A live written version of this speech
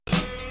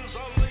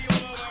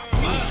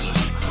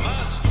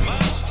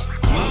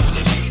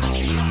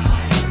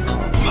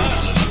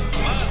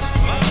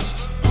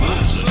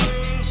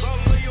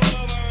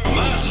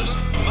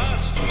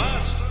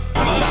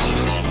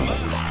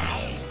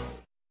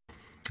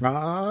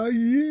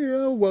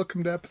Yeah,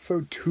 welcome to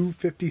episode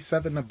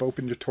 257 of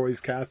Open Your Toys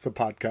Cast, the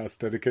podcast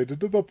dedicated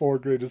to the 4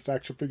 greatest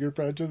action figure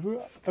franchises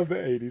of the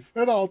 80s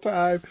and all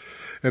time.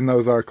 And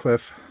those are,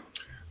 Cliff?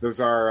 Those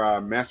are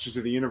Masters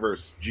of the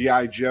Universe,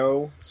 G.I.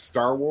 Joe,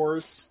 Star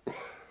Wars,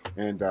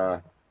 and,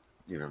 the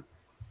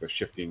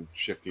shifting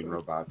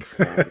robots.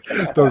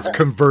 Those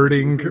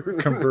converting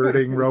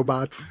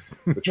robots.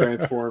 The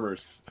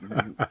Transformers.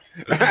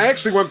 I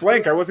actually went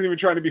blank. I wasn't even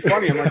trying to be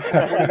funny. I'm like, what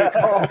are they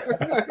called?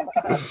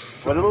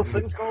 What are those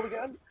things called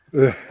again?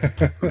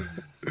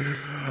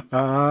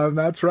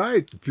 That's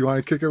right. If you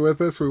want to kick it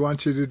with us, we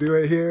want you to do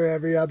it here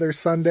every other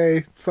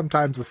Sunday,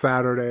 sometimes a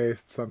Saturday.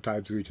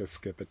 Sometimes we just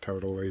skip it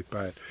totally.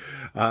 But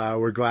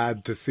we're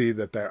glad to see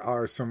that there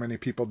are so many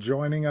people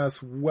joining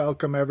us.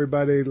 Welcome,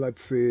 everybody.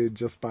 Let's see,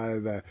 just by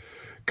the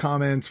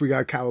comments, we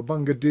got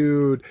Cowabunga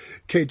Dude,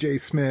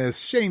 KJ Smith,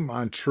 Shane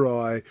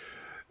Montroy,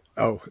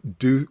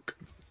 Duke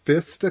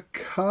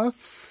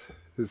Fisticuffs.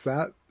 Is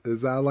that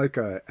like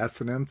a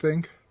S&M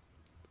thing?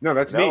 No,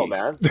 that's me,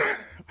 man.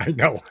 I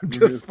know. I'm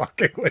just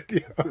fucking with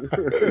you.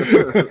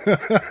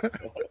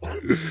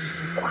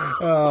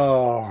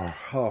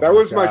 That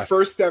was my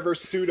first ever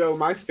pseudo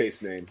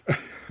MySpace name.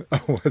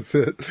 Oh, was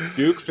it?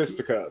 Duke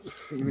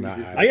Fisticuffs.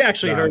 Nice, I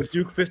actually heard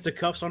Duke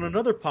Fisticuffs on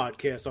another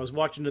podcast. I was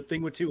watching The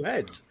Thing with Two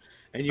Heads,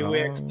 and you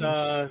asked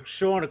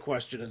Sean a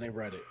question, and they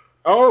read it.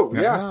 Oh,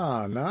 yeah.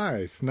 Ah,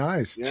 nice.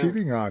 Yeah.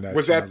 Cheating on us.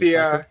 Was that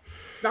the...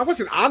 No, I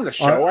wasn't on the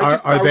show.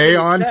 Are they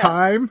on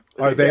time?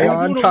 Are they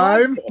on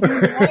time?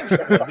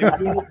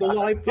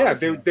 Yeah,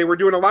 they were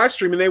doing a live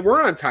stream, and they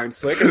were on time,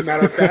 Slick. As a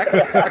matter of fact,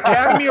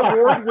 Academy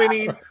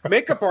Award-winning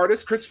makeup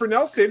artist Christopher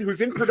Nelson,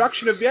 who's in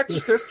production of The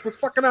Exorcist, was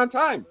fucking on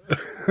time.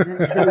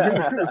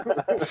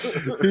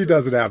 He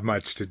doesn't have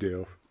much to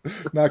do.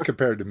 Not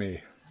compared to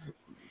me.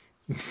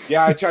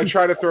 Yeah, I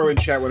try to throw in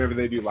chat whenever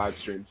they do live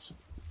streams.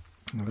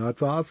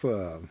 That's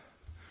awesome.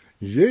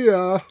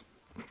 Yeah.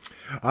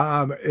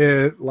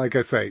 Like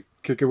I say,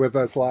 kick it with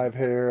us live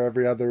here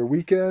every other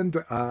weekend.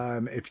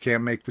 If you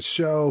can't make the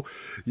show,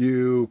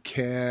 you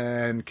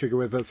can kick it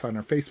with us on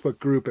our Facebook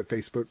group at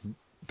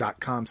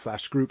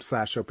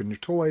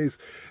facebook.com/group/openyourtoys.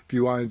 If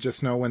you want to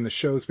just know when the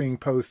show's being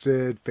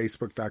posted,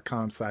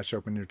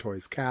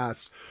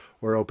 facebook.com/openyourtoyscast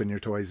or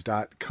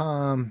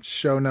openyourtoys.com.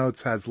 Show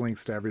notes has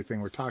links to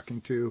everything we're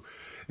talking to,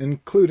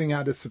 including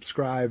how to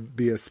subscribe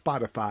via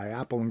Spotify,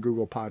 Apple and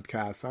Google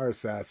Podcasts,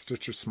 RSS,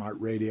 Stitcher Smart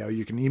Radio.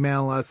 You can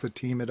email us at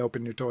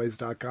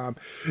team@openyourtoys.com.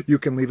 You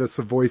can leave us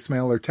a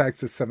voicemail or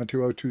text at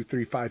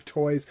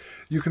 720-235-TOYS.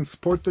 You can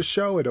support the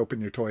show at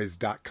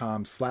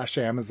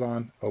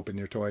openyourtoys.com/Amazon,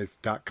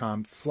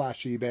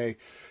 openyourtoys.com/eBay.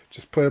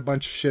 Just put a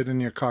bunch of shit in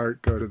your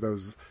cart, go to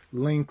those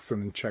links,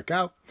 and then check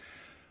out.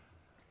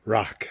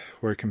 Rock,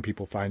 where can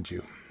people find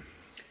you?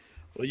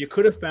 Well, you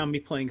could have found me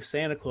playing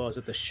Santa Claus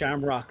at the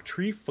Shamrock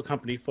Tree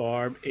Company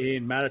Farm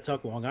in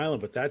Mattatuck, Long Island,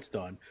 but that's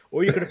done.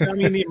 Or you could have found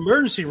me in the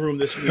emergency room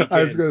this weekend.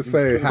 I was going to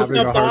say, having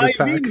a heart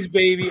attack. IVs,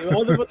 baby.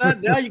 Other than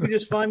that, now you can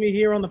just find me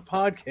here on the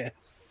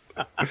podcast.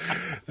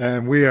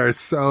 And we are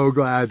so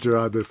glad you're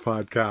on this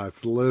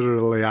podcast.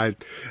 Literally, I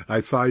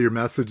saw your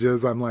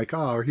messages. I'm like,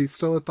 oh, he's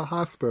still at the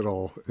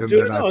hospital. And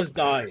Dude, then I was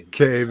dying.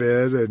 Came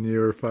in and you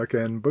were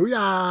fucking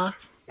booyah.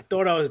 I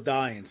thought I was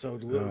dying, so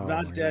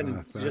not dead,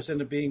 and just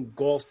ended up being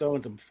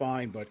gallstones. I'm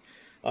fine, but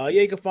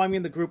you can find me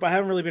in the group. I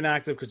haven't really been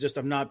active because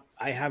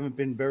I haven't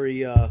been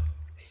very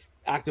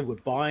active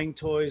with buying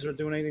toys or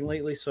doing anything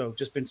lately. So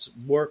just been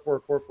work,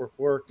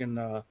 and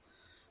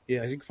you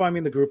can find me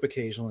in the group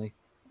occasionally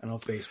and on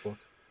Facebook.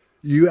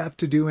 You have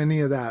to do any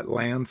of that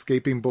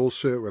landscaping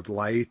bullshit with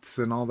lights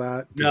and all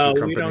that? Does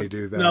your company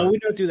do that? No, we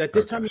don't do that.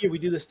 This time of year, we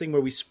do this thing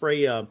where we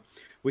spray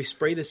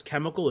this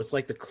chemical. It's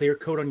like the clear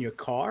coat on your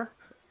car.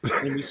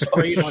 And we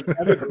spray it on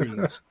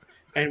evergreens.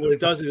 And what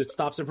it does is it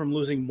stops them from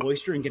losing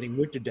moisture and getting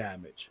winter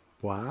damage.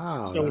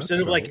 Wow. So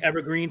instead of like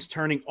evergreens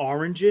turning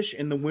orangish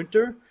in the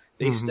winter,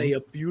 they stay a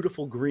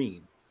beautiful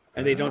green.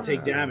 And they don't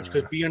take damage.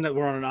 Because being that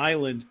we're on an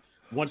island,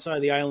 one side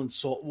of the island's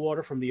salt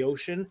water from the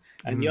ocean,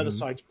 and the other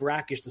side's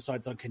brackish, the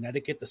side's on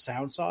Connecticut, the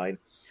sound side.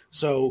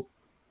 So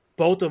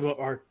both of them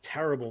are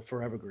terrible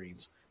for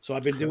evergreens. So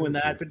I've been doing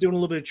that. Been doing a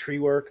little bit of tree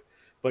work.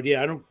 But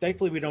yeah,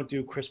 thankfully we don't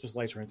do Christmas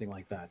lights or anything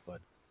like that.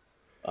 But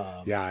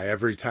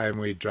every time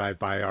we drive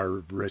by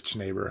our rich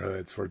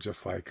neighborhoods, we're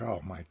just like,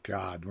 oh my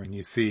God, when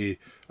you see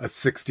a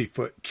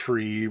 60-foot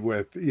tree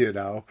with,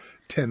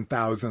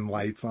 10,000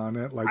 lights on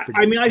it. I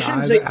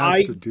shouldn't say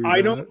I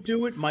don't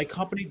do it. My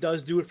company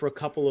does do it for a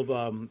couple of,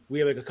 we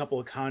have like a couple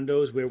of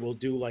condos where we'll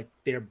do like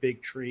their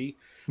big tree.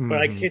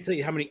 But I can't tell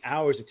you how many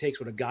hours it takes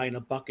with a guy in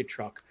a bucket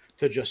truck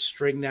to just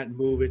string that,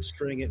 move it.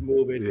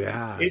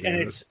 Yeah.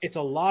 And it's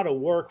a lot of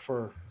work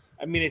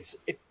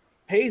it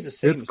pays the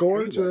same. It's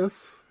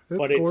gorgeous.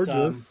 It's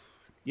gorgeous.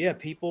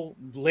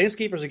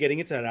 Landscapers are getting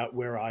into that out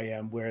where I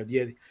am, where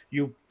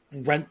you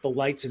rent the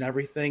lights and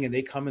everything, and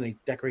they come and they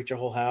decorate your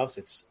whole house.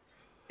 It's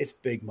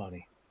big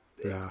money.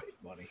 Big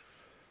money.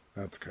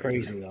 That's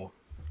crazy though.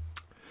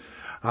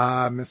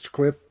 Mr.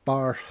 Cliff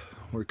Barr,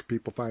 Where can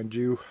people find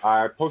you?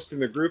 I post in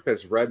the group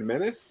as Red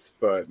Menace,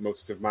 but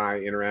most of my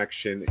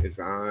interaction is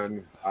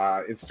on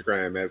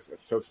Instagram as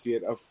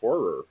Associate of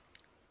Horror.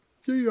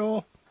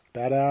 Yeah,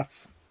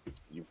 badass.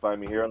 You can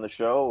find me here on the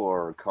show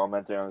or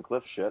commenting on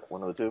Cliff shit,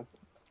 one of the two.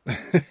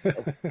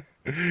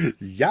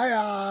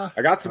 Yeah.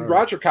 I got some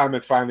Roger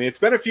comments finally. It's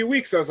been a few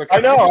weeks. I was like, I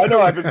know,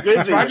 I've been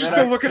busy. Is Roger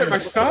still looking at my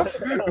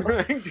stuff?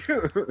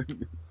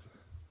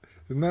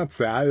 Isn't that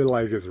sad?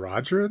 Like, is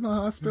Roger in the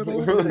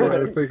hospital? You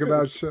ever think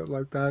about shit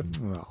like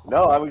that?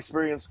 No, I'm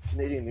experiencing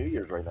Canadian New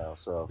Year's right now,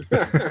 so.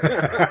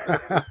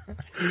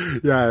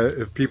 Yeah,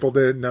 if people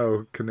didn't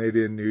know,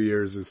 Canadian New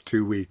Year's is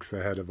 2 weeks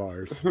ahead of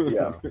ours. Yeah.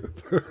 So.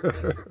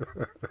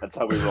 That's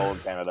how we roll in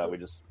Canada. We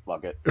just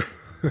fuck it.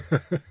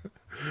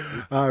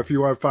 If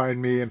you want to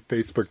find me in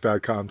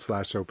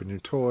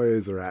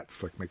facebook.com/openyourtoys or at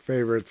Slick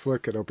McFavorites,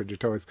 look at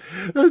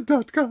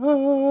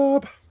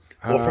openyourtoys.com.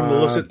 Well, from the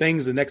looks of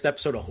things, the next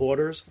episode of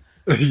Hoarders.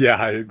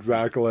 Yeah,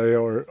 exactly.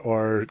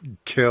 Or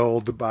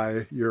killed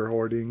by your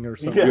hoarding or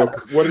something. Yeah.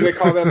 What do they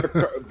call that?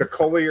 The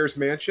Collier's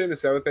Mansion?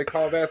 Is that what they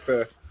call that?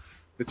 The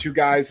two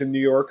guys in New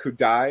York who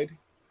died.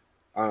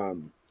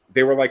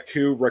 They were like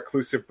two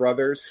reclusive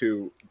brothers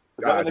who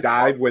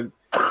died when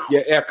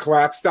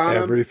collapsed on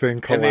them.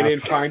 Everything collapsed. And they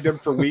didn't find them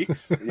for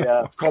weeks.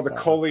 Yeah. It's called the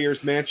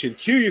Collier's Mansion.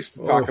 Q used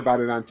to talk about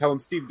it on Tell 'em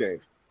Steve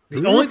Dave.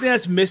 The only thing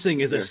that's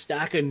missing is a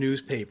stack of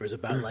newspapers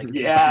about like And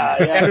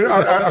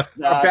a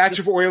batch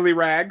of oily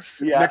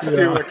rags next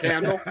to a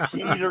candle.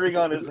 Teetering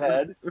on his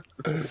head.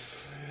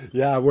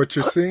 Yeah, what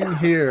you're seeing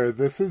here,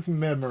 this is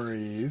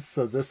memories.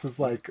 So this is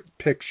like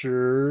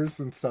pictures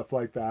and stuff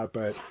like that.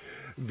 But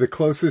the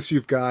closest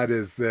you've got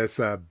is this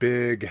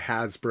big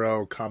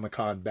Hasbro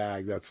Comic-Con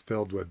bag that's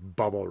filled with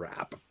bubble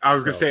wrap. I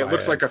was going to say, it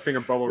looks like a thing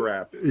of bubble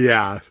wrap.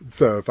 Yeah,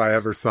 so if I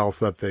ever sell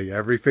something,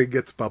 everything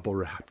gets bubble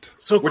wrapped.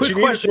 So what you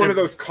need is one of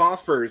those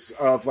coffers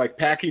of like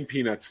packing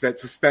peanuts that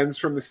suspends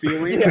from the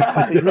ceiling.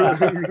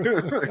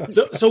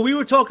 So we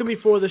were talking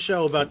before the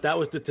show about that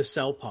was the to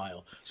sell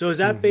pile. So is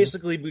that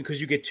basically because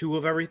you get two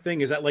of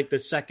everything? Is that like the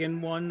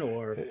second one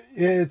or?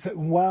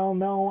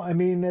 No, I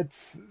mean,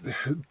 it's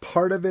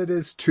part of it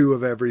is two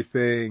of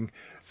everything.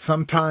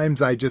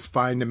 Sometimes I just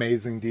find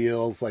amazing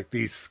deals like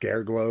these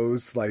scare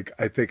glows. Like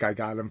I think I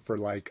got them for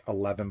like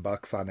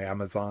 $11 on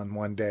Amazon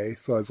one day.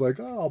 So I was like,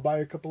 oh, I'll buy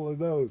a couple of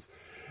those.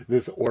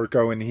 This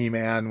Orko and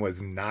He-Man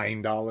was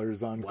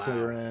 $9 on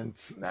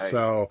clearance. Nice.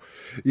 So,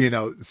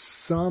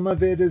 some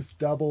of it is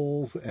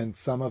doubles and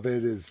some of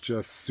it is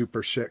just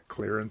super shit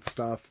clearance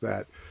stuff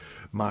that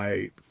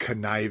my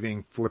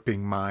conniving,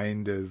 flipping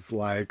mind is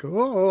like,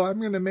 oh, I'm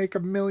going to make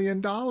 $1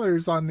 million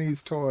on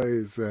these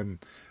toys. And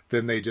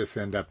then they just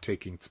end up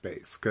taking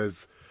space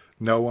because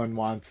no one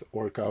wants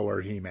Orko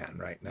or He-Man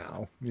right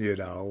now,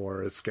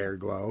 or a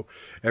Scareglow.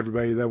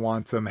 Everybody that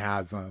wants them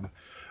has them.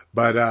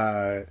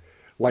 But,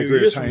 like 2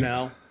 years from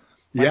now,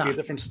 might be a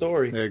different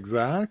story.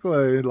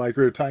 Exactly. Like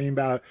we were talking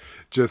about,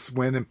 just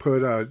went and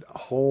put a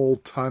whole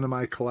ton of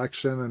my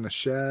collection in a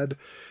shed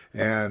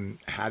and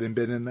hadn't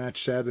been in that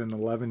shed in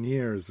 11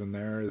 years. And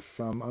there is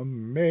some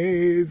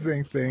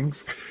amazing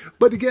things.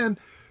 But again,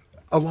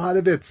 a lot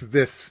of it's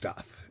this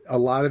stuff. A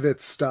lot of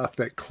it's stuff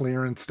that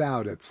clearanced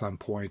out at some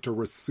point or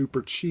was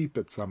super cheap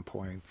at some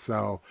point.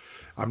 So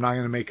I'm not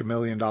going to make $1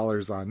 million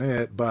on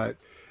it, but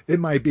it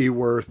might be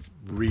worth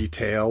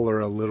retail or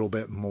a little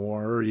bit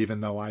more, even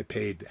though I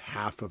paid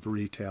half of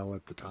retail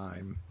at the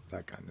time,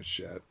 that kind of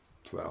shit.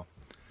 So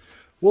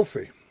we'll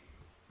see.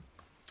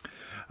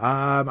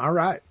 All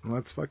right,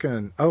 let's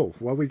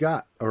what we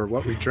got or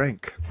what we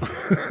drink.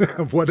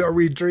 What are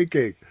we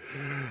drinking?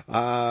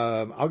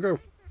 I'll go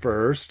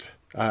first.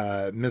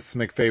 Miss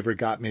McFavorite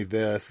got me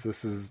this.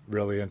 This is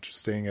really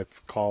interesting. It's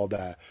called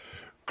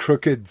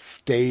Crooked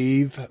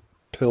Stave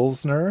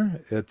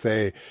Pilsner. It's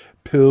a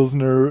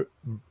Pilsner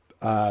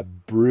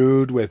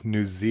brewed with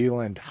New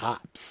Zealand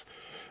hops.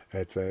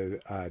 It's a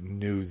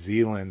New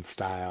Zealand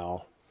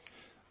style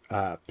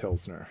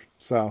Pilsner.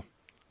 So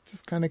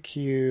just kind of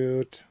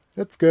cute.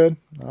 It's good.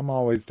 I'm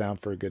always down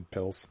for a good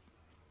Pils.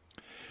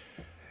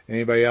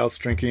 Anybody else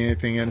drinking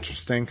anything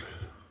interesting?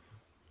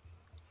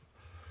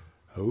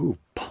 Oh,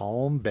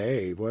 Palm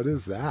Bay. What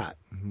is that?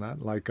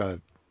 Not like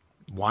a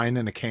wine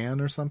in a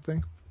can or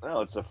something? No,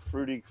 it's a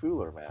fruity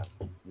cooler, man.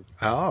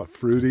 Oh,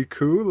 fruity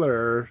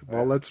cooler.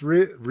 Well, let's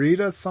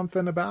read us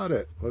something about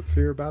it. Let's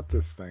hear about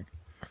this thing.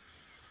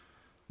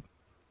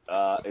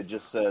 It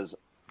just says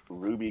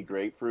ruby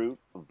grapefruit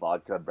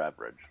vodka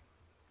beverage.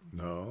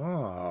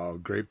 No,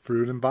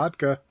 grapefruit and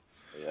vodka.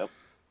 Yep.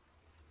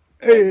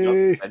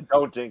 Hey! And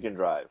don't drink and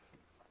drive.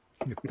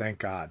 Thank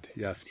God.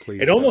 Yes,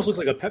 please. It almost looks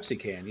like a Pepsi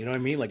can. You know what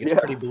I mean? Like it's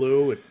pretty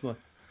blue.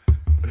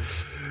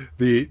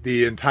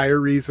 The entire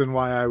reason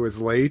why I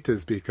was late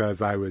is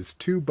because I was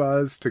too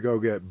buzzed to go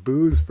get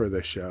booze for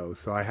the show,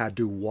 so I had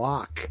to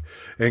walk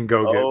and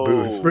go get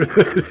booze for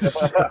the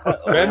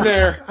show. Been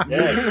there.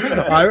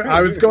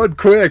 I was going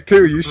quick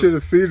too. You should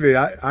have seen me.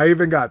 I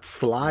even got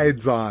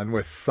slides on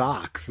with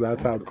socks.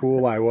 That's how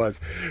cool I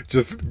was.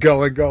 Just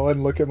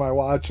going, look at my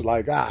watch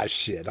like,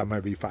 shit, I'm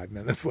gonna be 5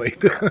 minutes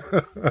late.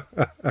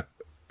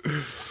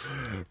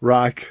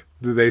 Rock,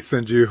 did they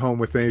send you home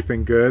with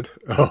anything good?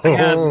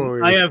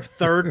 I have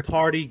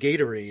third-party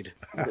Gatorade.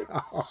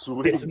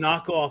 Sweet. It's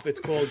knockoff. It's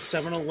called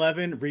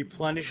 7-Eleven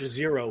Replenish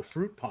Zero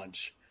Fruit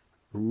Punch.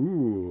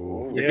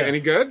 Ooh. Yeah. Any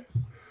good?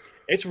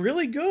 It's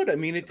really good. I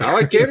mean, I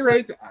like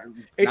Gatorade.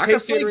 It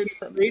tastes like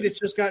Gatorade. It's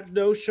just got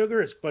no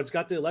sugar, but it's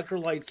got the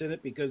electrolytes in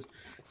it because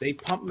they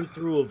pumped me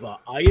through of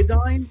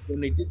iodine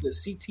when they did the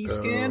CT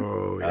scan.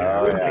 Oh,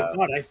 yeah. Oh my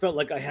God, I felt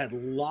like I had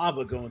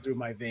lava going through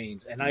my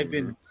veins, and I've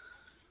been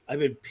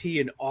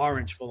peeing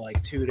orange for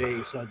like 2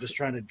 days, so I'm just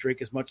trying to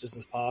drink as much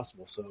as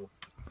possible. So,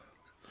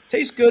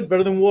 tastes good,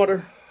 better than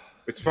water.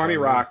 It's funny,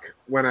 Rock,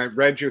 when I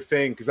read your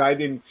thing, because I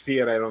didn't see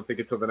it, I don't think,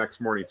 until the next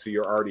morning, so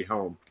you're already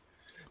home.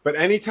 But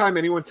anytime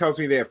anyone tells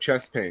me they have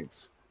chest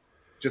pains,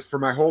 just for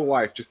my whole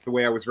life, just the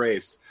way I was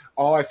raised,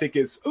 all I think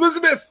is,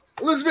 Elizabeth,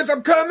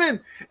 I'm coming.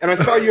 And I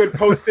saw you had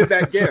posted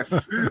that GIF.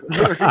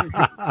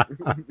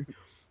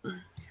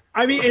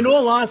 I mean, in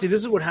all honesty,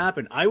 this is what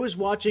happened. I was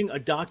watching a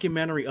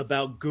documentary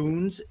about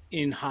goons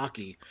in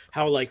hockey,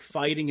 how like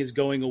fighting is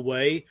going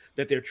away,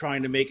 that they're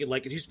trying to make it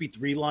like it used to be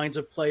 3 lines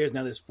of players,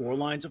 now there's 4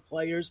 lines of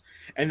players,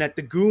 and that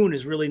the goon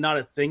is really not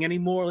a thing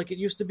anymore like it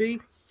used to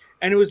be.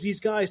 And it was these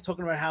guys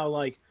talking about how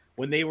like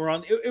when they were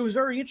on, it was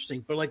very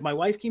interesting. But like my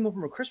wife came home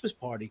from a Christmas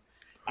party,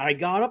 I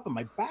got up and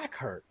my back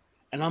hurt,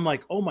 and I'm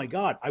like, oh my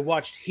God! I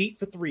watched Heat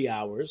for 3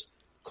 hours,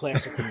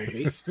 classic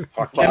movie.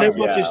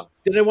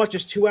 Then I watched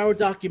this 2-hour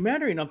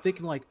documentary, and I'm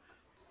thinking like,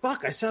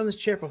 fuck! I sat in this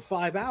chair for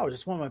 5 hours.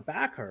 It's why my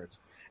back hurts.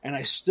 And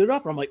I stood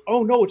up, and I'm like,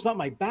 oh no, it's not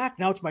my back.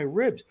 Now it's my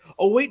ribs.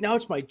 Oh wait, now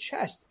it's my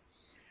chest.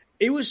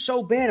 It was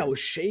so bad, I was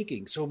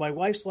shaking. So my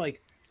wife's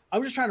like, I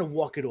was just trying to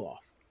walk it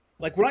off.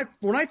 Like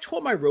when I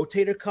tore my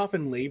rotator cuff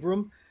in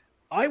labrum,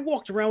 I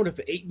walked around with it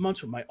for 8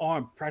 months with my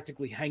arm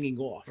practically hanging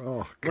off.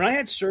 Oh, when I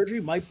had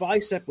surgery, my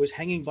bicep was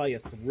hanging by a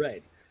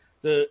thread.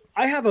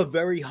 I have a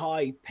very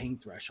high pain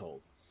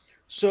threshold.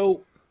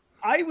 So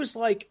I was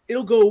like,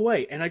 it'll go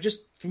away. And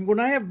when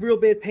I have real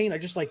bad pain, I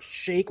just like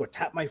shake or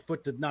tap my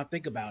foot to not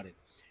think about it.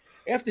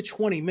 After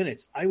 20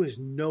 minutes, I was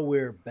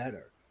nowhere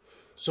better.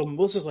 So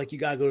Melissa's like, you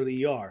got to go to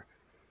the ER.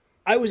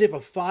 I was there for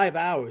 5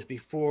 hours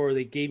before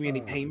they gave me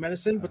any pain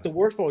medicine. But the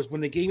worst part was when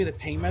they gave me the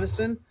pain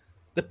medicine,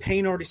 the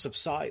pain already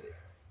subsided.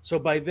 So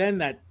by then,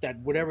 that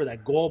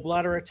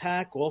gallstone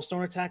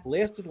attack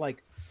lasted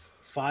like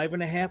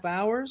 5.5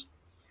 hours.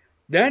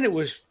 Then it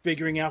was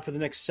figuring out for the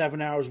next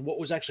 7 hours what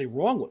was actually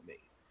wrong with me.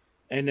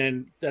 And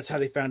then that's how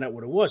they found out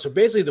what it was. So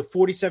basically the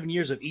 47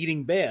 years of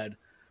eating bad,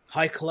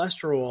 high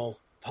cholesterol,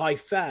 high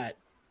fat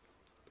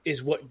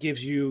is what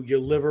gives you your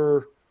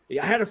liver.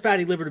 I had a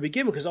fatty liver to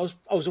begin with because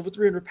I was over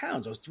 300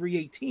 pounds. I was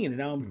 318 and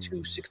now I'm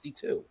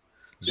 262.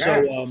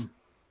 Yes. So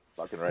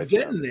fucking right, I'm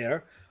getting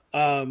there.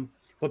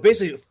 But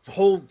basically, the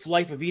whole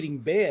life of eating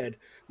bad,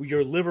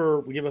 your liver,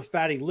 when you have a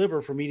fatty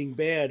liver from eating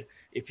bad,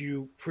 if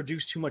you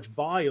produce too much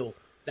bile,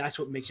 that's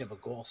what makes you have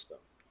a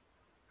gallstone.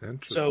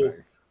 Interesting. So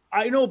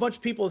I know a bunch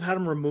of people have had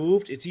them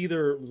removed. It's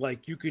either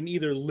like you can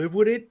either live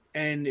with it,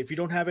 and if you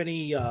don't have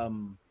any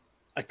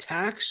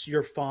attacks,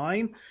 you're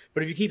fine.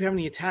 But if you keep having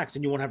the attacks,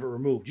 then you won't have it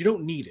removed. You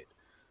don't need it.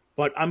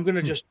 But I'm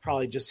going to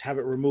probably have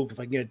it removed if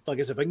I can get it. Like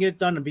I said, if I can get it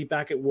done and be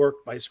back at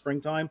work by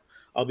springtime,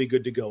 I'll be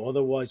good to go.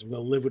 Otherwise, I'm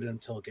going to live with it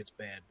until it gets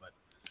bad. But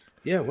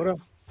yeah, what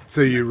else?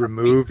 So you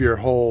remove your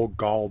whole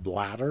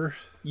gallbladder?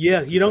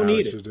 Yeah, you don't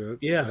need it.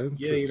 Yeah,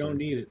 you don't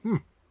need it.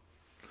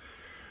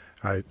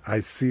 I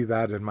see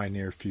that in my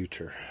near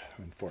future,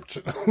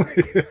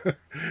 unfortunately.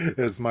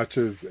 as much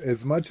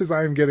as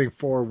I'm getting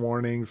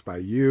forewarnings by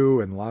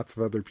you and lots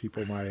of other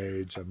people my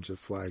age, I'm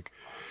just like,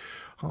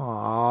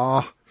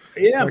 aw.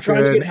 Yeah, I'm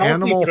trying to get healthy,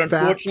 animal but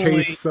fat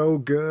unfortunately, tastes so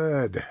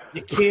good.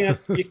 You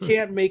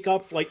can't make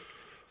up, like,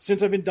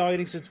 since I've been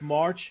dieting since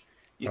March,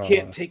 you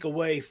can't take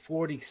away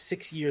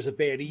 46 years of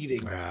bad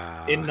eating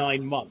in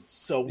 9 months.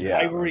 So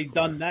I've already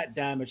done that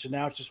damage, and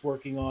now it's just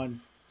working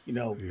on,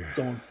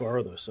 going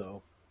further.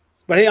 So,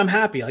 but hey, I'm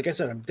happy. Like I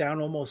said, I'm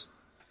down almost,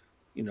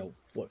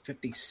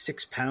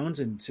 56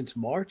 pounds since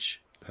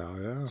March. Hell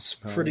yeah. It's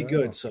pretty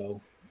good.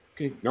 So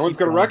no one's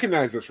going to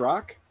recognize this,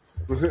 Rock.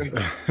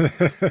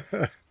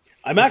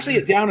 I'm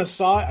actually down a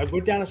size. I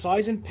went down a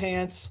size in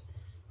pants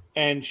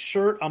and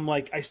shirt. I'm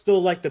like, I still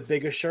like the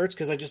bigger shirts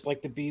because I just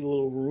like to be a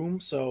little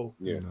room. So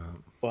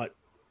but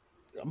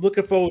I'm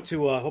looking forward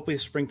to hopefully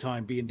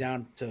springtime being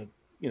down to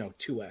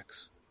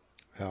 2x.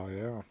 Hell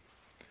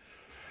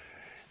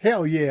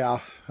yeah.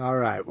 All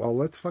right. Well,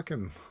 let's get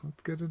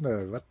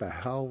into what the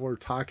hell we're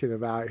talking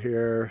about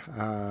here.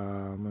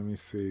 Let me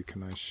see.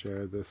 Can I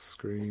share this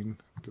screen?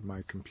 Did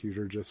my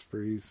computer just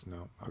freeze?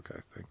 No. Okay.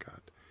 Thank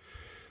God.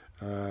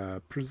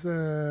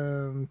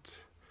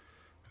 Present.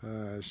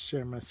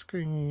 Share my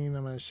screen.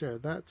 I'm going to share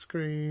that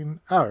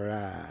screen. All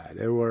right.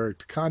 It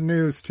worked. Con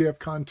News,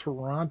 TFCon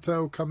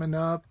Toronto coming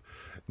up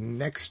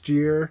next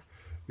year.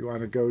 You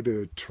want to go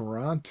to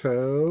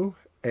Toronto,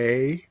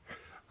 July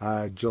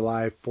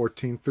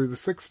 14th through the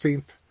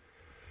 16th.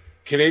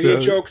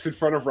 Canadian jokes in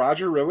front of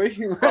Roger, really?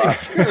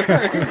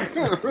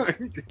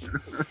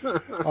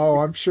 Oh,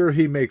 I'm sure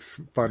he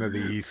makes fun of the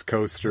East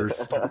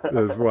Coasters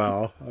as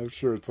well. I'm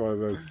sure it's one of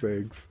those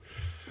things.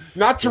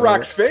 Not to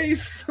Rock's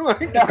face.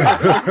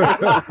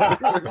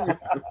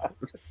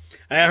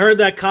 I heard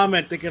that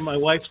comment thinking my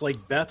wife's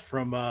like Beth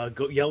from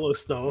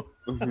Yellowstone.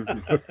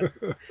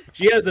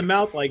 She has the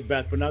mouth like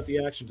Beth, but not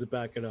the actions to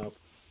back it up.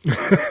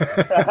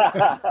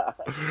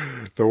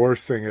 The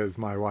worst thing is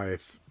my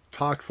wife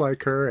talks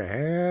like her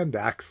and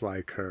acts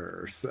like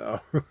her. So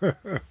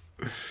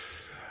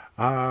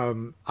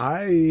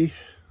I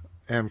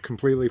am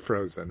completely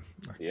frozen.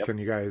 Yep. Can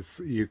you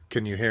guys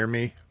can you hear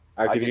me?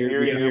 I can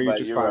hear you, but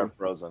just you fine. are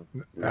frozen.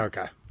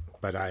 Okay.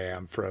 But I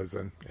am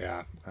frozen.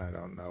 Yeah, I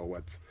don't know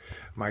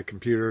my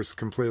computer's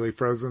completely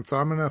frozen. So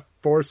I'm going to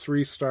force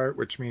restart,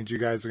 which means you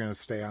guys are going to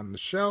stay on the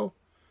show.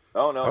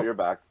 Oh, no, you're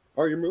back.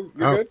 Oh, you're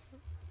good?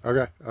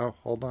 Okay. Oh,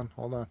 hold on.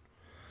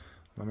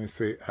 Let me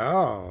see.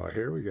 Oh,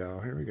 here we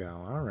go.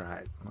 All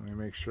right. Let me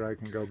make sure I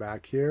can go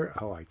back here.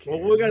 Oh, I can.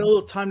 Well, we got a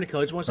little time to kill.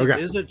 I just want to say Okay.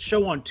 there's a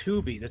show on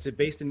Tubi that's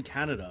based in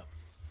Canada.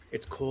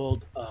 It's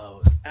called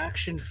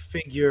Action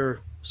Figure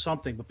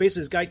something. But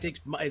basically, this guy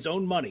takes his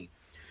own money.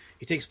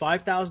 He takes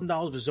 $5,000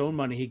 of his own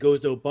money. He goes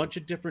to a bunch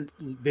of different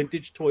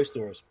vintage toy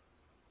stores,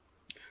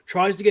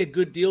 tries to get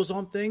good deals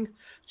on things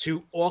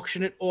to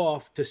auction it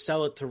off to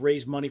sell it to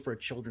raise money for a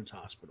children's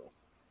hospital.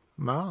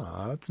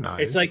 Oh, that's nice.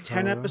 It's like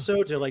 10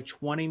 episodes. They're like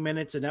 20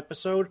 minutes an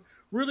episode.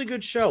 Really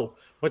good show.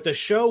 But the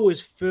show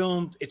was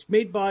filmed. It's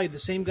made by the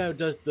same guy who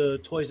does the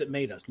Toys That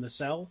Made Us,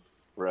 Nacelle.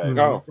 Right.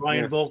 Oh,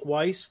 Brian Volk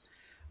Weiss.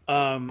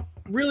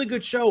 Really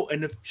good show.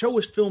 And the show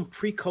was filmed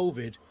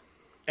pre-COVID.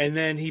 And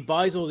then he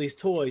buys all these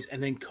toys, and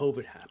then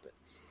COVID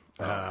happens.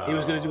 He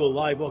was going to do a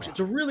live auction. It's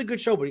a really good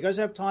show, but you guys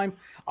have time?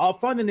 I'll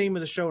find the name of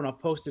the show, and I'll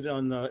post it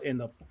on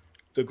in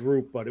the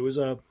group. But it was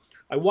I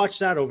watched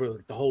that over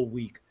the whole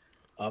week.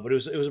 But it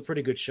was a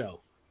pretty good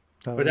show.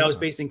 But that was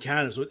based in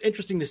Canada. So it's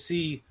interesting to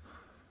see,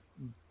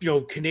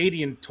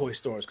 Canadian toy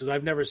stores, because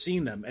I've never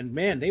seen them. And,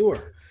 man, they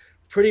were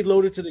pretty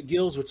loaded to the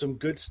gills with some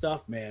good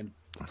stuff, man.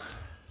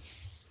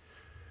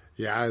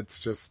 Yeah, it's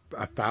just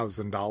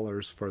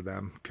 $1,000 for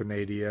them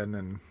Canadian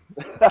and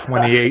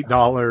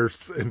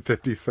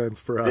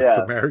 $28.50 for us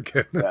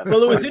American. Yeah.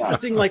 Well, it was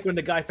interesting, like when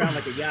the guy found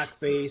like a yak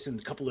face and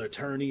a couple of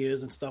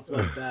eternias and stuff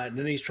like that, and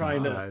then he's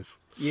trying to.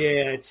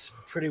 Yeah, it's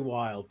pretty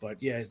wild.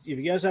 But yeah, if you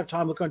guys have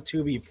time, look on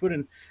Tubi. You put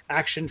in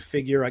Action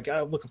Figure. I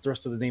gotta look up the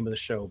rest of the name of the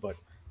show, but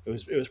it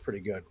was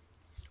pretty good.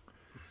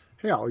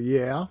 Hell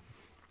yeah.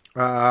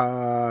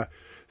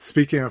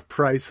 Speaking of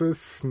prices,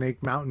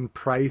 Snake Mountain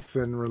price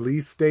and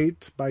release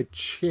date by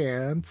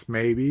chance,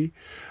 maybe.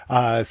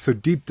 So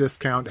Deep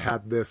Discount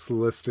had this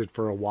listed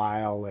for a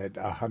while at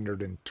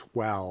 $112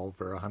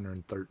 or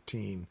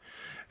 $113.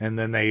 And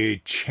then they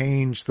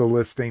changed the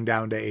listing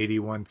down to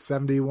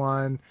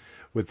 $81.71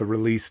 with the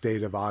release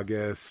date of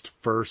August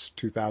 1st,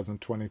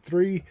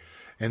 2023.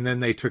 And then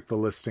they took the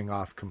listing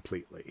off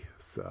completely.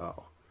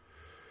 So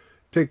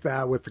take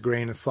that with a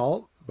grain of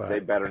salt. But They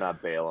better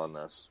not bail on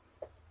this.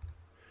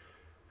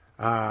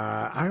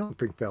 I don't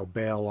think they'll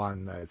bail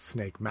on the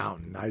Snake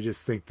Mountain. I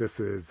just think this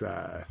is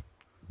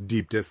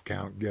Deep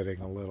Discount getting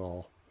a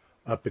little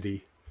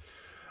uppity.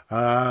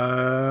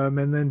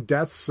 And then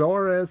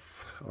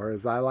Deathsaurus, or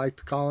as I like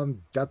to call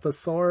him,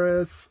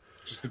 Deathosaurus.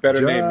 Just a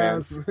better name,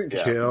 man.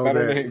 Killed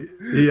better it. name.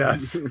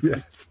 Yes.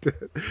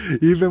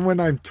 Even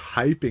when I'm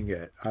typing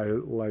it, I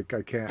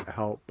can't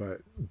help but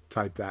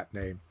type that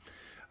name.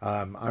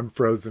 I'm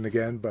frozen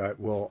again, but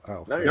we'll.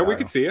 No, we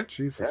can see it.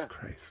 Jesus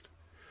Christ.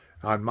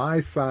 On my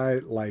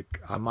side,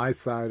 I'm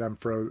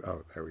frozen.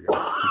 Oh, there we go.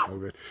 Keep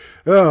moving.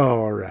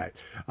 Oh, all right.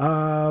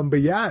 But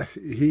yeah,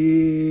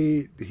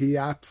 he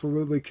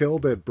absolutely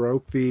killed it.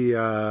 Broke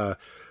the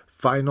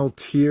final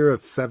tier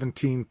of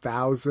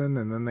 17,000,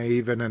 and then they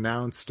even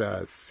announced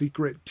a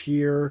secret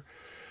tier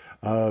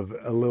of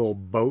a little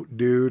boat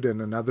dude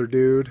and another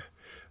dude.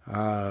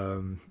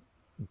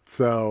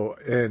 So,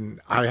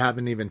 and I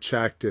haven't even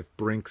checked if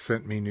Brink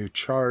sent me new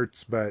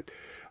charts, but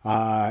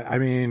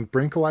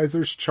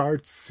Brinkalizer's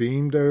charts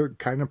seem to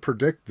kind of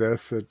predict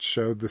this. It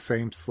showed the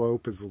same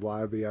slope as a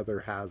lot of the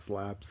other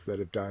HasLabs that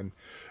have done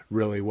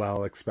really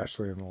well,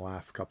 especially in the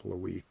last couple of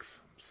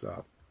weeks.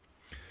 So,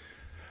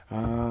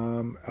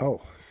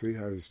 see,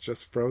 I was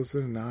just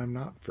frozen and now I'm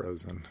not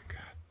frozen.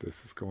 God,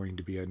 this is going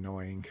to be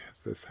annoying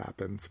if this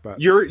happens, but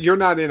You're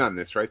not in on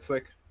this, right,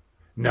 Slick?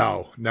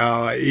 No.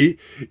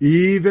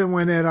 Even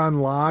when it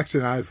unlocked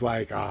and I was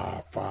like,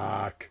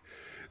 fuck.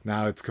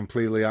 Now it's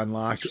completely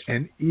unlocked.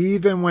 And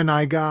even when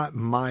I got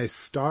my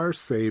Star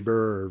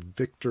Saber or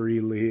Victory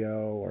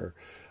Leo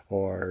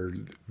or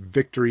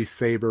Victory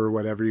Saber,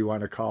 whatever you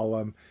want to call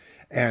them,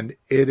 and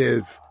it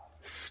is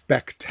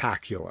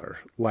spectacular.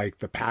 Like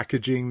the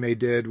packaging they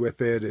did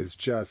with it is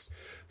just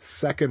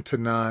second to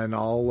none.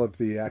 All of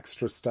the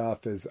extra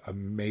stuff is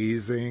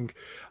amazing.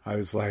 I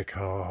was like,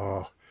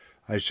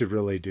 I should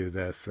really do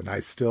this. And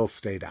I still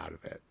stayed out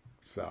of it.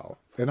 So,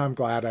 and I'm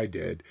glad I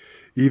did.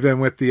 Even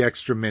with the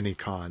extra mini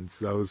cons,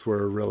 those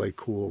were really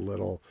cool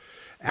little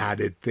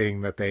added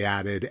thing that they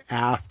added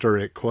after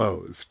it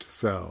closed.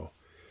 So,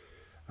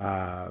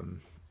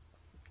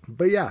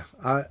 but yeah,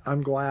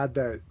 I'm glad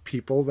that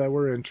people that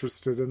were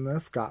interested in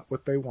this got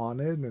what they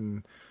wanted,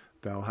 and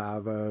they'll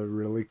have a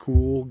really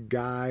cool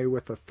guy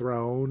with a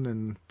throne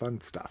and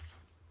fun stuff.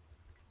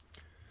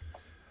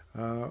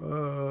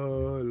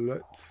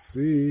 Let's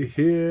see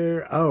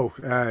here.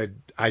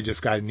 I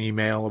just got an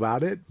email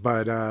about it,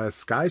 but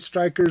Sky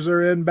Strikers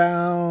are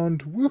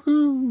inbound.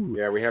 Woohoo!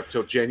 Yeah, we have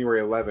till January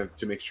 11th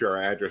to make sure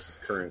our address is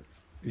current.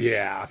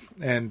 Yeah,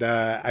 and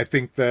I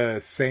think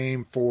the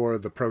same for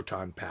the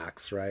Proton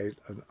packs, right?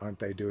 Aren't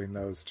they doing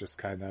those just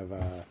kind of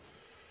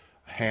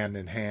hand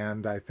in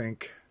hand, I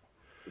think?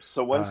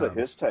 So when's the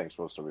Hiss tank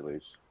supposed to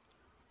release?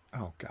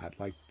 Oh, God,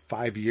 like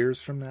 5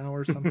 years from now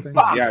or something?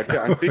 Yeah,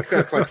 I think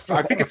that's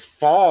I think it's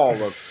fall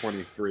of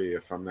 23,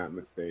 if I'm not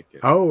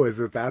mistaken. Oh, is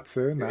it that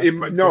soon?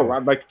 No,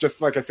 I'm like I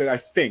said, I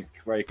think.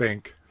 Yeah.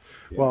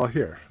 Well,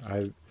 here,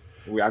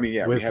 we have the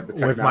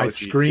technology. With my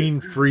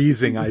screen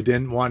freezing, I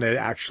didn't want to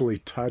actually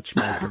touch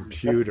my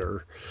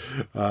computer.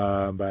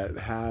 But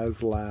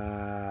HasLab,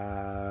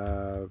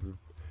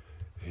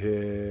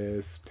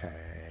 Hiss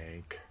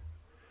tank,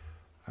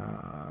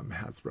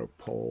 Hasbro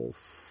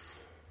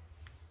Pulse.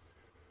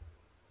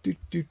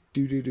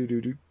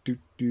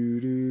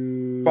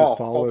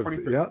 Fall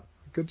 23. Yep,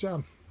 good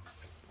job.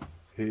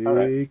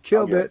 He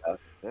killed it.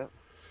 Yeah.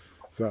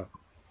 So,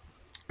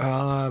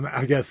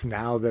 I guess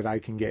now that I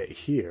can get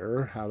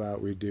here, how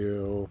about we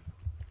do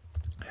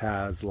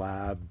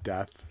HasLab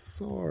Death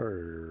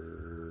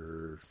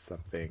Soar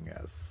something?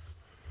 Yes.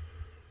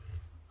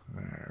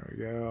 There we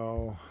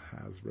go.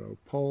 Hasbro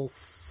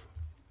Pulse.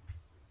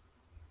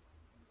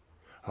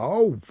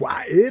 Oh,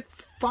 wow. It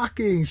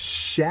fucking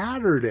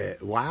shattered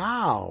it.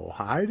 Wow.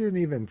 I didn't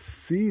even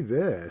see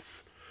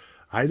this.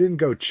 I didn't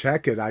go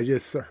check it. I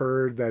just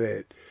heard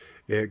that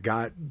it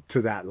got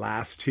to that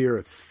last tier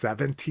of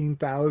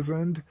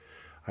 17,000.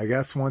 I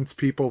guess once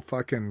people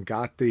fucking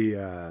got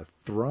the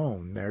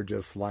throne, they're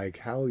just like,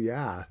 hell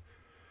yeah.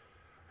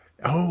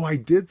 Oh, I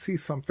did see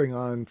something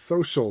on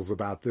socials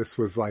about this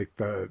was like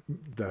the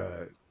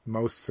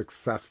most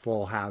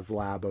successful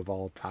HasLab of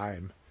all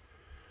time.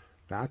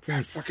 That's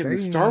insane. Fucking the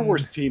Star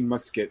Wars team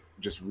must get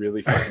just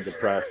really fucking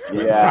depressed.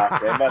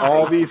 Yeah,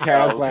 all these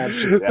HasLabs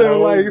just they're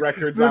like,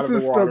 records this out of the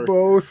is water. the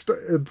most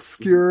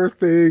obscure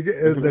thing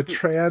in the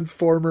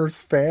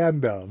Transformers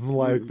fandom.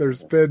 Like,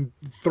 there's been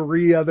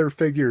 3 other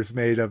figures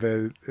made of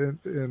it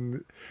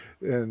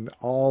in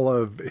all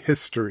of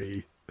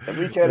history. And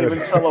we can't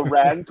even sell a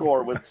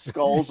Rancor with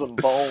skulls and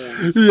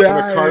bones.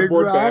 Yeah, a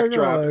cardboard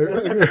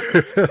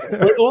exactly.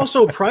 But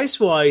also,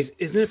 price-wise,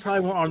 isn't it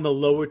probably on the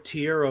lower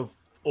tier of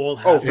all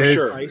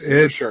HasLab prices?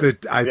 It's sure.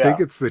 I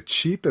think it's the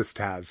cheapest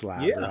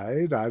HasLab,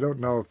 right? I don't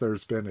know if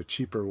there's been a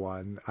cheaper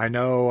one. I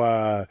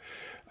know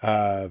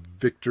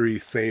Victory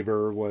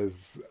Saber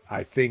was,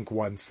 I think,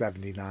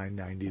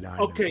 $179.99.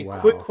 Okay, as well,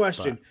 quick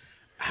question.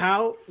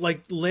 How,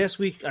 like last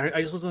week,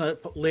 I just listened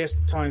to last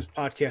time's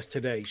podcast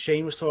today.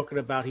 Shane was talking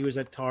about he was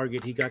at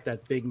Target. He got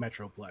that big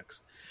Metroplex.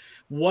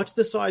 What's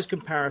the size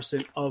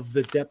comparison of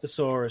the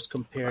Depthosaurus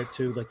compared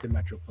to like the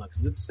Metroplex?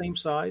 Is it the same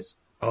size?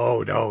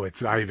 Oh, no,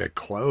 it's not even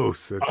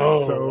close.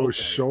 It's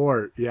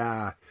short.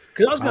 Yeah.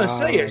 Because I was going to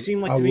say, it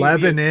seemed like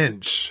 11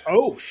 inch.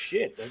 Oh,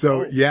 shit.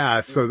 So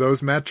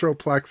those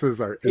Metroplexes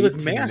are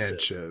 18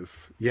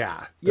 inches.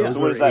 Yeah. Those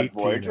so are is that 18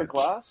 Voyager inch.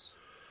 class?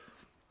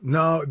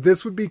 No,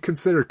 this would be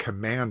considered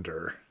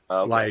Commander.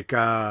 Okay. Like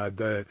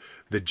the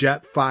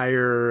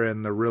Jetfire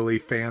and the really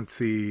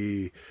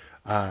fancy,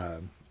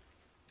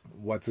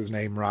 what's his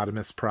name,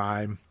 Rodimus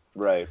Prime.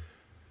 Right.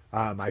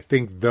 I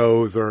think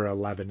those are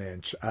 11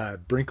 inch.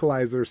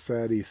 Brinkalizer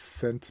said he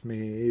sent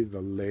me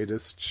the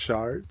latest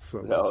chart.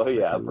 So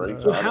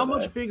So how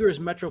much bigger is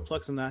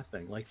Metroplex than that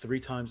thing? Like 3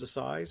 times the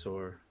size,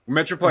 or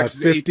Metroplex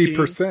is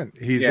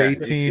 50%. He's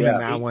 18, and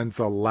that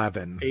one's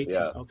 11. 18.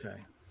 Yeah. Okay.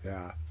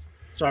 Yeah.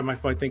 Sorry, my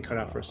thing cut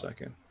out for a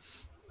second.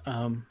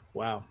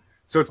 Wow.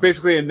 So it's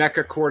basically a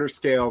NECA quarter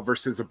scale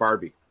versus a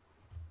Barbie.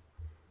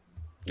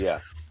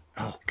 Yeah.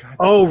 Oh God.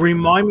 Oh,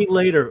 remind me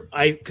later.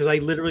 Because I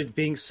literally,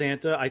 being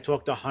Santa, I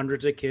talked to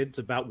hundreds of kids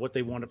about what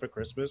they wanted for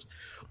Christmas.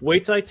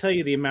 Wait till I tell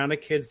you the amount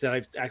of kids that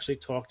I've actually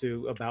talked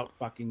to about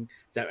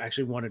that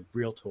actually wanted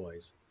real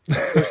toys.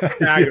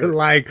 You're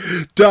like,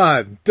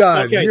 done.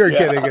 Okay, You're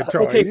getting a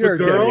toy. Okay, You're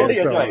for girls,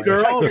 getting a toy.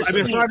 girls. I've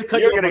been sorry to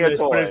cut you off on this,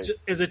 toy. but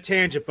it's a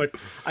tangent. But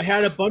I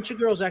had a bunch of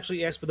girls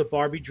actually ask for the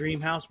Barbie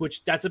Dream House,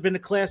 which that's been a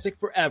classic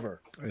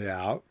forever.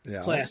 Yeah.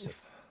 Classic.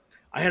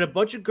 I had a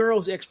bunch of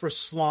girls ask for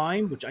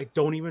slime, which I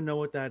don't even know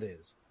what that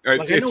is.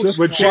 It's Just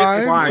legit slime,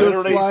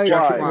 slime.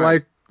 just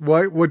like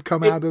what would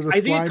come out of the slime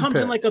I think it comes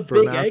in like a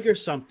big egg or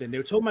something. They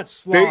were talking about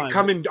slime. They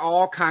come in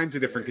all kinds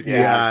of different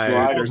containers.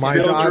 Yeah, There's my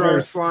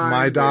Mildred slime,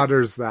 my there's-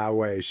 daughter's that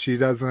way. She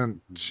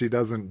doesn't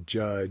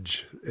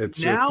judge. It's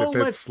just Now if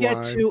it's let's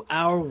slime. get to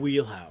our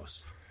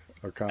wheelhouse.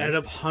 Okay. Out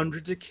of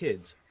hundreds of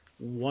kids,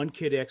 one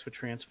kid asked for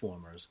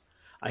Transformers.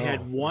 I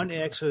had one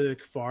ask for the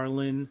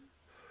McFarlane,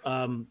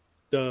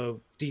 the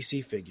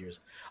DC figures.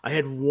 I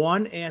had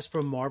one ask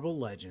for Marvel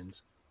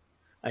Legends.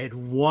 I had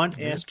one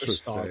ask for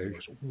Star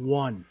Wars.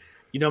 One.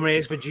 You know how many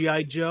asked for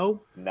G.I.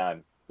 Joe?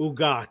 None.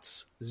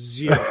 Ugats.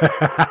 0.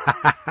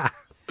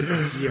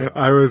 0.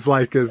 I was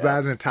like, is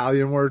that an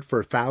Italian word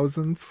for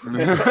thousands?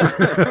 Ugats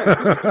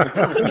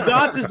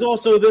is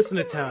also this in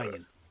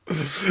Italian.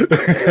 If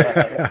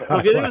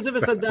anyone's ever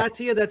said that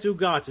to you, that's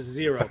Ugats. It's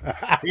 0.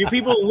 For you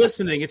people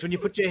listening, it's when you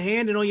put your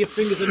hand and all your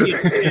fingers on your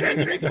chin and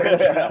you make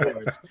the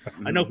words.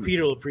 I know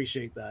Peter will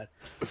appreciate that.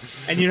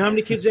 And you know how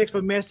many kids asked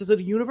for Masters of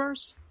the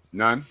Universe?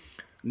 None.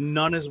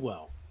 None as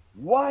well.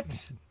 What?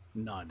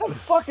 None. What the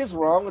fuck is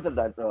wrong with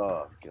that?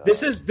 Oh, God.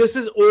 This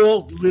is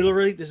all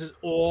literally. This is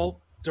all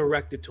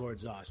directed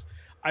towards us.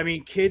 I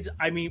mean, kids.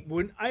 I mean,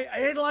 when I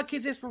had a lot of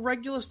kids ask for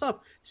regular stuff,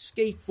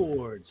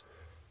 skateboards,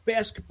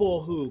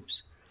 basketball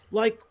hoops.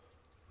 Like,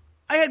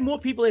 I had more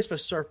people ask for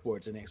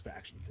surfboards than ask for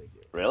action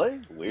figures. Really?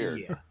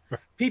 Weird. Yeah.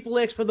 People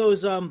ask for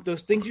those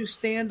things you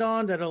stand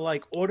on that are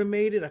like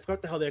automated. I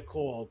forgot the hell they're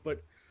called,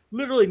 but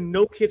literally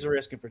no kids are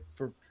asking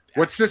for.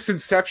 What's this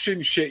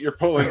Inception shit you're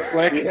pulling,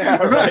 Slick? Yeah,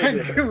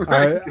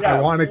 right. I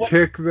want to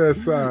kick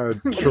this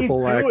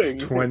Triple X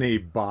 20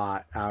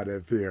 bot out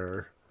of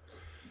here.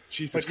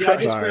 Jesus But yeah, I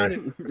Christ.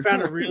 just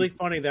found it really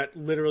funny that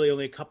literally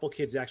only a couple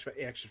kids asked for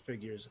action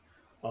figures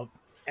of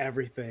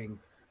everything.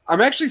 I'm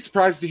actually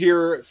surprised to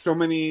hear so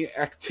many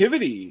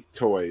activity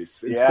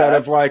toys instead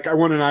of like, I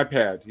want an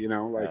iPad, you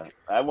know, like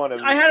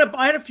I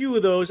had a few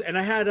of those, and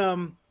I had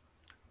and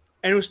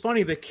it was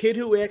funny. The kid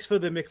who asked for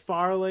the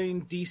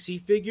McFarlane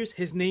DC figures,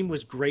 his name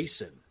was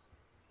Grayson.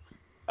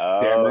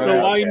 Damn right.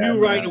 So I knew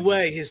right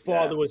away his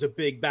father was a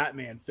big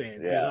Batman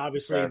fan. Because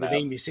obviously, the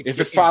name you see. If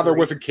his father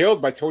wasn't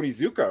killed by Tony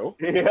Zuko,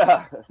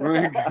 Yeah.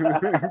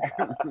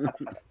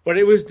 but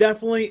it was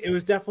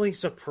definitely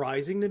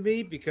surprising to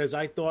me because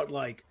I thought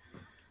like.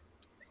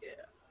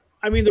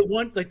 I mean, the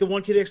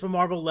one kid asked for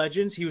Marvel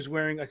Legends, he was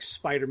wearing a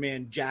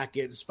Spider-Man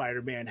jacket, and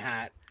Spider-Man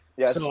hat.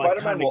 Yeah, So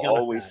Spider-Man will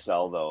always that.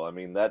 sell, though. I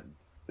mean,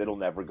 it'll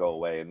never go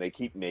away, and they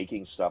keep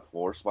making stuff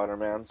for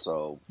Spider-Man,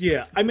 so...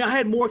 Yeah, I mean, I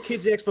had more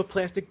kids ask for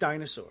plastic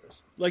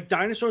dinosaurs. Like,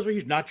 dinosaurs were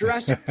huge. Not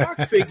Jurassic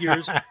Park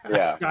figures,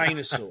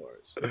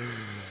 dinosaurs.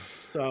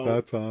 So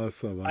That's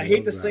awesome. I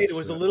hate to say it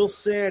was a little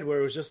sad where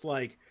it was just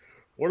like,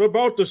 what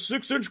about the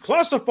 6-inch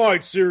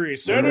classified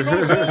series? Santa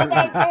knows all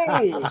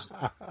about those.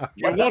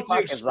 You want the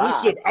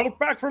exclusive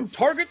Outback from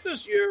Target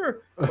this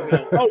year?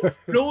 It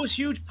was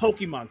huge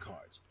Pokemon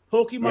cards.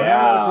 Pokemon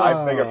cards.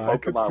 I figured I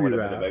could Pokemon see would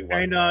have been a that. big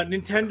one. And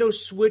Nintendo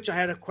Switch, I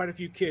had quite a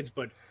few kids,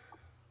 but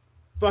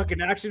fucking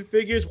action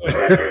figures, when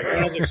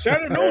I was like,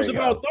 Santa knows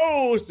about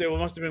those, they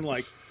must have been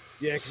like,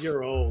 yeah, because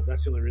you're old.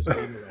 That's the only reason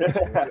we knew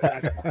that.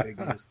 Action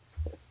figures.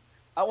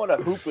 I want a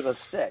hoop with a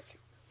stick.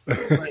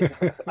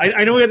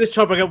 I know we had this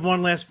trouble. I got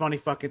one last funny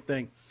fucking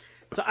thing.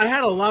 So I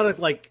had a lot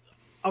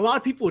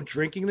of people were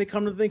drinking. They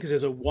come to the thing because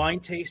there's a wine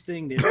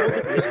tasting.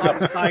 There's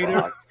hot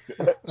cider.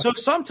 So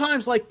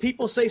sometimes like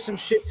people say some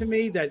shit to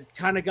me that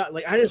kind of got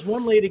like. I had this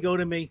one lady go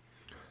to me,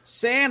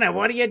 Santa,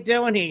 what are you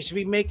doing here? You should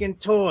be making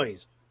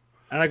toys.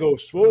 And I go,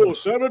 whoa,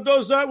 Santa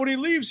does that when he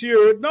leaves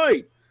here at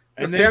night.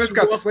 And then Santa's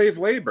got slave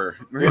labor.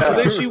 So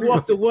then she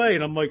walked away,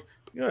 and I'm like,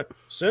 yeah,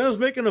 Santa's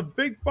making a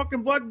big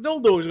fucking black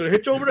dildo. He's going to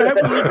hit you over the head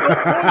with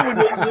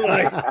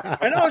it.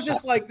 And I was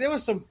just like, there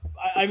was some,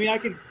 I mean, I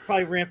could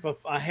probably rant for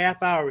a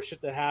half hour of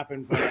shit that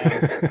happened.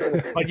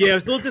 But yeah, I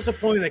was a little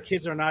disappointed that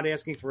kids are not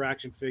asking for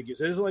action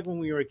figures. It isn't like when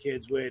we were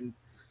kids when,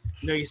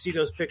 you see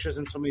those pictures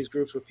in some of these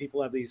groups where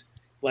people have these,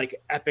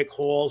 like, epic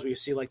hauls where you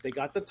see, like, they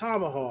got the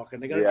Tomahawk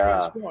and they got a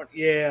Transport.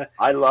 Yeah.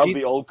 I love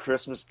the old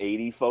Christmas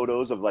 80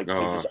 photos of, like,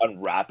 just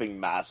unwrapping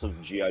massive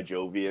G.I.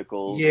 Joe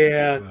vehicles.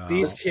 Yeah.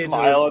 These kids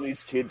smile on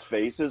these kids'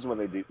 faces when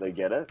they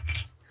get it.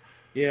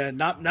 Yeah,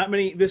 not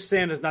many. This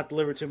Santa's not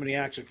delivered too many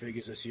action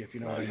figures this year, if you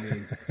know what I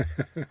mean.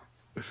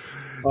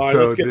 All right,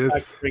 let's get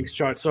back to Frank's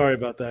chart. Sorry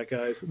about that,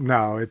 guys.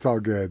 No, it's all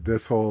good.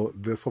 This will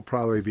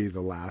probably be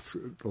the last.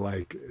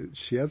 Like,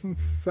 she hasn't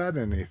said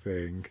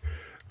anything,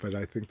 but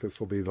I think this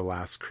will be the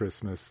last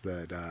Christmas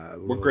that.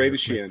 What grade is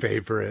she in?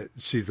 Favorite.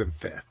 She's in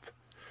 5th.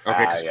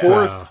 Okay, because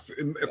fourth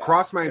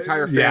across my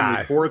entire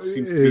family, fourth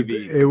seems to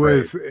be it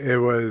was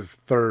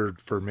 3rd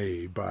for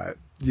me, but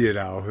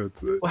well,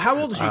 how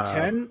old is she?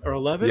 10 or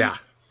 11? Yeah,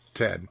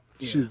 10.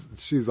 Yeah.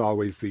 She's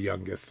always the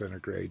youngest in her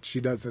grade.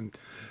 She doesn't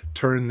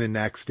turn the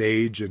next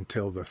age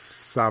until the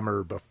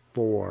summer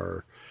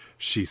before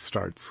she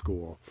starts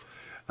school.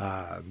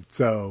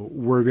 So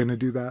we're gonna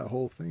do that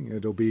whole thing.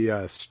 It'll be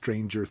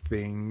Stranger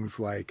Things,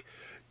 like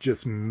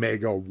just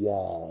mega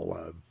wall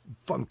of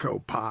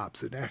Funko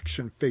Pops and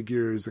action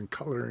figures and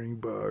coloring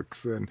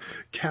books and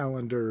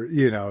calendar,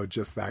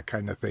 just that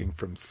kind of thing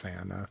from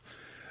Santa.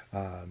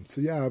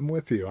 So yeah, I'm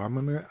with you. I'm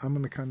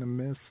gonna kind of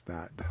miss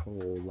that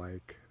whole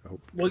like.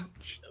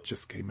 She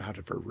just came out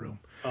of her room.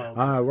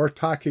 We're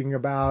talking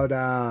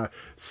about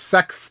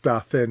sex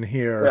stuff in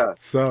here,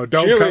 so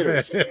don't come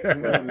in.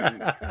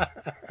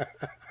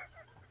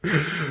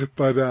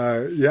 But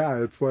yeah,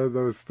 it's one of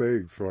those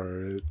things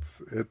where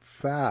it's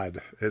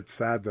sad. It's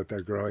sad that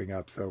they're growing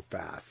up so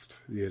fast.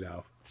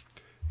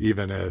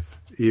 even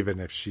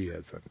if she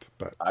isn't.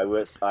 But I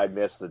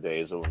miss the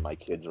days of when my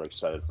kids are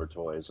excited for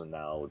toys, and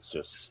now it's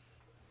just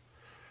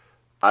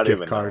I don't gift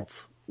even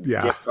cards. know.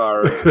 Yeah, Gift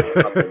cards,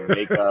 and fucking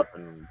makeup,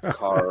 and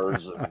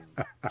cars, and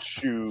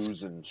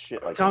shoes, and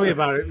shit like that. Tell me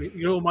about it.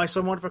 You know what my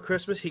son wanted for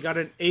Christmas? He got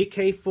an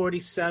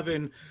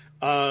AK-47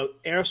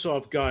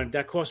 airsoft gun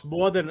that cost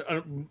more than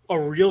a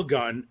real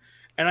gun,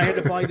 and I had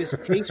to buy this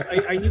case. He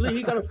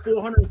got a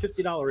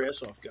 $450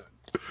 airsoft gun.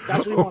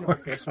 That's what he wanted for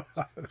Christmas.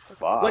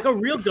 Fuck. Like a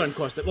real gun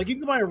cost. Like you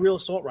can buy a real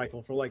assault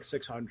rifle for like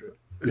 $600.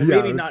 Well,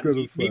 yeah, maybe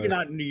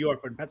not in New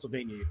York, but in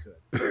Pennsylvania you could.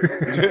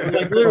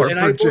 Like literally,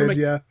 or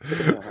Virginia.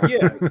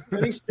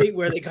 Any state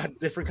where they got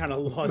different kind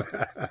of laws.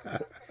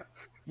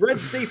 Red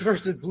states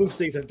versus blue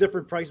states have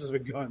different prices for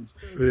guns.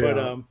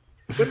 Yeah.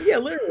 But yeah,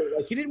 literally,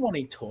 like he didn't want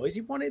any toys.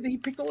 He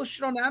picked all the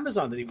shit on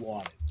Amazon that he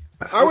wanted.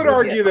 I would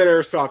argue that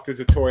airsoft is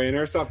a toy, and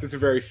airsoft is a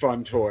very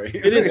fun toy.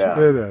 It is. Yeah.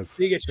 It is.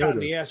 So you get shot in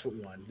the ass with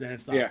one, then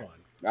it's not fun.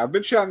 I've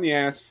been shot in the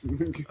ass.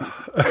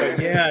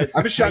 Yeah,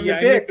 I've been shot in the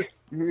dick.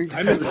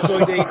 I missed the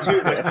toy day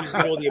too. But I used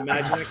to get all the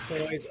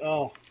Imaginext toys.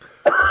 Oh,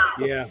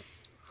 yeah.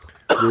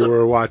 We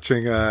were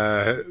watching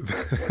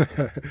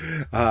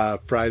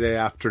Friday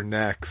After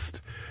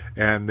Next,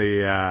 and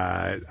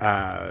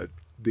the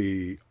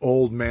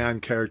old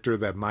man character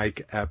that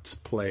Mike Epps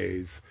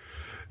plays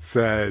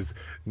says,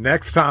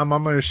 "Next time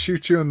I'm going to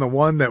shoot you in the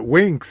one that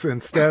winks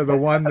instead of the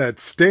one that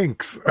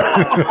stinks."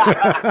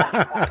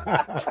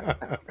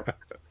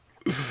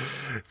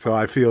 So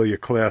I feel you,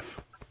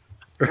 Cliff.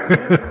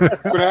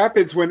 That's what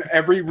happens when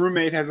every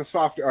roommate has an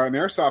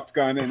airsoft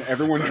gun and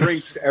everyone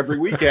drinks every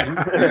weekend.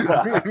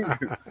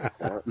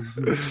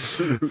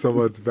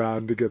 Someone's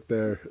bound to get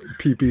their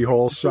pee-pee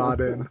hole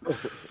shot in.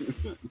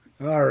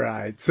 All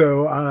right.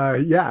 So,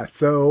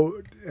 so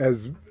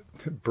as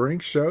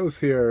Brink shows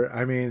here,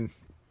 I mean,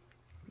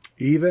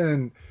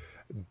 even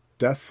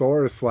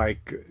Deathsaurus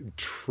like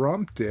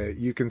trumped it.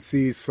 You can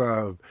see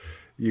some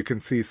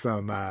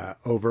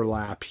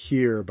overlap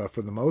here, but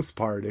for the most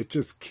part, it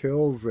just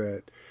kills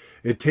it.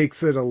 It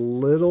takes it a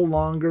little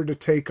longer to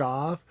take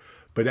off,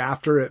 but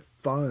after it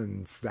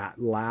funds that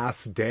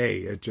last day,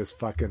 it just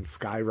fucking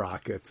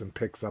skyrockets and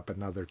picks up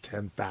another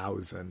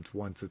 10,000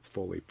 once it's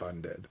fully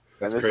funded.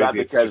 That's and crazy.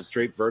 It's just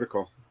straight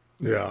vertical.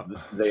 Yeah.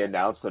 They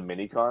announced the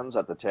mini-cons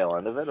at the tail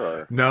end of it,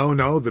 or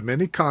no, the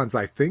mini-cons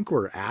I think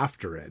were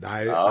after it.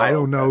 I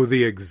don't know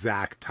the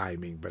exact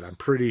timing, but I'm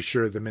pretty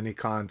sure the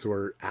mini-cons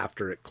were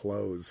after it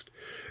closed.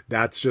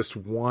 That's just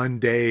one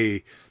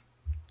day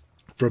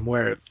from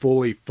where it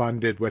fully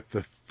funded with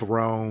the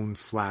throne /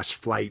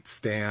 flight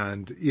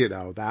stand,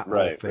 that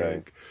whole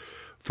thing,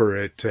 for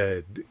it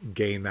to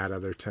gain that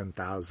other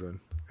 10,000.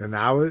 And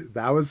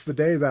that was the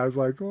day that I was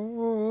like,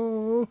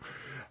 oh,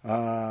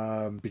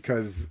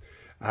 because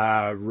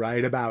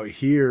right about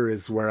here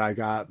is where I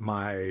got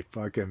my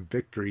fucking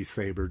victory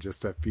saber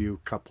just a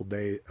couple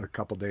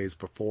days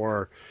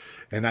before,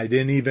 and I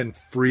didn't even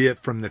free it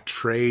from the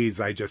trays.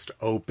 I just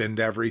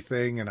opened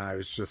everything, and I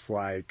was just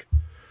like,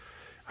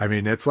 I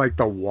mean, it's like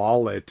the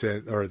wallet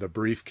or the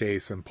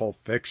briefcase in Pulp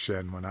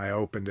Fiction. When I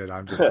opened it,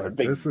 I'm just like,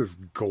 this is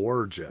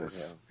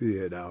gorgeous,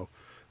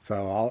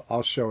 So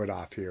I'll show it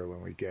off here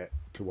when we get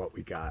to what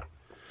we got.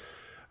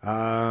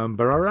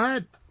 But all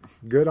right,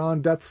 good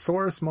on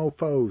Deathsaurus,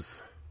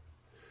 mofos.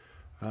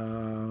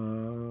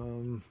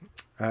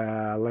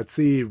 Let's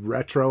see,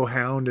 Retro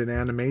Hound and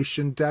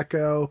Animation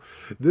Deco.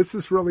 This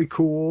is really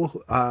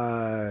cool.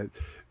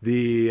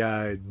 The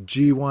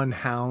G1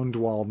 Hound,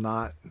 while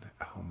not,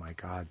 oh my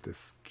god,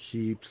 this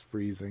keeps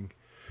freezing.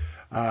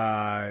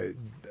 The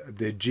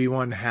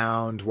G1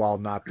 Hound, while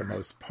not the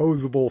most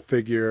posable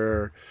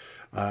figure,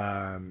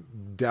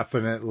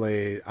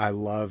 definitely I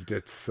loved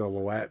its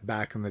silhouette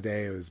back in the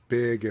day. It was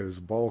big, it was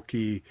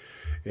bulky,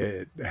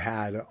 it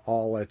had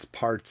all its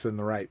parts in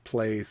the right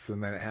place,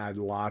 and then it had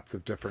lots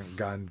of different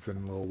guns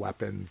and little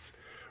weapons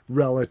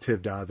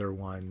relative to other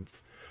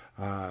ones.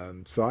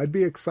 So I'd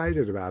be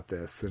excited about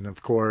this. And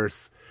of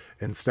course,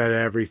 instead of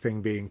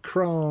everything being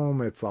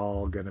chrome, it's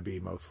all going to be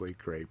mostly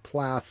gray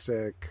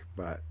plastic,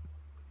 but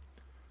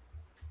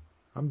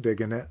I'm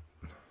digging it.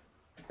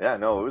 Yeah,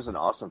 no, it was an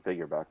awesome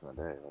figure back in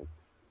the day.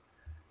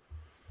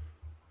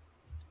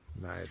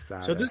 Nice.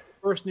 So this is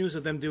the first news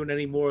of them doing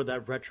any more of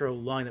that retro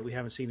line that we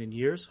haven't seen in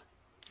years?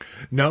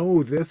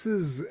 No, this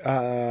is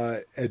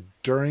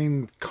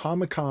during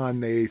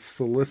Comic-Con, they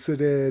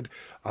solicited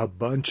a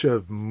bunch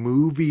of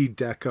movie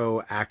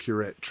deco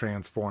accurate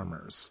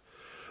Transformers.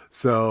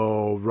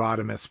 So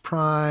Rodimus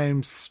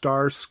Prime,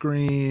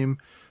 Starscream,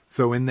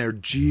 so in their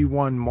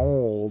G1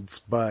 molds,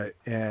 but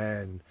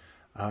in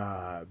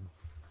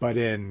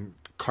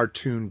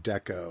cartoon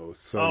deco.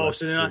 So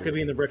they're not going to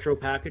be in the retro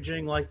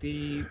packaging like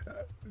the...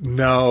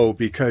 No,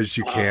 because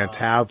you can't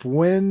have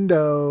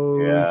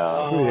windows.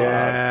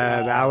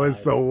 Yeah, that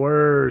was the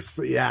worst.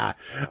 Yeah,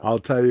 I'll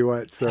tell you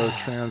what. So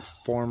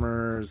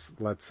Transformers,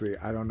 let's see.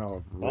 I don't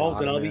know.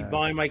 Then I'll be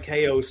buying my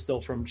KO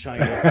still from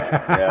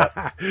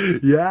China.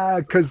 Yeah,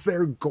 because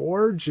they're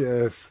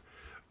gorgeous.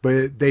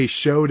 But they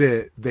showed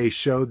it. They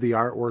showed the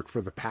artwork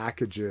for the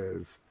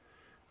packages.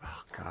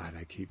 Oh, God,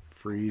 I keep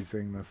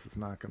freezing. This is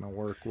not going to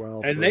work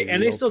well. And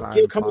they still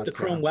come with the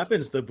chrome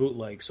weapons, the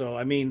bootleg. So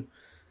I mean,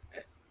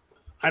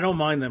 I don't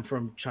mind them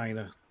from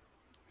China.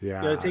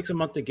 Yeah, it takes a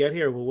month to get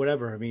here, but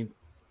whatever. I mean,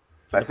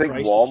 I think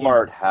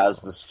Walmart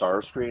has the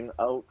Starscream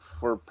out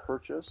for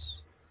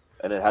purchase,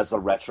 and it has the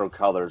retro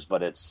colors,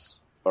 but it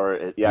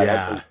has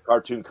the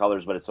cartoon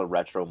colors, but it's a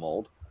retro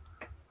mold.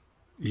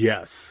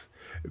 Yes,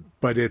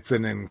 but it's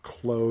an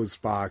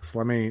enclosed box.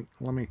 Let me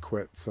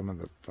quit some of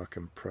the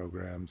fucking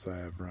programs I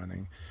have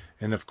running.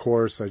 And of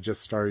course, I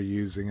just started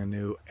using a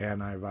new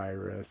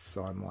antivirus,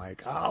 so I'm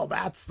like, oh,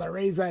 that's the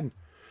reason.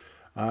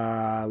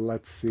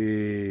 Let's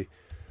see.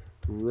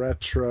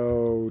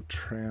 Retro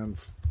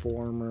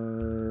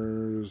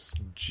Transformers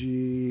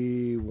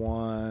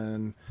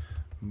G1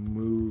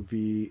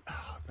 movie.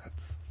 Oh,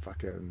 that's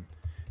fucking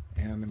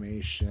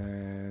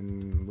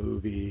animation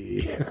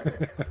movie.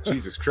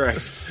 Jesus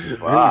Christ.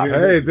 Wow.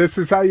 Hey, this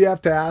is how you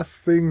have to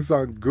ask things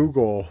on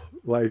Google.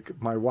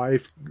 Like, my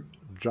wife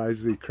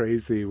drives me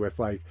crazy with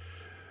like,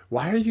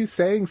 why are you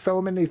saying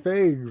so many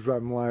things?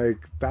 I'm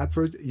like, that's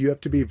what you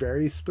have to be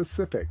very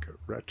specific.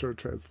 Retro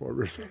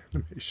Transformers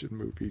animation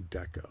movie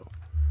deco.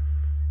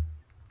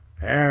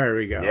 There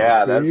we go.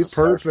 Yeah, see, that's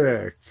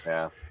perfect.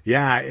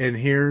 Yeah, and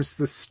here's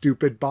the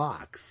stupid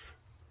box.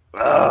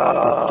 That's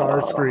the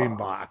Starscream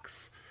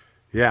box.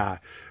 Yeah,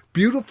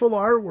 beautiful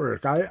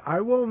artwork.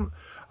 I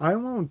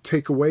won't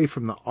take away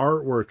from the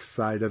artwork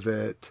side of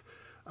it.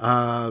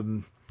 What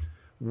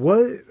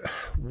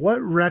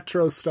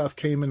retro stuff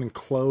came in and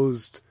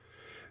closed?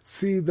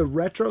 See, the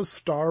retro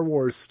Star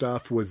Wars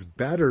stuff was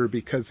better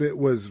because it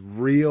was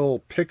real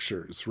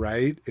pictures,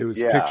 right? It was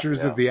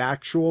pictures of the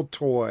actual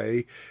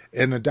toy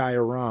in a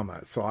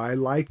diorama. So I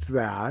liked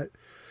that.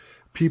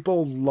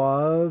 People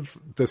love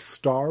the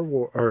Star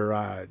Wars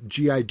or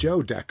G.I.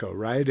 Joe deco,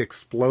 right?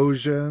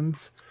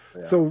 Explosions.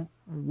 Yeah. So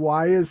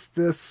why is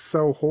this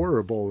so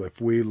horrible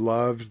if we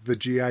loved the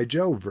G.I.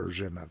 Joe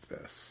version of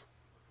this?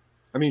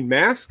 I mean,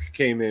 Mask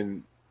came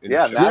in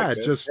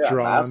just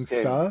drawn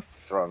stuff.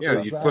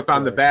 You flip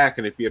on the back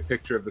and it'd be a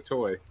picture of the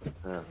toy.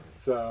 Yeah.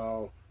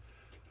 So,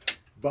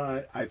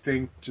 but I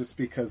think just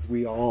because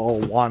we all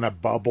want a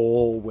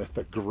bubble with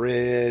a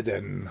grid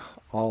and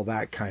all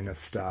that kind of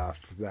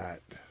stuff,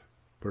 that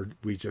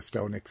we just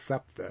don't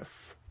accept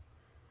this.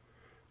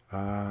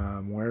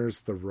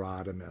 Where's the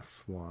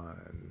Rodimus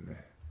one?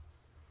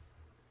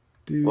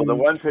 Dude. Well, the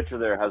one picture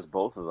there has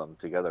both of them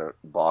together,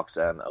 box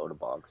and out of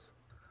box.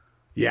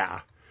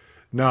 Yeah.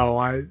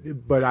 No,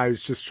 but I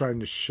was just trying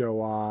to show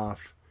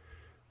off.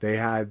 They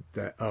had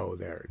the,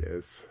 there it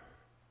is.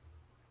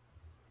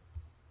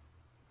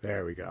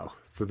 There we go.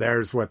 So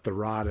there's what the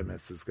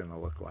Rodimus is going to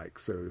look like.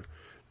 So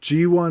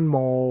G1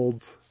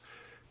 mold,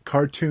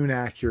 cartoon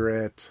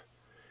accurate,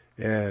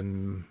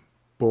 and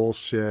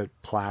bullshit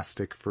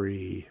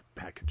plastic-free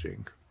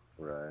packaging.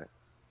 Right.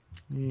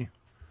 Yeah.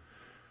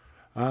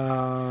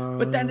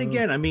 But then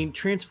again, I mean,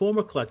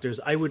 Transformer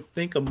collectors, I would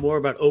think more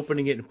about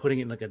opening it and putting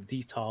it in like a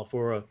detail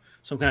for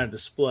some kind of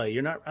display.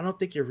 I don't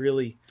think you're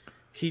really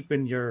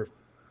keeping your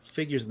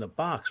figures in the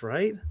box,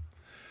 right?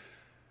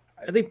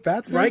 I think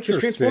that's right.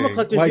 Interesting.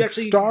 Like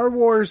Star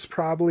Wars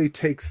probably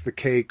takes the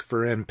cake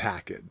for in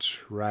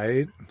package,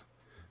 right?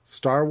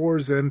 Star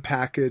Wars in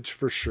package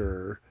for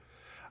sure.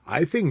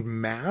 I think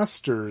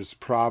Masters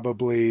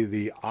probably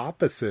the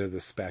opposite of the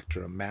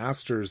spectrum.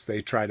 Masters,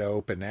 they try to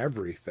open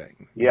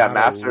everything. Yeah,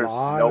 Masters.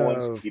 No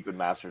one's keeping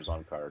Masters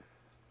on card.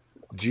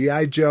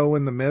 G.I. Joe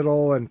in the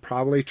middle and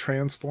probably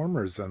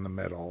Transformers in the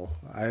middle.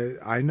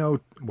 I know,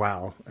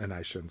 well, and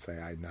I shouldn't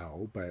say I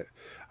know, but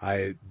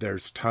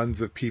there's tons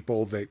of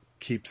people that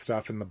keep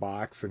stuff in the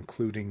box,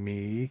 including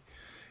me,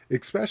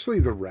 especially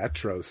the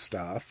retro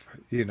stuff.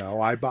 You know,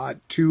 I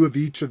bought 2 of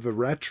each of the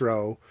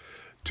retro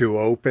to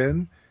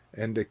open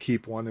and to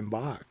keep one in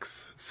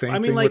box.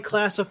 Same thing like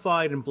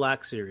Classified and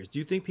Black Series. Do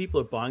you think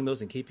people are buying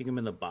those and keeping them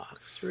in the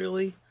box,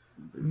 really?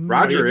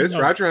 Roger is.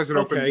 Roger hasn't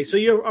opened. Okay, so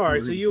you're all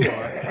right. So you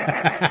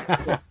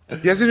are.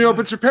 He hasn't even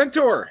opened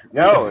Serpentor.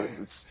 No,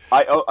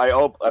 I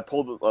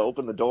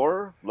opened the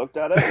door, looked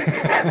at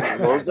it,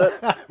 closed it,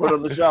 put it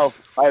on the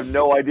shelf. I have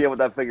no idea what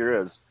that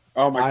figure is.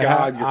 Oh my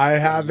God! I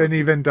haven't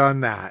even done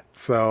that.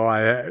 So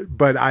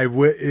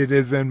it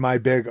is in my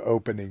big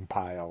opening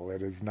pile.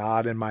 It is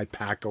not in my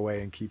pack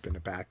away and keep in a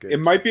package.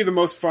 It might be the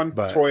most fun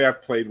toy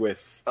I've played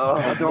with.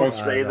 Oh, don't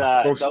say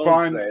that. Most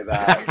fun, say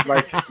that.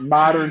 like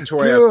modern toy.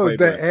 Dude, I've played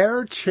the with.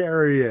 Air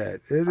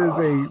Chariot. It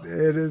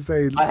is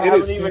a. I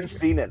haven't even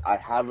seen it.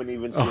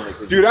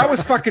 Dude, I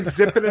was fucking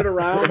zipping it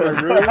around my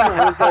room.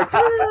 I was like,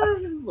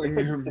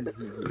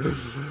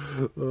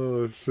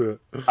 oh shit!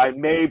 I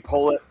may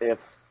pull it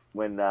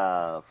when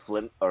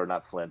Falcon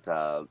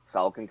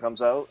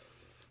comes out,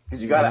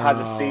 because you gotta have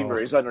the scene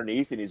where he's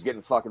underneath and he's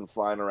getting fucking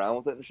flying around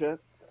with it and shit.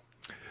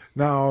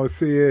 No,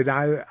 see,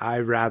 I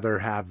rather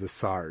have the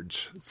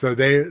Sarge. So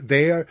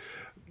they are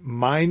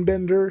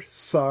Mindbender,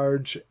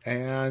 Sarge,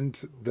 and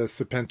the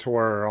Serpentor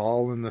are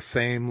all in the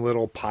same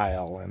little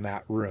pile in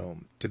that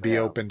room to be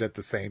opened at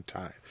the same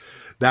time.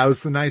 That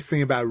was the nice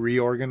thing about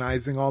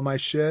reorganizing all my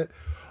shit.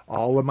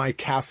 All of my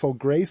Castle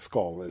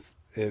Grayskull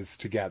is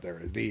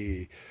together.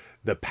 The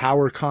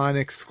PowerCon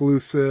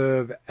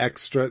exclusive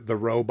extra, the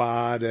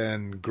robot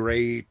and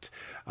great,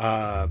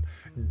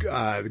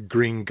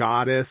 Green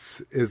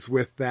Goddess is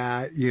with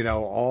that. You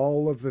know,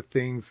 all of the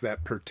things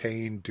that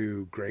pertain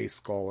to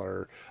Grayskull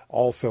are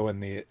also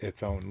in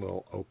its own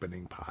little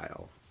opening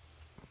pile.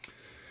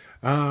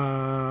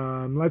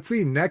 Let's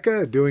see,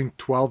 NECA doing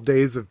 12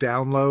 days of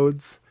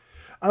downloads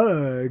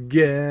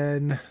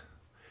again.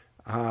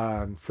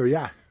 So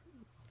yeah,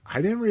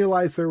 I didn't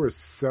realize there were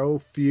so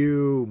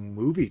few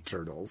movie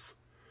turtles.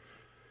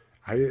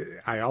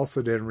 I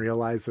also didn't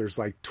realize there's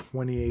like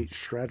 28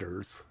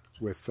 shredders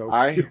with so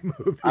few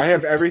movie I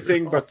have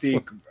everything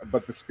turtles.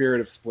 but the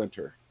Spirit of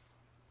Splinter.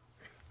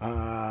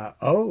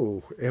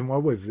 And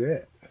what was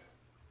it?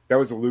 That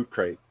was a Loot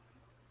Crate.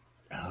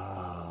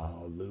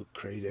 Oh, Loot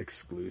Crate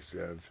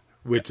exclusive.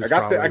 Which is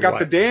I got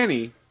the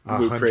Danny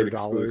Loot Crate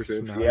 $100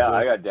 exclusive. now. Yeah,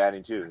 I got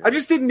Danny too. I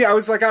just didn't. I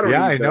was like, I don't.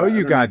 Yeah, need I know that. you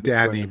I don't got need this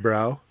Danny, one.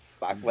 bro.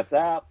 What's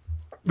up?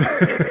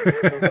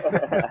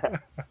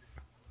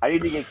 I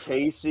need to get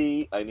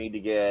Casey. I need to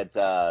get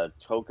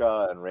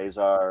Toka and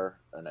Razor,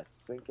 and I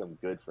think I'm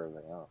good for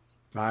everything else.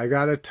 I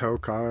got a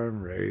Tokar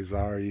and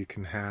Razor you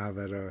can have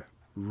at a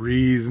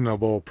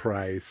reasonable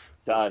price.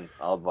 Done.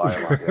 I'll buy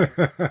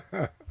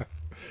them.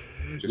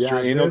 Just your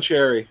anal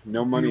cherry.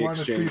 No money Do you want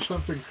to see exchange.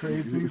 something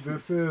crazy?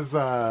 This is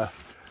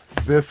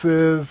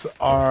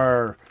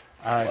our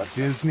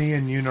Disney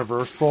and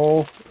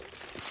Universal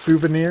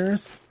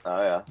souvenirs.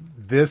 Oh yeah.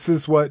 This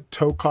is what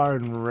Tokar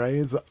and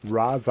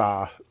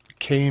Raza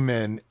came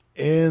in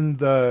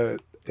the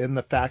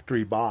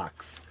factory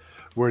box.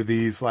 Were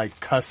these like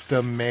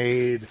custom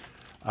made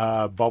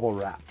bubble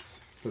wraps?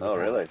 Oh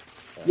really?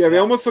 Yeah, they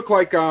almost look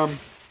like those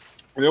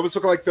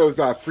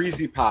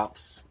Freezy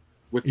Pops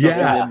with the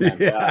Yeah, hole in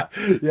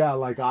them. yeah,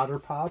 like Otter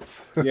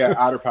Pops. Yeah,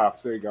 Otter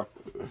Pops. There you go.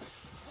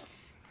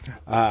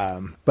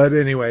 But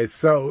anyway,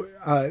 so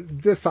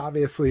this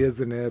obviously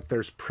isn't it.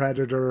 There's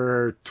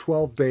Predator,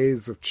 12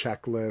 days of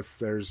checklists.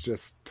 There's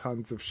just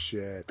tons of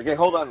shit. Okay,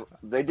 hold on.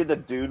 They did the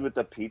dude with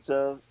the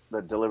pizza,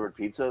 the delivered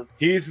pizza.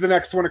 He's the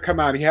next one to come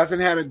out. He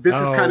hasn't had it. This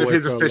is kind of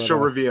his it's a official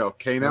little- reveal.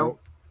 Kano?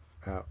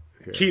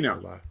 Here, Kino.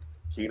 hold on.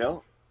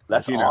 Kino?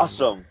 That's Kino.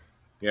 awesome.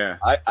 Yeah.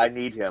 I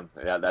need him.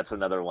 Yeah, that's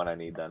another one I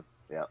need then.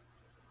 Yeah.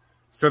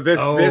 So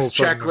this from the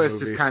checklist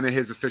is movie. kind of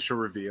his official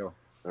reveal.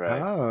 Right.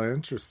 Oh,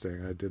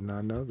 interesting. I did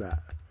not know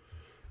that.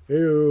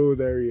 Ew,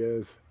 there he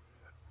is.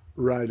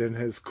 Riding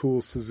his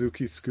cool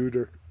Suzuki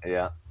scooter.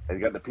 Yeah. And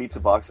you got the pizza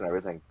box and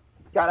everything.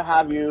 Gotta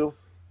have you.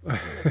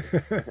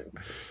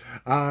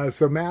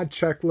 So Mad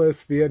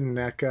Checklist via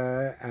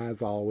NECA,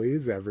 as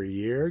always, every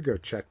year. Go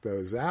check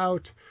those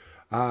out.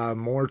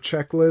 More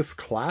checklists,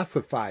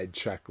 classified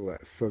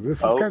checklists. So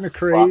this is kind of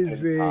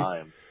crazy.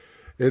 Time.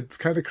 It's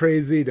kind of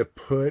crazy to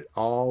put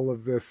all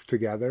of this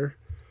together.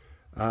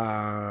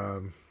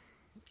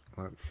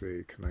 Let's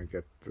see. Can I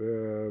get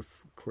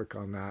this? Click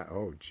on that.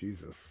 Oh,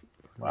 Jesus.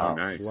 Wow,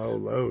 nice. Slow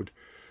load.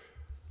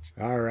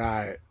 All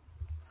right.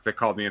 They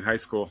called me in high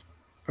school.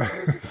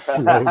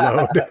 Slow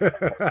load.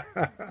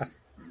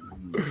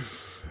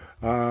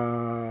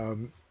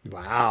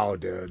 Wow,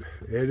 dude.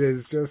 It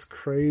is just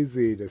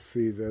crazy to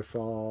see this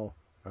all.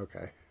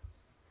 Okay.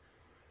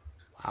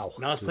 Wow.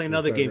 Now let's This play is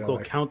another a game really-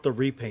 called Count the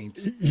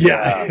Repaints.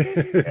 Yeah.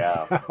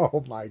 Yeah.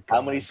 Oh my God.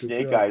 How many Could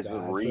Snake you Eyes have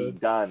imagine?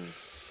 redone?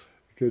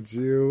 Could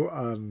you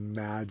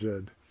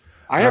imagine?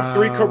 I have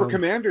 3 Cobra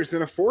Commanders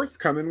and a 4th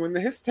coming when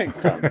the Hiss tank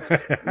comes.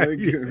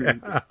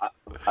 Yeah.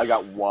 I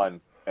got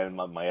one, and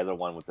my other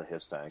one with the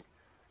Hiss tank.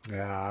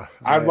 Yeah.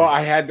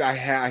 I had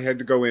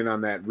to go in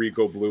on that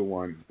Regal Blue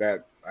one.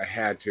 That I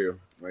had to.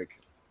 Like,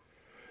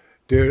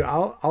 Dude,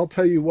 I'll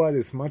tell you what,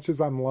 as much as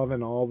I'm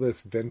loving all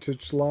this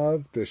vintage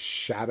love, this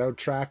Shadow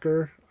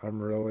Tracker,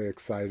 I'm really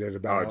excited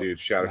about. oh, dude,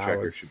 Shadow That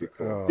Tracker was- should be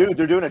cool. oh, Dude,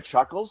 they're doing a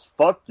Chuckles?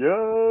 Fuck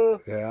yeah!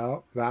 yeah,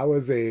 that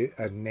was a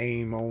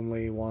name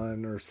only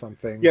one or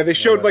something. Yeah, they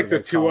showed like whatever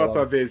the they call 2-up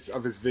them.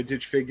 of his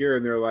vintage figure,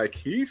 and they're like,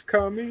 he's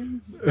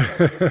coming.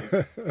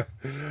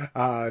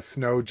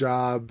 Snow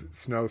Job,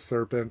 Snow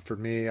Serpent for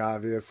me,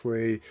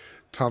 obviously.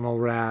 Tunnel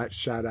Rat,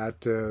 shout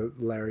out to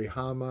Larry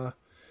Hama.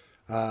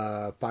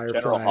 Firefly.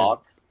 General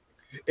Hawk.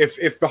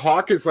 If the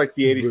Hawk is like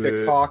the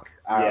 '86 Bleh. Hawk,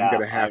 I'm Yeah,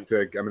 gonna have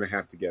to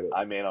get it.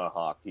 I'm in on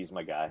Hawk. He's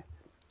my guy.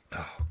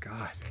 Oh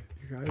God,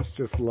 you guys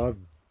just love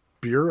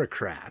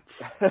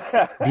bureaucrats.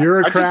 I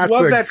Bureaucrats just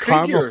love and that figure.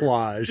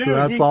 camouflage. Dude,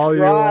 That's he all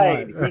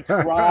cried. you want. He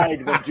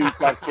cried when Duke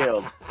got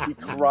killed. He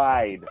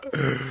cried.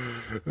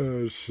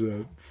 Oh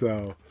shit!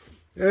 So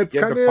it's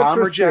Yeah, kind the of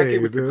bomber interesting.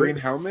 jacket with the dude. green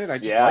helmet. I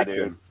just Yeah, like dude.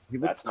 him. He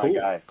looks That's cool. my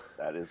guy.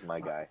 That is my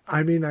guy.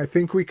 I mean, I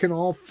think we can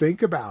all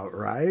think about,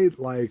 right?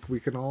 Like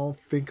we can all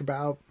think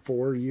about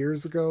 4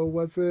 years ago,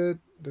 was it?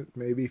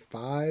 Maybe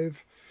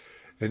 5?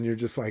 And you're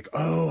just like,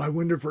 oh, I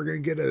wonder if we're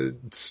going to get a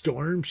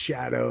Storm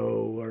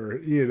Shadow or,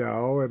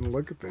 and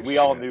look at this. We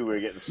all shit. knew we were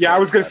getting. Yeah, I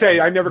was gonna say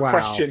I never Wow.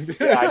 questioned.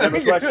 Yeah, I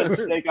never questioned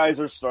Snake Eyes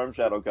or Storm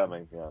Shadow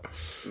coming. Yeah.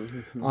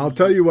 I'll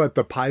tell you what,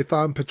 the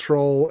Python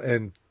Patrol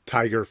and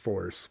Tiger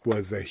Force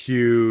was a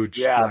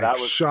huge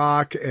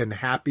shock and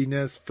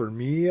happiness for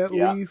me, at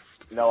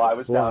least. No, I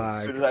was down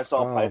as soon as I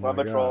saw Python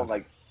Patrol. I'm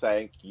like,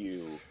 thank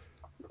you.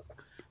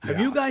 Have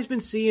you guys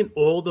been seeing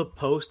all the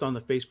posts on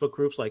the Facebook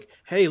groups? Like,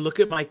 hey, look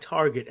at my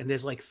Target, and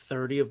there's like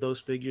 30 of those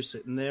figures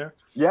sitting there.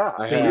 Yeah,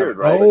 weird,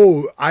 right?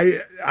 Oh,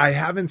 I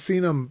haven't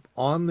seen them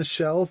on the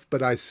shelf,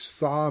 but I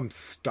saw them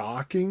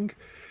stocking.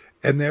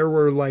 And there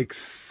were like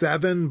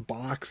 7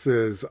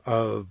 boxes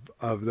of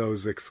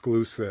those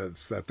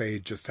exclusives that they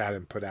just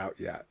hadn't put out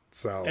yet.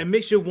 So it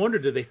makes you wonder: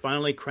 did they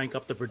finally crank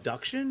up the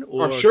production?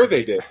 Or I'm sure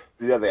they did.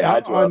 Yeah, they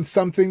had to on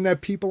something that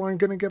people aren't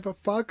going to give a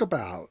fuck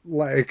about.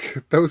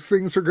 Like those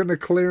things are going to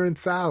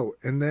clearance out,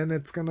 and then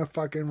it's going to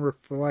fucking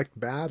reflect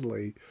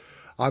badly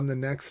on the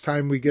next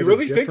time we get. You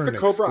really a think the different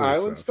Cobra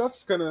exclusive. Island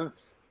stuff's gonna?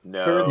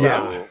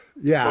 No.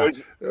 Yeah.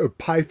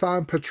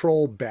 Python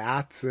Patrol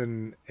bats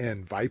and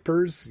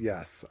vipers.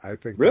 Yes, I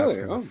think that's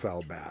going to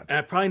sell bad.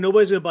 And probably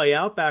nobody's going to buy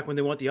Outback when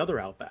they want the other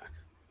Outback.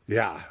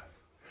 Yeah.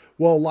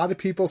 Well, a lot of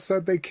people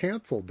said they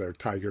canceled their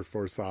Tiger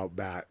Force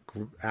Outback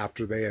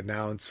after they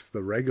announced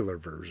the regular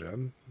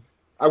version.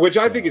 Which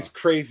I think is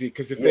crazy,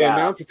 because if they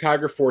announce a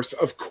Tiger Force,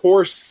 of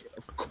course,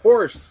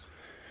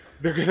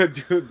 they're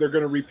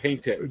gonna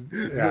repaint it.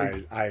 Yeah,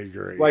 I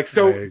agree. Like,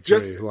 so I agree.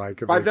 just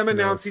like, by them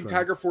announcing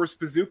Tiger Force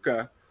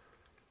Bazooka,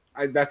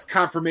 that's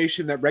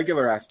confirmation that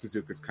regular ass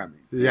Bazooka's coming.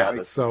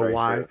 Yeah. So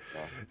why? Sure.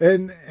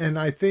 And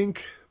I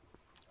think,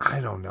 I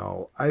don't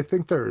know. I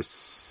think there's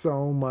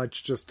so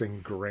much just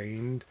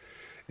ingrained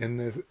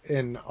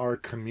in our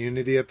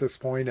community at this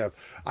point of,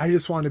 I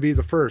just want to be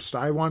the first.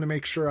 I want to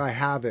make sure I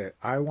have it.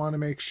 I want to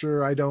make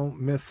sure I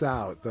don't miss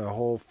out. The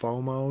whole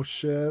FOMO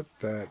shit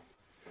that,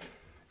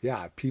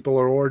 people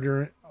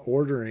are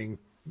ordering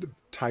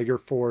Tiger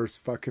Force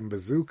fucking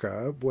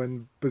Bazooka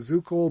when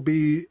Bazooka will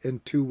be in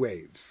 2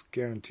 waves,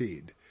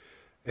 guaranteed.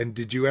 And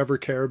did you ever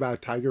care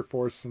about Tiger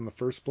Force in the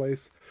first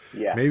place?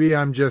 Yeah. Maybe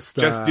I'm just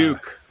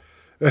Duke.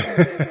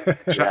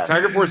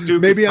 Tiger Force Duke.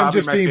 Maybe I'm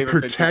just being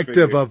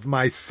protective of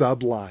my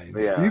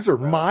sublines. Yeah, These are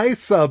my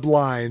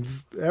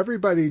sublines.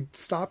 Everybody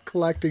stop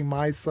collecting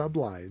my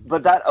sublines.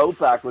 But that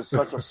Outback was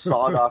such a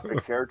sought-after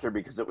character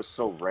because it was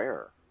so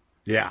rare.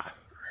 Yeah.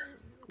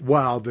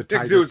 Well, the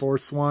Tiger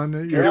Force one.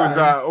 It was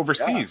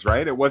overseas,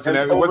 right? It wasn't.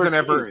 It wasn't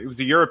ever. It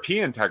was a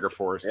European Tiger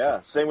Force.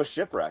 Yeah. Same with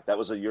Shipwreck. That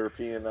was a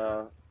European.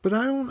 But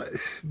I don't.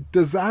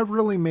 Does that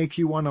really make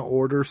you want to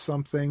order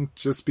something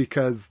just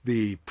because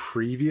the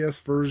previous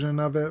version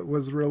of it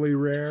was really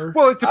rare?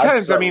 Well, it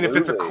depends. Absolutely. I mean, if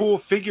it's a cool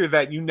figure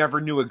that you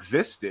never knew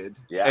existed,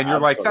 and you're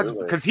like, that's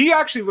because he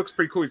actually looks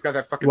pretty cool. He's got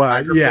that fucking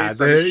tiger face.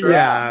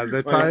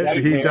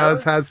 He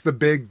does has the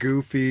big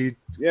goofy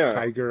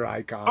tiger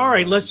icon. All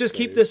right, let's just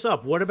keep this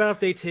up. What about if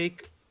they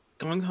take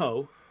Gung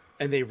Ho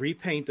and they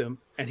repaint him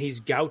and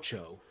he's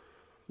Gaucho,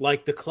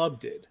 like the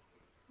club did?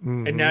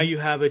 Mm-hmm. And now you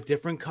have a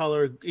different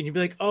color, and you'd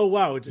be like, "Oh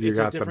wow, it's a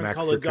different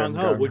color Gung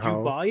Ho." Would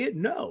you buy it?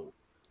 No.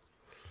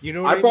 You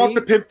know what I bought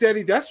the Pimp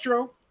Daddy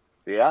Destro.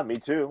 Yeah, me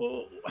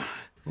too.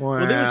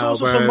 Well, there was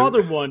also some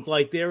other ones.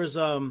 Like there's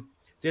a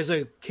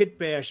Kit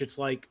Bash. It's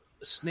like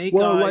Snake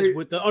Eyes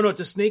with the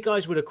it's a Snake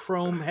Eyes with a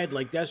chrome head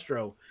like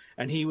Destro,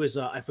 and he was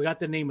I forgot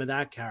the name of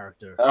that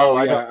character.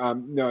 Fuck.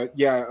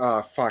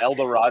 El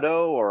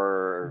Dorado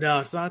or no,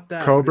 it's not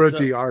that. Cobra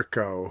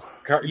D'Arco.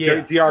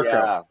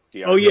 D'Arco.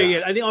 Oh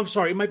yeah. I think I'm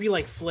sorry. It might be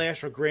like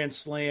Flash or Grand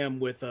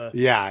Slam with a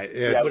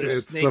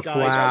it's the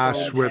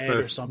Flash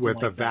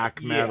with a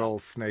vac metal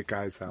Snake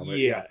Eyes helmet.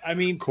 Yeah, I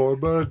mean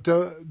Cobra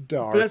D'Arco.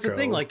 But that's the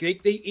thing. Like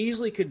they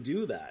easily could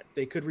do that.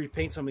 They could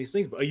repaint some of these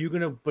things. But are you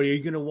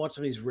gonna want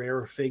some of these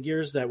rarer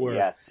figures that were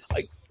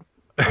like?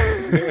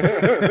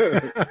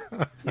 Yeah.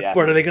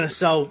 But are they gonna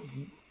sell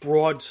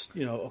broad,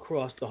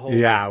 across the whole?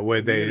 Yeah,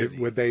 would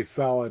they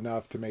sell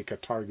enough to make a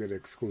Target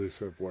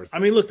exclusive worth? I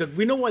mean, look,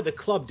 we know why the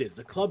club did it.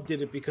 The club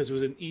did it because it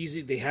was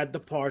they had the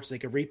parts, they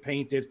could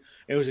repaint it.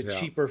 It was a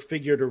cheaper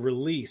figure to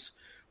release.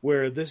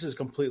 Where this is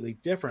completely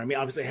different. I mean,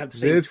 obviously, they have the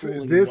same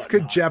tooling. This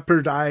could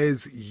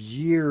jeopardize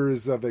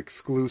years of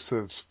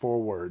exclusives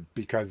forward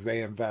because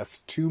they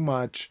invest too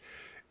much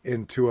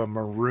into a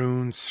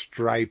maroon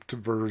striped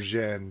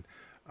version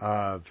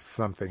of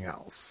something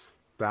else.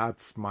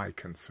 That's my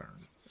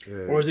concern.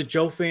 Or is it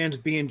Joe fans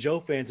being Joe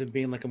fans and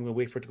being like, I'm going to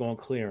wait for it to go on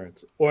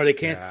clearance? Or they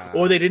can't,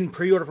 or they didn't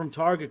pre-order from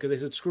Target because they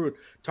said, screw it,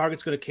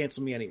 Target's going to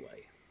cancel me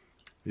anyway.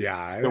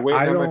 Yeah. They're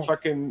waiting on my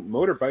fucking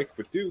motorbike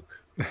with Duke.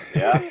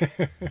 Yeah.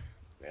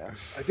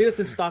 I think it's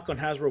in stock on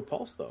Hasbro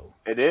Pulse, though.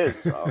 It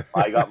is.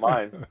 I got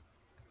mine.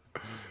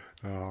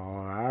 Oh,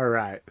 all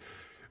right.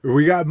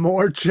 We got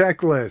more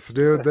checklists,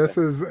 dude. This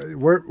is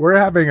we're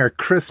having a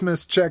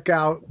Christmas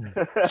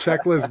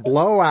checklist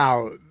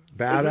blowout.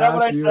 Badass. Isn't that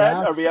what I said?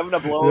 Are we having a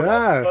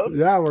blowout episode?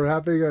 Yeah, we're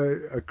having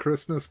a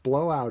Christmas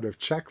blowout of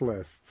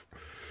checklists.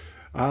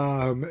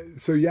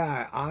 So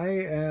yeah,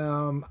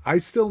 I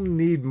still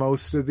need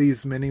most of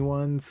these mini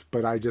ones,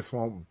 but I just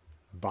won't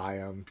buy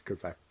them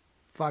because I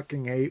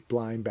fucking hate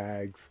blind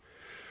bags.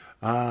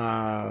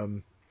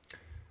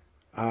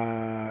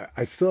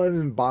 I still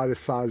haven't bought a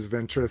Saws of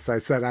Interest. I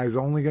said I was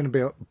only going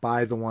to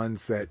buy the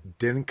ones that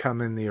didn't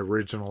come in the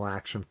original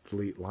Action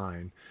Fleet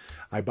line.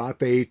 I bought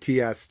the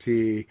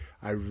ATST.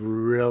 I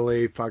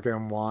really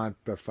fucking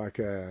want the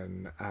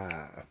fucking,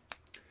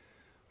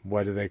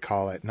 what do they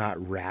call it?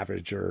 Not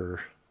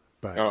Ravager,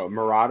 but... Oh,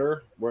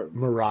 Marauder?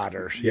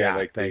 Marauder, yeah,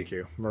 like thank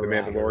you. Marauder, the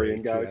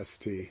Mandalorian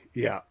ATST. Guys?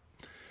 Yeah.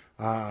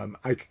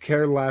 I could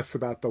care less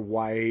about the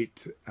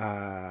white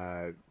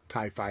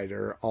TIE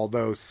Fighter,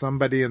 although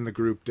somebody in the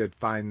group did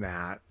find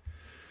that.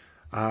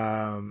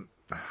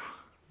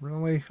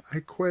 Really? I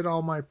quit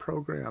all my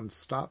programs.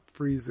 Stop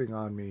freezing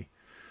on me.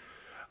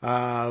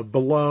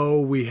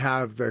 Below, we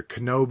have the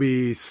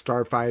Kenobi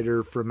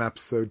Starfighter from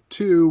Episode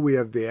 2. We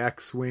have the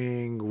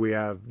X-Wing. We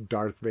have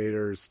Darth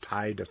Vader's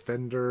TIE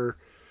Defender.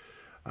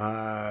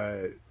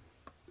 None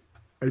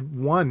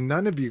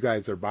of you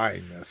guys are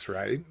buying this,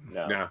 right?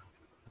 No.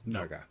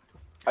 Okay.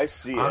 I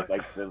see it.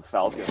 Like the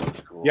Falcon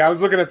looks cool. Yeah, I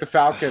was looking at the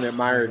Falcon at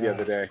Meijer the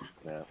other day.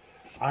 Yeah.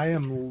 I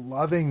am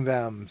loving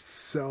them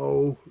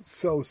so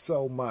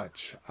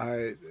much.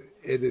 It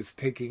is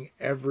taking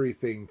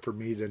everything for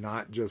me to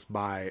not just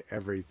buy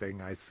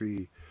everything I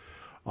see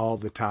all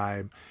the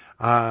time.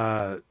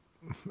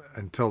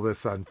 Until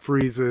this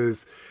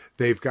unfreezes.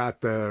 They've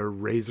got the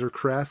Razor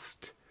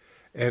Crest.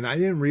 And I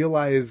didn't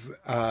realize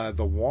the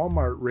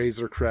Walmart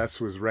Razor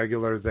Crest was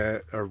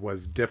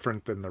was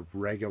different than the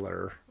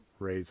regular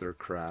Razor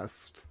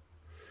Crest.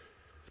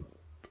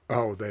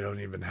 Oh, they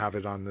don't even have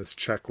it on this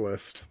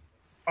checklist.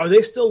 Are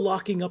they still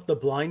locking up the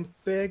blind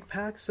bag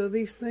packs of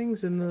these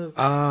things in the?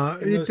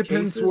 It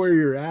depends cases? Where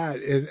you're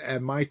at.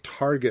 At my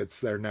Targets,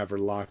 they're never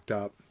locked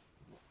up.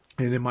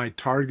 And in my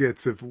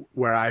Targets,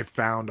 where I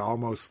found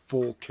almost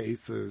full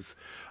cases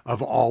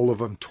of all of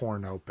them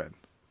torn open.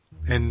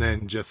 And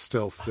then just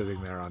still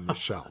sitting there on the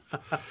shelf.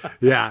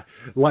 Yeah.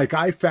 Like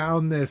I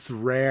found this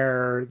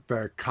rare,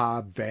 the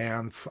Cobb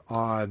Vance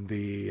on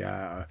the,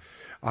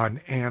 on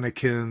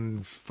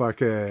Anakin's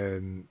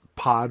fucking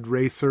pod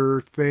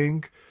racer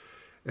thing.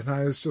 And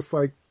I was just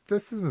like,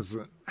 this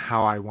isn't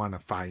how I want to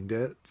find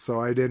it.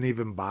 So I didn't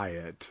even buy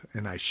it.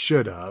 And I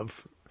should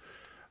have.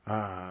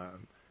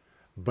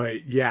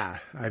 But yeah,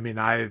 I mean,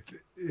 I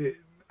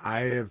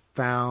have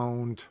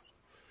found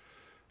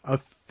a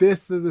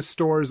fifth of the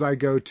stores I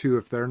go to,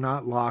 if they're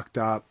not locked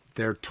up,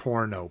 they're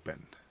torn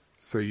open.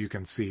 So you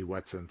can see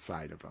what's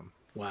inside of them.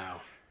 Wow.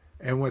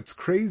 And what's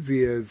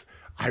crazy is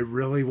I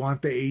really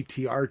want the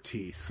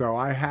ATRT. So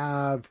I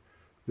have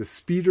the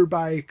speeder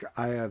bike,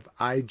 I have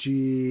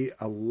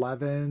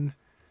IG-11,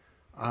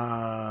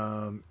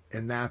 and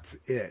that's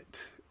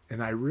it.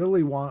 And I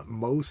really want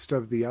most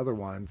of the other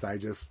ones. I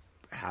just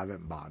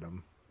haven't bought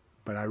them.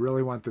 But I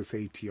really want this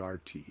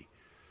ATRT.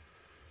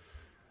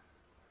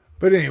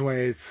 But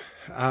anyways,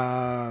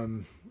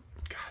 God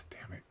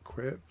damn it,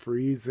 quit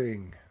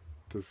freezing.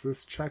 Does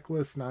this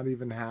checklist not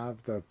even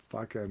have the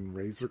fucking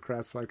Razor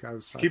Crest like I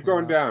was talking Keep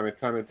going about? down.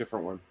 It's on a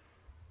different one.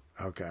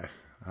 Okay.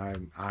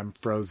 I'm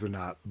frozen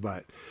up,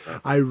 but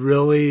I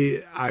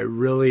really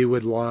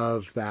would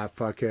love that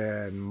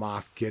fucking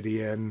Moff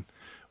Gideon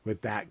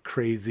with that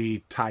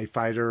crazy TIE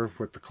Fighter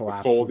with the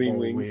collapsible folding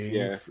wings.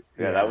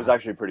 Yeah, that was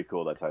actually pretty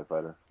cool, that TIE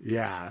Fighter.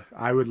 Yeah,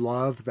 I would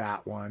love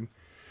that one.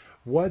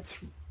 What's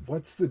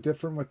the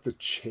difference with the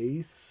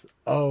chase?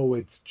 Oh,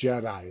 it's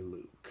Jedi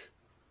Luke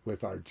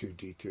with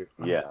R2-D2.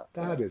 Oh, yeah.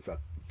 That is a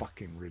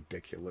fucking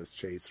ridiculous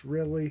chase,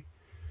 really?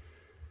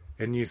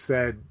 And you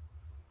said,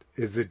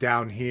 is it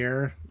down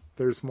here?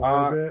 There's more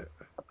of it?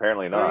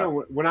 Apparently not. I don't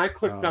know. When I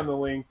clicked on the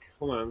link,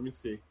 hold on, let me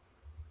see.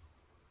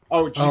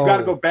 Oh, you got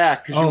to go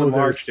back because you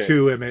enlarged there's it.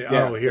 two images.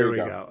 Yeah, here we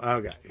go.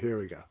 Okay, here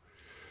we go.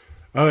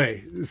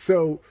 Okay,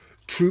 so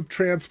Troop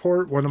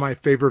Transport, one of my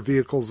favorite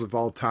vehicles of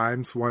all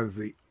times, one of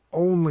the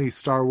only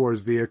Star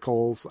Wars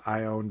vehicles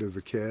I owned as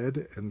a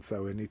kid, and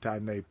so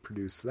anytime they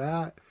produce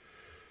that.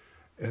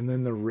 And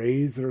then the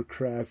Razor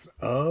Crest.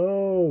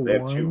 Oh,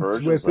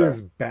 one's with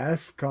his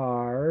best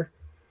car.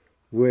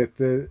 With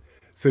the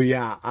so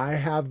yeah, I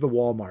have the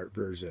Walmart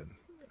version.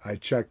 I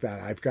checked that.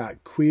 I've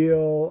got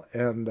Queel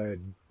and the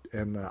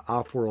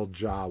Off-World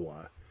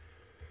Jawa.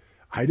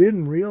 I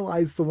didn't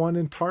realize the one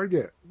in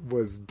Target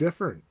was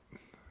different.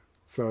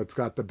 So it's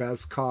got the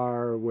best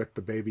car with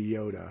the Baby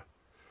Yoda.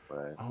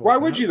 Right. Oh, why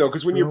would you though?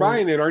 Because when you're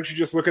buying it, aren't you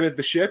just looking at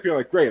the ship? You're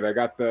like, great, I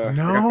got the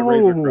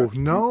Razor Crest.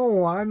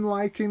 No, I'm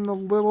liking the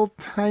little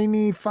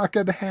tiny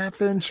fucking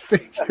half-inch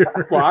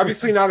figure. Well,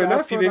 obviously not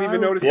enough. You didn't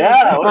even notice.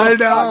 Yeah, I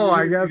know.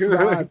 I guess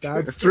not.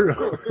 That's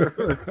true.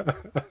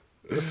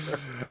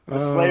 The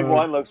Slave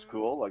one looks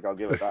cool. Like, I'll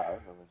give it that.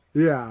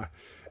 Yeah,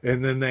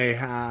 and then they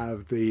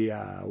have the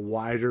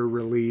wider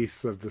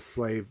release of the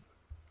Slave.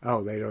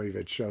 Oh, they don't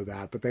even show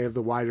that, but they have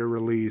the wider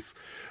release,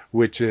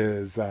 which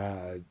is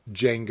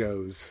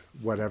Django's,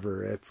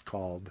 whatever it's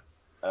called.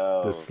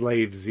 Oh. The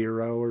Slave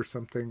Zero or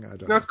something. I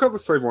don't know. No, it's called the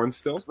Slave One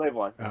still. Slave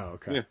One. Oh,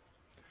 okay. Yeah.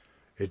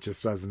 It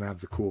just doesn't have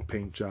the cool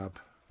paint job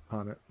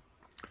on it.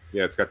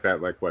 Yeah, it's got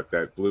that,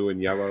 that blue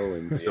and yellow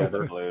and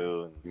silver.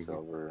 Blue and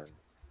silver.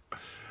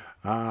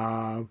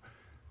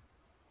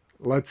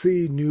 Let's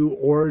see new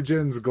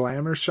Origins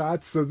glamour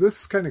shots. So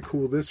this is kind of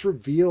cool. This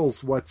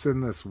reveals what's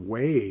in this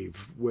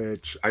wave,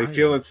 which I'm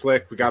feeling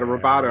slick. We got a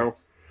Roboto.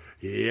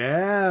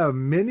 Yeah,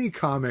 mini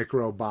comic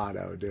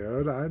Roboto,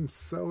 dude. I'm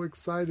so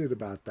excited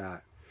about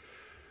that.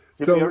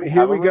 So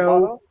here we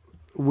go.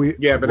 But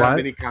not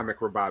mini comic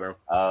Roboto.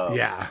 Oh.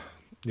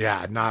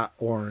 Yeah, not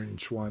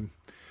orange one.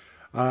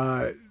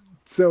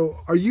 So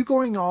are you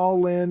going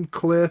all in,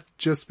 Cliff,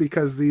 just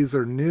because these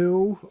are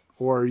new?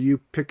 Or are you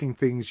picking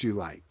things you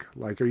like?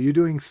 Like, are you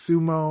doing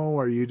sumo?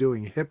 Are you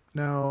doing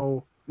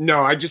hypno?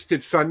 No, I just did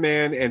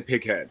Sunman and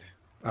Pighead.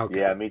 Okay.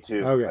 Yeah, me too.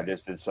 Okay. I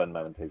just did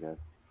Sunman and Pighead.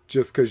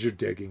 Just because you're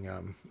digging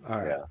them. All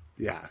right.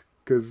 Yeah.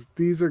 Because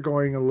these are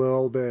going a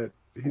little bit...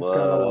 He's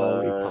got a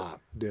lollipop,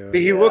 dude.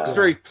 He looks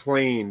very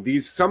plain.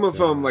 Some of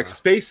them, like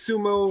Space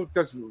Sumo,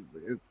 doesn't...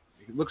 It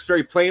looks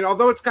very plain,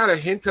 although it's got a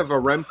hint of a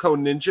Remco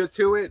Ninja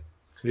to it.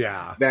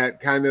 Yeah. That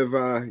kind of,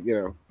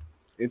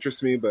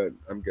 interests me, but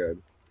I'm good.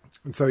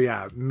 And so,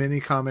 mini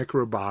comic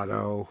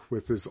Roboto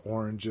with his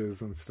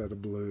oranges instead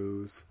of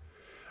blues.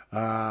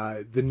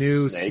 The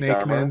new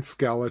Snakeman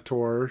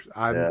Skeletor.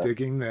 I'm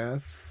digging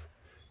this.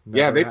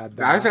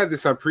 I've had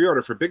this on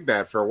pre-order for Big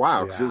Bad for a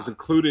while because it was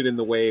included in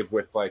the wave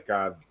with like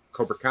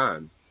Cobra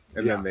Khan,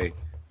 and then they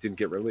didn't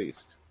get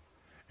released.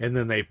 And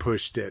then they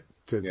pushed it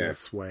to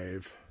this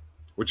wave.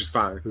 Which is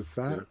fine. Is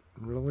that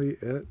really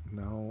it?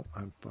 No,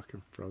 I'm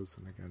fucking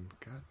frozen again.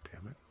 God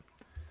damn it.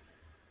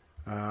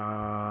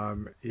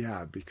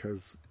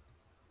 Because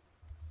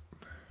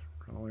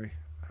really?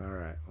 All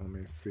right, let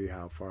me see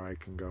how far I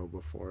can go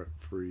before it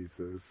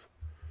freezes.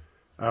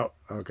 Oh,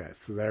 okay.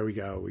 So there we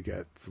go. We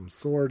get some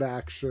sword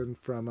action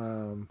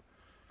from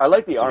I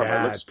like the armor.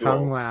 Yeah, it looks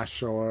Tongue cool.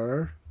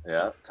 Lasher.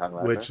 Yeah, Tongue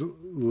Lasher. Which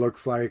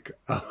looks like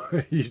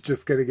you're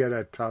just gonna get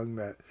a tongue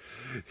that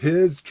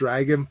his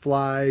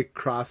dragonfly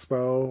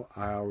crossbow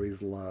I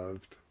always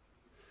loved.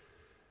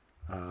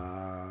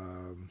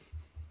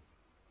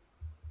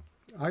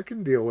 I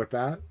can deal with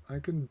that. I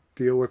can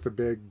deal with a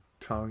big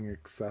tongue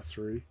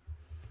accessory.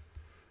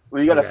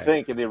 Well, you got to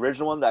think in the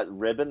original one, that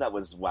ribbon that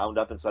was wound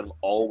up inside him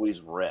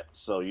always ripped,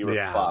 so you were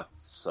fucked.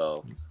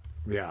 So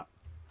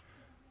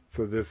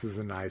so this is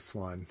a nice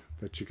one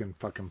that you can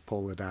fucking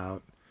pull it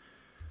out.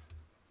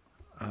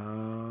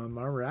 All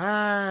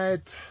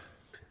right.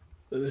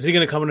 Is he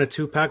going to come in a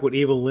 2-pack with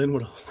Evil Lynn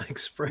with a leg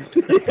spread?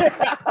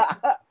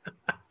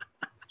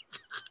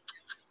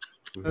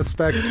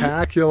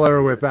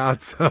 Spectacular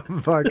without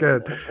some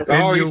fucking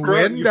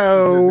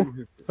innuendo.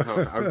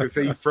 I was going to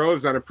say you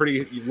froze on a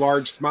pretty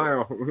large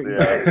smile.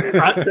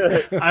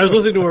 I was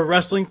listening to a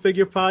wrestling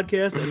figure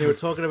podcast, and they were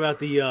talking about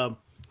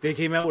they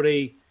came out with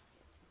a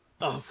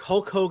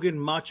Hulk Hogan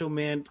Macho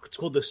Man. It's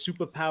called the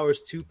Superpowers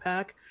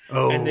 2-pack.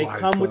 And they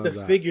come with the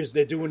figures.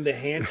 They're doing the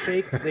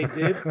handshake they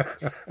did.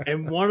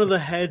 And one of the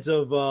heads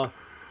of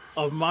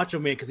Macho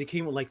Man, because he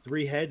came with like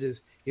 3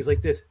 heads, he's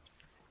like this.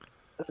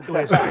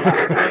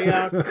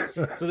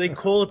 So they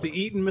call it the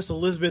Eaton Miss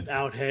Elizabeth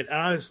out head, and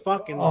I was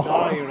fucking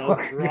dying.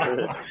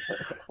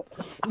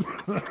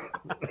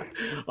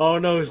 Oh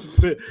no!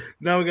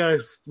 Now we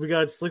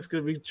got Slick's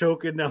gonna be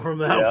choking now from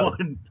that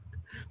one.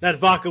 That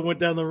vodka went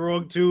down the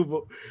wrong tube,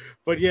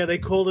 but yeah, they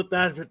called it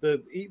that for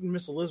the Eaton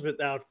Miss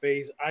Elizabeth out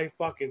phase. I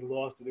fucking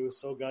lost it. It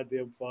was so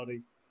goddamn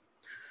funny.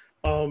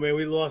 Oh man,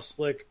 we lost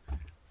Slick.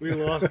 We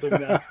lost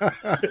him now.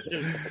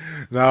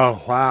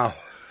 No, wow.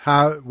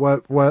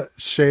 What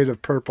shade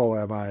of purple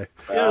am I?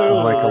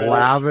 Like a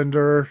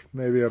lavender,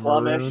 maybe a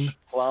maroon.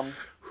 Plum.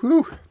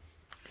 Whew.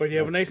 But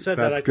yeah, when they said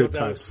that, I thought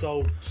that was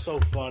so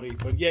funny.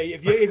 But yeah,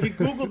 if you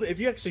Google,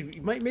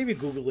 you might maybe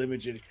Google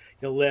image it,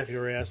 you'll laugh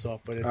your ass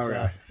off. But it's all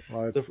right.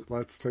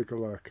 Let's take a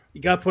look.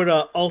 You got to put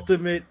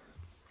ultimate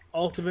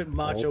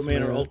Macho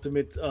Man or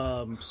ultimate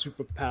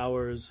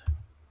superpowers.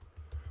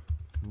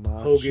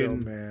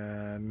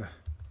 Man,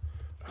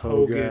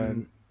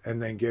 Hogan. And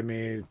then give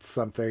me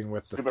something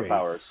with the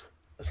Superpowers.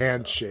 Face.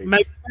 Handshake.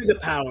 The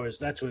powers.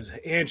 That's what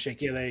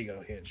handshake. Yeah, there you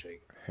go.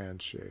 Handshake.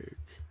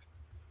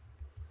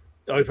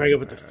 Oh, you probably go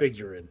with the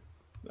figure in.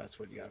 That's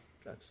what you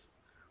got.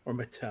 Or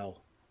Mattel.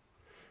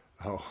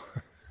 Oh,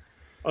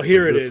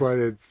 here it is. Is this what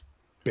it's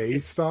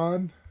based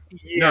on?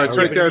 Yeah, no, it's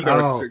right there.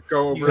 Though.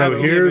 Go over. So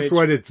here's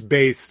what it's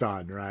based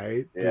on,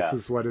 right? Yeah. This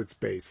is what it's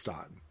based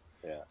on.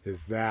 Yeah.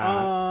 Is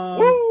that?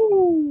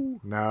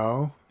 Woo!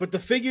 No. But the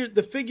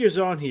figure's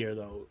on here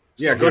though.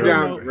 So yeah, go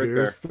down right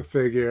here's there. The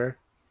figure.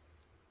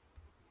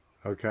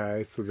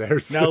 Okay, so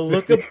there's now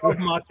look above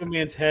Macho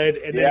Man's head,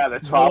 and the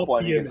top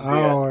one. You can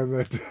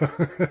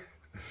see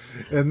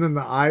and then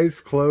the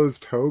eyes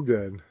closed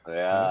Hogan.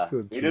 Yeah,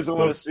 he doesn't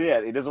want to see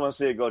it. He doesn't want to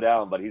see it go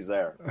down, but he's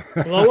there.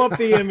 Blow up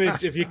the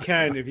image if you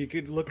can. If you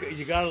could look,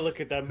 you got to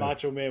look at that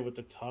Macho Man with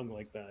the tongue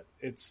like that.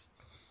 It's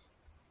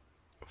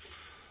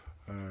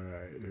all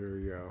right. Here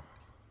we go.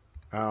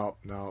 Oh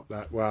no,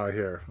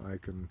 here I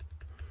can.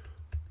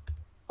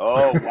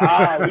 Oh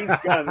wow, he's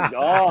kind of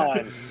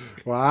gone.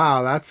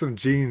 Wow, that's some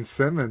Gene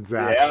Simmons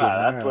action.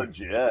 Yeah, that's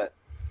legit.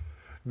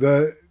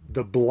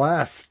 the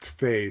blessed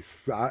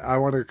face. I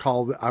want to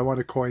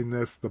coin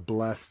this the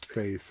blessed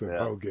face of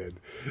Hogan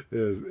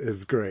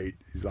is great.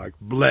 He's like,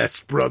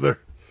 blessed, brother.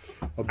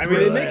 I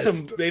mean,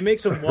 they make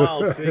some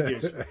wild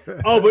figures.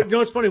 Oh, but you know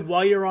what's funny?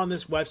 While you're on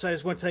this website, I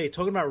just want to tell you,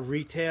 talking about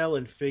retail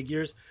and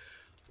figures,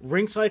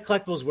 Ringside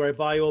Collectibles, where I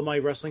buy all my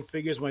wrestling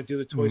figures when I do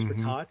the Toys for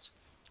Tots,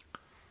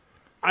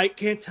 I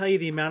can't tell you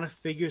the amount of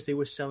figures they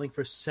were selling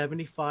for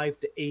 75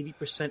 to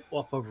 80%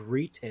 off of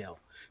retail.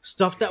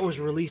 Stuff that was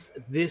released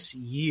this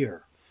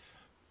year.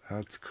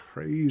 That's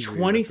crazy.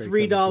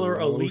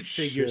 $23 Elite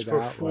figures for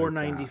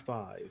 $4.95.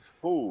 Like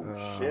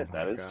oh shit,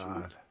 that is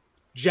God. cheap.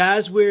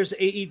 Jazzwares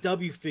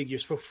AEW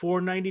figures for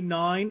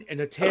 $4.99, and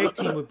a tag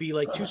team would be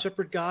like two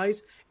separate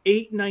guys,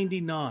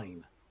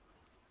 $8.99.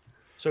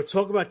 So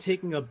talk about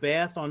taking a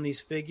bath on these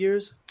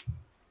figures.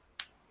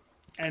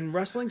 And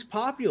wrestling's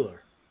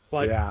popular,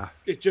 but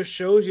it just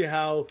shows you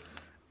how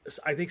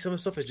I think some of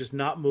the stuff is just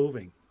not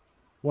moving.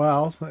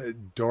 Well,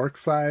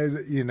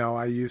 Dorkside, you know,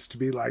 I used to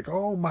be like,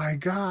 oh my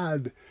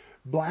God,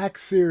 Black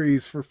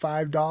Series for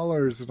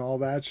 $5 and all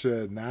that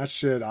shit. And that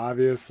shit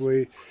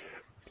obviously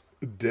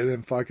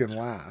didn't fucking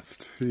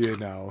last, you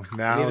know.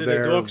 Now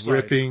they're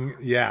ripping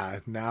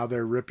now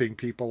they're ripping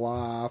people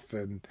off,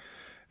 and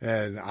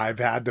I've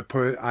had to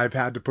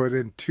put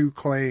in 2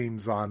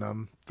 claims on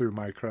them through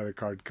my credit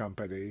card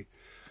company.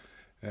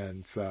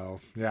 And so,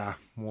 yeah,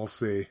 we'll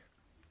see.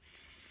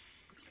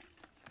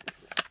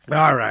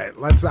 All right,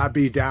 let's not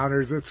be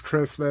downers. It's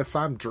Christmas.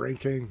 I'm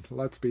drinking.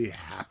 Let's be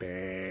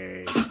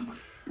happy.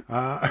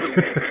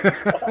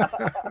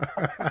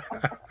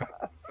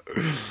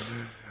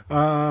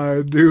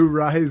 New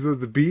Rise of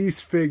the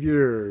Beast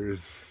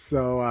figures.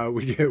 So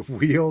we get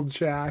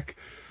Wheeljack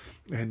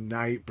and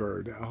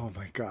Nightbird. Oh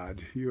my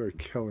God, you are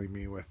killing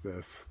me with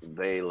this.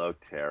 They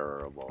look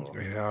terrible.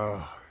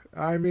 Yeah,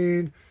 I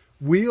mean,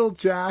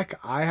 Wheeljack,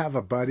 I have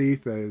a buddy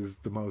that is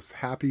the most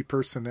happy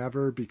person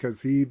ever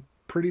because he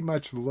pretty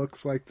much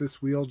looks like this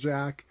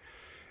Wheeljack,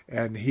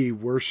 and he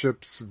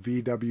worships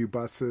VW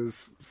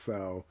buses.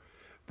 So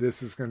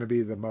this is going to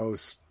be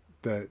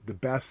the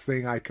best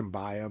thing I can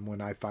buy him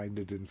when I find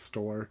it in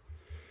store.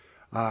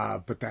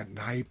 But that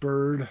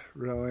Nightbird,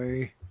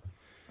 really?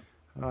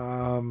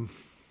 God.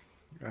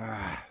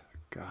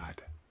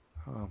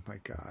 Oh my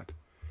God.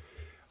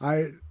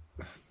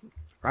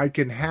 I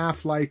can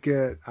half like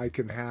it. I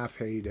can half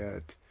hate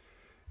it.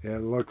 It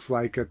looks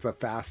like it's a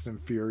Fast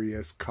and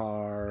Furious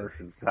car.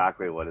 That's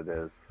exactly what it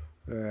is.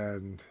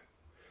 And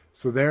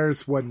so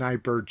there's what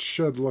Nightbird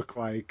should look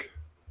like.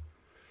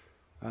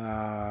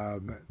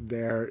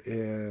 There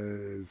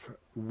is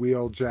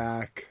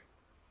Wheeljack.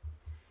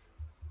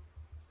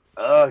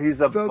 Oh,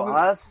 he's a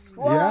bus?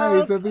 Yeah,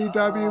 he's a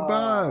VW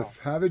bus.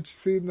 Haven't you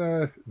seen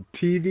the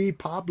TV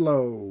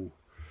Pablo?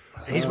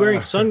 He's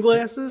wearing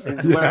sunglasses?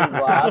 He's wearing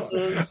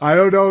glasses? I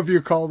don't know if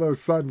you call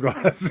those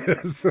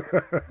sunglasses.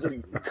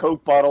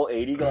 Coke bottle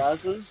 80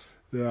 glasses?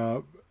 Yeah.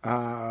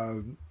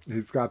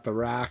 He's got the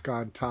rack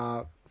on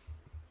top.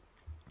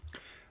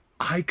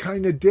 I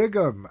kind of dig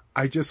him.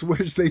 I just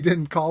wish they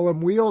didn't call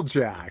him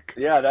Wheeljack.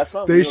 Yeah, that's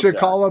not They Wheeljack. should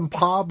call him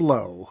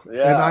Pablo.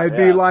 Yeah, and I'd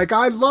be like,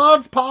 I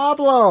love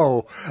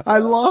Pablo. I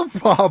love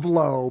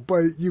Pablo.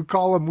 But you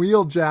call him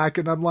Wheeljack,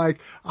 and I'm like,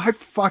 I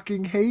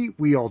fucking hate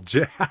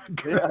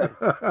Wheeljack.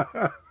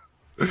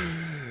 Yeah.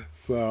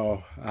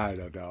 So, I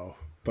don't know.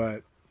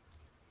 But,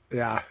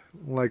 yeah,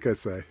 like I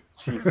say.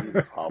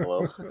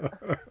 Pablo.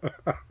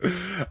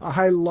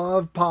 I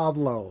love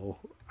Pablo.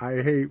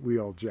 I hate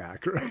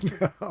Wheeljack right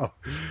now.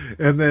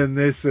 And then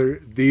these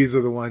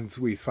are the ones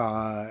we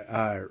saw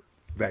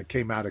that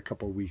came out a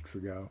couple weeks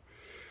ago.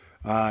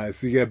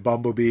 So you get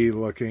Bumblebee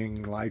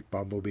looking like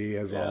Bumblebee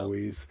as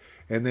always.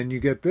 And then you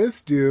get this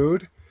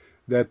dude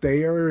that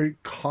they are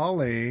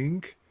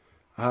calling,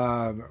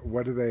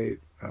 what are they?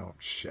 Oh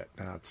shit,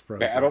 now it's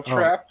frozen. Battle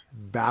Trap?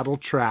 Battle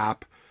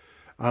Trap.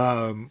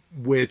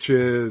 Which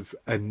is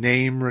a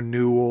name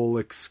renewal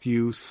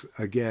excuse.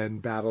 Again,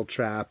 Battle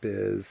Trap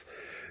is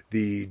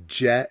the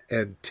Jet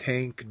and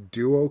Tank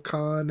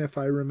Duocon, if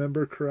I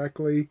remember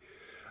correctly.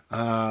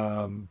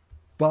 But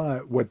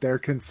what they're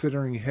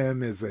considering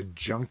him is a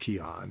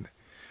Junkion.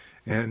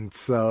 And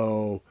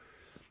so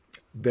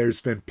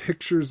there's been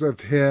pictures of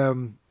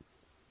him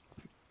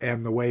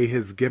and the way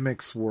his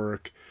gimmicks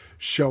work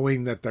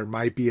showing that there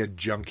might be a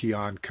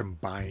Junkion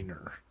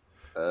combiner.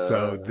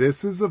 So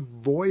this is a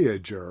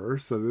Voyager.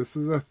 So this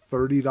is a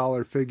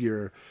 $30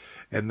 figure.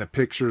 And the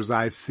pictures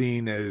I've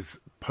seen is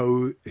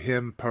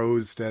him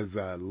posed as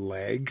a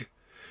leg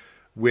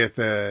with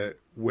a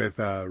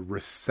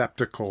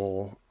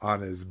receptacle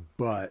on his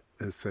butt,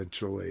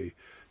 essentially,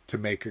 to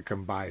make a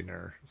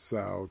combiner.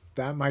 So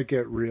that might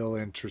get real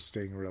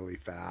interesting really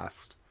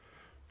fast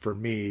for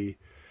me.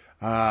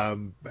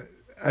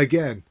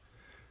 Again,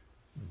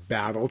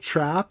 Battle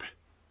Trap.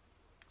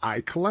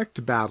 I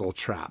collect Battle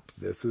Trap.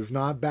 This is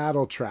not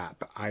Battle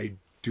Trap. I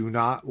do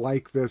not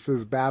like this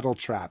as Battle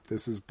Trap.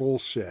 This is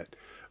bullshit.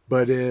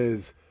 But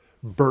is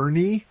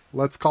Bernie?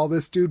 Let's call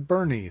this dude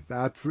Bernie.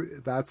 That's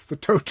the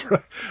tow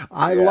truck.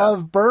 I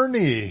love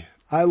Bernie.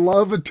 I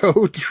love a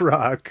tow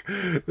truck,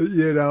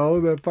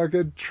 that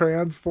fucking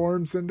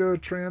transforms into a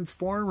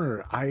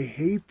transformer. I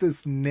hate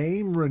this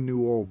name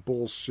renewal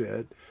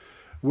bullshit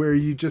where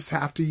you just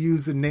have to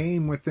use a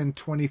name within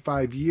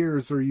 25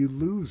 years or you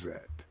lose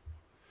it.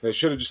 They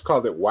should have just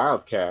called it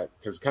Wildcat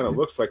because it kind of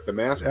looks like the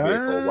mask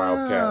vehicle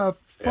Wildcat.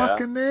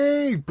 Fucking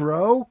A,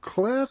 bro.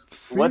 Cliff,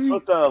 see? What's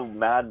with the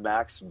Mad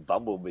Max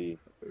Bumblebee?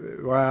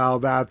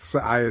 Well,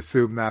 I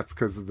assume that's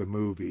because of the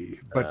movie.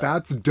 But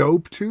that's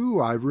dope, too.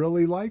 I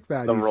really like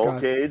that. The roll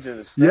cage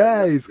and stuff.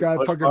 Yeah, he's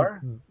got fucking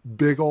bar?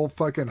 big old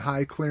fucking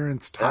high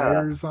clearance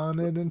tires on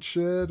it and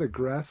shit.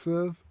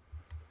 Aggressive.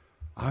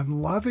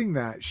 I'm loving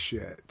that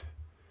shit.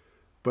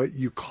 But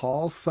you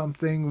call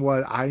something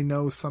what I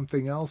know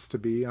something else to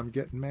be, I'm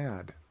getting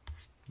mad.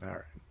 All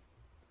right.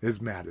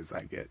 As mad as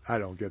I get. I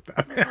don't get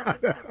that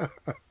mad.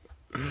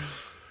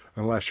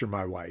 Unless you're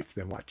my wife,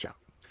 then watch out.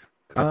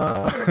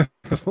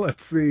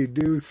 Let's see.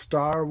 Do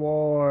Star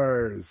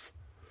Wars.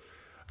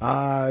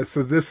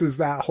 So this is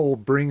that whole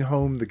bring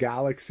home the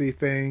galaxy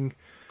thing.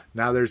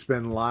 Now there's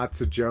been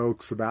lots of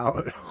jokes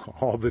about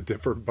all the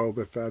different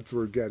Boba Fetts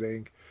we're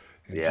getting.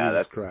 And yeah,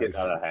 that's getting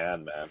out of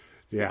hand, man.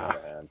 Yeah.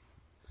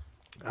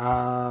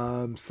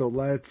 So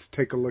let's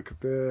take a look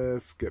at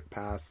this, get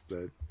past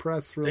the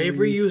press release. They've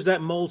reused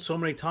that mold so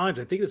many times.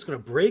 I think it's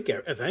going to break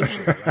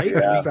eventually, right?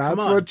 Yeah. That's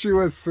what you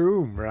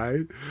assume,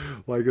 right?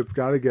 Like it's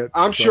got to get.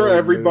 I'm sure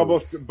every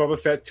Boba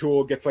Fett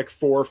tool gets like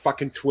 4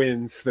 fucking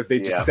twins that they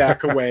just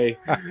sack away.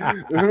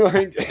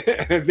 Like,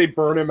 as they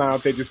burn them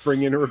out, they just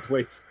bring in a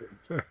replacement.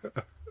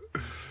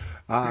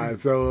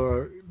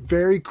 So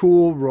very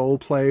cool role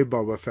play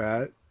Boba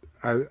Fett.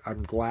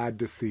 I'm glad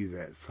to see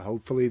this.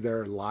 Hopefully there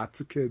are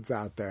lots of kids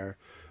out there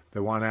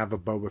that want to have a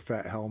Boba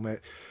Fett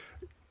helmet.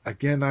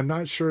 Again, I'm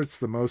not sure it's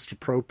the most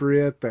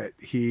appropriate that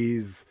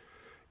he's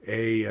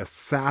a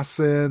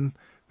assassin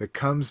that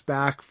comes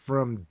back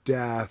from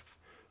death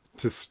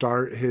to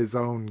start his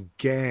own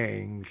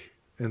gang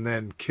and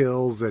then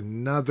kills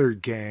another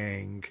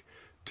gang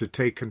to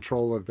take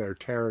control of their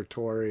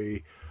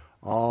territory,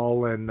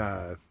 all in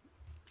the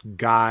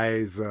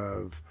guise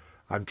of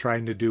I'm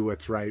trying to do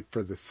what's right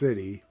for the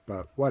city,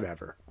 but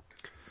whatever.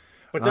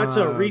 But that's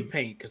a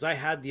repaint because I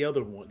had the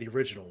other one, the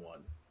original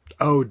one.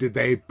 Oh, did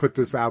they put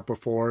this out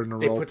before in a role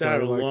play like this? They put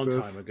that out a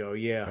long time ago,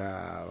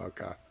 yeah.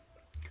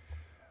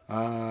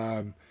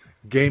 Okay.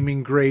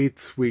 Gaming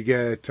greats, we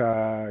get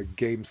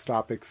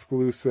GameStop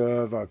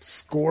exclusive of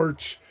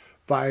Scorch.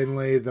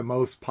 Finally, the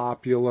most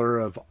popular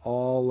of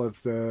all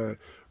of the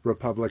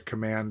Republic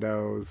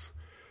Commandos.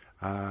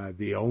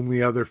 The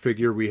only other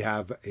figure we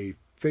have a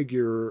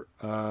figure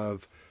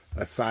of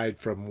aside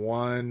from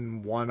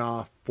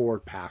one-off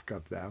 4-pack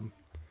of them,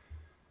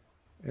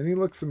 and he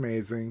looks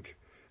amazing.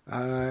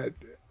 In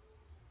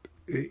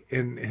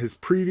his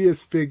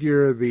previous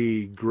figure,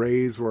 the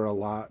grays were a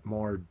lot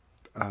more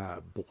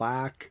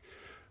black,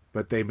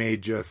 but they may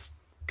just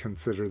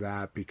consider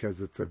that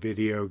because it's a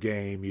video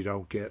game. You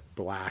don't get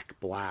black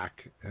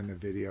in a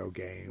video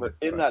game. But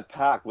in that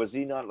pack, was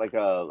he not like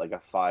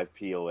a 5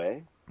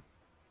 POA?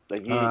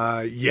 Like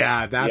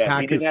that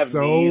pack is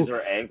so.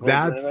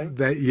 That's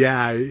that.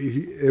 Yeah,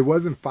 it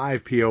wasn't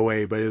 5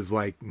 POA, but it was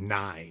like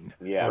 9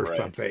 or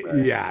something.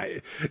 Right. Yeah,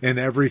 and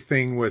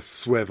everything was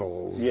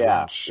swivels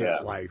and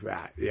shit like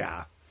that.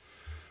 Yeah.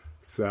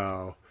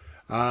 So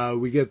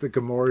we get the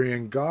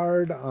Gamorrean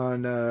Guard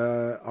on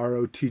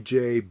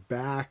ROTJ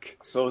back.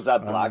 So is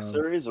that Black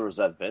Series or is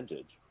that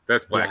Vintage?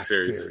 That's Black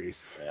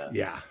Series.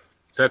 Yeah.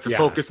 So that's a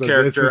focus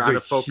character on a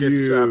focus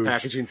huge...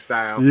 packaging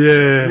style.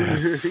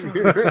 Yes.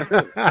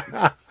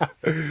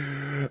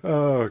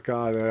 Oh,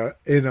 God.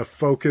 In a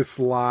focus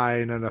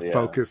line and a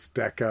focus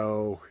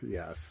deco.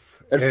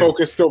 Yes. And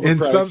focused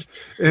overpriced.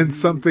 In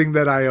something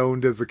that I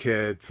owned as a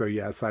kid. So,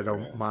 yes, I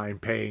don't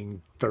mind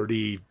paying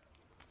 $35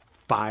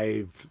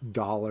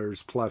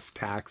 plus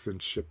tax and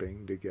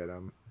shipping to get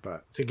them.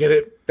 But to get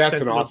it,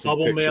 that's an awesome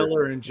bubble picture.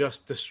 Mailer and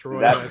just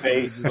destroy that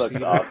face.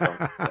 Looks awesome.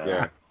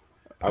 Yeah.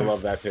 I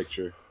love that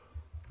picture.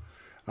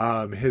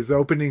 His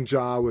opening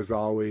jaw was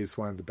always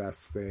one of the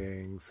best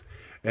things.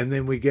 And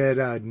then we get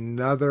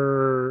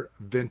another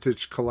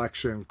vintage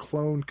collection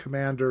Clone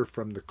Commander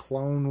from the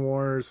Clone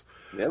Wars.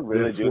 Yeah,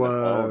 really this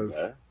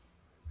was,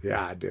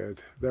 yeah,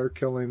 dude, they're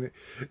killing it.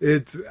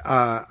 It's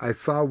I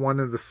saw one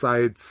of the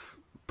sites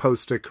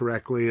post it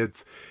correctly.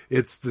 It's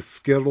the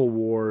Skittle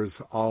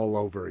Wars all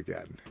over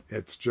again.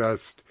 It's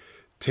just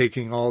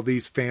taking all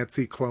these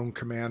fancy clone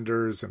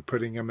commanders and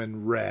putting them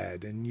in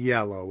red and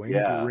yellow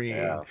and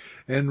green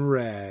and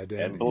red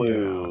and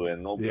blue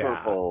and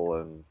purple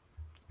and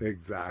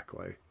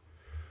exactly.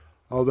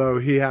 Although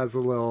he has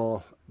a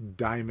little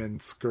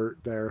diamond skirt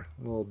there,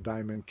 a little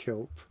diamond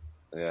kilt.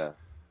 Yeah.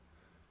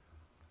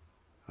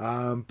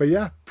 But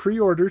yeah,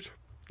 pre-ordered.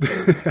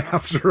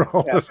 after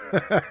all I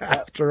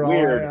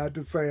had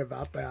to say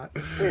about that.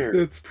 Weird.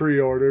 It's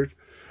pre-ordered.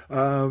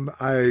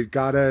 I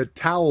got a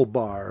towel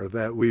bar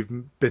that we've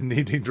been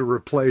needing to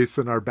replace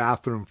in our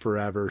bathroom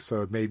forever,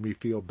 so it made me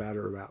feel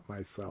better about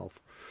myself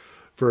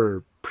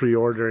for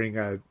pre-ordering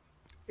a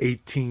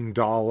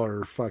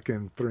 $18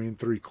 fucking 3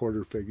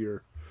 3/4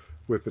 figure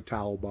with a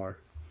towel bar.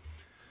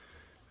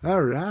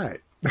 All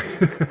right.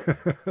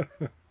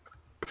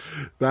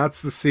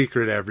 That's the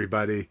secret,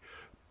 everybody.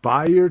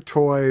 Buy your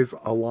toys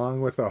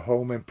along with a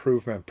home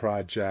improvement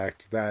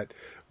project that,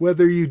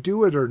 whether you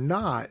do it or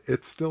not,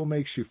 it still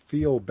makes you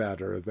feel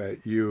better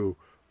that you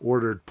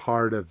ordered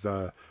part of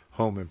the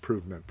home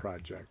improvement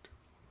project.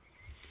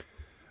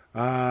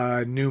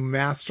 New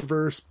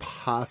Masterverse,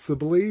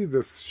 possibly.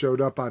 This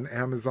showed up on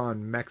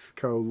Amazon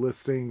Mexico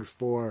listings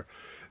for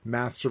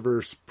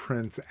Masterverse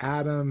Prince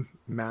Adam,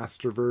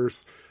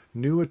 Masterverse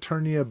New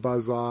Eternia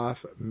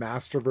Buzz-Off,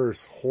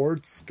 Masterverse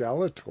Horde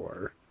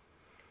Skeletor.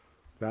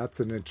 That's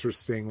an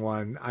interesting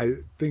one. I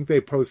think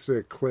they posted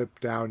a clip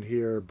down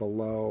here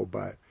below,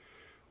 but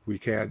we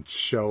can't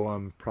show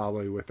them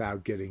probably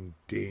without getting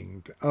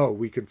dinged. Oh,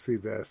 we can see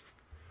this.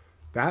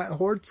 That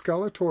Horde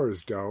Skeletor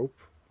is dope.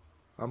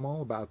 I'm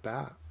all about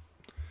that.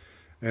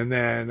 And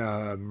then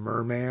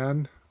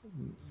Merman,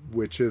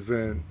 which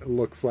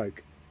looks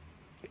like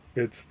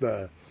it's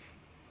the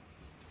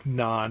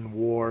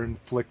non-war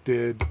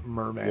inflicted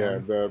Merman. Yeah,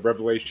 the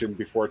Revelation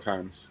Before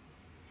Times.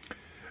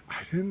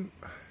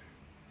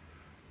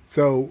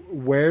 So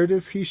where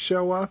does he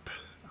show up?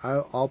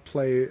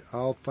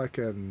 I'll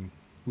fucking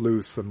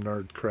lose some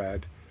nerd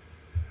cred.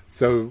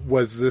 So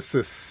was this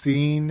a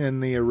scene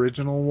in the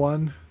original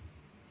one?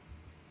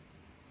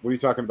 What are you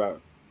talking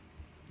about?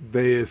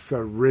 This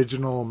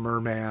original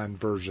Merman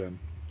version.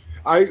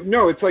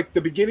 No, it's like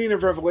the beginning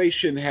of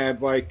Revelation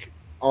had like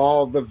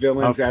all the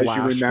villains as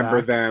you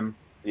remember them.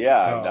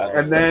 Yeah,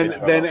 and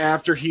then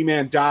after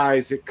He-Man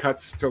dies, it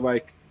cuts to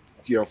like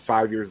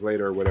 5 years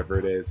later or whatever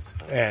it is,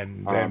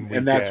 and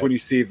then that's when you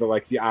see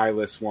the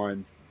eyeless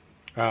one.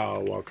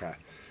 Oh, okay,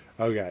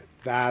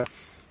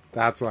 that's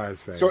what I was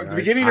saying. So at the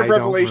beginning of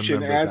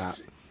Revelation,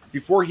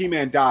 before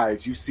He-Man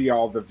dies, you see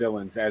all the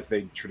villains as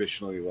they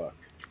traditionally look.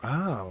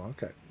 Oh,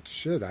 okay.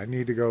 Shit, I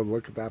need to go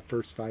look at that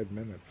first 5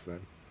 minutes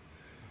then.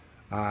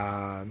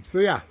 So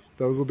yeah,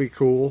 those will be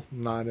cool.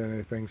 Not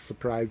anything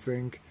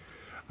surprising.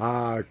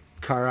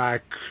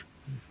 Karai,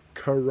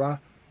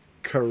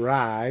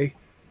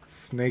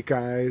 Snake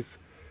Eyes.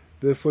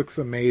 This looks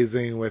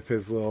amazing with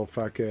his little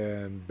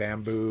fucking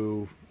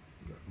bamboo.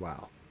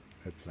 Well,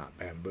 it's not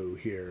bamboo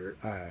here.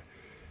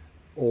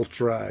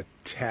 Ultra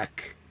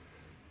tech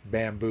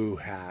bamboo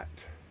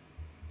hat.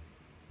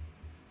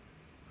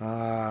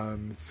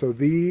 So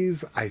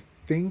these, I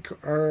think,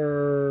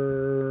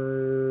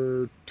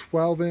 are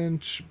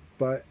 12-inch,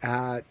 but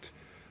at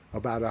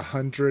about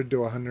 $100 to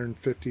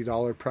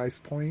 $150 price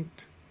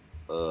point.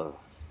 No.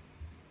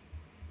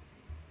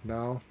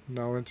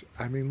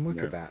 I mean,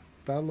 look at that.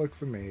 That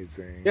looks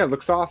amazing. Yeah, it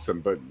looks awesome,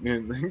 but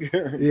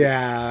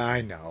yeah, I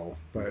know.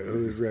 But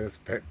who's gonna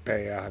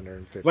pay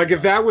 $150? Like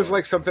if that was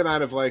like something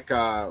out of like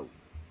what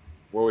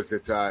was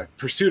it?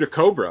 Pursuit of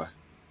Cobra,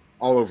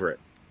 all over it.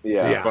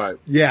 Yeah, but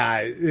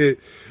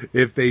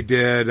if they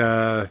did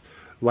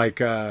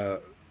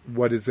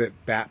what is it?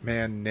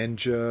 Batman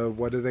Ninja?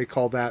 What do they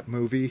call that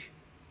movie?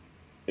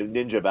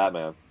 Ninja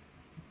Batman.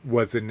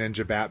 Was it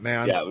Ninja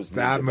Batman? Yeah, it was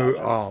that movie.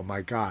 Oh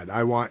my god,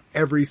 I want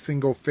every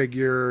single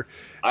figure.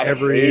 I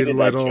hated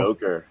that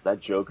Joker. That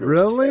Joker.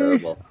 Really?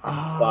 Was terrible.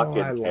 Oh,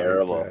 fucking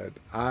terrible.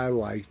 I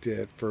liked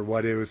it for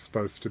what it was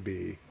supposed to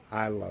be.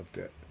 I loved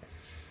it.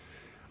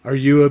 Are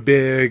you a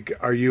big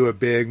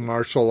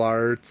martial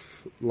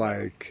arts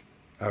like?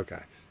 Okay.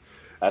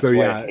 That's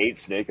why I hate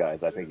Snake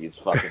Eyes. I think he's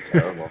fucking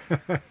terrible.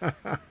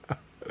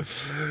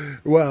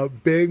 Well,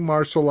 big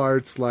martial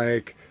arts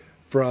like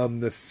from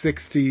the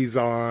 60s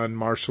on,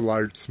 martial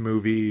arts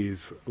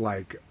movies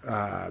like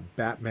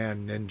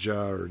Batman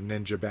Ninja or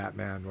Ninja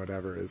Batman,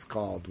 whatever it's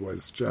called,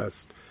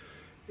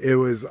 it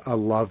was a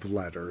love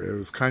letter. It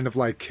was kind of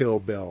like Kill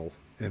Bill,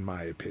 in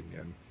my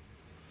opinion.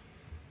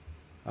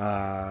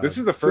 This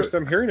is the first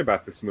I'm hearing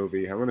about this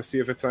movie. I want to see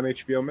if it's on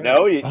HBO Max.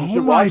 No, you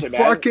should watch it,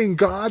 man. Fucking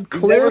God,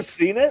 Cliff! You've never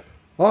seen it?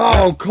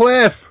 Oh,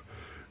 Cliff!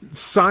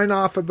 Sign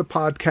off of the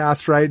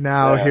podcast right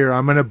now. Yeah. Here,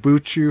 I'm going to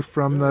boot you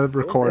from the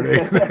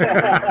recording.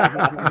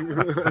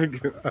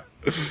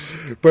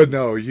 But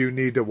no, you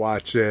need to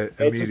watch it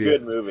immediately.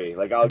 It's a good movie.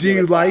 Do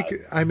you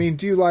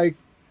like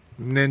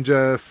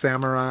Ninja,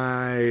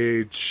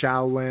 Samurai,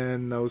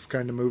 Shaolin, those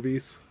kind of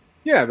movies?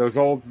 Yeah, those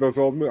old movies.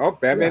 Oh,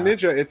 Batman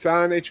Ninja, it's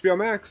on HBO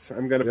Max.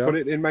 I'm going to put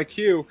it in my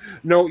queue.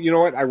 No, you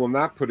know what? I will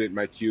not put it in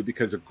my queue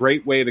because a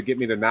great way to get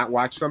me to not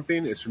watch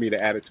something is for me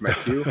to add it to my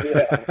queue.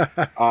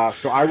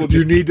 So I will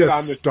just You need to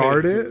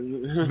start it?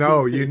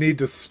 No, you need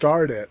to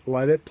start it.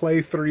 Let it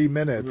play 3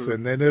 minutes,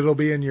 and then it'll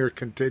be in your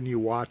continue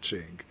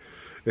watching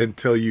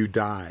until you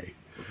die.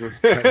 That's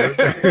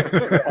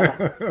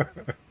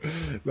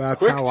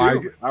quick, how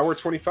too. Hour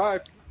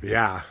 25.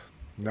 Yeah.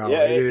 No,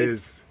 yeah, it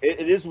is.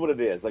 It is what it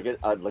is. Like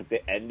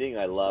the ending,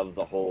 I love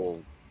the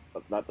whole,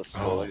 not the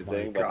spoiling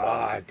thing,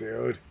 but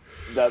dude,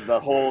 the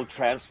whole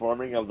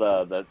transforming of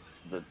the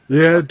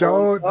that's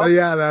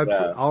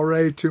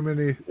already too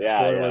many spoilers.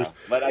 Yeah.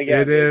 But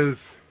again,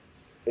 it's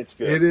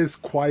good. It is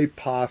quite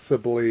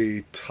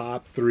possibly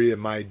top 3 of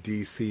my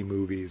DC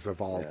movies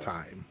of all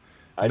time.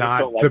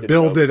 not to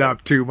build it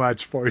up too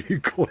much for you,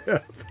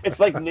 Cliff. It's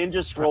like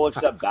Ninja Scroll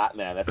except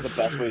Batman. That's the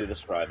best way to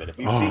describe it. If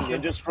you've seen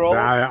Ninja Scroll,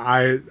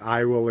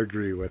 I will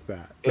agree with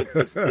that.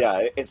 It's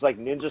like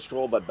Ninja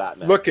Scroll but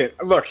Batman. Look.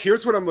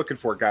 Here's what I'm looking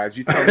for, guys.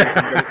 You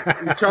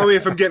tell me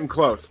if I'm getting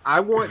close. I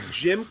want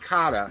Jim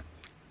Cotta,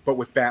 but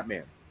with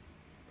Batman.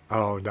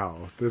 Oh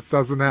no! This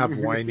doesn't have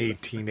whiny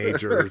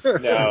teenagers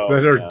that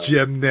are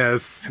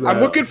gymnasts.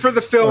 I'm looking for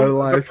the film,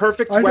 like, The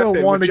Perfect Weapon. I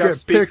don't want to get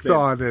Jeff picked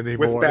on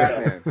anymore. With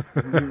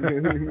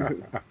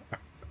Batman.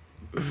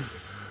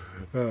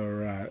 All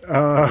right.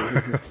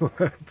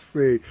 Let's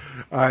see.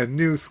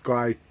 New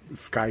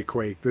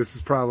Skyquake. This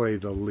is probably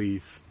the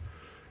least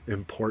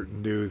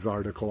important news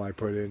article I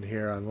put in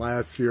here.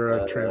 Unless you're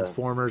a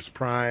Transformers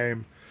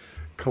Prime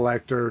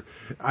collector,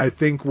 I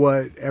think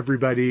what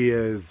everybody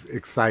is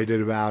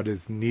excited about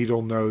is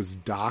Needle Nose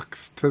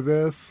docks to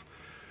this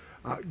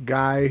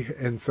guy,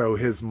 and so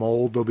his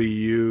mold will be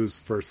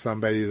used for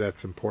somebody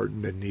that's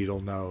important to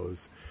Needle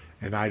Nose,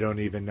 and I don't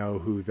even know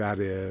who that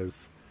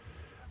is.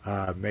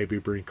 Maybe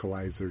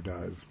Brinkalizer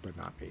does, but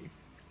not me.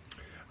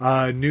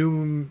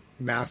 New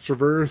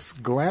Masterverse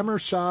glamour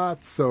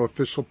shots, so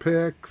official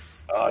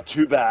pics.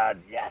 Too bad.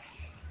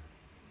 Yes.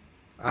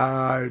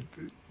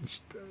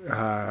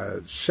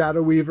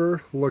 Shadow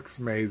Weaver looks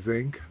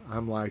amazing.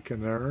 I'm liking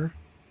her.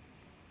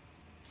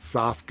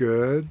 Soft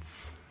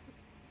goods.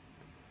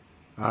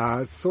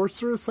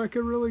 Sorceress, I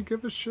could really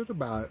give a shit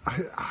about.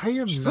 I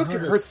am she's not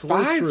looking, a her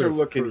thighs are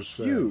looking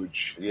person.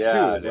 huge.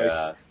 Yeah, too.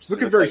 yeah. She's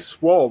looking very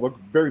swole, look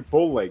very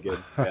bull-legged.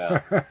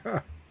 Yeah.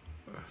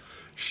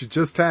 She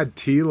just had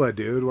Tila,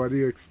 dude. What do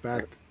you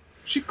expect?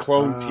 She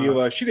cloned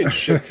Tila. She didn't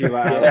shit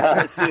Tila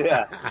out.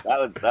 Yeah.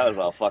 That was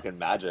all fucking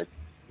magic.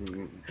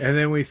 And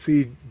then we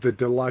see the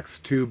deluxe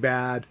Too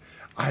Bad.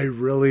 I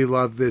really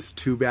love this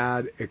Too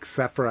Bad,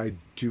 except for I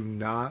do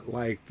not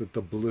like that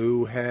the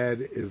blue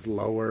head is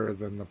lower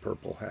than the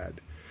purple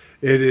head.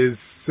 It is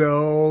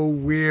so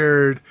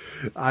weird.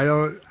 I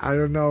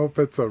don't know if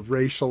it's a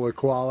racial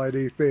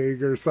equality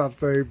thing or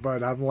something,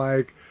 but I'm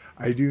like,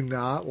 I do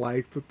not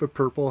like that the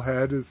purple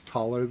head is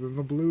taller than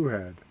the blue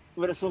head.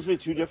 But it's supposed to be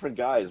two different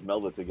guys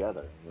melded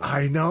together. You know?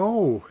 I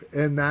know,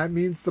 and that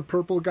means the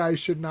purple guy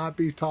should not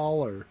be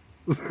taller.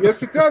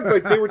 Yes, it does.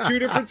 Like they were two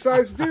different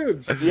sized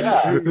dudes.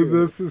 Yeah,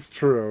 this is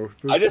true.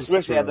 I just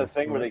wish they had the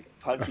thing where they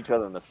punch each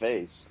other in the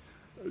face.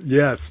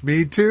 Yes,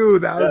 me too.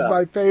 That was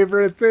my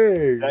favorite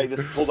thing. Yeah, you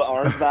just pull the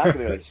arms back and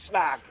they're like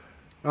smack.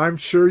 I'm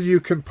sure you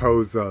can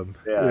pose them.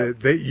 Yeah.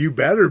 You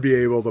better be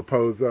able to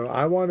pose them.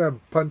 I want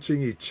them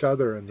punching each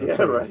other in the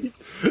face.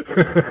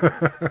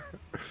 Right.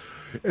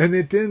 And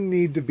it didn't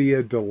need to be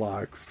a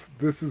deluxe.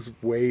 This is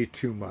way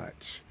too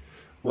much.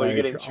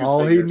 Well, like,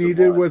 all he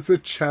needed was a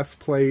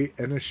chest plate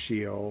and a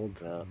shield.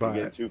 Yeah, but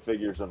you get two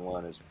figures in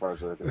one as far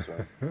as they're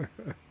concerned.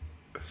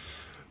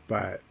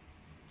 But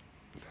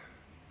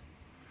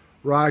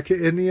Rock,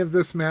 any of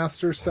this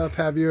master stuff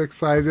have you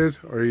excited,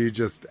 or are you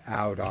just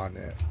out on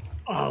it?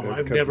 Oh,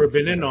 I've never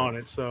been in on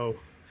it, so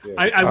yeah.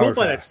 I will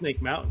buy that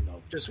Snake Mountain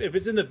though. Just if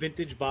it's in the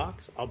vintage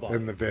box, I'll buy it.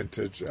 In the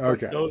vintage,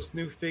 okay. But those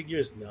new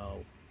figures,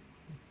 no.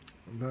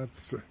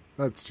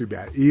 That's too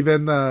bad.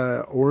 Even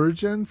the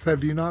Origins,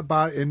 have you not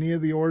bought any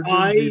of the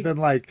Origins? Even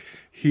like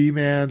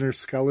He-Man or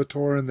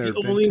Skeletor and their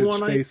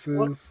vintage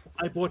faces?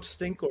 I bought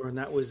Stinkor, and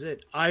that was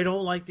it. I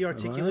don't like the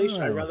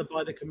articulation. I'd rather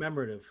buy the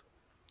commemorative.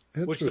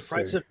 Which the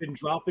price have been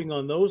dropping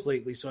on those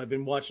lately, so I've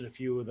been watching a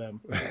few of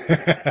them.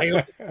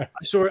 I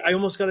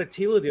almost got a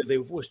Tila deal.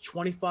 It was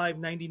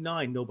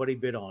 $25.99. Nobody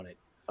bid on it.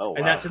 Oh, wow.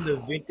 And that's in the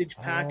vintage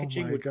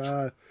packaging. Oh my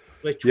God.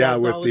 Like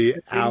with the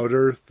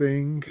outer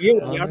thing. Yeah,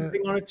 the outer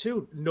thing on it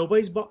too.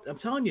 I'm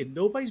telling you,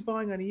 nobody's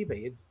buying on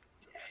eBay. It's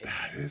dead.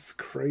 That is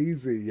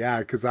crazy. Yeah,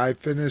 because I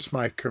finished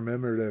my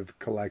commemorative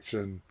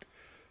collection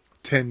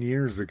 10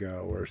 years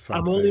ago or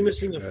something. I'm only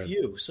missing a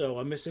few, so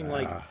I'm missing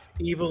like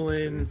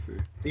Evelyn,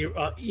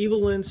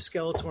 Evelyn,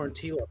 Skeletor, and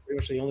Tila. Pretty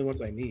much the only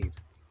ones I need.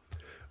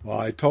 Well,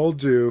 I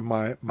told you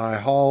my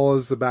haul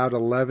is about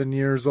 11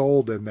 years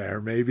old in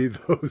there. Maybe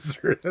those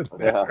are in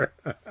there.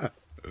 Yeah.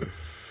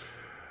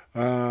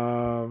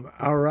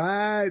 All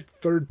right,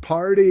 third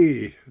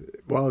party.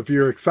 Well, if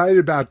you're excited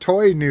about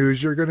toy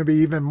news, you're going to be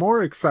even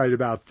more excited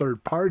about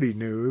third party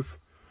news.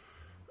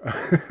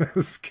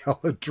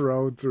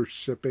 Skeletons are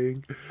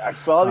shipping. I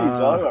saw these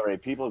already.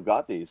 People have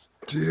got these.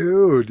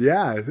 Dude,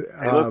 yeah.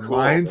 Cool.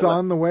 Mine's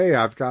on the way.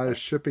 I've got a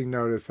shipping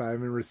notice. I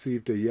haven't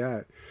received it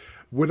yet.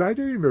 When I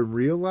didn't even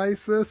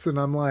realize this, and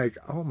I'm like,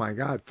 oh my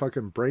God,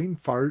 fucking brain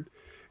fart,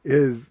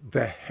 is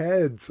the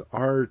heads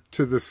are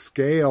to the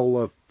scale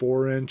of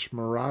 4-inch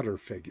Marauder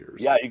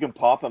figures. Yeah, you can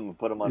pop them and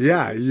put them on.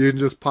 Yeah, you can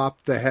just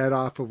pop the head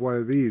off of one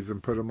of these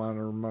and put them on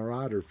a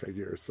Marauder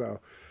figure. So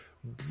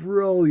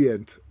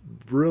brilliant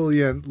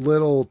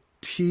little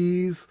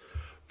tease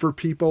for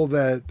people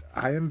that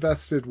I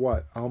invested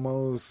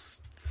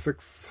almost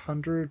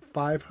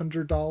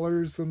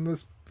 $500 in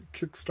this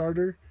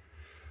Kickstarter.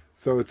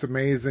 So it's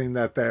amazing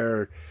that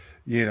they're,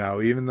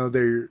 even though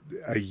they're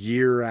a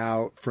year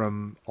out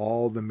from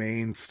all the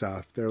main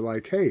stuff, they're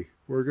like, hey,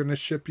 we're going to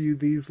ship you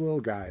these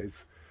little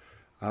guys.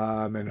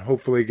 and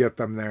hopefully get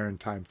them there in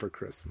time for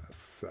Christmas.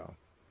 So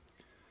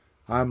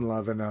I'm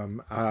loving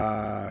them.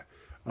 The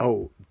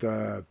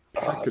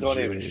packaging. Don't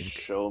even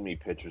show me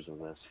pictures of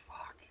this.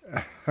 Fuck.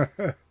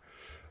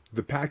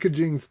 The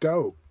packaging's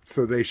dope.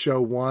 So they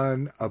show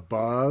one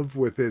above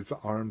with its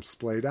arms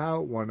splayed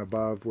out, one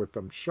above with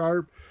them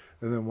sharp,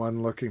 and then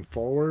one looking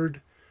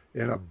forward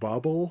in a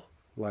bubble.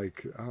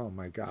 Like, oh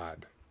my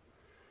God.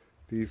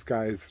 These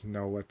guys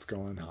know what's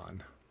going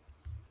on.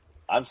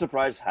 I'm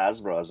surprised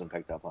Hasbro hasn't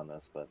picked up on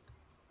this, but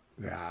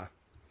yeah.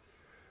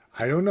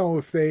 I don't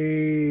know if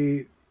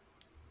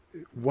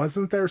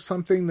wasn't there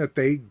something that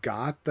they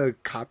got the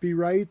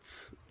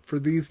copyrights for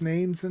these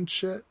names and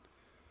shit?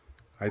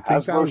 I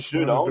think that was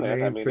one of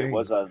the main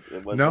things. I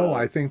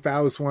think that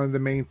was one of the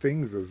main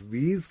things is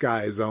these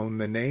guys own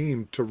the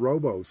name to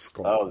Robo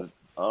Skull. Oh,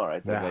 all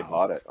right. Then they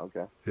bought it.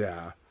 Okay.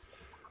 Yeah.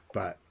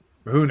 But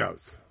who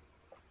knows?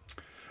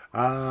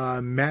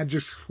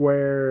 Magic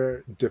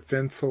Square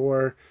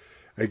Defensor.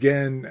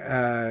 Again,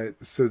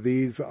 so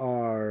these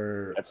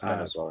are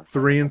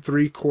 3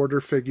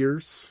 3/4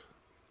 figures.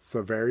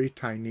 So very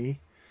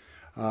tiny.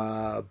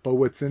 But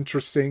what's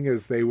interesting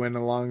is they went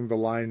along the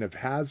line of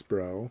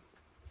Hasbro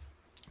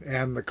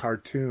and the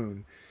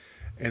cartoon,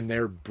 and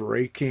they're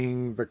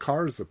breaking the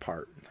cars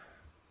apart.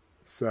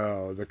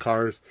 So the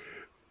cars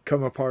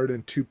come apart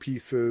in 2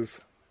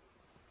 pieces.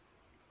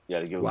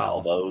 Yeah, to give them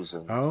elbows.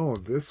 Oh,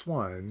 this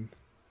one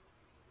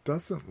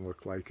doesn't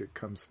look like it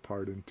comes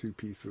apart in 2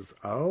 pieces.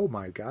 Oh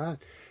my God.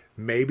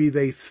 Maybe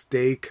they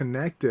stay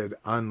connected,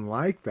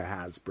 unlike the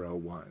Hasbro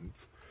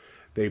ones.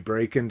 They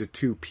break into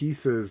 2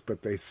 pieces,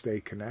 but they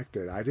stay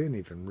connected. I didn't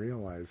even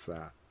realize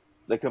that.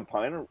 The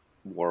Combiner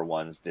War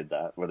ones did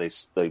that, where they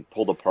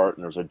pulled apart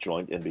and there's a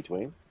joint in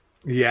between.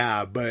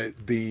 Yeah,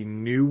 but the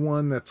new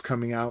one that's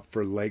coming out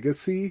for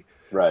Legacy,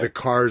 right, the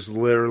cars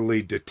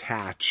literally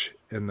detach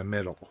in the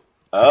middle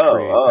to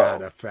create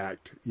that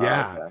effect.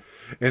 Yeah. Okay.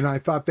 And I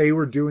thought they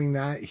were doing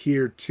that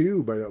here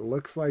too, but it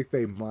looks like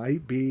they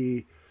might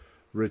be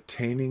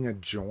retaining a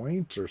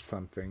joint or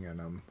something in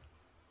them.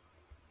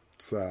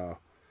 So...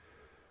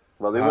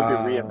 Well, they would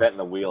be reinventing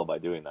the wheel by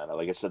doing that.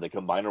 Like I said, the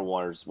Combiner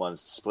Wars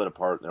ones split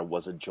apart and there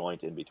was a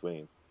joint in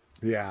between.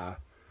 Yeah.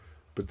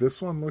 But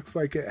this one looks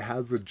like it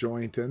has a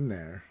joint in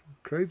there.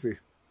 Crazy.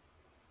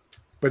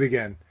 But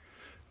again,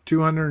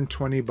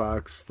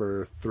 $220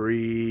 for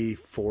 3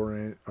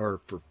 4-inch or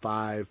for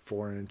 5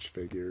 4-inch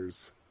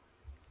figures.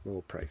 A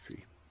little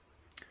pricey.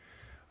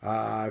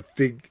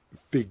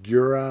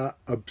 Figura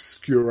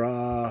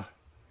Obscura.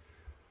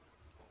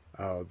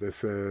 Oh,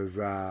 this is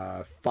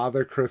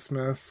Father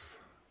Christmas.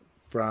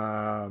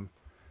 From,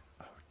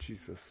 oh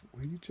Jesus,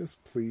 will you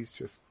just please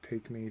just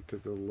take me to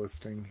the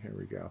listing? Here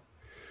we go.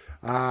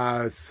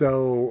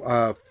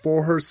 So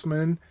Four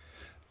Horsemen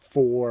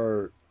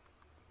for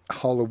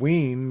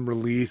Halloween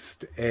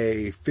released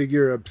a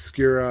figure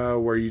obscura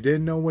where you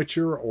didn't know what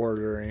you were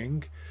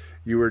ordering.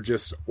 You were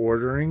just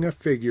ordering a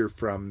figure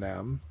from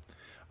them.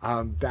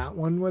 That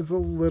one was a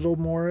little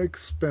more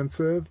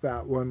expensive.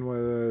 That one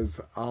was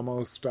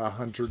almost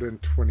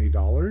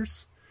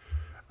 $120.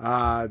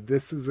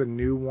 This is a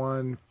new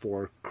one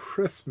for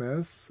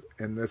Christmas,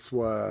 and this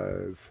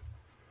was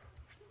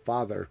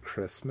Father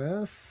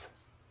Christmas.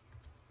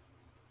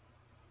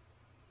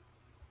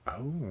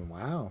 Oh,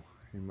 wow.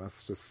 He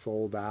must have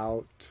sold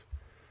out,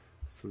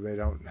 so they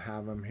don't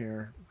have him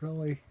here.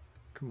 Really?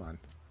 Come on.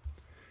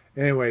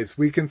 Anyways,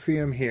 we can see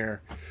him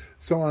here.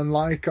 So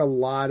unlike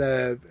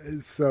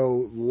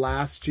so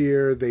last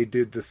year they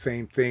did the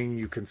same thing.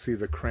 You can see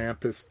the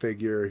Krampus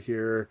figure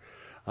here.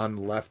 On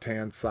the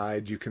left-hand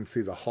side, you can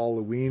see the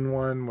Halloween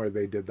one where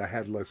they did the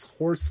Headless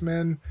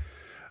Horseman.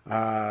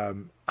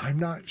 I'm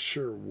not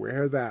sure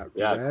where that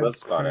red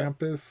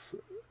Krampus...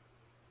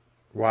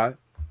 What?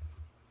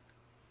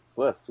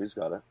 Cliff, he's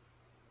got it.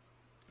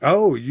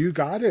 Oh, you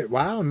got it.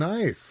 Wow,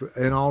 nice.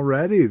 And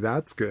already,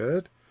 that's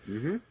good.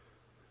 Mm-hmm.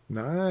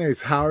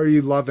 Nice. How are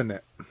you loving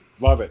it?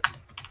 Love it.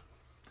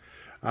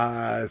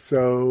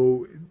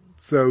 So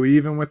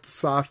even with the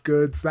soft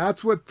goods,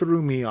 that's what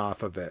threw me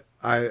off of it.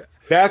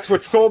 That's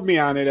what sold me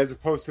on it, as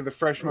opposed to the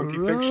Fresh Monkey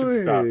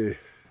Fiction stuff.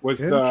 Was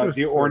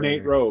the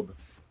ornate robe?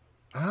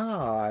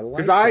 Ah, I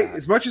like. Because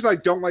as much as I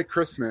don't like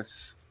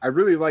Christmas, I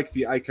really like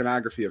the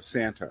iconography of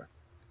Santa.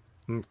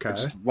 Okay. I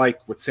just like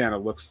what Santa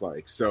looks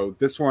like. So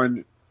this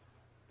one,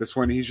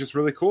 he's just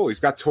really cool. He's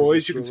got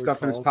toys you can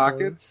stuff in his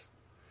pockets.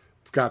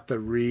 It's got the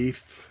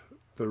wreath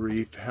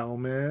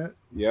helmet.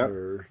 Yeah.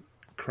 Or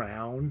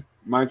crown.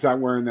 Mine's not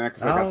wearing that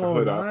because I got the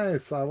hood up. Oh,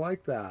 nice! I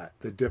like that.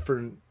 The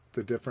different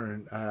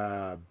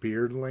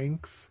beard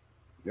links.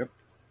 Yep.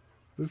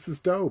 This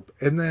is dope.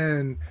 And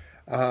then,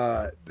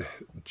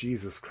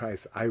 Jesus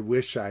Christ! I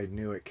wish I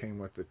knew it came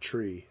with a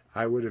tree.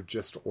 I would have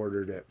just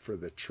ordered it for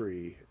the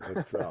tree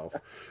itself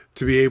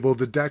to be able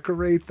to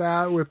decorate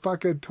that with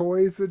fucking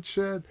toys and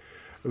shit.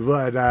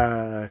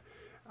 But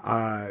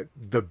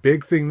the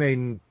big thing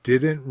they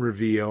didn't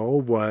reveal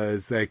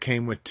was that it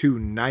came with 2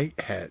 night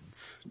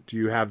heads. Do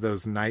you have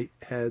those night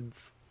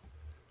heads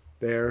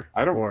there?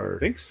 I don't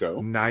think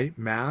so. Night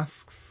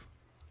masks?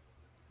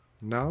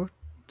 No?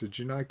 Did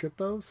you not get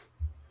those?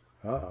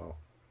 Uh-oh.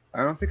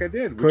 I don't think I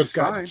did. Cliff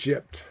got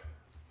gypped.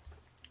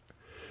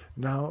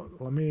 Now,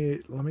 let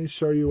me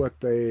show you what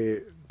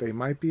they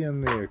might be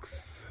in the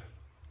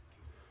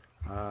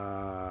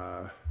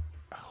oh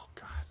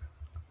God.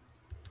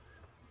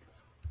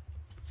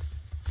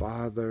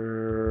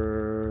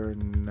 Father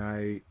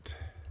Knight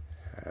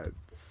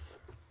heads.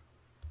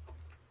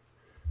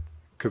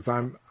 Because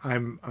I'm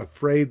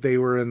afraid they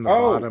were in the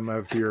bottom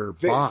of your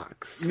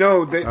box.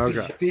 No,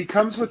 he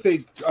comes with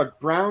a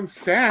brown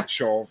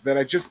satchel that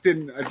I just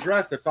didn't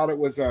address. I thought it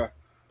was a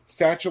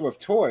satchel of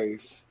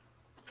toys.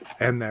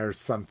 And there's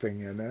something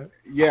in it.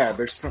 Yeah,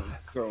 there's some.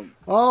 So.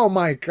 Oh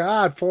my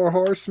God, Four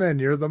Horsemen!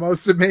 You're the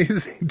most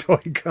amazing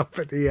toy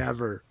company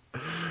ever.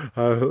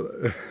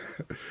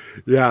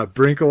 Yeah,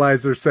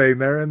 Brinkalizer saying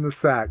they're in the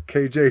sack.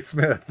 KJ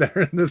Smith,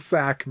 they're in the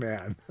sack,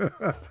 man.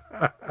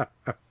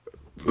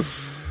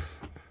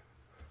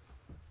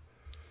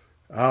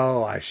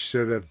 Oh, I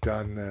should have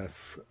done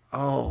this.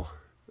 Oh,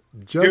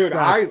 just dude,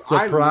 that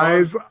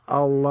surprise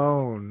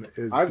alone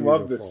is I beautiful.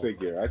 Love this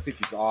figure. I think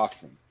he's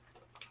awesome.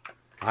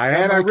 I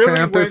had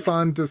Krampus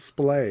on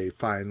display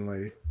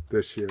finally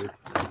this year.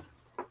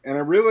 And I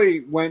really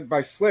went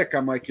by Slick.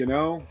 I'm like,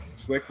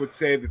 Slick would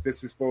say that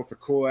this is both a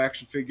cool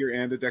action figure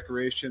and a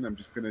decoration. I'm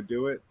just going to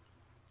do it.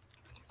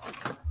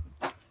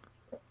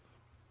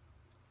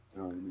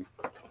 Let me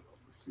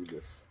see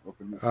this.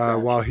 Open this.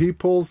 While he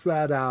pulls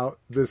that out,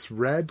 this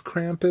red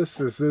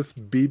Krampus, is this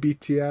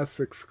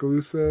BBTS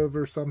exclusive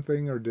or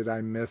something? Or did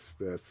I miss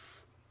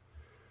this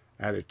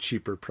at a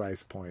cheaper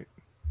price point?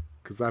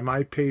 Because I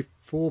might pay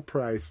full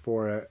price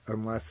for it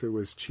unless it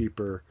was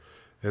cheaper,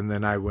 and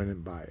then I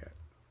wouldn't buy it.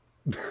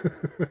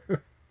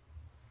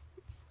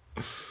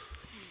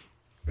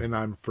 And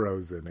I'm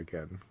frozen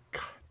again.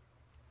 God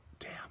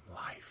damn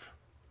life.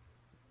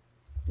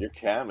 Your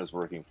cam is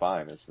working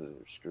fine. It's the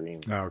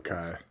stream.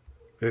 Okay.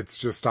 It's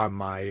just on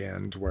my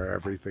end where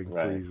everything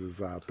freezes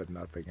up and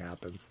nothing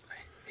happens.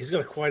 He's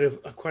got quite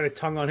a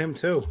tongue on him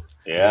too.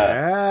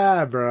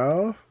 Yeah,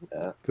 bro.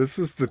 Yeah. This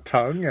is the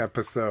tongue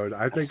episode.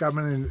 I think I'm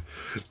going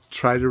to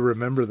try to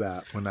remember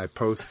that when I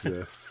post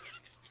this.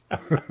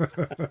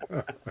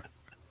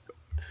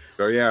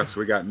 So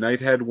we got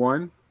Nighthead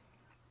 1.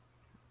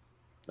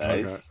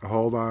 Nice. Okay.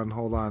 Hold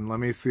on. Let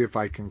me see if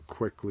I can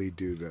quickly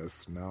do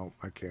this. No,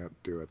 I can't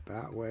do it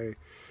that way.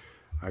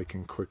 I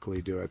can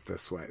quickly do it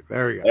this way.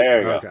 There we go. There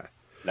you go.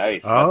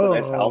 Nice. That's a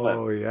nice helmet.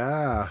 Oh,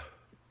 yeah.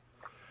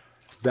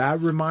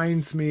 That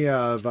reminds me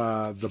of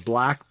the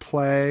Black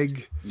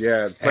Plague.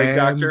 Yeah, Plague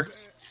Doctor.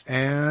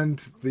 And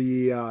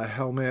the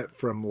helmet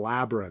from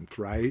Labyrinth,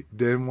 right?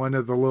 Didn't one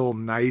of the little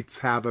knights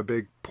have a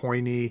big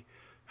pointy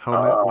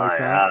helmet like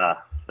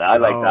that? I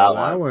like that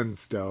one. That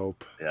one's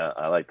dope. Yeah,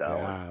 I like that one.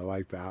 Yeah, I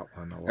like that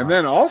one a lot. And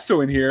then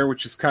also in here,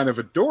 which is kind of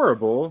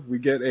adorable, we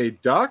get a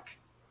duck.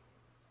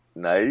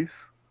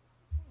 Nice.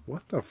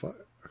 What the fuck?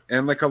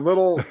 And like a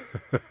little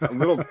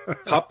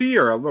puppy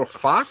or a little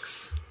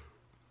fox.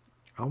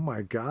 Oh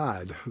my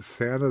God.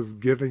 Santa's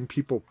giving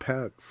people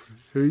pets.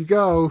 Here you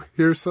go.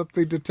 Here's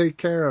something to take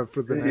care of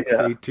for the next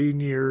 18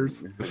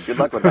 years. Good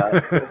luck with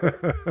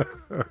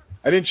that.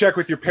 I didn't check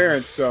with your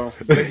parents, so.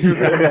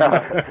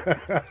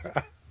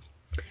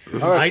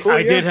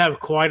 I did have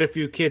quite a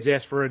few kids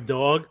ask for a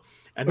dog,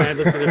 and then I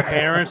looked at the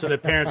parents, and the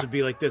parents would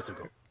be like this and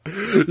go,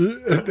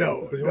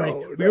 No.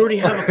 We already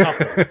have a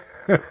couple.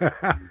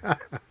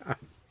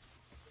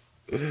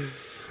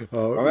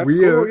 Oh, that's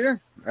cool, yeah.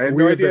 I had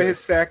no idea his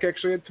stack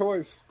actually had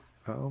toys.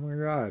 Oh my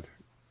God.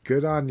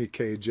 Good on you,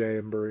 KJ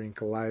and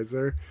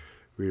Brinkalizer.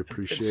 We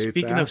appreciate that.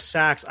 Speaking of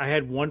sacks, I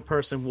had one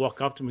person walk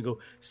up to me and go,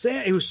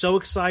 Santa, he was so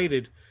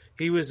excited.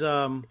 He was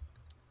a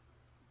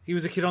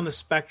kid on the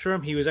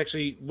spectrum. He was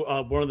actually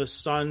one of the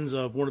sons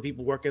of one of the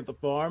people working at the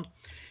farm.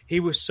 He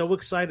was so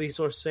excited he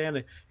saw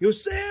Santa. He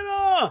goes,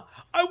 Santa,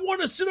 I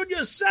want to sit on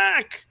your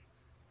sack.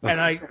 And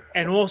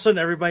all of a sudden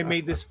everybody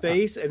made this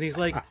face, and he's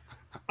like,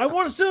 I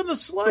want to sit on the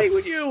sleigh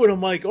with you. And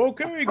I'm like,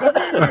 okay, go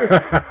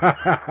there.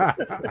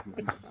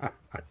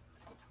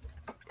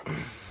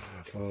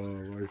 Oh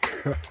my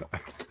God.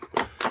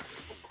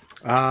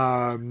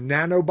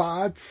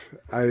 Nanobots.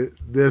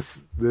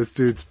 This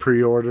dude's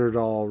pre-ordered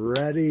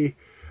already.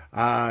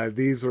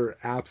 These were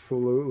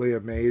absolutely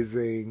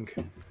amazing,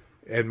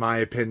 in my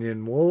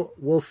opinion.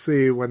 We'll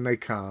see when they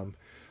come.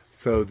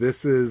 So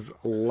this is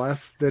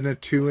less than a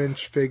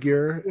 2-inch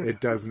figure. It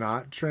does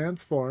not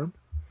transform.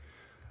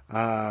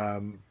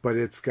 But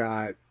it's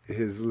got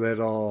his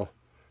little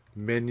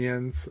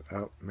minions.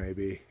 Oh,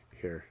 maybe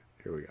here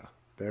we go.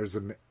 There's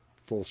a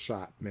full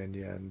shot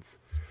minions.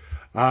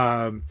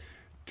 To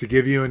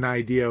give you an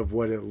idea of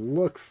what it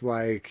looks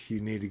like, you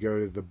need to go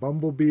to the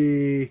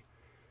Bumblebee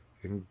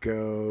and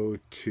go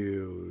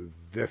to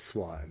this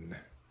one.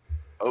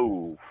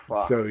 Oh,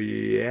 fuck. So,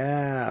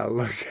 yeah,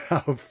 look how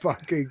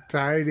fucking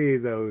tiny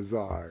those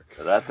are.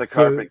 So that's a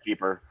carpet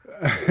keeper.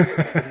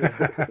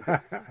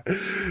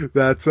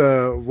 That's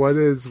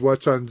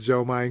what's on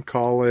Joe Mine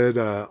call it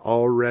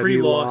already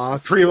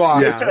Pre-lost.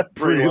 Pre-lost. Yeah,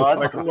 Pre-lost.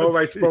 Like a low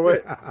ice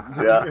bullet.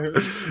 Yeah.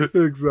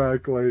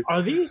 Exactly.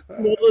 Are these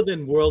smaller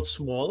than World's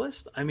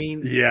Smallest? I mean,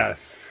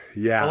 Yes.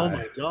 Yeah. oh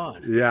my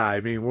god. Yeah,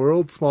 I mean,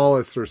 world's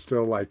smallest are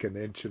still like 1.5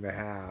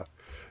 inches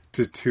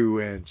to 2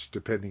 inch,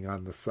 depending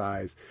on the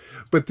size.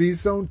 But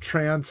these don't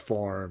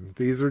transform.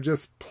 These are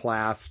just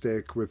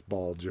plastic with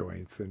ball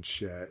joints and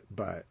shit.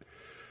 But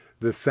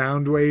the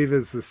Soundwave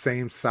is the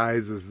same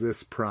size as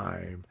this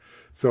Prime.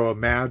 So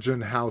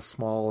imagine how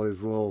small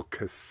his little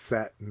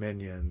cassette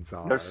minions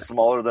are. They're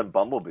smaller than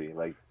Bumblebee.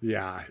 Like,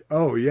 yeah.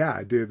 Oh,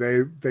 yeah, dude.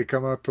 They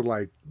come up to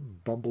like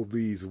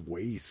Bumblebee's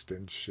waist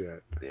and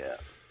shit. yeah.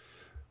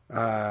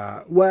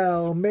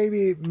 Well,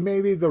 maybe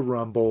the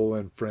Rumble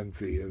and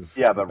Frenzy is.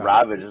 Yeah, but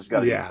Ravage is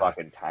going to yeah. be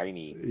fucking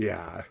tiny.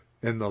 Yeah,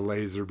 and the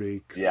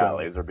Laserbeak. Yeah, so.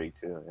 Laserbeak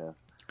too. Yeah.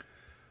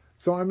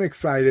 So I'm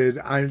excited.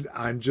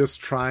 I'm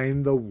just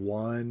trying the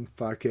one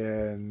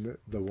Soundwave.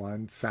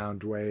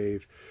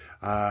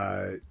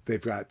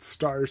 They've got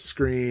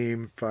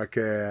Starscream,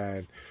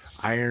 fucking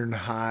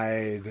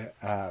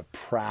Ironhide,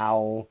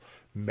 Prowl,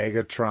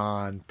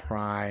 Megatron,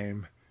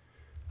 Prime.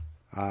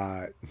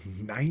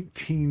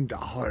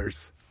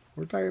 $19.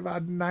 We're talking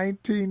about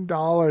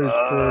 $19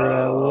 for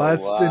a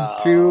less than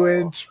 2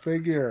 inch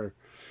figure.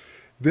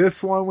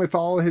 This one with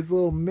all his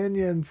little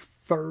minions,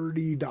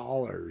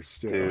 $30,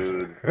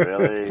 Dude,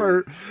 really?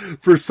 for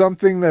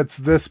something that's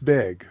this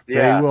big.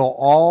 Yeah. They will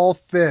all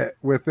fit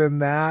within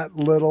that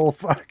little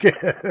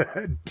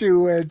fucking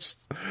 2 inch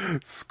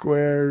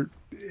square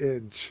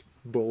inch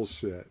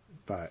bullshit.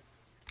 But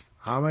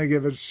I'm gonna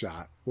give it a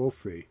shot. We'll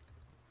see.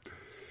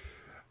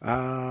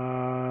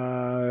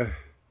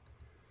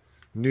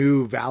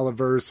 New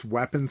Valaverse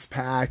weapons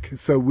pack.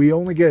 So we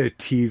only get a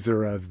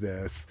teaser of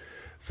this.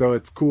 So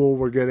it's cool.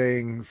 We're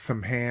getting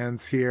some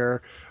hands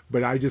here.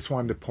 But I just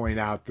wanted to point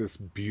out this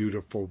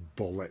beautiful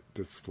bullet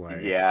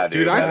display. Yeah,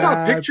 Dude, I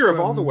saw a picture of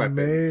all the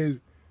weapons.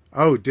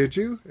 Oh, did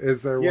you?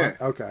 Is there Yeah.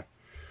 one? Okay.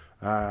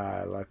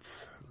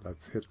 Let's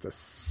hit the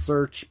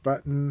search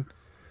button.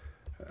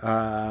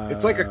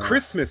 It's like a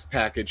Christmas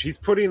package. He's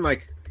putting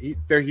he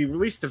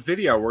released a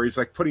video where he's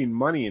like putting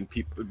money in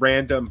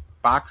random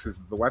boxes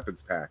of the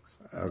weapons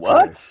packs. Okay,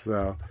 What?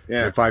 So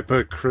Yeah. if I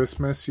put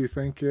Christmas, you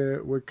think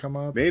it would come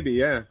up? Maybe,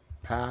 yeah.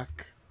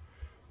 Pack,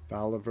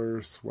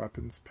 Valaverse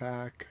weapons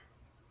pack.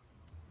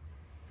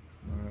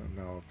 I don't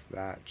know if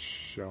that's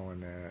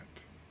showing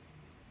it.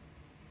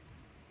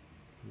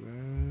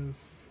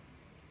 This.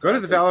 Go to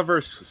the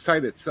Valaverse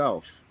site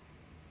itself.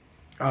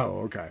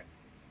 Oh, okay.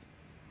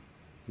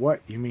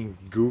 What? You mean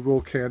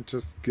Google can't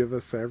just give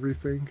us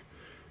everything?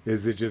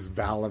 Is it just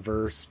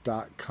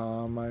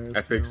Valaverse.com?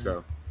 I think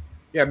so.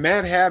 Yeah,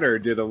 Mad Hatter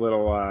did a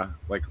little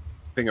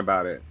thing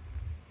about it.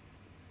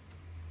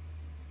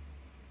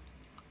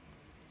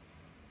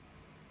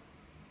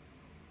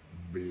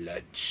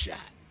 Bloodshot.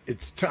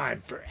 It's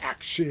time for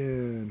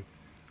action.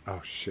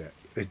 Oh shit.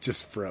 It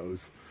just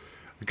froze.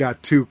 I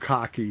got too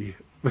cocky.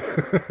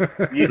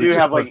 You do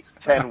have like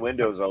 10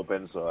 windows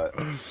open, so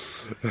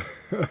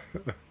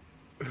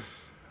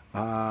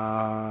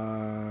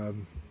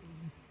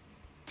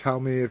tell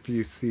me if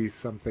you see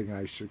something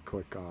I should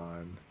click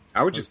on.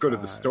 I would just go to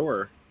the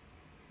store.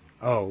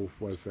 Oh,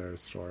 was there a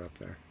store up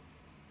there?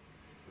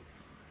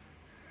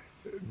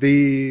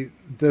 The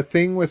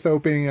thing with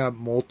opening up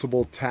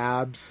multiple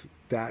tabs,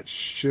 that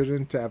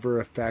shouldn't ever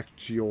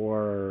affect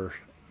your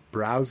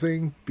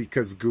browsing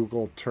because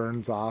Google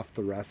turns off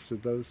the rest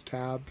of those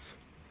tabs.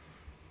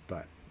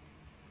 But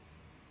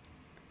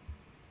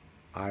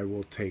I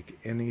will take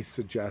any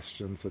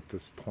suggestions at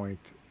this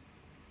point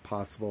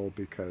possible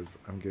because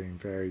I'm getting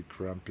very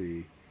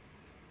grumpy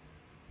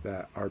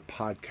that our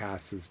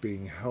podcast is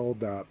being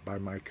held up by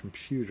my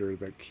computer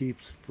that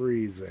keeps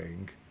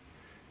freezing.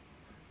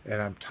 And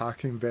I'm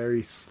talking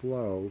very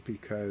slow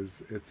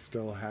because it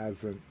still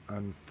hasn't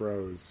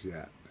unfroze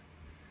yet.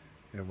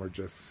 And we're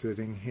just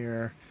sitting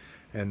here,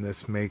 and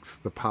this makes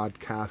the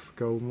podcast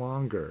go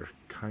longer,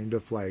 kind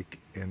of like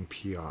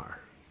NPR.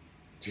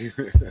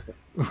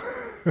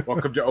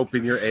 Welcome to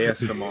Open Your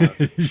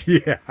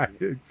ASMR. Yeah,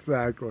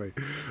 exactly.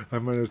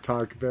 I'm going to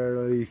talk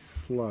very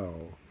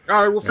slow.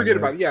 All right, we'll forget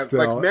about it. Yeah,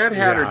 still, like Mad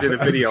Hatter did a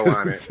video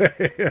on it.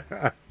 Say,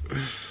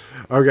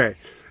 okay.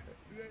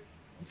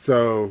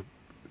 So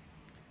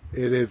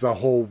it is a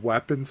whole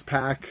weapons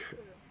pack.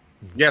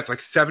 Yeah, it's like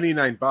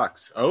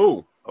 $79.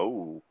 Oh,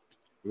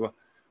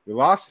 we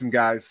lost some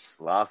guys.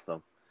 Lost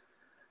them.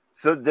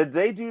 So did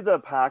they do the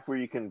pack where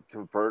you can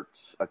convert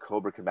a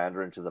Cobra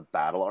Commander into the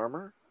battle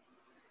armor?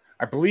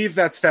 I believe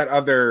that's that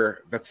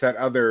other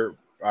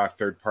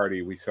third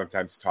party we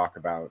sometimes talk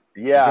about.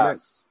 Yeah.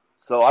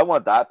 So I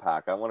want that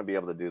pack. I want to be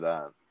able to do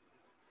that.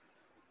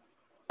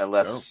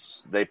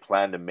 Unless they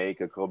plan to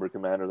make a Cobra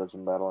Commander that's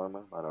in battle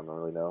armor. I don't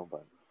really know.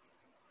 But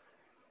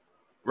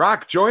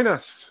Rock, join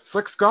us.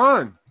 Slick's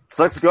gone.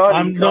 Slick's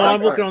gone.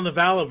 I'm looking on the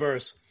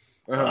Valaverse.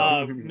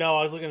 No,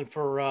 I was looking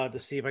for to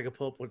see if I could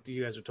pull up what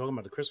you guys were talking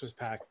about, the Christmas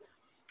pack.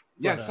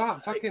 Yeah, I saw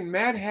fucking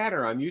Mad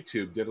Hatter on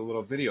YouTube did a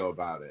little video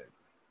about it.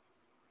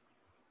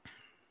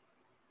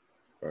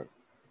 But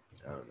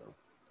I don't know.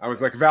 I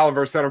was like,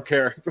 Valaverse, I don't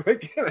care.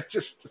 Like, I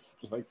just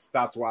like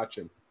stopped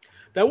watching.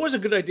 That was a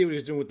good idea what he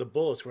was doing with the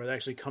bullets, where they're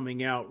actually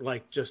coming out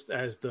like just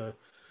as the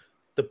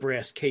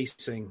brass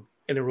casing,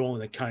 and they're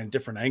rolling at kind of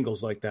different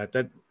angles like that.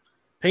 That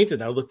painted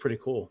that would look pretty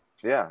cool.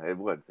 Yeah, it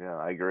would. Yeah,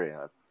 I agree.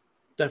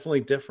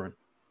 Definitely different.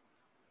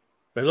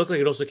 But it looked like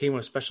it also came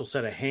with a special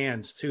set of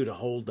hands too to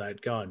hold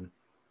that gun,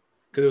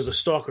 because it was a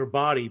stalker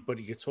body, but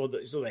you saw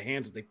the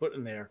hands that they put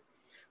in there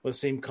with the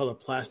same color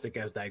plastic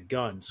as that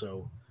gun.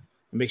 So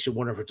it makes you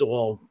wonder if it's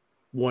all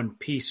one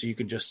piece, so you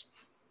can just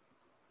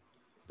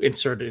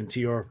insert it into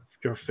your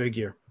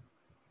figure.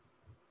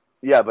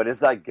 Yeah, but is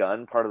that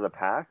gun part of the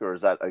pack, or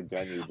is that a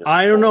gun you just...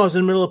 I don't know. I was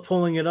in the middle of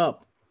pulling it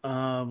up.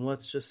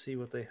 Let's just see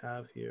what they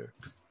have here.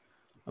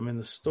 I'm in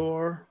the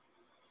store.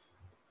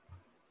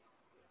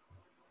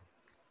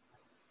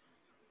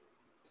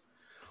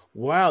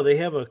 Wow, they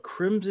have a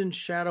Crimson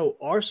Shadow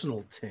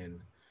Arsenal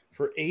tin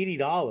for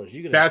 $80.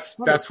 You get that's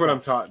what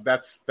I'm taught.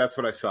 That's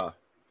what I saw.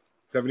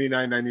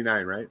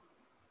 $79.99, right?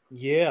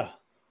 Yeah.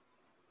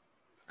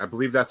 I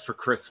believe that's for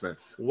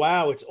Christmas.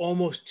 Wow, it's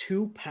almost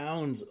 2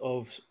 pounds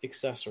of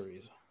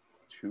accessories.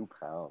 2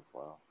 pounds,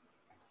 wow.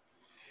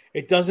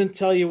 It doesn't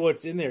tell you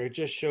what's in there. It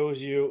just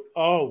shows you,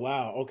 oh,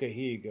 wow. Okay,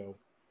 here you go.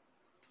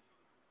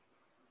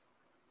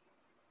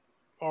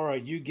 All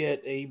right, you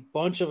get a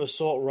bunch of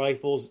assault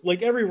rifles.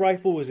 Like every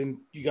rifle was in,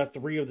 you got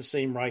 3 of the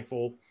same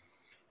rifle,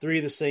 3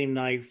 of the same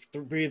knife,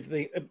 3 of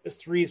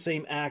the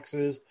same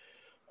axes.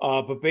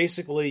 But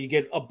basically, you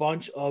get a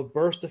bunch of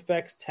burst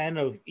effects, 10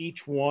 of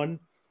each one,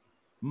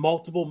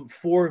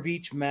 4 of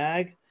each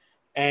mag,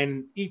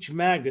 and each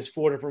mag, there's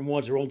 4 different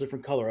ones. They're all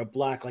different color. A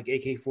black like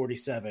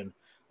AK-47,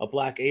 a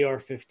black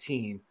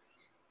AR-15,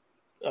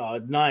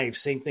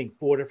 knives, same thing,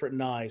 4 different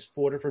knives,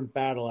 4 different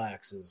battle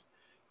axes,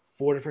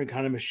 4 different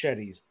kind of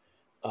machetes,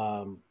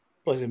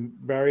 in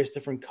various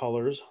different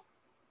colors.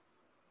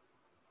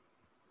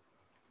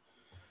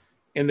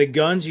 And the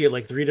guns, you get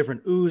like 3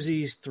 different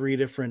Uzis, 3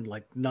 different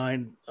like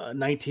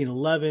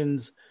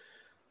 1911s,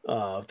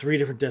 3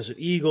 different Desert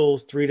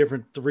Eagles, 3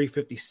 different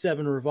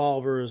 357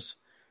 revolvers,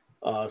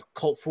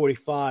 Colt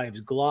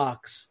 45s,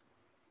 Glocks,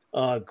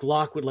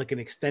 Glock with like an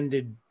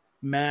extended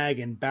mag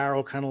and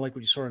barrel, kind of like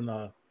what you saw in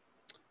the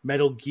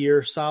Metal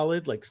Gear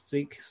Solid, like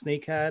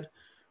Snake had.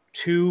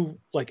 2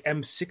 like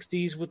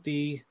M60s with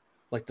the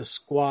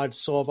squad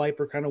saw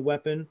viper kind of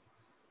weapon.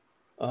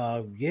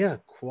 Yeah,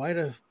 quite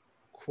a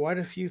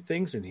few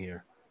things in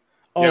here.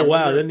 Oh yeah,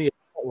 wow! Then the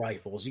assault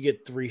rifles. You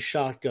get 3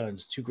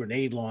 shotguns, 2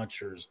 grenade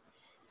launchers,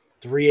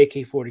 3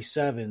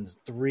 AK-47s,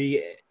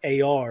 3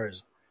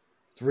 ARs,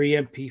 3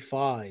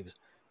 MP5s.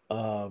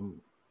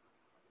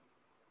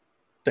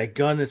 That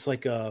gun, it's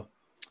like the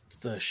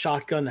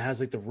shotgun that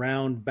has like the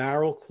round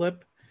barrel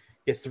clip.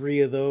 You get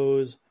 3 of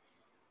those.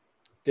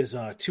 There's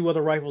 2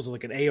 other rifles,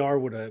 like an AR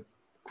with a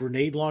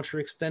grenade launcher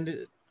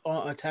extended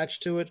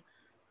attached to it.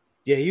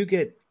 Yeah, you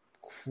get...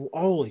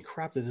 Holy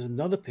crap, there's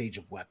another page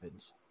of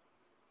weapons.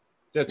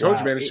 Yeah, I told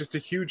you, man, it's just a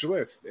huge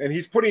list. And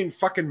he's putting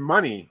fucking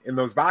money in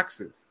those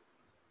boxes.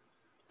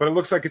 But it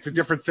looks like it's a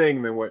different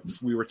thing than what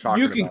we were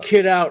talking about. You can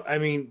kit out. I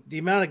mean, the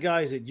amount of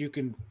guys that you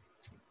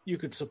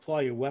could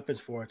supply your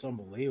weapons for, it's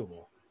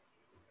unbelievable.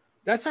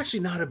 That's actually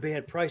not a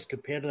bad price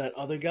compared to that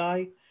other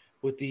guy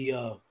with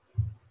the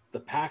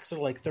packs that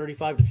are like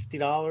 $35 to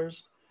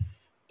 $50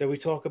 that we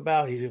talk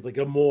about. He's like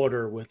a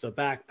mortar with a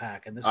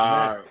backpack and this and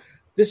that.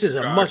 This is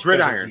a much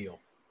better deal.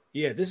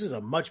 Yeah, this is a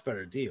much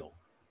better deal.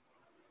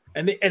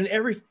 And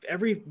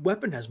every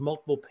weapon has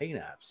multiple paint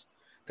apps.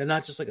 They're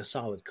not just like a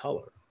solid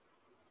color.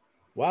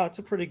 Wow, it's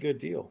a pretty good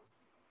deal.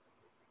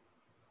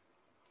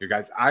 You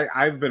guys,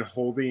 I've been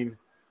holding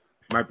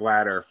my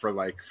bladder for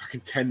like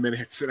fucking 10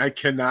 minutes and I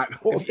cannot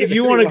hold it. If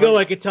you want to go,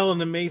 I could tell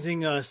an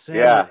amazing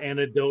Santa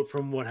anecdote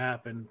from what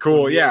happened.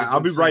 Cool, yeah. I'll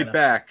be right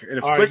back. And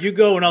all right, you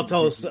go and I'll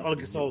tell a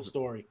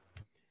story.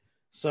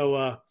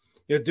 So,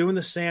 doing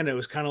the Santa, it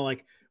was kind of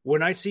like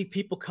when I see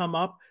people come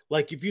up,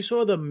 like if you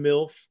saw the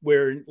MILF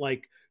wearing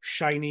like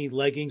shiny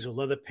leggings or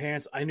leather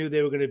pants, I knew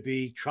they were going to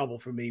be trouble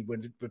for me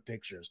with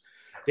pictures.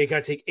 They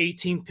got to take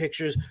 18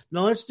 pictures.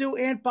 Now let's do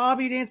Aunt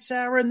Bobby and Aunt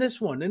Sarah and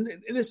this one and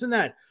this and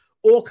that.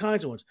 All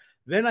kinds of ones.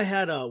 Then I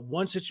had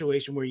one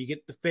situation where you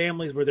get the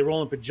families where they're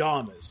all in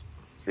pajamas.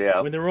 Yeah.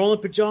 When they're all in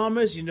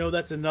pajamas,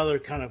 that's another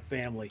kind of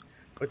family.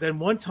 But then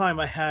one time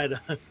I had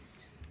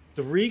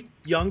 3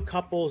 young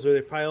couples, or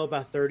they're probably all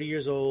about 30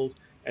 years old,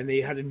 and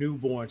they had a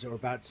newborn, so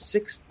about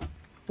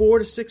 4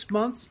 to 6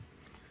 months.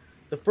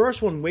 The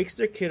first one wakes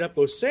their kid up,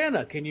 goes,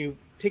 Santa, can you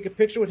take a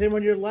picture with him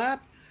on your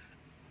lap?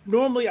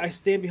 Normally, I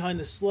stand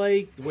behind the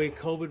sleigh, the way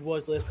COVID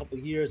was the last couple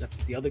of years. That's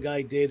what the other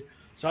guy did.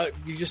 So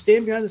you just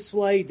stand behind the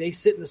sleigh, they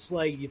sit in the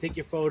sleigh, you take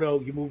your photo,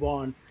 you move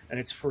on, and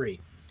it's free.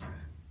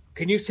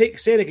 Can you take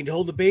Santa? Can you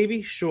hold the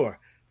baby? Sure.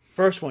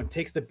 First one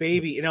takes the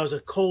baby, and it was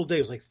a cold day.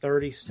 It was like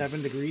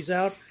 37 degrees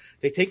out.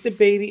 They take the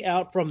baby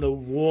out from the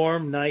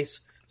warm, nice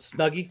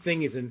Snuggie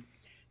thing is in,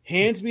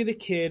 hands me the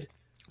kid.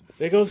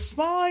 They go,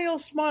 smile,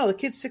 smile. The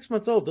kid's 6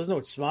 months old, doesn't know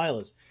what smile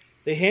is.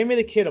 They hand me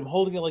the kid. I'm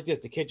holding it like this.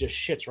 The kid just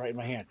shits right in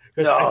my hand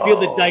because I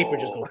feel the diaper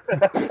just go,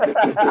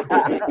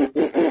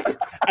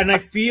 and I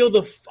feel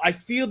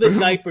the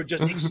diaper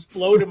just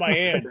explode in my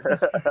hand.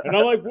 And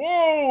I'm like,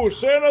 "Whoa!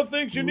 Santa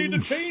thinks you need to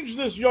change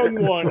this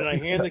young one." And I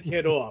hand the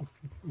kid off.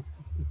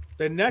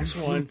 The next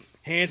one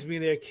hands me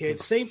their kid.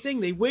 Same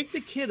thing. They wake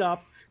the kid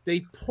up. They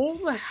pull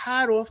the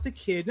hat off the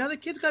kid. Now the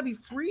kid's got to be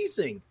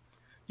freezing.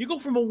 You go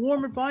from a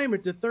warm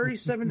environment to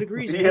 37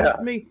 degrees.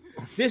 Me.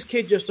 This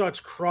kid just starts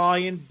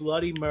crying,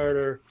 bloody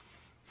murder.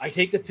 I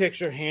take the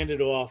picture, hand it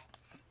off.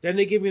 Then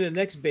they give me the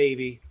next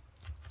baby.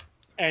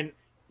 And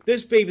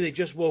this baby, they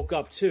just woke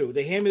up too.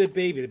 They hand me the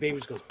baby. The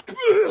baby just goes,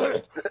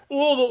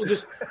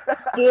 just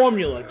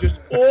formula, just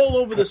all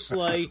over the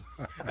sleigh.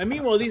 And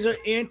meanwhile, these are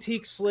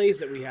antique sleighs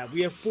that we have.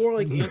 We have 4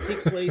 like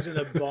antique sleighs in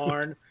a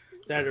barn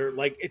that are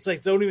like, it's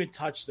like, don't even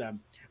touch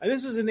them. And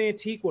this is an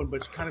antique one, but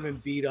it's kind of been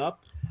beat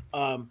up.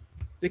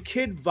 The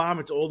kid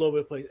vomits all over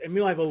the place. And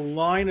meanwhile, I have a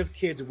line of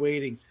kids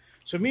waiting.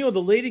 So meanwhile,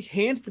 the lady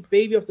hands the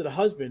baby up to the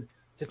husband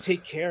to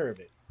take care of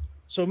it.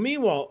 So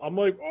meanwhile, I'm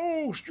like,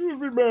 oh, excuse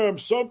me, ma'am.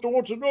 Santa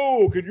wants to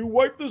know, could you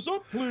wipe this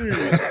up, please?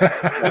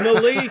 And the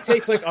lady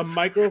takes like a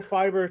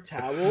microfiber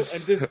towel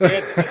and just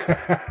gets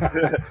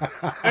it.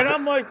 And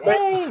I'm like,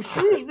 oh,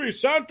 excuse me.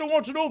 Santa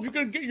wants to know if you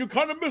can get, you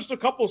kind of missed a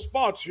couple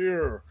spots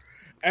here.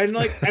 And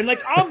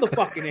I'm the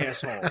fucking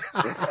asshole.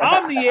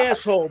 I'm the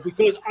asshole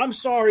because I'm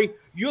sorry,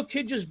 your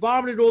kid just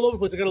vomited all over the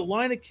place. I got a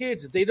line of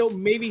kids that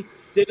maybe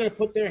they're gonna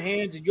put their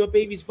hands in your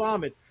baby's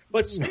vomit.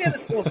 But Santa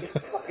Claus is a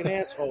fucking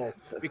asshole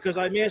because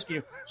I'm asking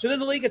you. So then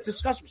the lady gets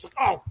disgusted. It's like,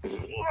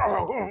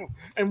 oh,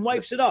 and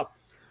wipes it up.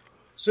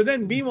 So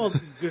then, meanwhile,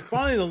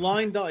 finally the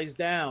line dies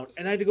down,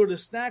 and I had to go to the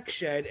snack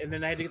shed, and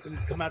then I had to get them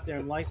to come out there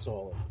and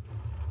Lysol it.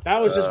 That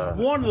was just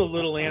one of the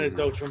little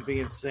anecdotes from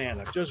being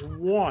Santa. Just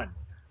one.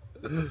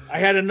 I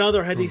had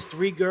these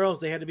 3 girls.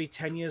 They had to be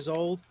 10 years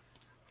old.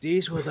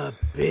 These were the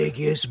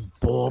biggest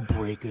ball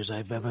breakers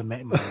I've ever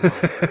met in my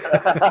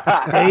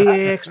life.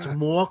 They asked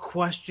more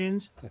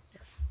questions.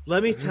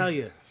 Let me tell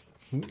you,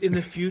 in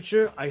the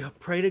future, I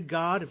pray to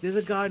God, if there's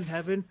a God in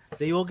heaven,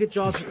 they all get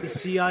jobs at the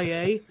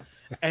CIA,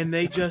 and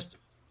they just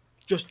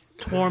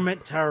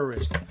torment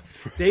terrorists.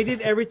 They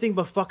did everything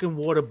but fucking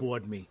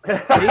waterboard me.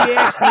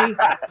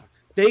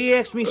 They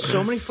asked me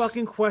so many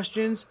fucking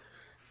questions.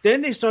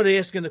 Then they started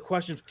asking the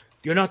questions.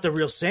 You're not the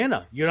real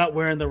Santa. You're not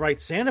wearing the right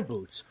Santa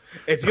boots.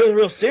 If you're the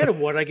real Santa,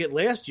 what did I get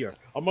last year?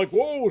 I'm like,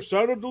 whoa,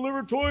 Santa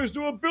delivered toys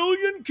to 1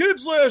 billion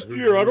kids last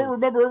year. I don't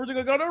remember everything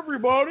I got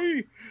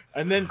everybody.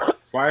 And then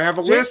that's why I have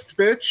a list,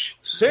 bitch.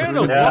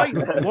 Santa,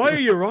 why are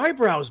your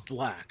eyebrows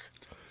black?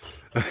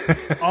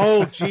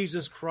 Oh,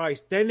 Jesus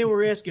Christ. Then they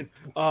were asking,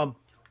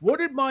 what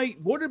did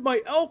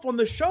my elf on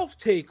the shelf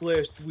take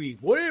last week?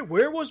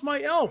 Where was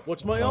my elf?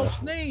 What's my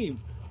elf's name?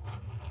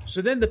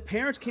 So then the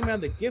parents came out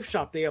of the gift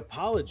shop. They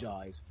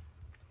apologized.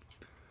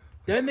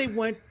 Then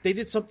they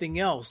did something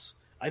else.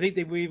 I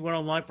think we went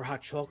online for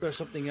hot chocolate or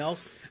something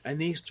else. And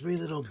these 3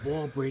 little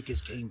ball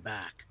breakers came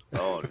back.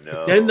 Oh,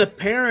 no. Then the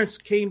parents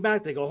came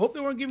back. They go, hope they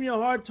weren't giving you a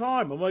hard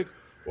time. I'm like,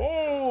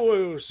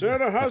 oh,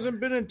 Santa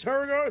hasn't been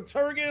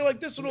interrogated like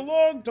this in a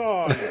long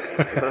time.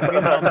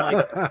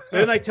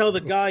 Then I tell the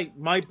guy,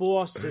 my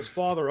boss, his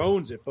father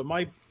owns it. But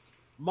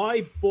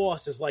my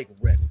boss is like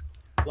Rick.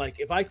 Like,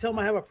 if I tell him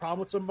I have a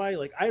problem with somebody,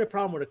 like, I had a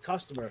problem with a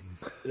customer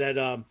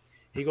that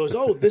he goes,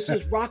 oh, this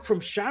is Rock from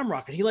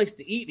Shamrock, and he likes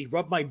to eat. He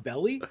rubbed my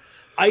belly.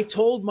 I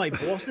told my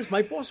boss this.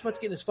 My boss is about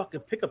to get in his fucking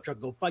pickup truck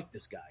and go fight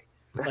this guy.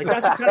 Like,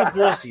 that's what kind of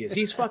boss he is.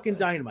 He's fucking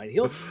dynamite.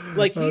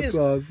 That's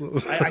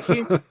awesome. I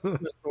can't tell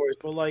the stories,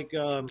 but, like,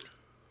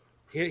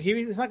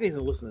 he's not going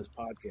to listen to this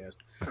podcast.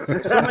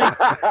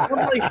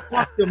 Somebody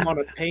fucked him on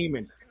a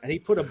payment, and he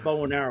put a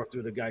bow and arrow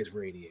through the guy's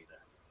radiator.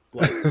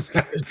 Like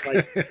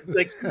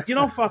you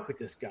don't fuck with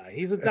this guy.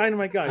 He's a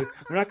dynamite guy.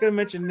 We're not going to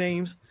mention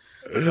names.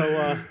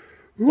 So,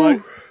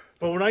 but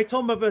when I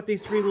told him about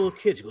these 3 little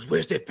kids, he goes,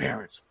 "Where's their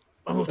parents?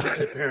 I'm going to talk to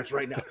their parents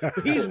right now."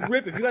 But he's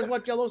Rip. If you guys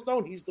watch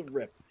Yellowstone, he's the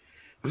Rip.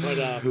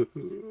 But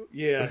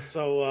yeah.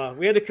 So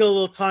we had to kill a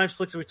little time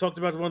slick. So we talked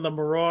about one of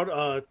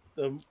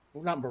the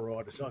not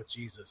Marauders. Oh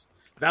Jesus,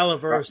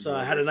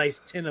 Valaverse had a nice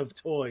tin of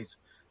toys.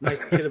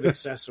 Nice kit of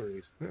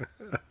accessories.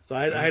 So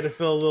I had to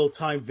fill a little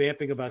time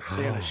vamping about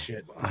Santa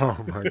shit.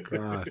 Oh my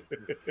God.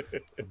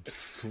 I'm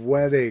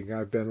sweating.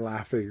 I've been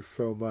laughing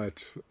so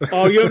much.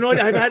 Oh, you have no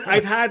idea.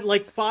 I've had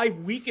like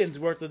 5 weekends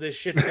worth of this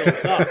shit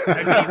built up. I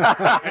mean,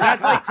 and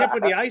that's like tip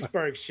of the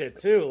iceberg shit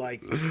too.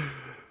 Like,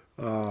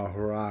 oh,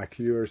 Rock,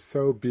 you are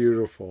so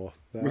beautiful.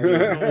 No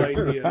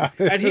idea.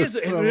 And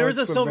there's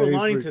a silver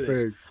lining to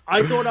this.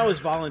 I thought I was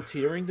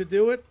volunteering to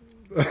do it.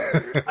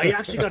 I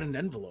actually got an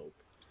envelope.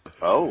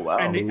 Oh, wow.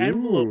 And the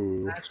envelope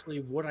is actually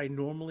what I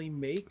normally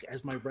make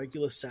as my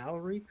regular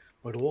salary,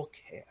 but all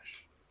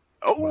cash.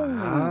 Oh,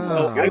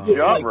 wow. Good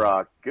job,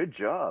 Rock. Good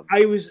job.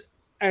 I was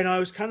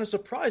kind of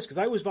surprised because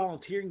I was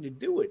volunteering to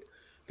do it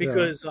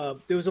because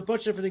there was a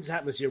bunch of different things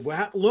happening this year.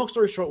 Long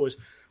story short was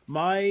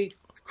my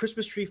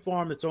Christmas tree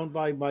farm that's owned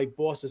by my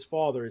boss's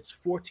father. It's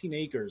 14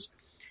 acres.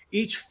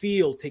 Each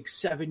field takes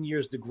 7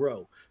 years to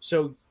grow.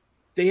 So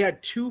they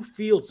had 2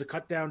 fields to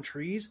cut down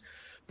trees,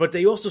 but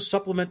they also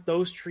supplement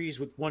those trees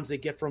with ones they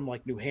get from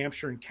like New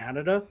Hampshire and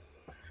Canada.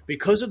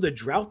 Because of the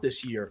drought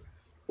this year,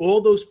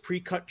 all those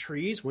pre-cut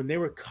trees, when they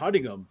were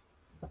cutting them,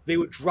 they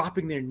were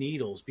dropping their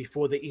needles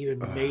before they even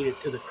made it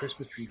to the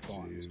Christmas tree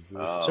farms.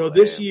 So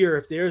this year,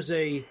 if there's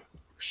a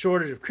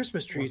shortage of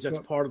Christmas trees, that's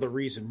part of the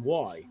reason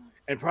why.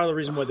 And part of the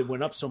reason why they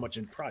went up so much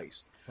in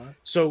price.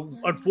 So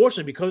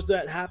unfortunately, because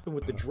that happened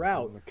with the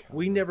drought,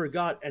 we never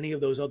got any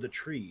of those other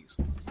trees.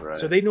 Right.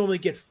 So they normally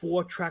get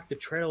 4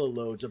 tractor-trailer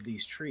loads of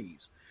these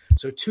trees.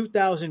 So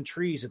 2,000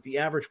 trees at the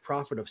average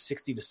profit of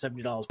 $60 to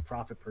 $70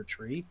 profit per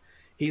tree.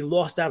 He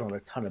lost out on a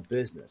ton of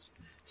business.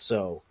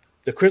 So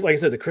like I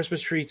said, the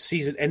Christmas tree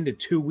season ended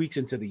 2 weeks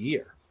into the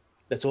year.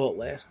 That's all it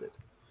lasted.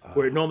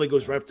 Where it normally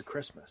goes right up to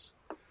Christmas.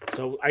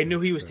 So I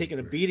knew he was taking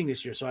a beating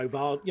this year. So I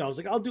was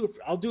like, I'll do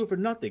it for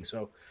nothing.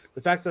 So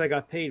the fact that I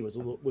got paid was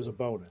a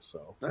bonus.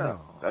 So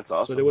that's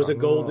awesome. So there was a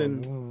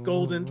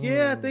golden.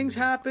 Yeah, things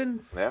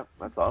happen. Yeah,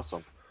 that's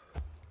awesome.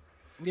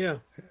 Yeah.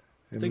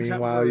 And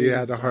meanwhile, you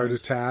had a heart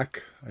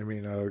attack. I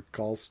mean, a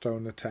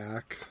gallstone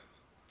attack.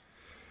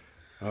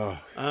 Oh,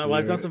 well,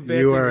 I've done some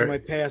bad things in my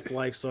past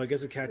life, so I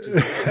guess it catches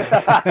up.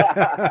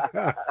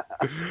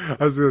 I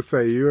was going to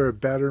say, you're a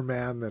better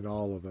man than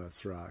all of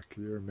us, Rock.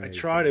 You're amazing. I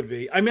try to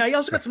be. I mean, I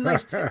also got some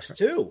nice tips,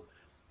 too.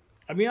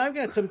 I mean, I've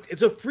got some.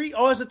 It's a free.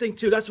 Oh, that's the thing,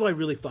 too. That's what I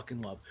really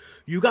fucking love.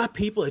 You got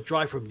people that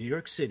drive from New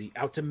York City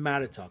out to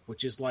Mattituck,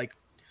 which is like,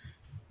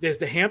 there's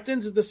the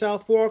Hamptons at the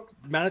South Fork,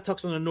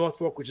 Mattituck's on the North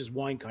Fork, which is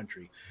wine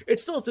country.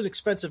 It's an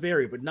expensive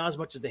area, but not as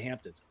much as the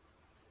Hamptons.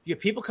 You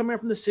have people coming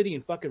out from the city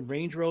in fucking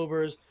Range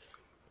Rovers,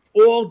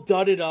 all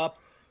dudded up,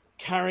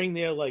 carrying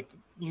their like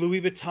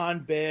Louis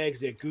Vuitton bags,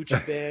 their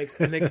Gucci bags,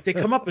 and they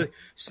come up and,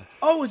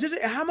 oh,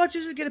 how much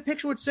is it to get a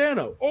picture with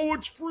Santa? Oh,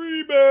 it's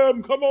free,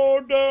 ma'am. Come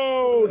on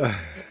down.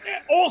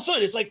 And all of a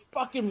sudden, it's like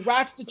fucking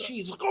rats to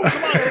cheese. Like, oh,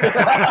 come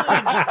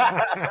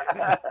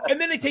on.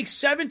 And then they take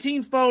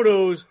 17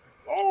 photos.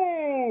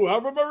 Oh,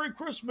 have a Merry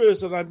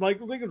Christmas. And I'm like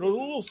thinking a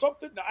little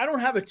something. I don't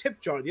have a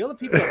tip jar. The other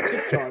people have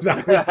tip jars.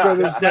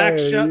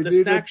 The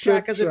Snack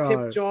Shack has a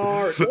tip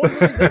jar. All the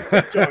things have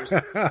tip jars.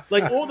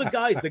 Like all the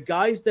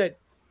guys that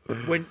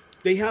when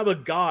they have a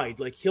guide,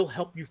 like he'll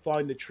help you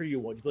find the tree you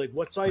want. You'll be like,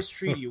 what size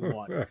tree do you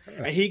want?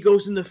 And he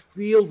goes in the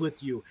field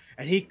with you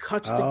and he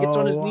gets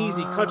on his knees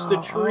and he cuts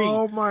the tree.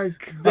 Oh my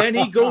God. Then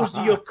he goes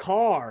to your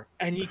car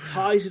and he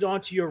ties it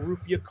onto your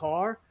roof of your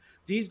car.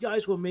 These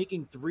guys were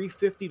making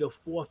 $350 to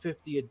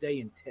 $450 a day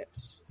in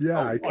tips. Yeah,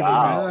 I can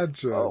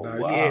imagine. I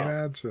can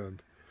imagine.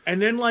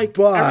 And then, like,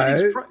 but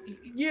so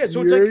it's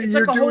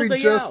like a whole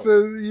day out.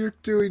 You're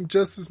doing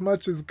just as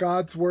much as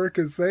God's work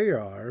as they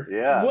are.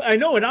 Yeah, well, I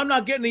know, and I'm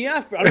not getting the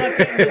effort. I'm not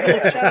getting the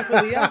little check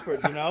for the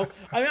effort. You know,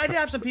 I mean, I did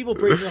have some people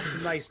bringing up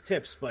some nice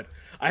tips, but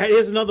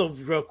here's another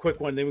real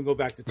quick one. Then we go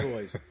back to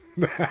toys.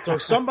 So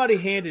somebody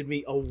handed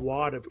me a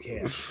wad of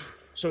cash.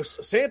 So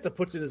Santa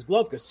puts in his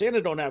glove because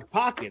Santa don't have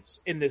pockets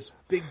in this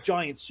big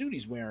giant suit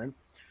he's wearing.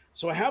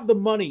 So I have the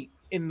money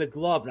in the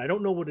glove, and I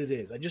don't know what it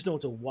is. I just know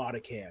it's a wad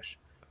of cash.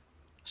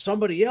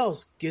 Somebody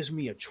else gives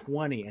me a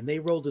 20, and they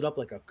rolled it up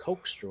like a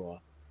Coke straw,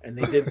 and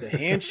they did the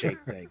handshake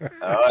thing.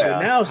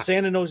 Now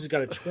Santa knows he's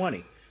got a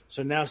 20.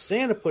 So now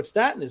Santa puts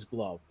that in his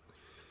glove.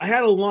 I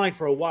had a line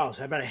for a while,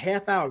 so about a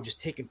half hour just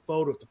taking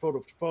photo after photo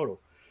after photo.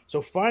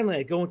 So finally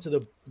I go into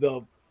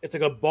the it's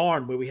like a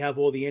barn where we have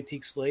all the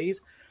antique sleighs.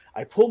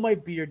 I pull my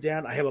beer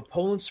down. I have a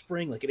Poland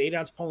Spring, like an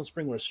 8-ounce Poland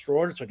Spring with a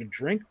straw in it so I can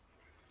drink.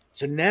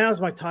 So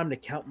now's my time to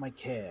count my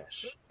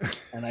cash.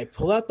 And I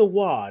pull out the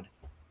wad,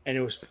 and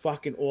it was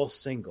fucking all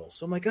singles.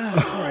 So I'm like, all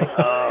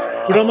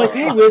right. But I'm like,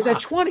 hey, where's that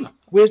 20?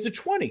 Where's the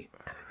 20?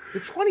 The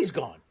 20's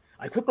gone.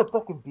 I put the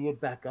fucking beer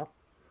back up,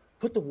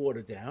 put the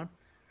water down,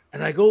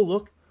 and I go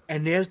look,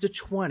 and there's the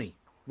 20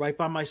 right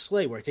by my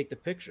sleigh where I take the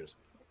pictures.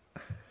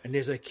 And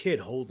there's a kid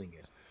holding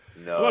it.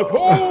 No. I'm like,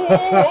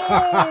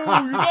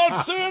 oh, you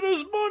got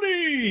Santa's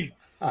money.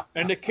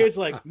 And the kid's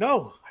like,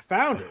 no, I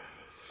found it.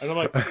 And I'm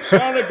like,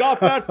 Santa got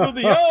that for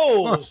the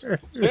elves.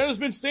 Santa's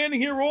been standing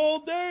here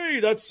all day.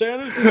 That's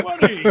Santa's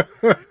money.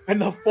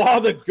 And the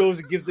father goes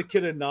and gives the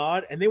kid a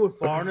nod. And they were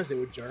foreigners. They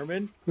were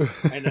German.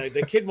 And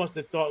the kid must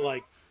have thought,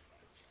 like,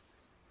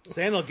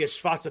 Santa will get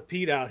Schwarzer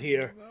Pete out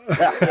here.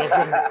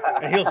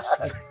 And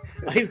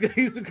he's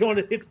the one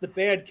that hits the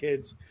bad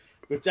kids.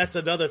 Which that's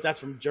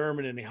from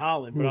German and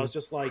Holland. But I was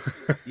just like,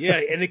 yeah.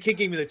 And the kid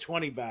gave me the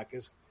 20 back.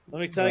 Let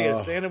me tell you,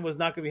 Santa was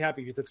not going to be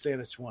happy if you took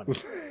Santa's 20.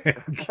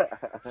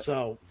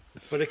 So,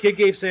 but the kid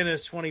gave Santa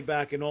his 20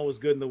 back, and all was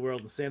good in the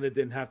world, and Santa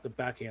didn't have to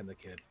backhand the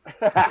kid.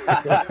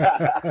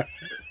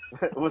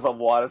 With a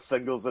wad of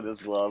singles in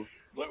his glove.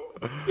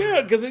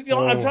 Yeah, because I'm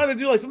trying to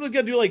do like something.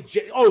 Gonna do like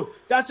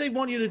that's what they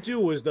want you to do.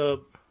 Was the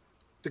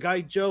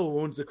guy Joe who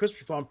owns the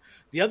Christmas farm?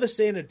 The other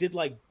Santa did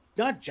like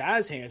not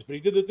jazz hands, but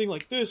he did the thing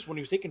like this when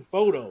he was taking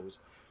photos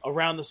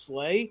around the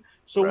sleigh.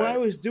 So when I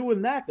was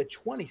doing that, the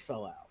 20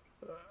 fell out.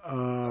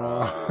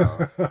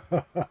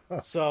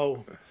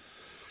 So,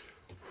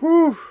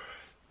 whew.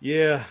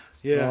 Yeah.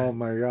 Oh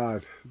my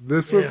God!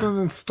 This was an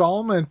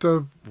installment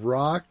of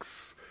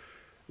Rock's.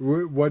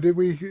 What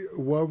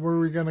were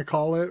we going to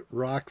call it?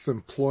 Rock's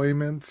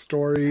employment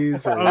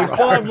stories or we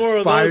still have more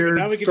of fired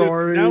those,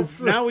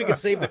 stories? Now we can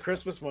save the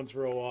Christmas ones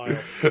for a while.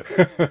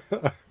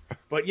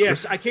 But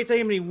yes, I can't tell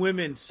you how many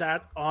women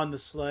sat on the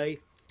sleigh.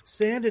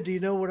 Santa, do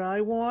you know what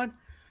I want?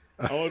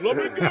 Oh, let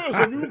me guess,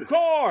 a new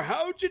car.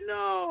 How'd you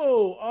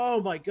know? Oh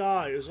my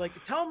God! It was like,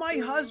 tell my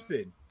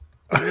husband.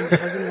 And then the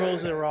husband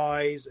rolls their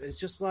eyes. It's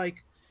just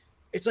like,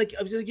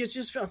 you're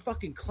just a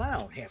fucking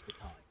clown half the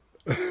time.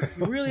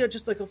 You really are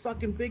just like a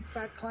fucking big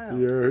fat clown.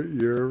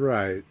 You're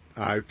right.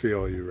 I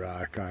feel you,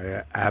 Rock.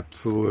 I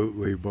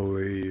absolutely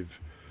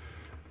believe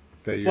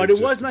that you're. But it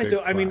was nice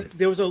though. I mean,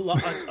 there was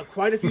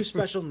quite a few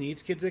special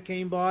needs kids that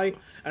came by,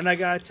 and I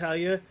gotta tell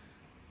you,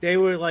 they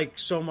were like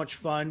so much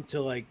fun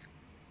to like,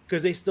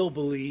 because they still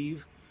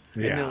believe.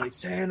 And they're like,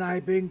 Santa,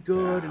 I've been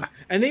good,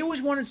 and they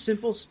always wanted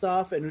simple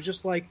stuff, and it was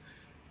just like,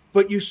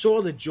 but you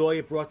saw the joy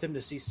it brought them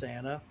to see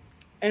Santa,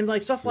 and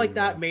like stuff like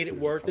that made it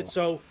worth it.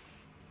 So.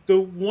 The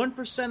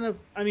 1% of,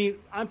 I mean,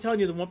 I'm telling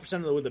you, the 1%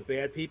 of them were the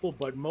bad people,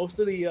 but most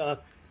of the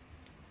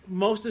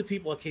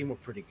people that came were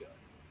pretty good.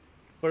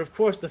 But of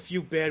course, the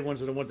few bad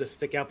ones are the ones that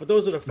stick out. But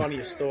those are the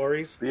funniest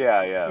stories.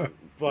 Yeah.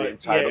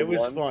 But yeah, it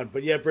was fun.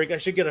 But yeah, Brink, I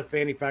should get a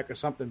fanny pack or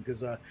something because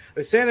the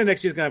Santa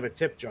next year's gonna have a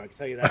tip jar. I can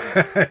tell you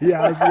that.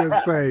 Yeah, I was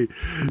gonna say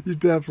you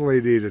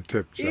definitely need a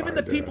tip jar. Even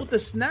the people with the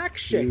snack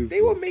shake,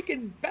 they were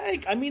making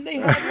bank. I mean, they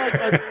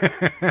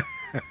had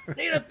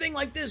they had a thing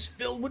like this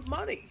filled with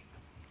money.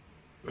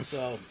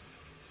 So,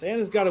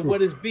 Santa's got to wet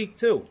his beak,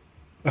 too.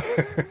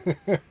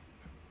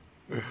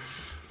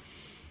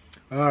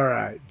 All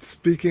right.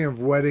 Speaking of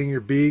wetting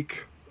your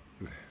beak,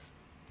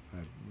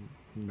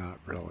 not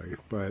really,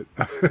 but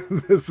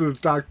this is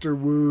Dr.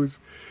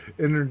 Wu's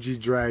Energy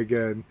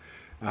Dragon,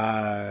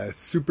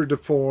 Super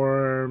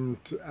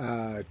Deformed,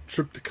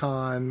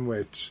 Trypticon,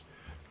 which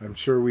I'm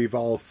sure we've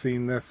all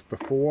seen this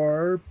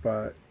before,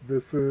 but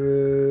this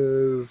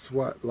is,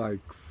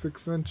 like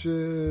 6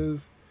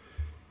 inches?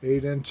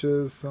 8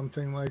 inches,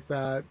 something like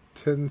that.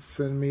 10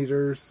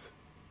 centimeters.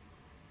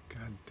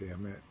 God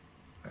damn it.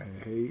 I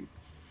hate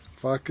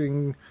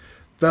fucking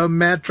the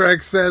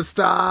metric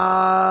system.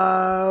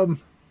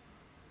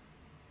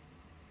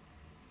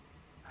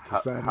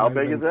 How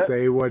big is it?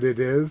 Say what it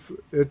is?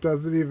 It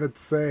doesn't even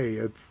say.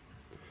 It's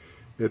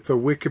a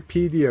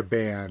Wikipedia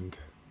band.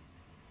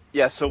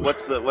 Yeah, so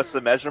what's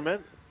the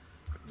measurement?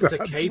 It's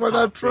That's what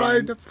I'm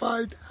trying to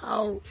find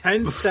out.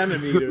 10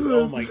 centimeters.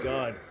 Oh my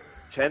God.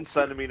 10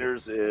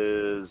 centimeters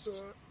is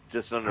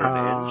just under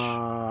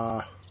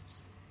an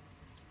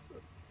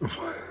inch.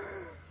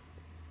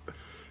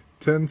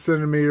 10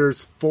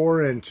 centimeters,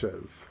 4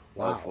 inches.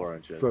 Wow. 4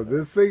 inches. So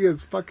this thing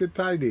is fucking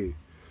tiny.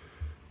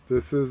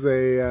 This is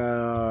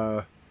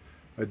a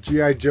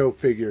G.I. Joe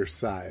figure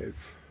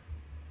size.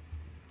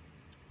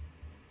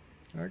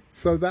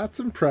 So that's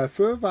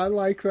impressive. I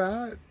like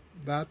that.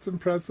 That's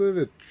impressive.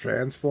 It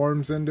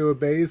transforms into a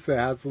base. It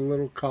has a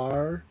little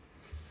car.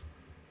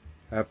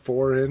 At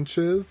 4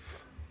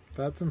 inches,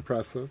 that's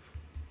impressive.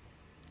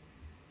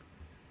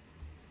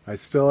 I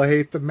still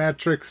hate the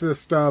metric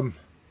system.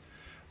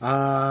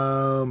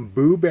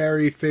 Boo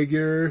Berry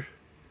figure.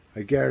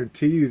 I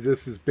guarantee you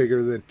this is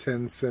bigger than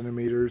 10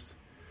 centimeters.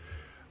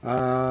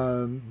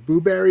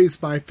 Boo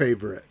Berry's my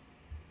favorite.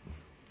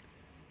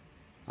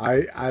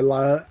 I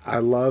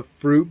love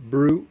Fruit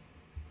Brute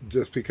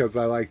just because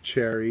I like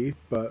cherry,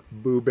 but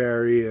Boo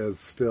Berry is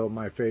still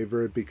my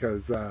favorite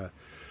because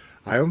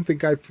I don't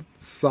think I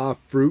saw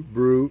Fruit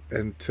Brute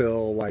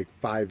until like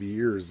 5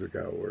 years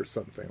ago or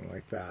something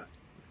like that.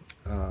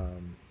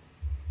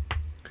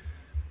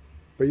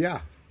 But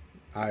yeah,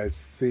 I've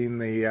seen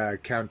the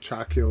Count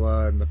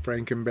Chocula and the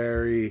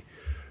Frankenberry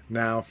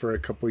now for a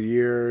couple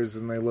years,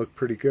 and they look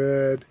pretty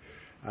good.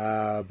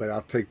 But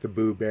I'll take the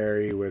Boo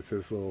Berry with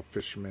his little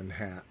fisherman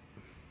hat.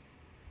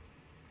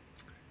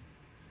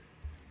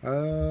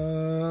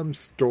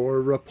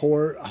 Store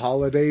report,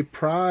 Holiday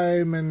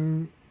Prime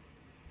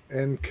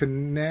and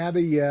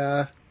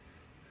Canada.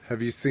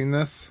 Have you seen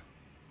this?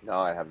 No,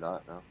 I have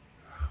not, no.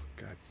 Oh,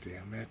 God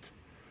damn it.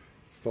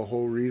 It's the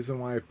whole reason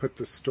why I put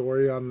the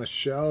story on the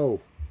show.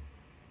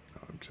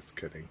 No, I'm just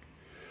kidding.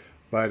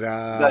 But, is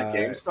that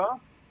GameStop?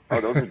 Oh,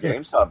 those are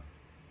GameStop.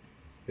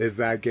 Is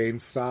that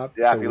GameStop?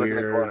 Yeah, if you look in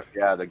the corner.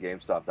 Yeah, the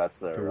GameStop. That's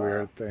the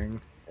weird thing.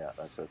 Yeah,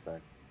 that's the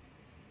thing.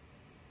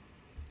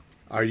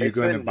 Are you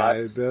going to buy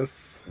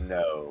this?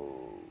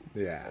 No.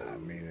 Yeah,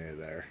 me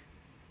neither.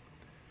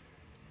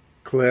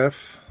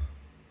 Cliff.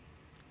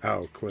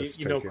 Oh, Cliff's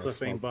you know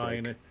Cliff ain't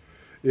buying it.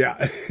 Yeah.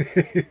 I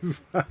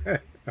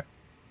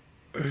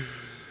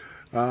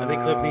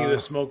think Cliff needed a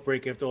smoke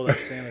break after all that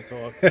Santa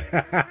talk.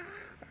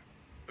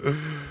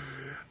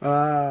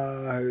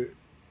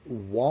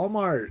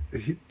 Walmart,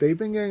 they've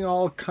been getting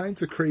all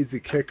kinds of crazy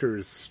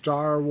kickers.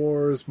 Star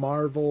Wars,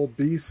 Marvel,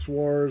 Beast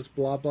Wars,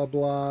 blah, blah,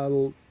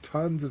 blah.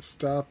 Tons of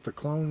stuff. The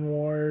Clone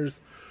Wars,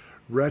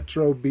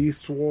 Retro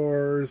Beast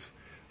Wars.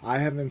 I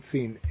haven't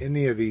seen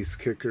any of these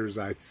kickers.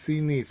 I've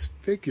seen these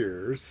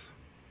figures.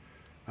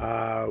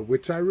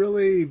 which I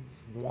really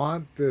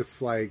want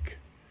this like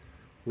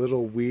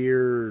little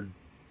weird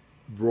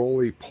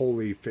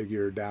roly-poly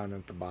figure down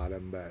at the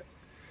bottom. But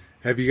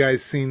have you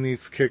guys seen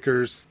these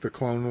kickers? The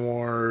Clone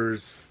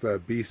Wars, the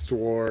Beast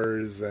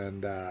Wars,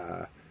 and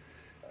I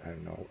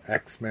don't know,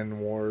 X-Men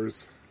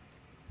Wars?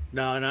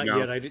 No, not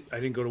yet. I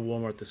didn't go to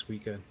Walmart this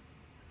weekend.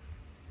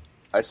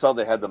 I saw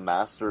they had the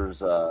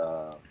Masters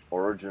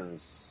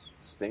Origins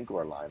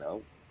Stinkor line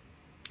out.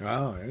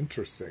 Oh,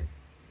 interesting.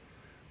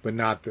 But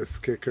not this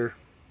kicker?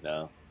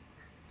 No.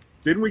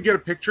 Didn't we get a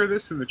picture of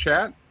this in the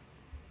chat?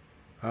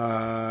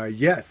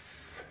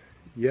 Yes.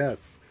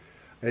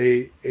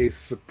 A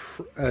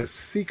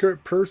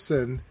secret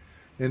person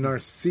in our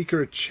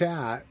secret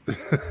chat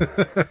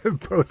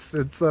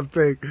posted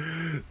something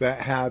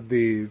that had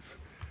these.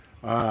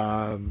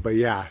 But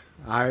yeah,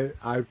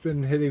 I've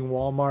been hitting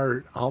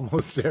Walmart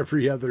almost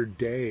every other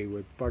day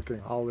with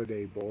fucking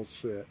holiday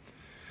bullshit,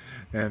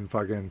 and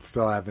fucking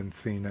still haven't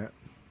seen it.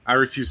 I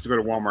refuse to go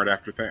to Walmart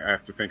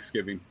after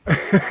Thanksgiving.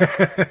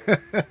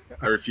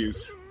 I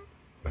refuse.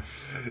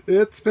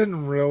 It's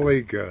been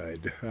really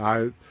good.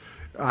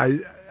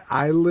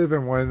 I live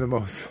in one of the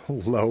most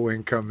low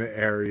income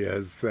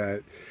areas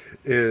that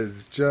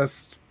is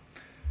just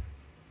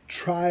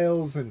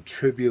trials and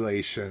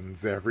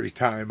tribulations every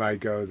time I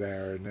go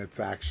there, and it's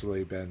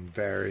actually been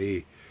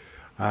very,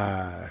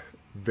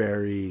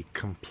 very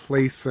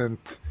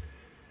complacent.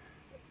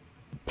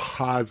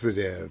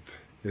 Positive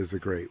is a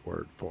great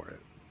word for it.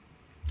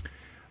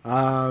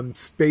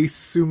 Space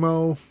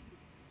Sumo.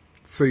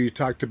 So you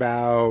talked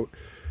about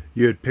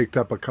you had picked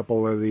up a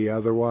couple of the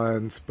other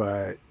ones,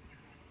 but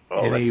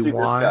any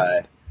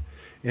want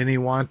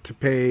to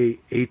pay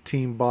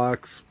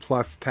 $18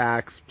 plus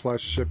tax plus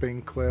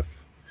shipping,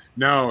 Cliff?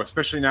 No,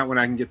 especially not when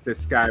I can get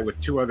this guy with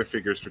 2 other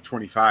figures for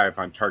 $25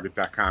 on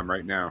Target.com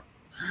right now.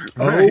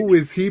 Oh,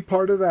 is he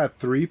part of that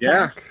 3-pack?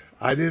 Yeah.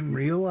 I didn't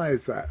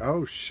realize that.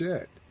 Oh,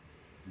 shit.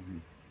 Mm-hmm.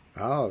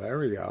 Oh, there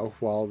we go.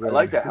 Well, I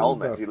like the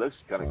helmet. He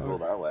looks kind of cool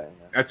that way.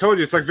 I told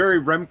you, it's like very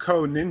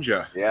Remco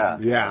Ninja. Yeah.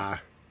 Yeah.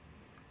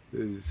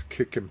 He's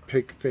kicking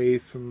Pig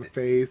Face in the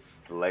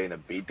face. Laying a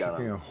beat down.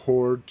 Kicking a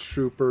Horde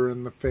Trooper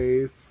in the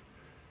face.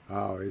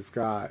 Oh, he's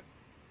got...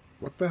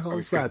 What the hell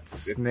is that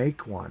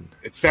snake one?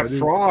 It's that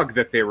frog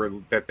that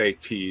they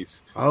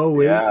teased. Oh,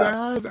 is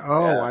that?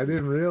 Oh, yeah. I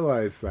didn't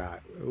realize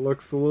that. It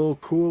looks a little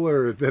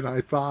cooler than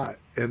I thought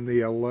in the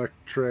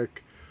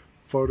electric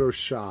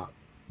Photoshop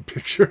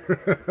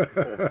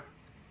picture.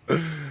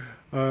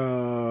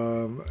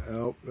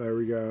 Oh, there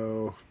we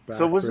go.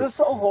 So was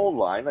this a whole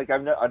line? Like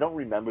I don't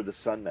remember the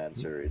Sunman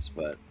series,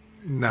 but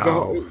no,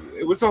 so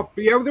it was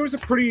there was a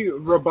pretty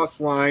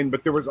robust line,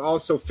 but there was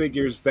also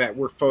figures that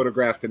were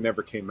photographed and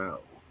never came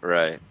out.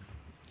 Right.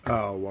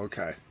 Oh,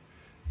 okay.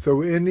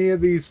 So any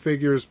of these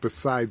figures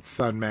besides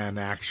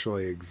Sunman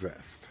actually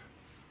exist?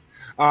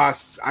 I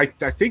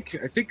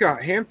think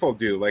a handful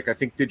do. Like I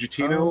think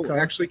Digitino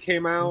actually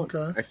came out.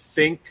 Okay. I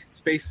think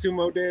Space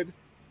Sumo did.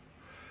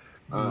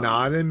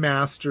 Not in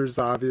Masters,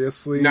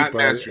 obviously. Not but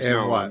Masters. In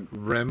no. what?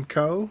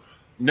 Remco?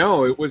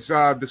 No, it was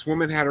this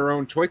woman had her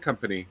own toy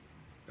company.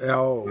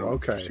 Oh,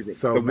 okay.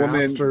 So the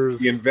Masters,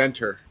 woman, the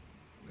inventor.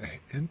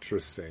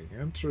 Interesting.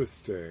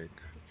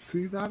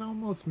 See, that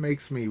almost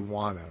makes me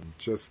want him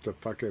just to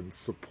fucking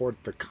support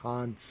the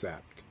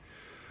concept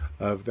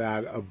of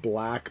that a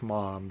black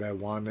mom that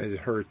wanted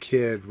her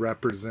kid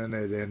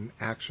represented in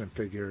action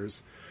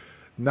figures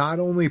not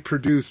only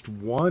produced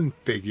one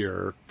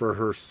figure for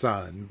her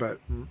son, but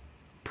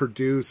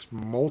produced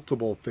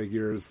multiple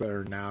figures that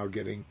are now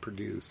getting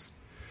produced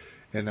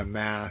in a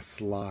mass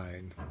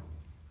line.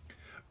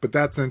 But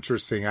that's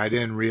interesting. I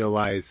didn't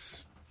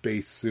realize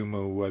Space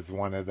Sumo was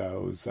one of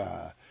those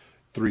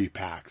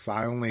 3-packs.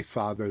 I only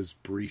saw those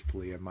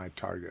briefly in my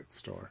Target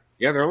store.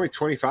 Yeah, they're only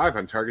 $25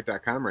 on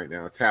Target.com right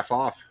now. It's half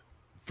off.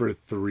 For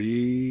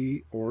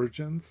 3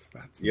 Origins?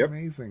 That's an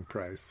amazing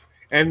price.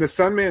 And the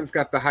Sunman's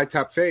got the high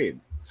top fade.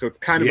 So it's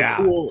kind of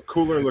a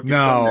cooler looking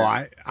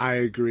Sunman. I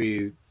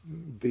agree.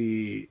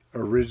 The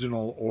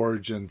original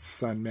Origins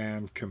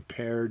Sunman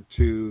compared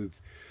to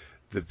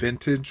the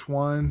vintage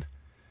one,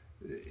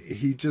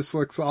 he just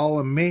looks all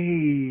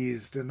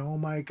amazed and oh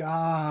my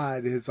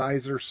god, his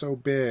eyes are so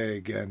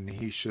big, and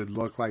he should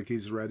look like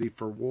he's ready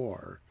for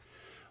war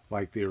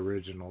like the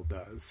original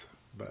does.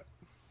 But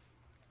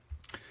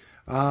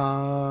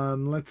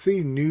let's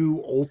see,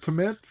 new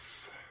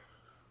Ultimates.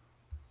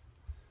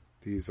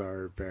 These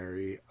are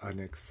very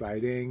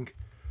unexciting.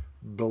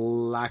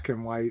 Black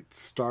and white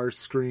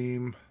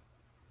Starscream.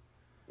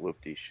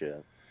 Whoopty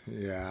shit.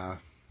 Yeah.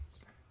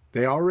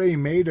 They already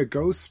made a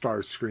ghost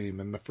Starscream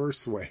in the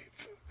first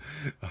wave.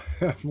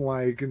 I'm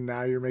like,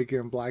 now you're making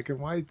a black and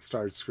white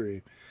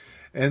Starscream.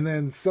 And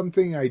then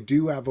something I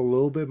do have a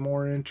little bit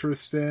more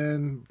interest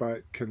in,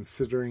 but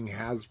considering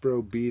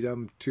Hasbro beat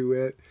them to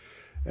it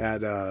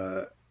at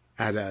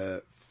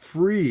a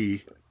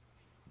free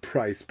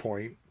price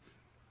point,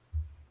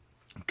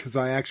 because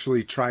I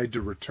actually tried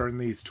to return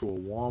these to a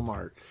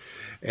Walmart.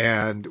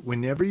 And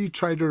whenever you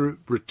try to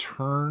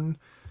return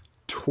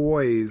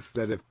toys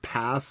that have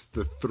passed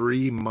the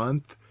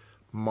 3-month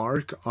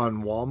mark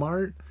on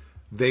Walmart,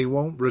 they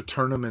won't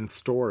return them in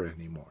store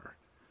anymore.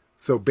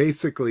 So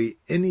basically,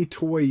 any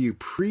toy you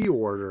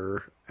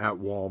pre-order at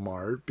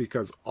Walmart,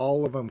 because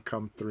all of them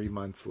come 3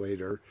 months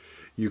later,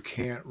 you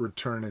can't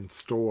return in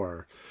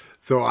store.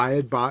 So I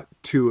had bought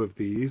 2 of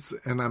these,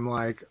 and I'm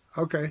like,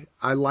 okay,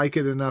 I like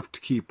it enough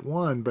to keep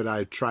one, but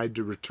I tried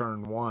to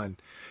return one.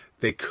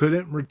 They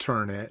couldn't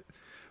return it,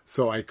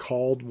 so I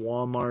called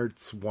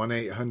Walmart's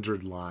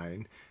 1-800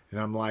 line, and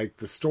I'm like,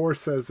 the store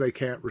says they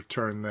can't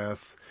return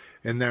this,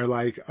 and they're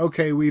like,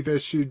 okay, we've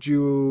issued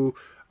you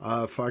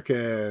a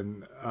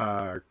fucking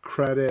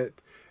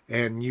credit,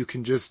 and you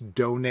can just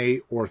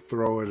donate or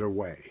throw it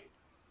away.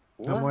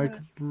 What? I'm like,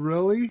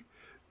 really?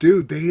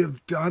 Dude, they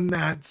have done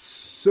that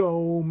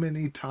so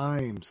many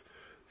times.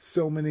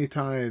 So many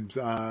times.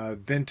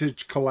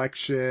 Vintage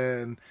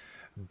collection,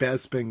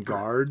 Bespin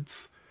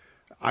guards.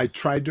 I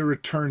tried to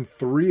return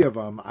 3 of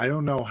them. I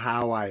don't know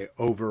how I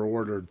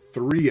over-ordered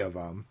 3 of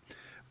them.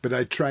 But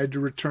I tried to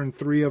return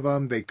 3 of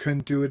them. They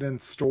couldn't do it in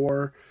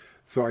store.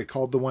 So I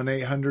called the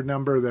 1-800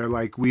 number. They're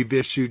like, we've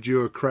issued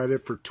you a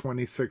credit for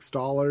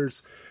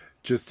 $26.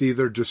 Just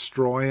either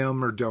destroy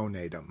them or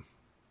donate them.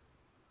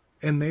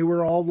 And they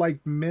were all like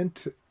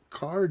mint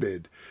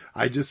carded.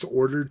 I just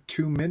ordered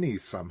too many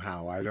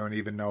somehow. I don't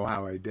even know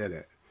how I did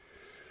it.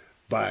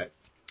 But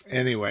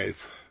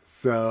anyways,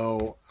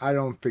 so I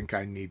don't think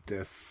I need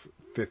this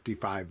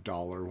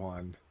 $55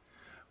 one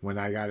when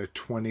I got a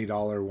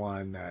 $20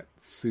 one that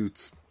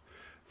suits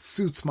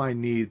my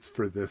needs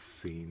for this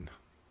scene.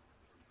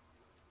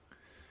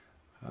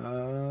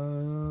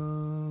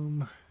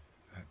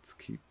 Let's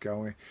keep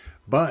going.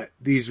 But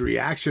these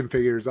reaction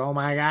figures, oh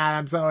my god,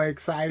 I'm so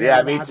excited. Yeah,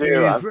 about me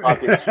too. These. I'm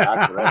fucking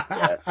jacked for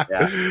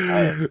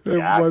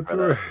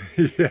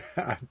it.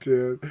 Yeah,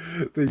 dude.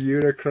 The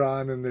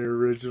Unicron and the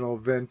original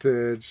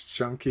vintage,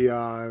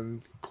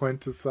 Chunkion,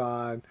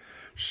 Quintesson,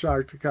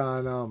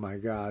 Sharkticon. Oh my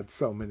god,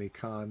 so many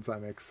cons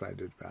I'm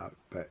excited about.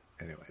 But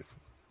anyways.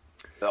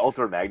 The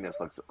Ultra Magnus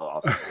looks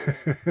awesome.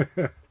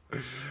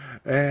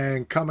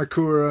 And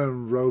Kamakura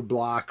and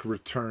Roadblock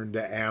returned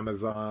to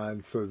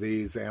Amazon. So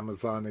these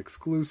Amazon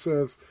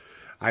exclusives.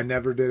 I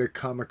never did a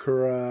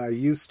Kamakura. I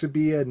used to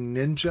be a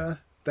ninja.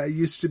 That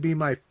used to be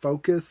my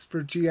focus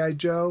for G.I.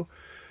 Joe.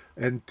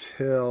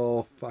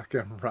 Until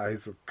fucking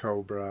Rise of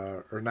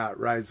Cobra. Or not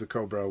Rise of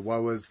Cobra.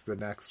 What was the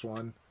next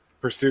one?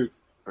 Pursuit.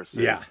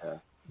 Yeah.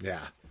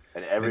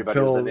 And everybody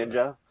was a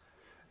ninja?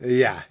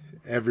 Yeah,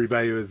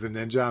 everybody was a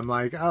ninja. I'm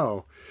like,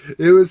 oh,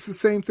 it was the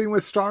same thing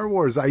with Star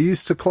Wars. I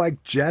used to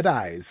collect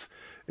Jedis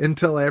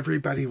until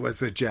everybody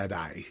was a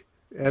Jedi.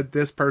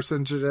 This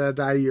person's a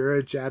Jedi, you're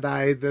a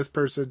Jedi, this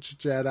person's a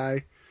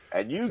Jedi.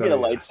 And you get a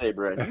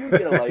lightsaber, and you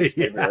get a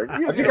lightsaber, yeah.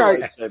 and you get a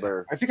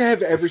lightsaber. I think I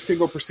have every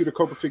single Pursuit of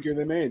Cobra figure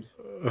they made.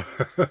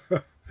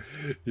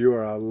 You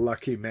are a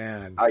lucky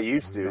man. I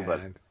used to, but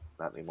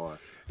not anymore.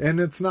 And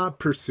it's not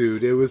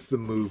Pursuit. It was the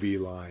movie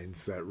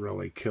lines that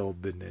really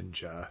killed the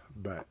ninja.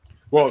 But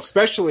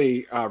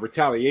especially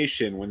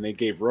Retaliation when they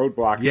gave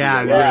Roadblock.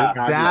 Yeah,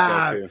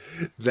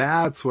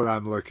 that's what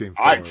I'm looking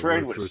for. I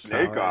trained with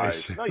Snake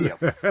Eyes. No, you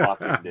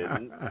fucking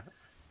didn't.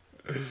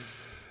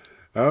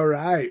 All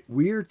right,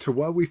 we're to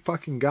what we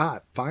fucking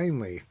got.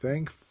 Finally,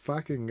 thank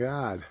fucking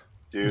God,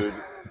 dude.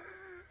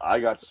 I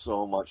got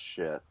so much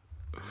shit.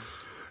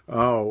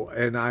 Oh,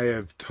 and I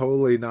have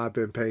totally not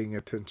been paying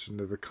attention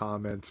to the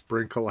comments.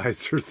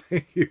 Brinkalizer,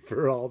 thank you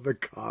for all the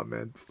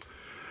comments.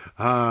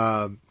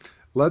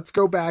 Let's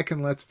go back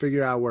and let's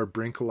figure out where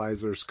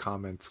Brinkalizer's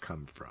comments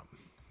come from.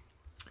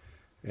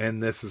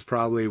 And this is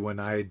probably when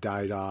I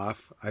died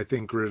off. I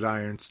think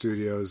Gridiron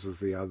Studios is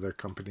the other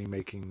company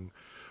making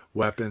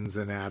weapons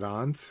and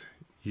add-ons.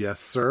 Yes,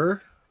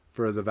 sir.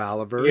 For the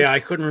Valaverse. Yeah, I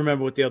couldn't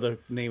remember what the other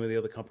name of the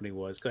other company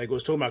was. I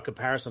was talking about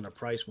comparison of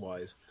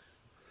price-wise.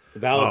 The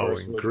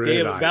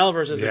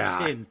Valaverse is a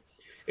tin.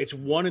 It's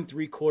 1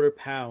 3/4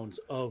 pounds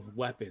of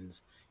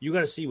weapons. You got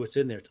to see what's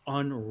in there. It's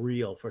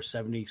unreal for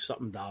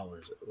 $70-something.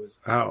 It was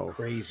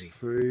crazy.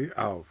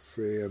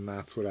 See, and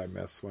that's what I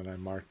missed when I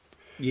marked.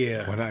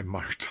 Yeah, when I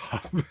marked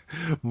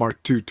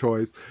two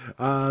toys.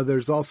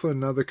 There's also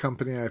another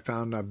company I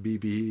found on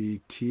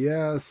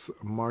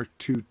BBTS, Mark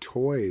II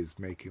Toys,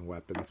 making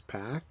weapons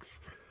packs.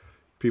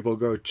 People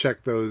go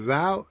check those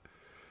out.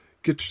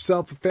 Get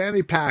yourself a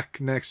fanny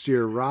pack next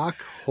year, Rock.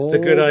 It's a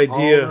good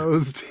idea.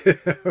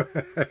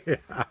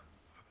 Yeah.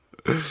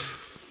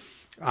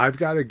 I've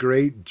got a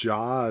great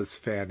Jaws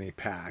fanny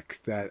pack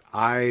that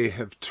I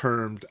have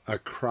termed a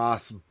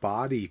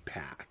cross-body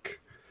pack.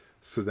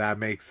 So that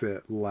makes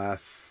it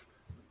less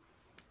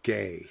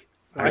gay.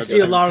 I see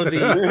a lot of the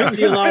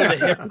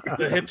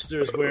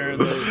hipsters wearing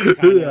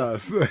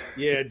those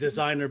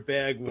designer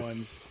bag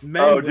ones.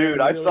 Dude,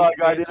 I saw a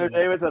guy the other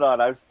day with it on.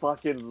 I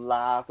fucking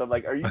laughed. I'm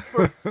like, are you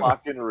for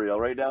fucking real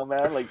right now,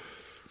 man? Like,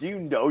 do you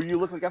know you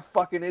look like a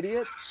fucking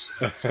idiot?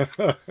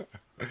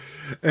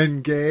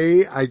 And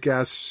gay, I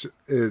guess,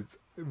 it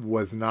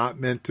was not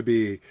meant to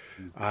be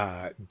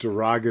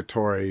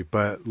derogatory,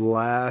 but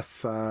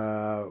less,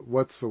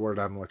 what's the word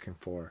I'm looking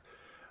for?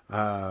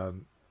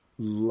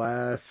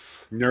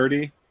 Less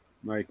nerdy.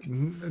 Like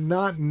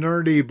not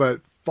nerdy,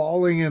 but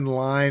falling in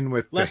line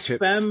with Less the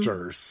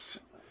hipsters.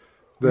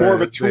 More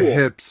of a tool. The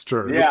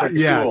hipsters. Yeah,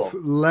 yes.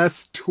 tool.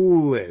 Less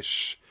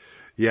toolish.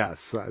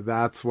 Yes,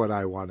 that's what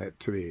I want it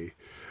to be.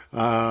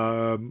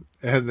 And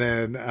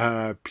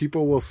then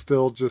people will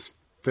still just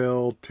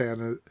fill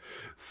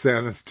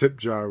Santa's tip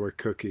jar with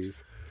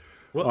cookies.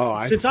 Well,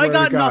 I since swear I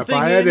got to God, if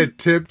nothing I had a in,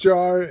 tip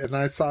jar and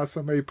I saw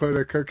somebody put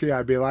a cookie,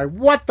 I'd be like,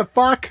 what the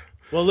fuck?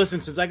 well,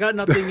 listen, since I got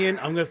nothing in,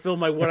 I'm going to fill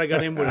my what I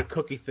got in with a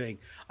cookie thing.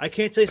 I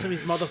can't tell you some of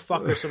these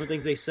motherfuckers, some of the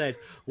things they said.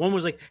 One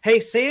was like, hey,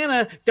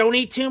 Santa, don't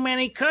eat too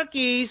many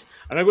cookies.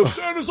 And I go,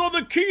 Santa's on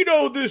the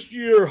keto this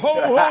year. Ho,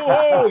 ho,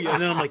 ho.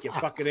 And then I'm like, you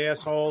fucking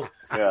asshole.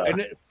 Yeah.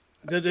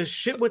 And the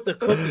shit with the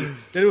cookies.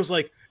 Then it was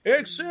like,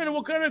 hey, Santa,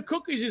 what kind of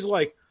cookies? He's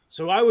like,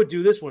 so I would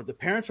do this one. If the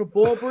parents were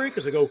ball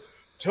breakers, I go,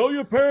 tell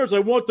your parents I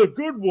want the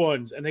good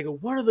ones. And they go,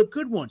 what are the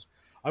good ones?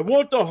 I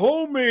want the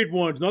homemade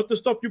ones, not the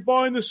stuff you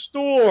buy in the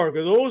store,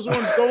 because those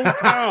ones don't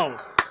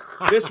count.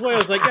 This way, I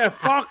was like, yeah,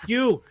 fuck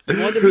you. You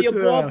wanted to be a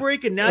ball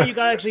breaker, now you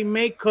got to actually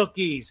make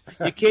cookies.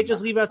 You can't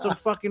just leave out some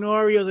fucking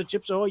Oreos and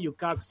Chips Ahoy, you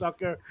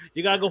cocksucker.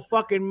 You got to go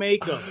fucking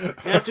make them.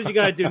 That's what you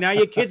got to do. Now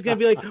your kid's going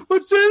to be like,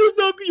 but Santa's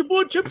not going to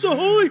bought Chips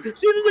Ahoy.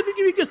 Santa's not going to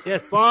give me gifts. Yeah,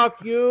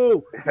 fuck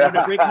you. You want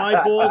to break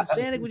my balls?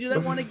 Santa, would you do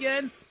that one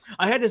again?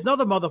 I had this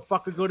other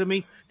motherfucker go to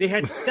me. They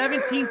had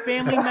 17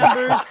 family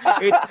members.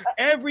 It's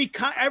every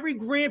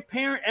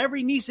grandparent,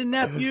 every niece and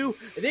nephew.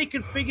 They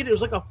configured it. It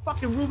was like a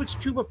fucking Rubik's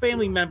Cube of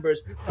family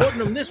members, putting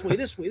them this way,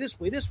 this way, this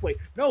way, this way.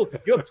 No,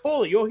 you're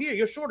taller. You're here.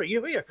 You're shorter.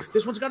 You're here.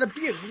 This one's got a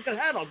beard. This one's got a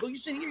hat on. Go. You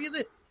sit here. You're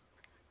there.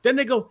 Then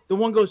they go. The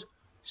one goes,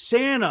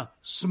 Santa,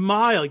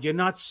 smile. You're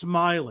not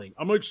smiling.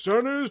 I'm like,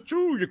 Santa is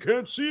too. You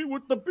can't see it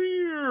with the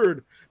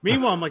beard.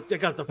 Meanwhile, I'm like, I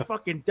got the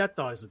fucking death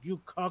eyes. Like, you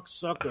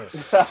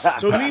cocksucker.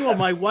 So meanwhile,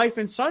 my wife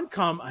and son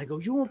come. I go,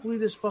 you won't believe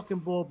this fucking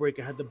ball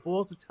breaker had the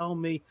balls to tell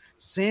me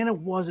Santa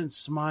wasn't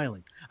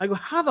smiling. I go,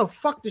 how the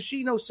fuck does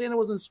she know Santa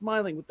wasn't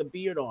smiling with the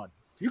beard on?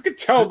 you can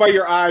tell by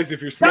your eyes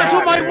if you're smiling. That's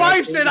what my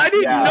wife said. I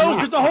didn't know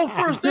because the whole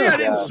first day I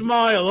didn't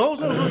smile.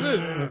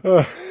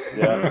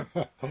 Yeah,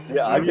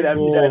 I can have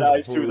dead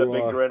eyes too with a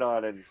big grin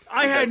on. And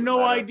I had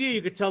no idea.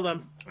 You could tell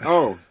them.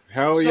 Oh,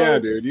 hell yeah,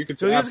 dude. You can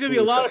So there's going to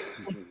be a lot of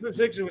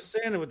pictures with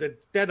Santa with the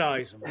dead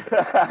eyes.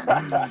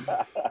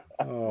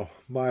 Oh,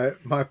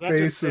 my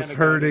face is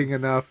hurting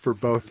enough for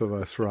both of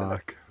us,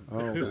 Rock. Oh,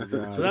 my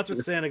God. So that's what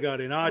Santa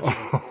got in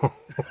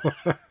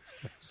Aji.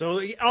 So,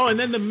 and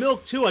then the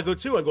milk, too. I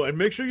go, and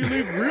make sure you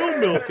leave real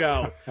milk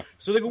out.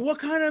 So they go, what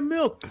kind of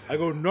milk? I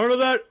go, none of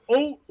that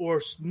oat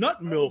or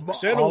nut milk.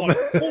 Santa wants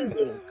whole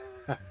milk.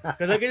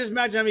 Because I can just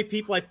imagine how many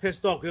people I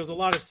pissed off. There was a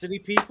lot of city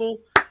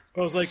people.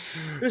 I was like,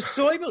 there's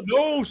soy milk.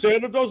 No,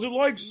 Santa doesn't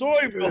like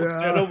soy milk. Yeah.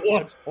 Santa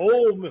wants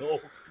whole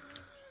milk.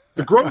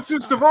 The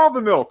grossest of all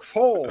the milks,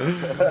 whole.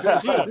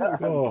 Yeah.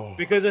 Oh.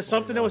 Because there's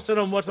something that was said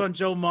on What's on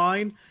Joe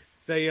Mind.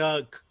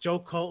 Joe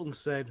Colton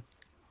said,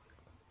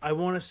 I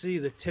want to see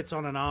the tits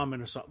on an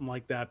almond or something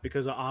like that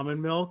because of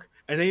almond milk.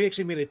 And they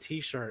actually made a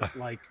T-shirt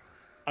like,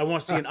 I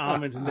want to see an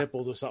almond's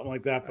nipples or something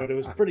like that. But it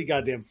was pretty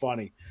goddamn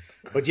funny.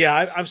 But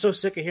yeah, I'm so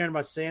sick of hearing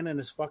about Santa and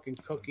his fucking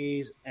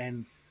cookies.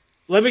 And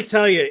let me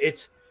tell you,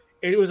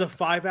 it was a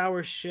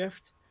 5-hour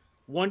shift.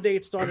 One day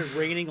it started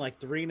raining like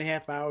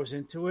 3.5 hours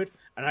into it.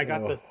 And I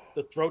got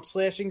the throat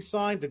slashing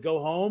sign to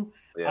go home.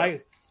 Yeah.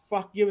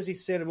 You ever see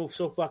Santa move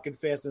so fucking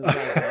fast in his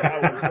life?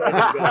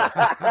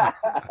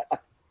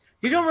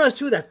 You don't realize,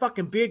 too, that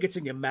fucking beer gets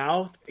in your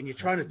mouth and you're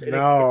trying to...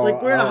 No, it's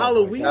like we're in a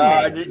Halloween.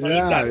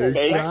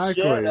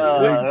 Exactly.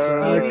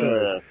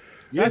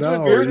 That's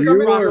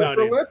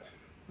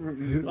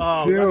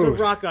what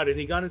Rock got it.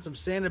 He got in some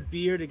Santa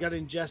beard. He got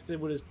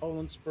ingested with his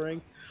Poland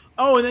Spring.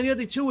 Oh, and then the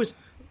other two is,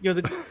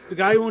 the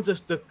guy who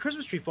owns the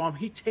Christmas tree farm,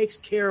 he takes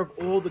care of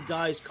all the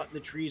guys cutting the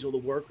trees, all the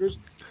workers.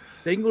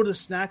 They can go to the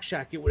snack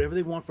shack, get whatever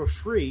they want for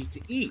free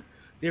to eat.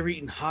 They're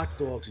eating hot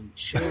dogs and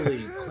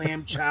chili and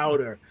clam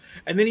chowder.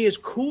 And then he has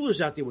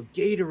coolers out there with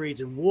Gatorades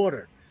and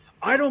water.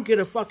 I don't get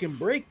a fucking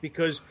break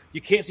because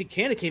you can't see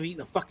Canada came eating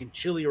a fucking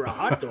chili or a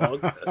hot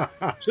dog.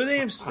 So they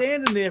am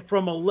standing there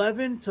from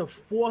 11 to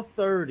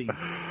 4:30.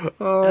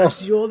 And I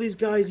see all these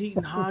guys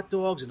eating hot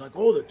dogs and like,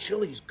 oh, the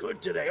chili's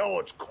good today. Oh,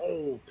 it's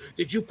cold.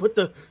 Did you put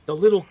the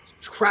little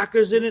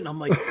crackers in it? And I'm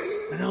like,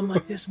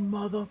 this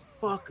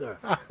motherfucker.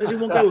 There's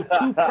one guy with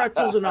 2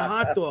 pretzels and a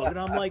hot dog. And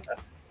I'm like,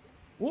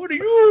 what do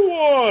you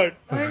want?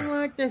 I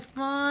want the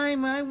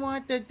slime. I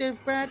want the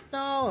pretzel.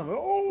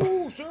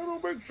 Oh, Santa,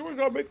 make sure you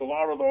got to make a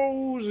lot of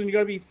those. And you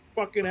got to be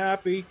fucking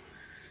happy.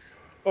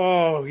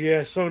 Oh,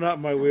 yeah, so not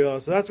my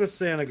wheelhouse. So that's what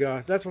Santa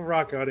got. That's what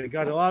Rock got. He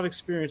got a lot of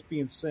experience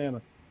being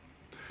Santa.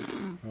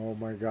 Oh,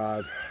 my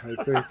God. I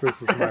think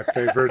this is my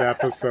favorite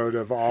episode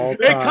of all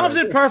time. It comes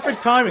in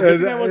perfect timing. I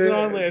think I wasn't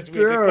on last week.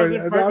 Dude, it comes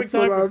in perfect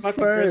time for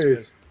fucking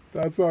Christmas.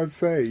 That's what I'm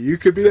saying. You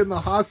could be in the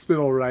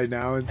hospital right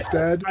now.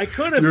 Instead, I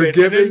could have you're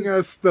giving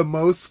us the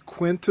most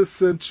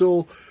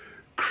quintessential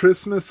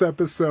Christmas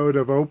episode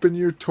of Open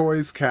Your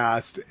Toys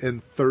cast in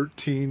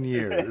 13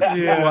 years.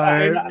 Yeah,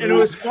 Like, and it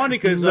was funny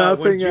because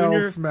nothing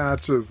else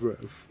matches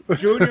this.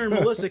 Junior and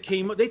Melissa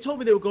came up. They told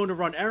me they were going to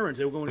run errands.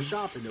 They were going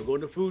shopping. They were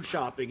going to food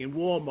shopping in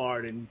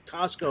Walmart and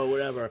Costco,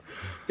 whatever.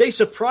 They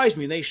surprised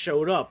me and they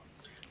showed up.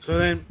 So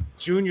then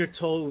Junior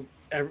told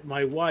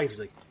my wife,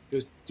 he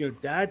goes,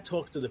 Dad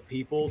talks to the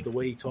people the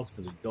way he talks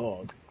to the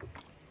dog.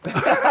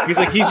 He's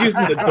like, he's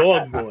using the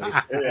dog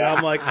voice. And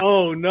I'm like,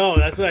 oh no,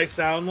 that's what I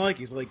sound like?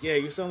 He's like, yeah,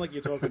 you sound like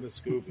you're talking to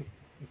Scooby.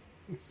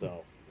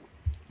 So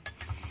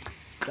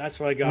that's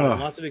what I got.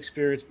 Lots of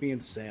experience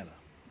being Santa.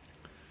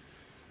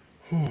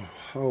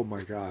 Oh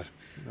my God.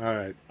 All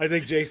right. I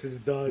think Jason's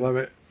done.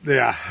 I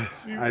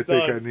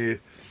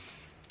think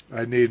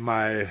I need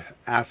my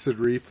acid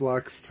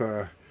reflux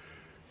to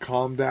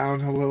calm down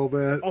a little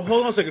bit. Oh,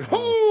 hold on a second. Ho,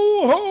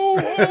 ho,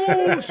 ho!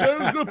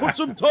 Santa's going to put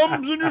some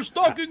Tums in your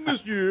stocking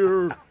this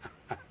year.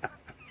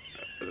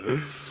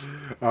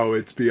 Oh,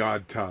 it's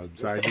beyond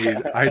Tums. I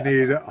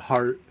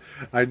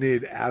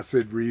need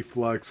acid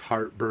reflux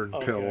heartburn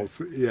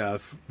pills.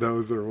 Yes,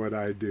 those are what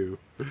I do.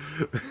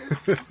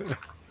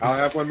 I'll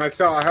have one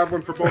myself. I'll have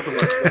one for both of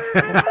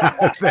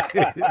us.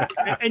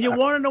 And you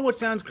want to know what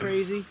sounds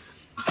crazy?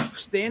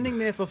 Standing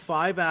there for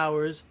 5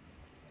 hours,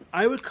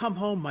 I would come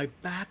home, my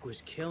back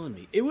was killing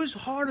me. It was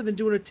harder than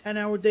doing a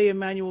 10-hour day of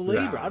manual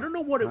labor. I don't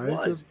know what it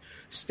was.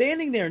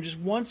 Standing there in just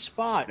one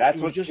spot.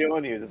 That's what's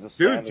killing you.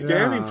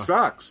 Standing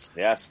sucks.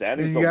 Yeah,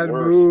 standing's you gotta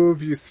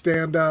move, you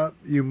stand up,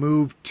 you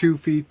move 2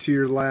 feet to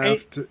your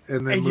left,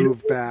 and then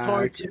move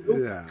back.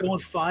 Going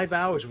 5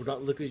 hours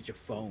without looking at your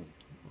phone.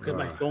 Because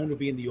my phone would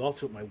be in the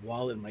office with my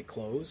wallet and my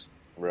clothes.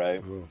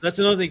 Right. That's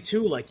another thing,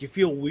 too. Like, you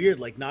feel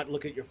weird, like, not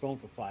looking at your phone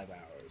for 5 hours.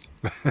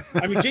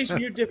 I mean, Jason,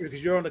 you're different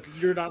because you're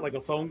not like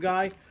a phone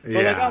guy, but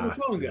like I'm a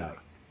phone guy.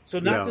 So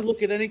not to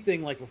look at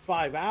anything like for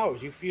 5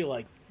 hours, you feel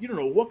like you don't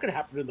know what could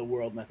happen in the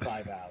world in that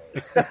 5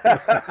 hours.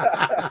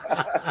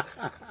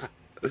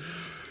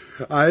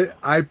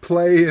 I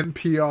play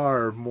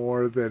NPR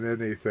more than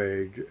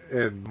anything,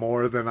 and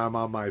more than I'm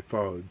on my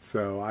phone.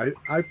 So I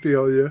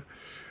feel you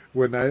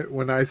when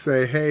I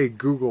say, "Hey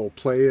Google,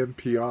 play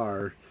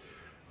NPR."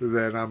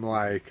 Then I'm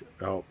like,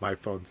 oh, my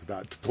phone's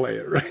about to play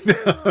it right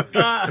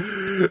now.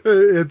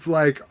 It's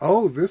like,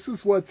 oh, this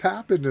is what's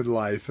happened in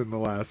life in the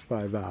last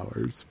 5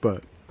 hours.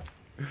 But,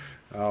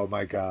 oh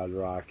my God,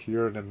 Rock,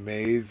 you're an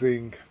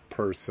amazing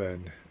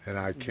person. And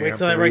I can't wait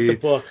till I write the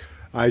book.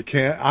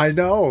 I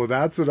know,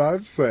 that's what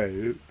I'm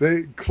saying.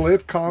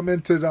 Cliff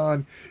commented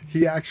on,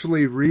 he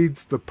actually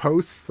reads the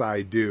posts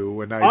I do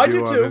when I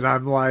do them. Too. And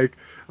I'm like,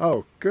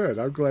 oh, good,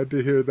 I'm glad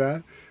to hear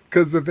that.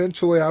 Because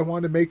eventually I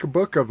want to make a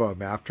book of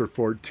them after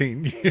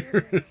 14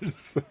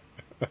 years.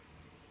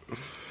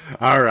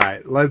 All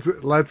right,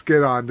 let's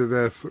get on to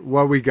this.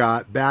 What we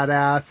got?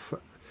 Badass,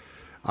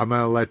 I'm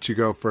going to let you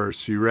go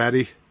first. You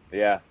ready?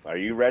 Yeah. Are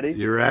you ready?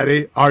 You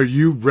ready? Are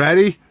you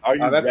ready? Are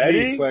you that's ready?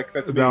 Me, Slick.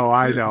 That's me. No,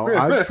 I know.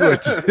 I'm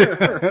switching.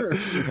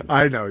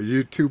 I know.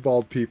 You two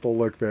bald people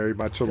look very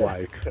much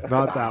alike.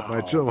 Not that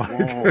much alike.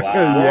 Oh, wow.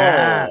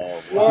 Yeah.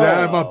 Whoa.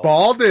 Yeah, I'm a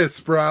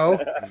baldest, bro.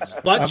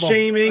 Slut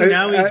shaming.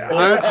 Now he's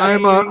bald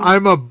shaming.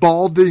 I'm a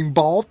balding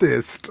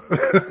baldest.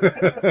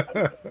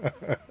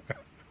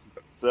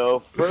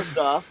 So first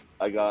off,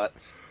 I got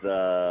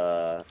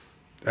the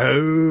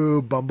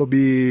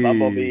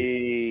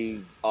Bumblebee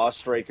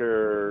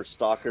Ostraker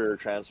Stalker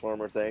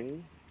Transformer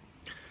thing.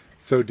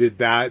 So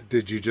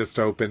did you just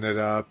open it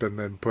up and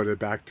then put it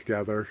back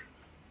together?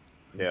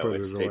 Yeah,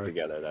 it's taped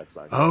together. That's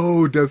not good.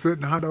 Oh, does it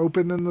not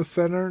open in the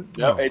center?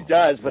 No, it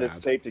does, but it's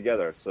taped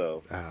together.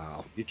 So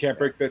you can't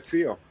break that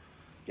seal.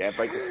 Can't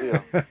break the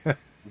seal.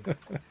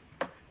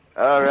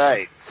 All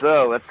right,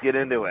 so let's get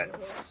into it.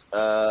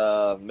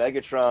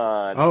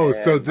 Megatron. Oh,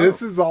 so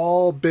this is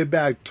all Big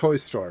Bag Toy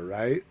Store,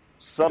 right?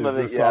 Some of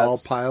it, yes. All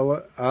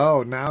pilot?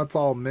 Oh, now it's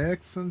all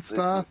mixed and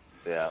stuff?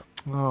 Yeah.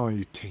 Oh,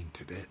 you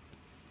tainted it.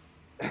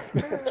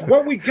 It's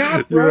what we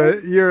got, bro.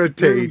 You're a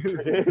taint.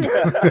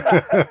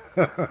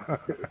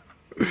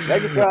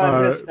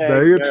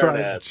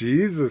 Megatron.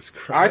 Jesus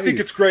Christ. I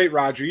think it's great,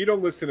 Roger. You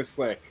don't listen to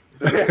Slick.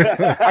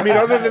 I mean,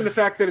 other than the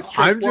fact that it's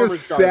Transformers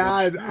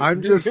sad.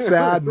 I'm just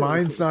sad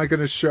mine's not going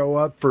to show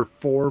up for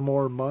 4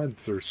 more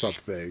months or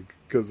something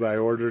because I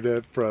ordered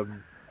it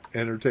from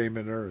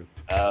Entertainment Earth.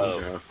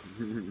 Oh.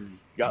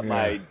 Got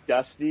my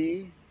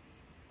Dusty.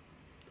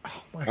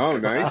 Oh, my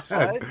God. Nice.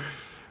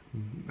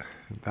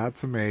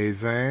 That's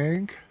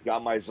amazing.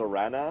 Got my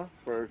Zorana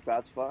for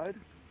Classified.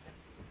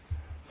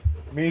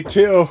 Me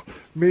too.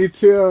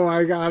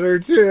 I got her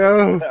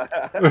too.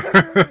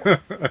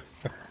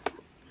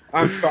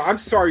 I'm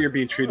sorry you're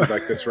being treated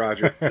like this,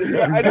 Roger.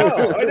 I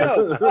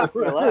know.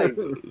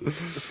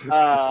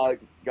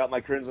 Got my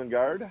Crimson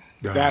Guard.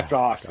 That's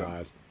awesome.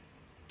 God.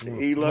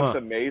 He looks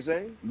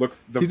amazing.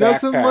 He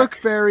doesn't look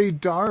very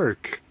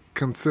dark,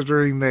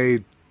 considering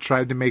they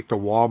tried to make the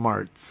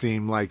Walmart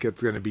seem like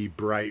it's going to be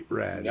bright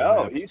red.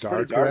 No, he's dark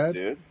pretty dark, red.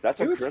 Dude.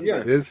 That's a crimson. Yeah.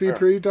 Is he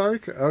pretty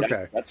dark?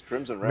 Okay, that's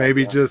crimson red.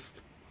 Maybe just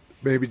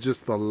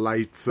the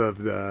lights of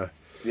the.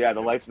 Yeah,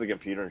 the lights of the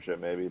computer and shit.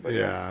 Maybe. But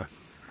yeah.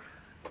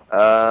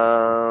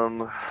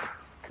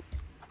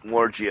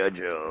 More G.I.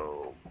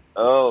 Joe.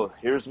 Oh,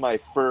 here's my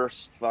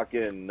first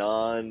fucking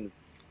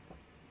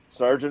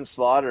Sergeant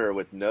Slaughter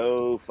with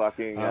no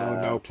fucking...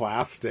 no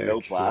plastic.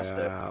 No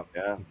plastic.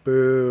 Yeah.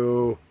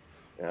 Boo.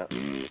 Yeah.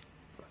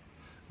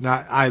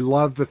 Now, I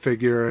love the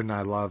figure and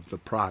I love the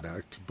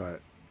product,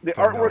 but... The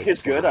artwork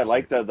is good. I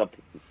like the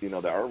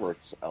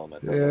artwork's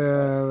element.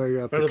 Yeah, they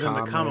got better the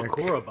than comic.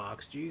 the Kamakura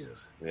box.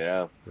 Jesus.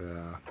 Yeah.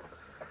 Yeah.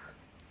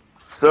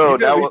 So he's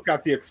now at least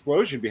got the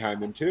explosion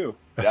behind him too.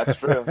 That's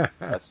true.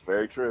 That's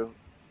very true.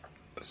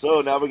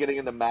 So now we're getting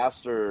into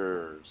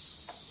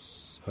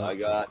Masters. I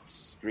got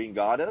Green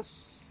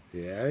Goddess.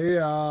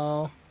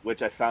 Yeah.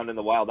 Which I found in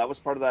the wild. That was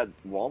part of that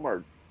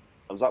Walmart.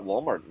 I was at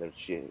Walmart and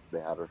they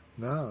had her.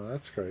 No,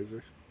 that's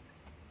crazy.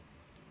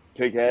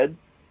 Pighead.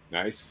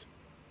 Nice.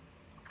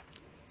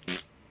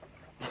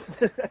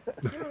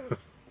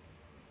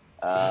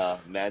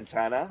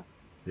 Montana.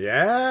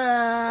 Yeah,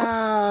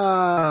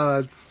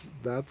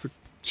 that's a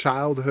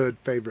childhood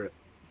favorite.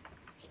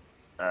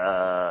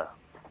 Holy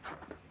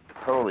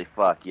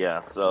fuck,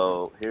 yeah.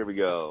 So here we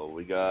go.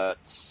 We got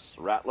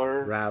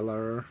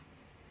Rattler.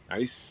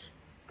 Nice.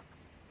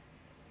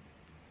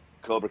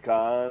 Cobra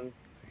Khan.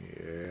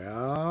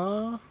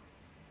 Yeah.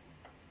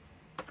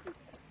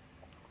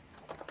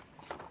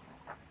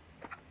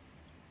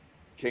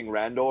 King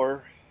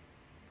Randor.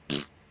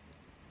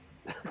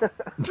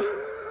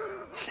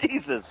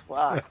 Jesus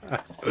fuck.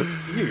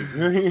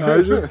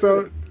 I just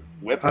don't.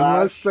 Whiplash.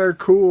 Unless they're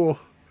cool.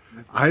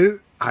 I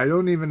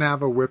don't even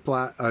have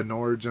an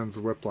Origins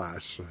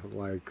Whiplash.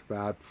 Like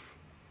that's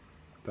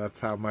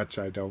how much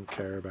I don't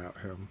care about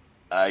him.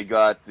 I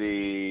got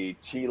the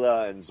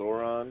Tila and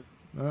Zoran.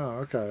 Oh,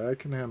 okay. I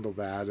can handle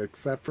that.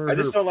 Except for I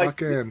her just don't like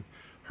fucking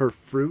her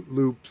Fruit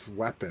Loops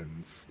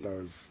weapons.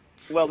 Those.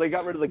 Well, they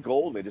got rid of the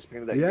gold. They just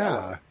painted that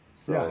yellow.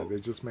 Yeah, So, they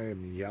just made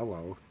him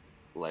yellow.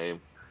 lame.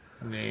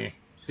 Nah.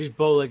 She's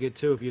bow-legged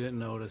too, if you didn't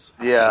notice.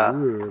 Yeah.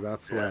 Ooh,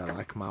 that's why I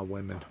like my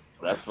women.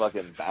 That's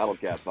fucking Battle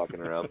Cat fucking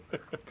her up.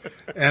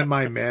 And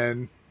my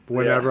men.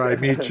 Whenever I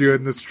meet you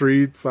in the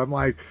streets, I'm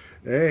like,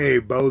 hey,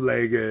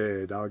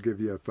 bow-legged. I'll give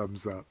you a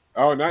thumbs up.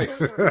 Oh,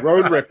 nice.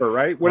 Road Ripper,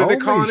 right? What are they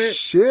calling Holy it?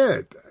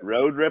 shit.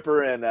 Road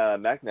Ripper and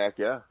Mech,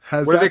 yeah.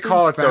 Has What do that they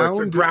call been it, though? It's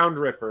a found- Ground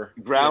Ripper.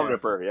 Ground Yeah.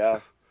 Ripper, yeah.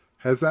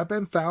 Has that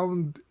been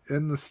found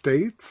in the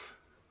States?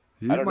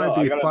 You I don't might know.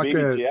 be I got fucking. a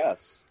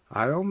BBTS.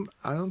 I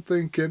don't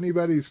think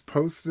anybody's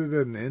posted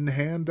an in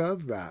hand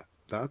of that.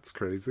 That's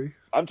crazy.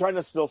 I'm trying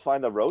to still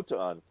find the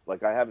Roton.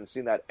 Like, I haven't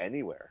seen that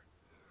anywhere.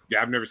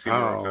 Yeah, I've never seen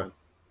that.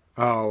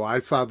 Oh, I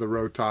saw the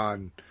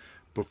Roton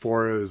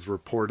before it was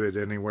reported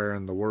anywhere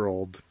in the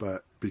world,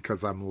 but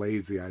because I'm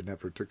lazy, I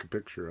never took a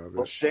picture of it.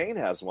 Well, Shane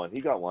has one.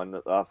 He got one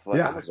off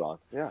Amazon.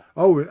 Yeah.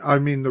 Oh, I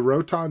mean, the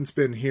Roton's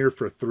been here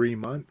for 3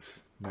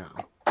 months now.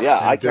 Yeah,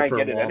 In I can't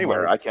different get it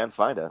anywhere. I Walmarts. can't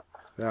find it.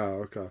 Yeah,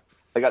 okay.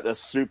 I got the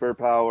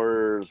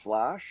Superpowers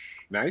Flash.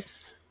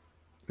 Nice.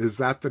 Is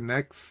that the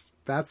next?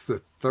 That's the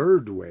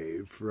third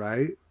wave,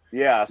 right?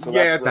 Yeah, so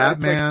Yeah, that's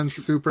Batman, like-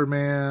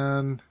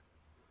 Superman.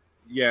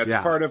 Yeah, it's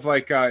part of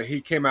like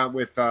he came out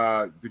with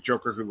the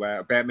Joker Who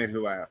Laughs, Batman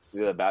Who Laughs.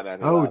 yeah, Batman.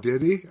 Who Oh, Laughs.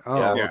 did he?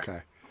 Oh, Yeah. okay.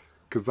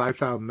 Because I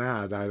found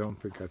that. I don't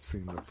think I've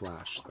seen the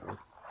Flash though.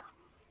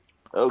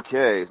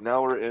 Okay,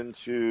 now we're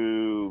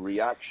into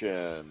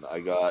reaction.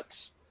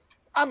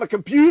 I'm a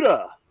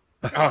computer.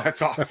 Oh,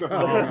 that's awesome.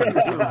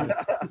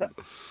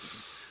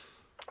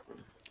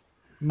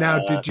 Now,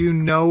 did you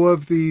know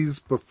of these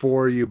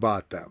before you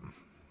bought them?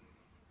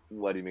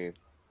 What do you mean?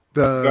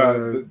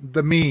 The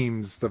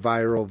memes, the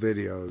viral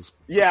videos.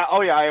 Yeah,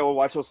 oh yeah, I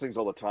watch those things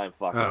all the time.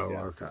 Fuck. Oh,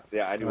 yeah. okay.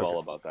 Yeah, I knew Okay. all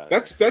about that.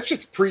 That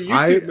shit's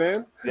pre-YouTube,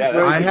 man.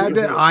 Yeah, I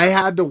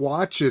had to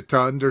watch it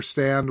to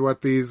understand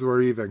what these were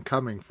even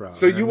coming from.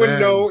 So you And wouldn't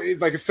then- know,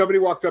 like, if somebody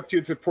walked up to you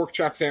and said pork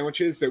chop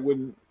sandwiches, that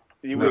wouldn't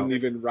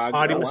even rod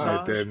Body you.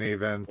 massage? I didn't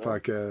even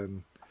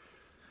fucking.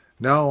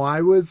 No, I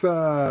was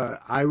a.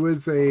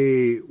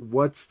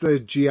 What's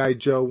the G.I.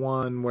 Joe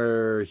one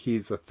where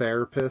he's a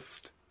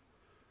therapist?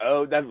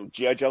 Oh, that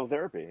G.I. Joe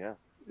therapy. Yeah.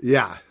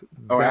 Yeah,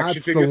 Oh, action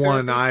that's the figure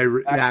one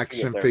therapy?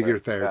 action figure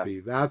therapy.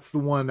 Yeah. That's the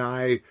one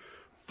I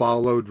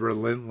followed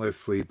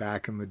relentlessly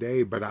back in the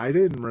day, but I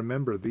didn't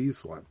remember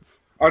these ones.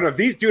 Oh no,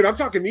 I'm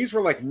talking. These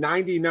were like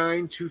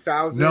 99,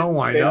 2000. No,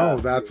 I know.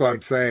 Yeah. That's what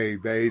I'm saying.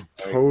 They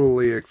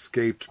totally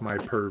escaped my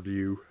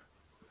purview.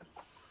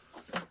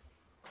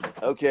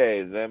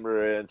 Okay, then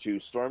we're into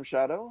Storm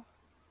Shadow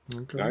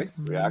Okay. Nice.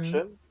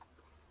 reaction.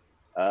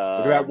 Look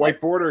at that white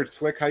border,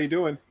 Slick. How you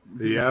doing?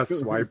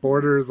 Yes, white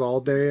borders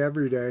all day,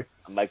 every day.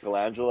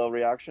 Michelangelo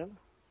reaction.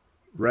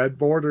 Red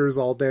borders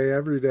all day,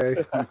 every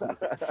day.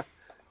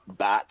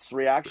 Bats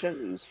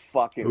reaction. It was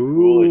fucking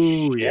cool as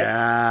Ooh, shit.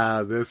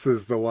 yeah. This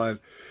is the one.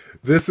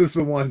 This is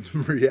the one.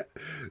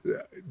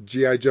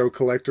 G.I. Joe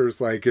collectors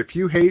like. If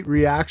you hate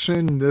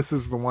reaction, this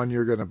is the one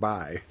you're gonna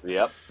buy.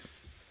 Yep.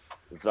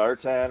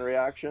 Zartan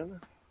reaction.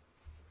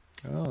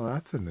 Oh,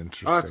 that's an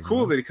interesting. Oh, it's cool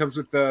one. that he comes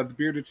with the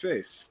bearded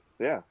face.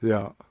 Yeah.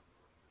 Yeah.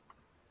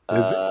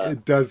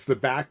 Does the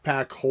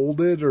backpack hold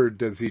it, or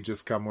does he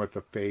just come with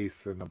a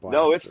face and a blaster?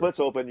 No, it splits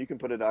open. You can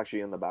put it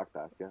actually in the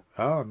backpack. Yeah.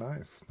 Oh,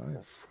 nice.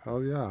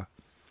 Hell yeah.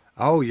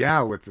 Oh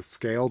yeah, with the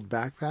scaled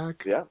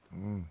backpack. Yeah.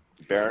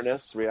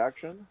 Baroness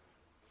reaction.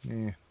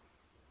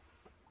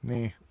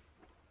 Nee.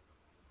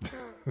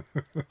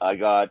 I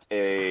got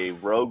a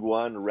Rogue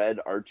One red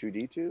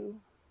R2D2.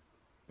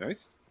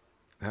 Nice.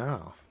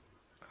 Oh,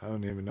 I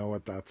don't even know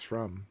what that's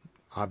from.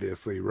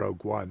 Obviously,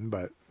 Rogue One,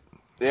 but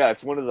yeah,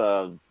 it's one of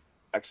the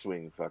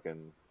X-wing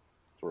fucking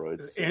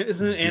droids.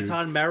 Isn't it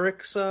Anton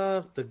Merrick's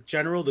the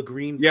general, the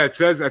green? Yeah, it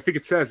says. I think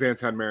it says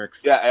Anton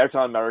Merrick's. Yeah,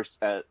 Anton Merrick's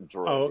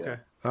droid. Oh, okay. Yeah.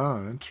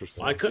 Oh,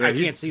 interesting. Well, I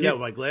can't see that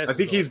with my glasses. I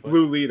think he's on,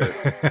 Blue Leader.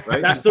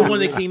 Right? That's the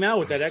one that came out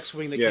with that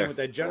X-wing that came with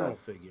that general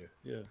figure.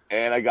 Yeah.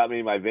 And I got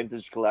me my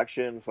vintage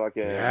collection.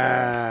 Fucking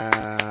yeah.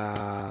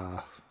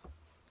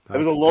 There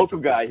was a local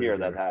guy here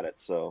that had it.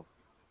 So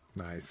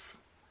nice.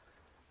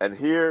 And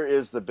here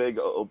is the big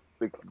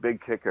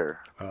kicker.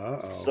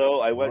 Uh-oh.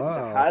 So I went to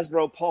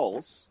Hasbro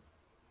Pulse,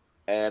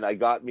 and I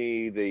got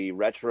me the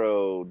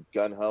retro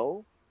Gung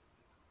Ho.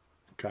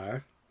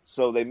 Okay.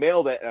 So they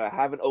mailed it, and I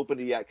haven't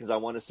opened it yet because I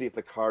want to see if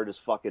the card is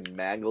fucking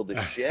mangled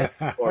as shit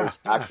or it's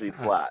actually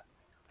flat.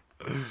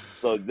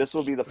 So this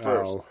will be the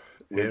first. Oh,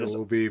 it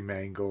will be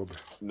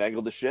mangled.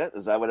 Mangled as shit?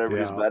 Is that what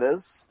everybody's bet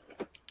is?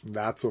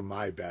 That's what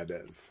my bet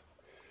is.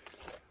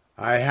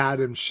 I had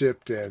him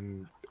shipped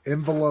in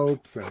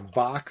envelopes and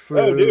boxes.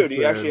 Oh, dude,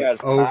 he actually has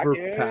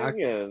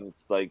overpacked and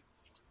like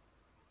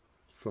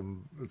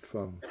some.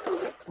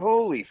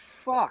 Holy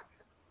fuck!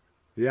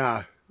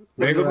 Yeah,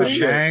 mangled the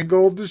shit.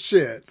 Mangled the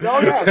shit. Oh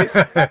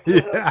yeah,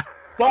 yeah.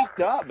 Fucked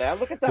up, man.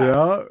 Look at that.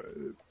 Yeah.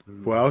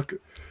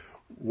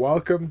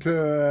 Welcome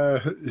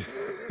to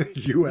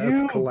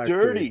U.S. You collecting.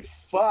 Dirty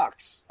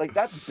fucks! Like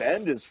that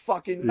bend is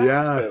fucking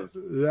massive.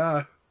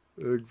 Yeah,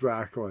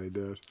 exactly,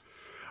 dude.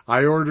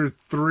 I ordered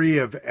 3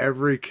 of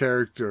every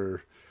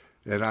character,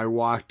 and I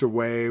walked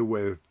away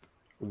with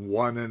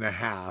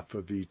 1.5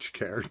 of each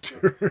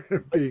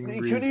character being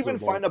You reasonable. couldn't even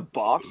find a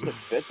box to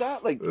fit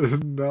that? Like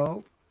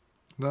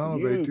No,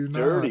 they do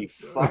dirty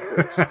not.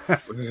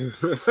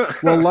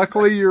 fuckers. Well,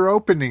 luckily you're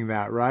opening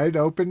that, right?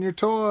 Open your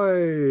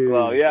toy.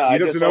 Well, yeah, he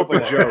doesn't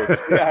open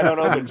Joe's. Yeah, I don't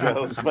open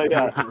Joe's, but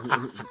yeah,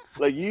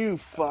 like you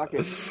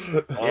fucking.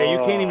 Yeah, you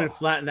can't even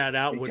flatten that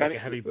out with like a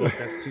heavy book.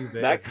 That's too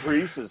big. That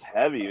crease is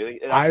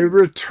heavy. I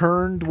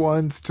returned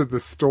ones to the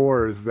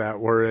stores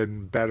that were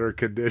in better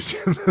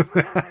condition than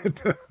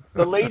that.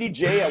 The Lady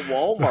J at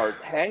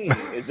Walmart hanging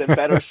is in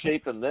better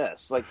shape than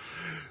this. Like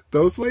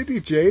those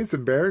Lady J's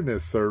and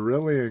Baroness are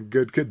really in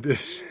good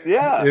condition.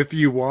 Yeah, if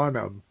you want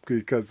them,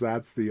 because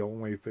that's the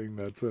only thing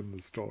that's in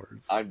the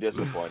stores. I'm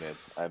disappointed.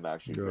 I'm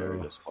actually very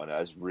disappointed. I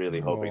was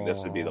really hoping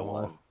this would be the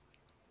one.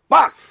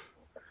 Fuck!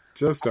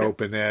 Just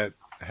open it.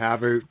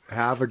 Have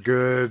a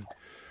good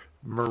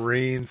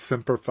marine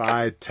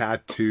simplified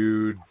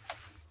tattooed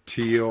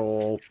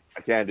teal. I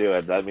can't do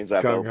it. That means I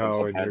have to open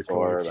some in your Pentor.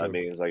 collection. That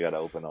means I got to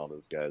open all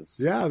those guys.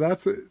 Yeah,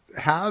 that's it.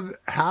 Have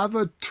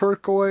a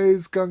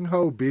turquoise gung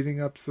ho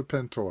beating up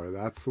Serpentor.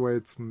 That's the way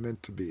it's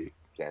meant to be.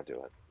 Can't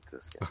do it.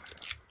 This guy.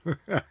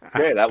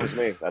 Okay, that was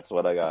me. That's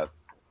what I got.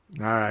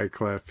 All right,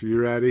 Cliff, you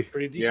ready?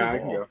 Pretty decent. Yeah, I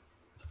can go.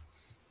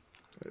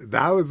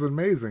 That was an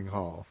amazing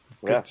haul.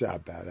 Good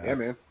job, badass. Yeah,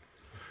 man.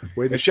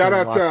 And shout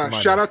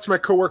out to my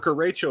coworker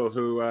Rachel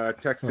who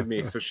texted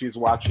me, so she's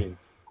watching.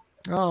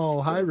 Oh,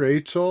 hi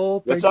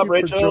Rachel! What's Thank up, you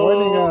Rachel? for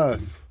joining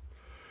us.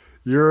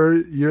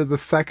 You're the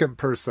second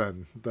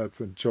person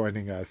that's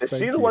joining us. Is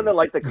she the one that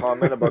liked to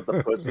comment about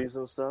the pussies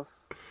and stuff?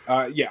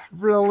 Yeah.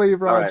 Really,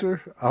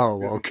 Roger? Right.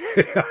 Oh,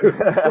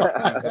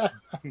 okay.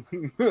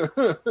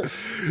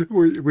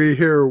 we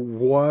hear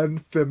one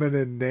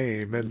feminine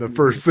name, and the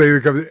first thing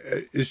that comes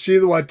is she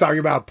the one talking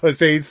about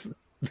pussies?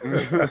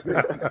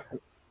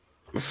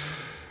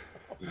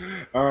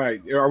 All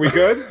right, are we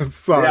good?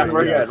 Sorry, yeah,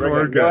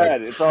 we're good. Go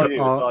ahead. It's all you.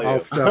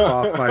 I'll step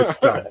off my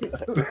stump.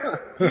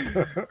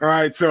 All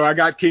right, so I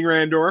got King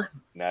Randor.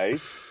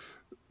 Nice.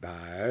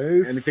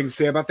 Anything to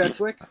say about that,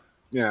 Slick?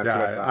 Yeah,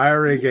 I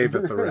already gave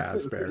it the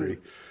raspberry.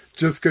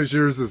 Just because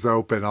yours is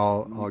open,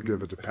 I'll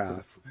give it a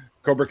pass.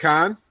 Cobra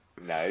Khan.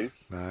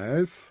 Nice.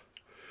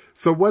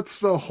 So what's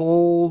the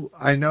whole?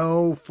 I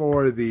know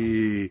for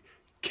the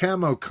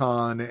Camo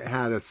Con, it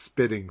had a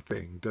spitting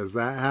thing. Does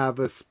that have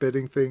a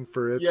spitting thing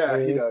for its Yeah, hole?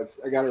 he does.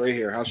 I got it right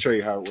here. I'll show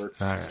you how it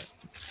works. All right.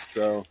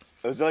 So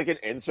is it like an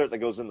insert that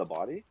goes in the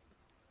body?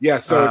 Yeah,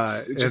 so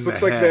it just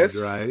looks like this.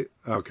 Right?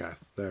 Okay,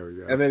 there we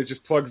go. And then it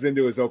just plugs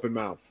into his open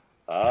mouth.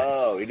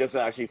 Oh, he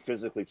doesn't actually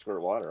physically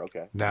squirt water.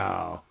 Okay.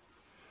 No.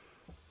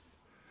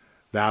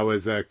 That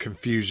was a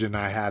confusion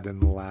I had in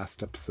the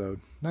last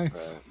episode.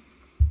 Nice.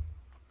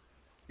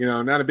 You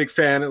know, not a big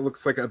fan. It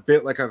looks like a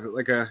bit like a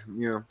like a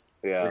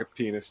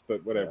penis,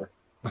 but whatever.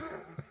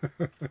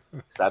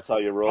 That's how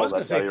you roll. I was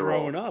going to say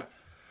growing up.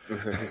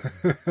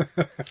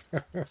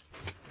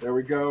 There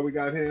we go. We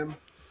got him.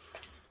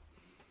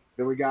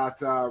 Then we got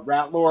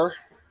Ratlore.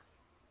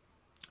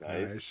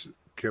 Nice.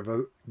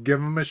 Give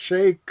him a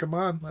shake. Come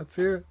on, let's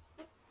hear it.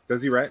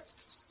 Does he right?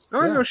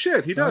 Oh, Yeah. no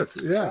shit. He does.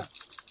 Yeah.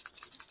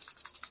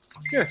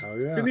 Yeah, Oh,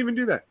 yeah. Didn't even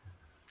do that.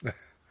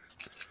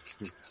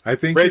 I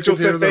think Rachel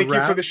said thank you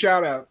for the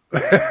shout out.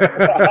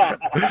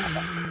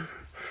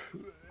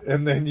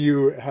 And then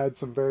you had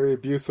some very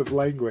abusive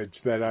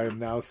language that I am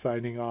now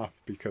signing off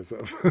because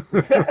of.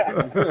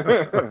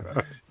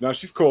 No,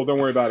 she's cool. Don't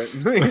worry about it.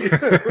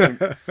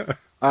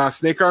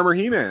 Snake Armor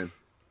He-Man.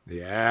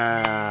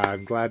 Yeah,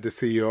 I'm glad to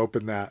see you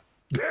open that.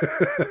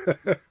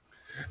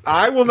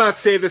 I will not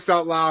say this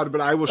out loud, but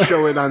I will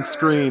show it on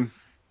screen.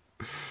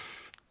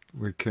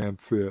 We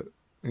can't see it.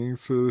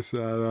 Thanks for the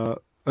shout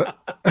out.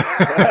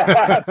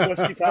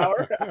 Pussy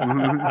power.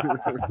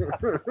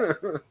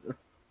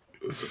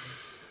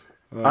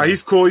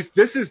 He's cool.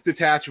 This is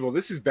detachable.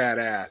 This is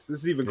badass.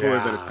 This is even cooler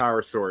than his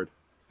power sword.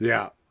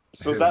 Yeah.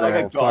 So is that like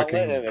a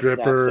gauntlet and it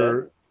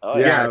gripper? Oh,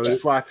 yeah, it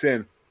just slots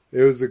in.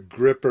 It was a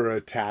gripper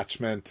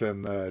attachment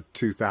in the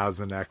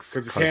 2000X because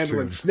it's cartoon.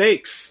 handling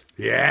snakes.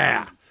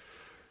 Yeah.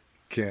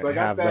 Can't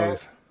have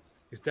those.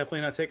 He's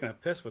definitely not taking a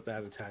piss with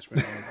that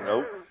attachment on.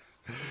 Nope.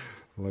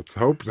 Let's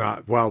hope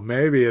not. Well,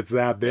 maybe it's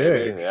that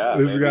big. Yeah,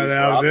 This is going to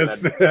have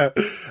this.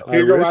 Here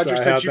you go, Roger.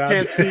 Since you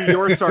can't see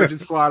your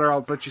Sergeant Slaughter,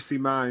 I'll let you see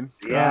mine.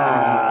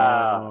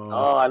 Yeah.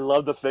 Oh, I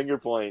love the finger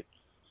point.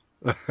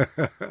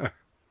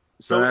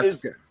 So that's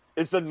good.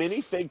 Is the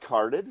minifig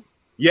carded?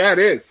 Yeah, it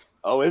is.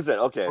 Oh, is it?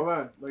 Okay. Hold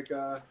on.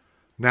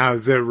 Now,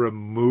 is it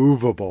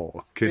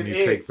removable? Can you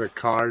take is. the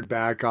card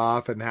back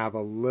off and have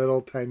a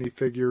little tiny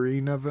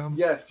figurine of him?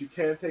 Yes, you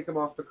can take them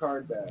off the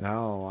card bag.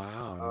 Oh,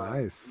 wow.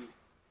 Nice.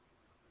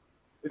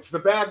 It's the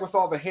bag with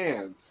all the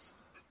hands.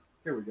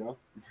 Here we go.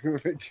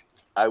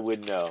 I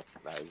would know.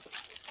 Nice.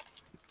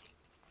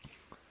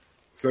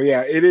 So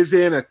yeah, it is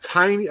in a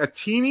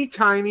teeny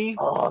tiny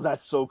Oh,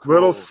 that's so cool.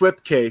 little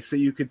slip case that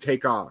you can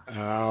take off.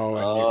 Oh,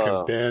 and you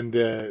can bend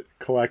it.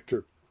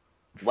 Collector.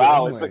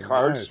 Wow, is the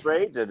card Nice.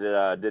 straight? Did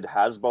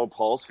Hasbro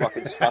Pulse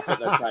fucking stuff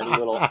it in a tiny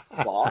little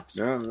box?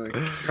 No,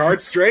 it's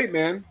card straight,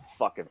 man.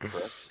 Fucking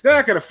pricks. They're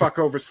not gonna fuck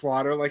over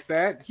Slaughter like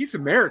that. He's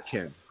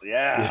American.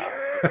 Yeah.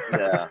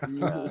 Yeah.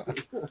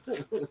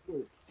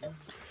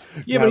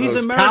 Yeah, but he's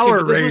those American.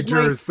 Power but this was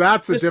Rangers,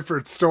 that's a this-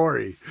 different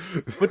story.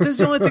 But this is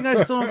the only thing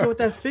I still don't get with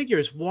that figure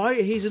is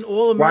why he's an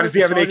all American. Why does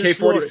he have an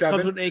AK-47?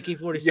 Comes with an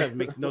AK-47.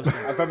 Makes no sense.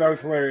 I thought that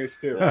was hilarious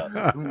too.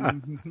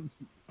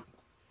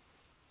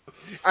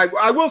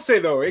 I will say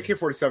though,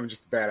 AK-47 is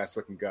just a badass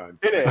looking gun.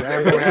 It is.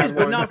 Everyone It has is,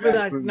 but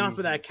one. not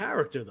for that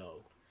character though.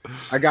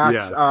 I got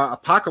Yes.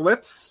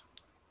 Apocalypse.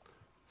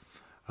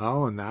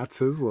 Oh, and that's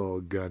his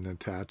little gun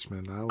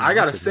attachment. I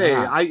gotta like say,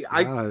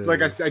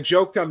 that. I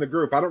joked on the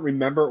group. I don't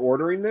remember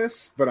ordering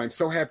this, but I'm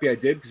so happy I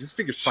did because this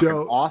figure's fucking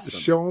awesome.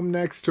 Show him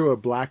next to a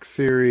Black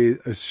Series.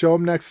 Show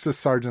him next to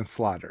Sergeant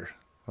Slaughter.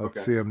 Let's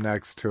Okay. see him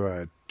next to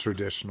a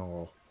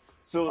traditional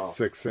So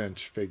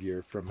 6-inch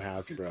figure from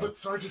Hasbro. Put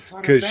Sergeant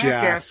Slaughter 'Cause, back,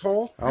 yeah.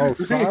 asshole. Oh,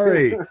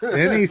 sorry.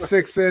 Any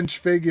 6-inch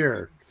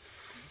figure.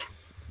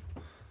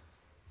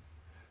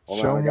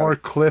 Show on, I more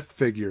gotta- Cliff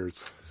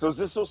figures. So is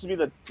this supposed to be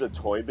the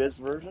Toy Biz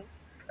version?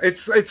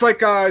 It's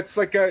like I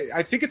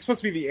think it's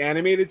supposed to be the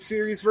animated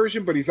series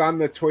version, but he's on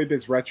the Toy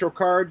Biz retro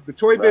card. The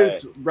Toy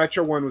Biz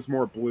retro one was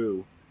more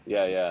blue.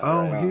 Yeah.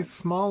 Oh, right. he's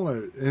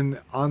smaller.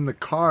 And on the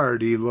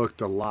card, he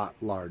looked a lot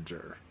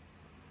larger.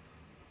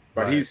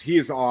 But Right. he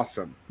is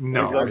awesome.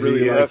 No, I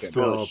really he like is it.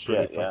 still Oh, pretty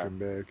shit, yeah. fucking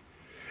big.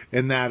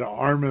 And that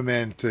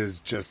armament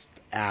is just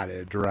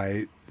added,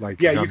 right?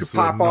 Like Yeah, it you could comes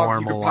with pop off. You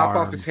could normal pop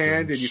off his arms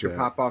hand, and you shit. could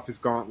pop off his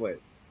gauntlet,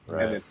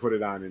 Right. and then put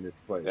it on in its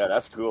place. Yeah,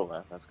 that's cool,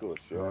 man. That's cool as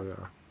shit. Oh,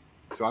 yeah.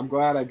 So I'm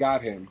glad I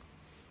got him.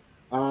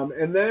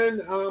 And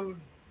then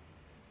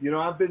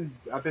I've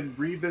been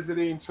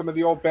revisiting some of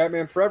the old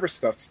Batman Forever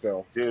stuff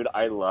still. Dude,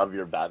 I love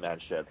your Batman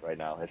shit right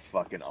now. It's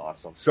fucking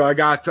awesome. So I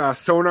got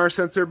sonar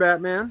sensor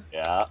Batman.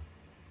 Yeah.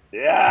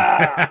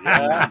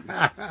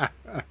 Yeah.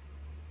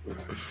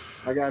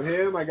 I got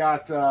him. I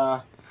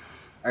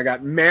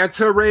got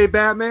Manta Ray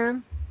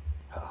Batman.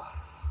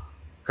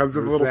 Comes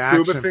with a There's little the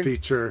scuba action thing.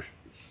 feature.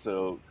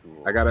 So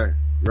cool. I got a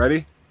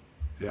ready.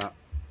 Yeah.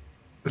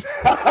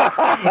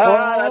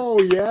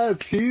 Oh,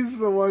 yes. He's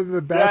the one of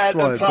the best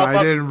Yeah, the ones. pop-up-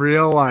 I didn't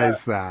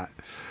realize that.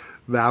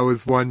 That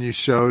was one you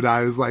showed.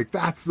 I was like,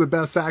 that's the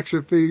best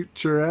action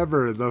feature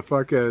ever.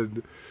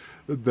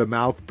 The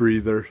mouth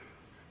breather.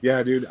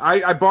 Yeah, dude.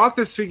 I bought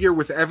this figure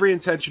with every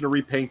intention to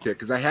repaint it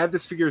because I had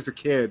this figure as a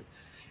kid,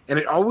 and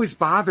it always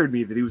bothered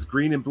me that he was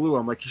green and blue.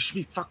 I'm like, he should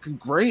be fucking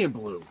gray and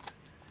blue.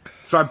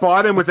 So I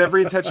bought him with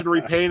every intention to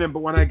repaint him, but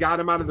when I got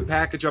him out of the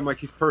package, I'm like,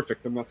 he's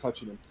perfect. I'm not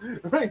touching him.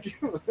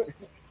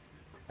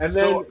 And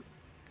then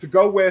to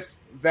go with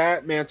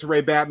that Manta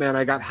Ray Batman,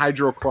 I got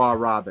Hydro Claw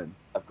Robin.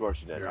 Of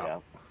course you did, Yeah.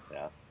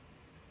 yeah.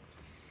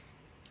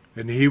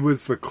 And he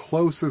was the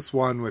closest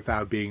one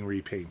without being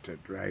repainted,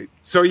 right?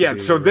 So yeah, To be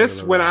so this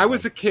regular when I Robin.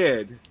 was a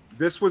kid,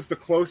 this was the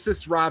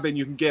closest Robin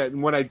you can get.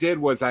 And what I did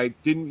was I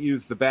didn't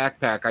use the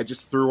backpack. I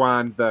just threw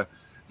on the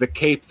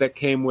cape that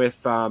came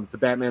with the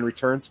Batman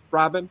Returns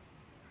Robin.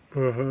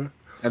 Uh-huh.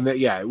 And that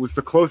it was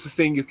the closest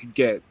thing you could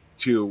get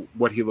to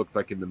what he looked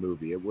like in the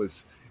movie. It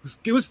was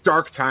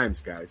dark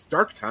times, guys.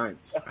 Dark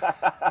times.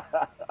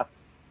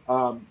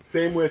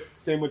 Same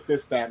with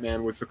this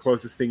Batman was the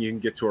closest thing you can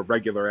get to a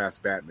regular ass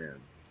Batman.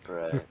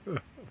 Right.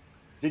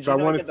 Did So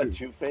you I wanted get the to-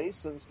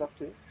 Two-Face and stuff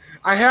too?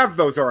 I have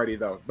those already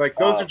though. Like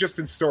those Oh. are just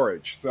in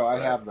storage, so I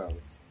have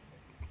those.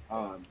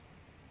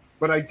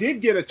 But I did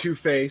get a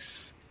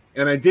Two-Face,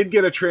 and I did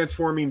get a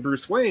transforming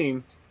Bruce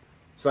Wayne,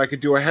 so I could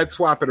do a head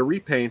swap and a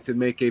repaint and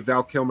make a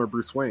Val Kilmer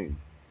Bruce Wayne.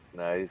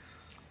 Nice.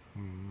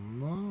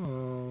 Oh,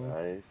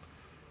 Nice.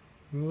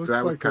 looks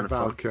that was like a kinda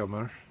Val fun.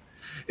 Kilmer.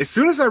 As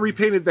soon as I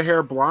repainted the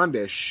hair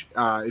blondish,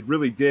 it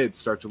really did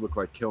start to look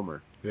like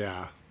Kilmer.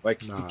 Yeah.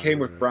 Like Nah, he came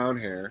with right. brown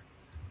hair.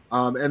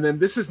 And then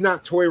this is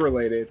not toy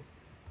related,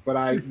 but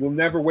I will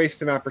never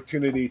waste an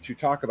opportunity to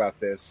talk about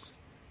this.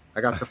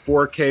 I got the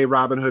 4K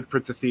Robin Hood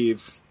Prince of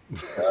Thieves.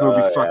 This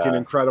movie's fucking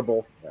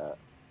incredible. Yeah.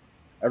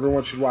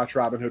 Everyone should watch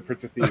Robin Hood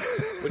Prince of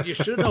Thieves. What you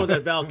should know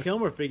that Val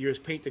Kilmer figure is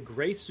paint the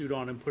gray suit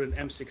on and put an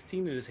M16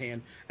 in his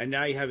hand, and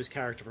now you have his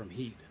character from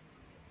Heat.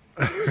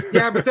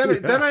 Yeah, but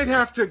then I'd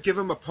have to give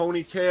him a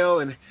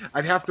ponytail, and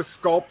I'd have to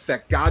sculpt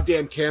that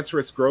goddamn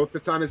cancerous growth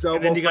that's on his elbow.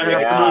 And then you got for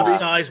half to the have movie.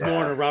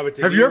 Sizemore or Robert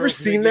De Have you Niro ever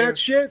seen figure. that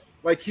shit?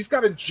 Like he's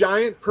got a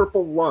giant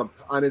purple lump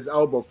on his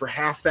elbow for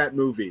half that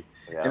movie,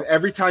 Yeah. and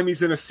every time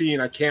he's in a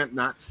scene, I can't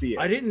not see it.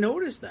 I didn't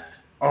notice that.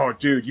 Oh,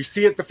 dude, you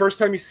see it. The first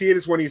time you see it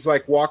is when he's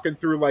like walking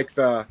through like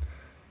the,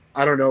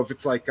 I don't know if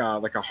it's like a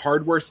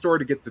hardware store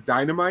to get the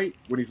dynamite.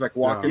 When he's like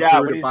walking Yeah,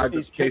 through when to buy the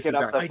he's case picking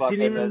of up the dynamite. I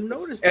didn't fucking- even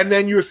notice that. And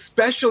then you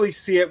especially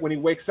see it when he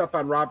wakes up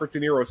on Robert De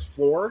Niro's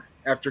floor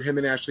after him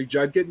and Ashley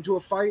Judd get into a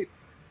fight.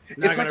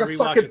 Now It's I like gotta a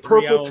rewatch fucking a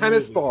purple 3-hour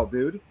tennis movie. ball,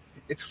 dude.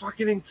 It's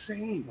fucking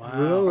insane. Wow.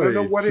 Really? I don't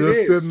know what it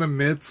just is. in the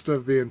midst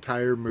of the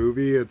entire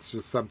movie, it's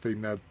just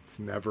something that's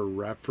never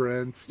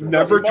referenced.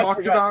 Never He must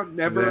talked have got- about.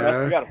 Never. Yeah. Must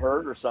have got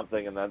hurt or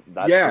something, and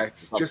that's Yeah,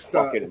 it's some just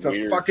fucking it's a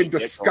weird fucking shit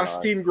going on.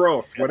 disgusting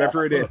growth,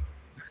 whatever it is.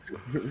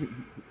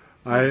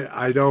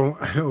 I don't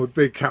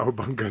think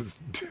Cowabunga's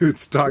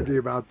dude's talking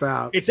about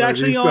that. It's but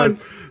actually he on-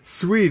 says,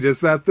 Sweet,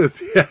 is that the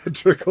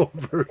theatrical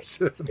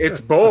version?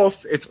 It's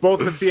both. It's both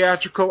the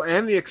theatrical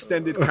and the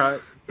extended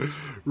cut.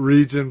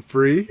 Region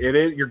free. It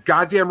is. You're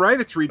goddamn right.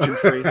 It's region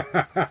free.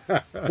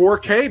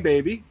 4K,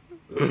 baby.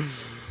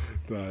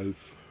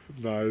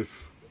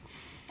 Nice.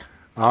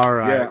 All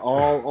right. Yeah,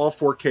 all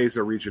 4Ks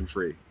are region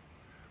free.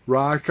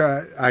 Rock,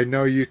 I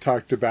know you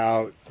talked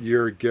about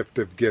your gift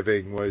of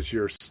giving was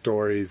your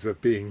stories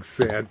of being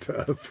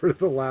Santa for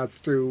the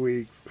last 2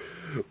 weeks.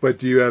 But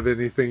do you have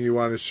anything you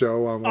want to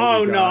show on what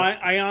Oh we no! got?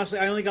 I honestly,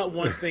 I only got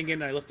one thing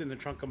in. I left it in the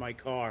trunk of my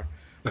car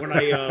when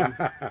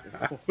I.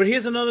 But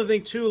here's another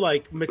thing too,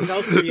 like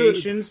Mattel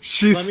Creations.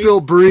 She's let me-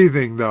 still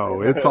breathing,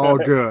 though. It's all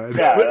good.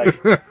 Yeah,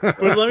 like,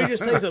 But let me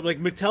just say something. Like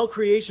Mattel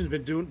Creations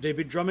they've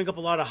been drumming up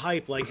a lot of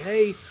hype. Like,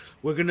 hey,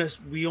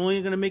 we only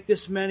gonna make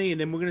this many,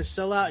 and then we're gonna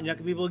sell out, and you're not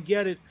gonna be able to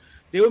get it.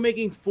 They were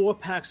making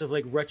 4-packs of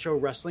like retro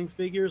wrestling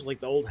figures, like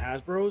the old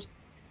Hasbro's.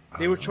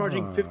 They were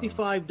charging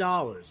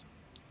 $55.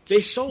 They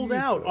sold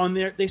out on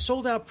Jesus. They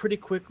sold out pretty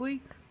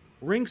quickly.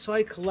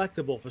 Ringside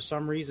Collectible, for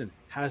some reason,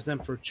 has them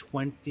for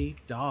 $20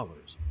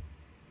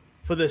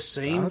 for the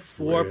same That's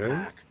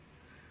 4-pack.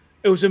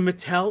 It was a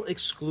Mattel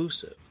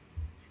exclusive.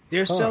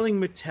 They're selling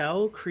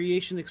Mattel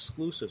Creation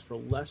exclusives for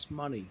less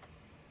money.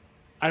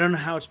 I don't know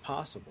how it's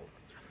possible.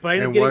 But I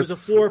ended up And getting it was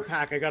what's- a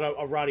 4-pack. I got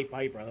a Roddy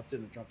Piper. I left it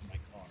in the trunk of my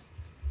car.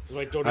 Because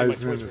I don't I have my was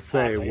toys gonna for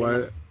say, Tots. I what-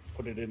 almost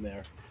put it in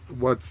there.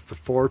 What's the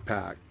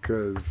 4-pack?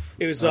 Because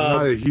It was, I'm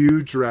not a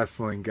huge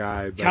wrestling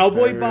guy. But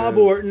Cowboy there Bob is-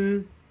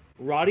 Orton,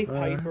 Roddy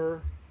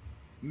Piper,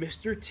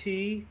 Mr.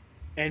 T,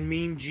 and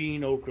Mean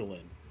Gene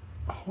Okerlund.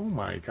 Oh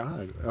my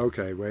god.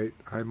 Okay, wait.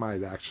 I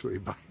might actually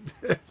buy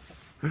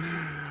this.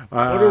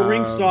 Go to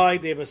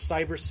Ringside. They have a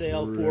Cyber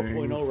Sale 4.0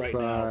 right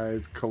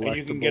Ringside now. And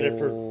you can get it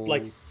for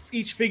like collectibles.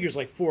 each figure's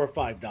like $4 or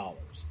 $5.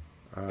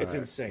 All It's right,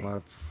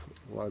 insane.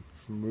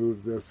 Let's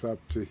move this up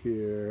to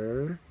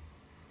here.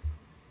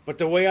 But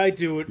the way I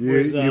do it You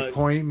was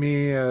point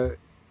me.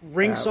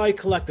 Ringside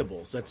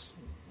Collectibles. That's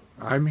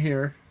I'm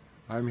here.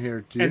 Do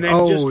you, And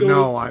then just go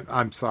no,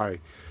 I'm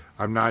sorry.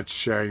 I'm not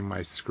sharing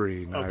my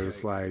screen. I Okay.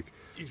 was like,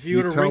 if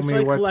you go to tell me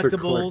Ringside what to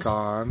Collectibles, click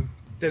on.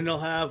 then they'll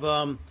have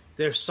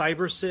their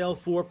Cyber Sale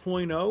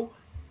 4.0.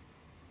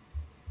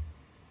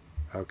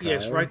 Okay.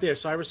 Yes, right there,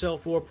 Cyber Sale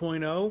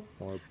 4.0.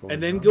 4.0.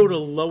 And then go to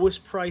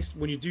lowest price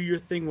when you do your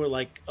thing where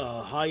like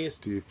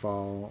highest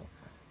default.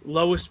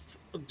 lowest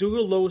do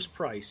the lowest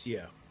price,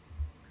 yeah.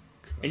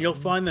 And you'll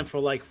find them for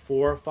like $4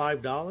 or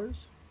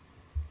 $5.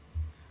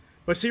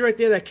 But see right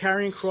there, that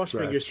carrying cross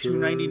figure is Stretcher.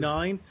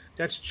 $2.99.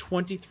 That's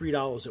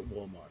 $23 at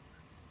Walmart.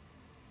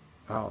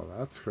 Oh,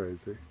 that's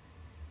crazy.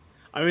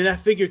 I mean, that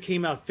figure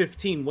came out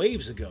 15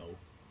 waves ago,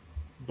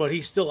 but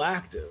he's still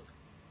active.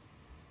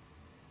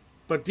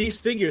 But these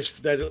figures,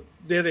 there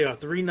they are,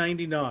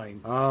 $3.99.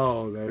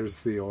 Oh,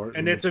 there's the Orton.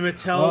 And it's a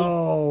Mattel.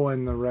 Oh,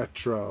 and the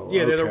retro.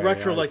 Yeah, they're the Okay,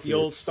 retro, I like see the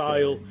what old you're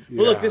style. saying.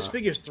 But look, this Yeah.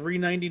 figure's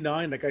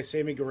 $3.99. That guy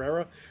Sammy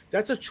Guerrero.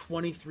 That's a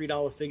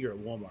 $23 figure at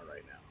Walmart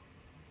right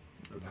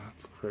now.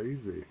 That's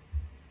crazy.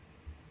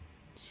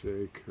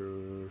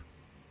 Shaker.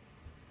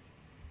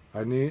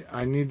 I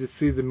need to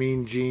see the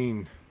Mean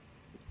Gene.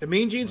 The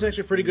Mean Gene's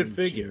actually a pretty good Mean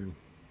figure. Gene.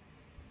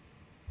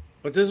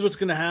 But this is what's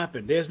going to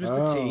happen. There's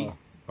Mr. T.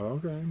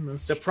 Okay,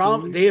 Mr. The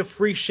problem, T. they have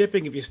free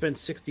shipping if you spend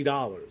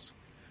 $60.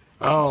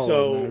 Oh,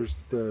 so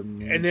there's the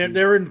and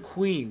they're in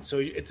Queens, so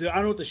it's, I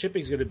don't know what the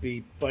shipping's going to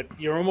be, but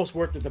you're almost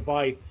worth it to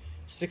buy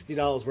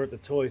 $60 worth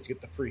of toys to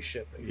get the free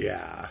shipping.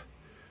 Yeah.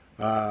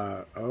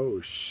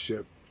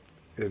 Ship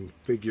and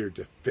figure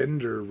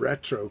Defender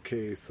retro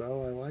case.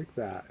 Oh, I like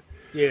that.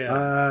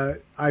 Yeah.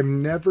 I've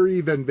never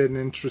even been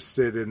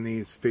interested in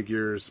these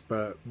figures,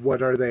 but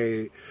what are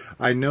they?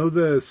 I know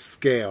the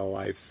scale.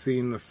 I've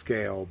seen the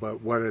scale,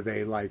 but what are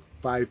they, like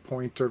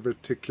 5-point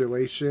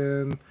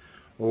articulation?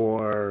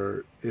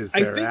 Or is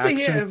there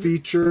action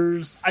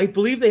features? I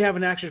believe they have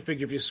an action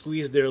figure. If you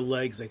squeeze their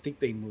legs, I think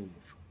they move.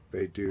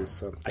 They do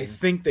something. I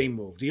think they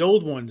move. The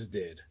old ones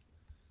did.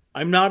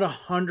 I'm not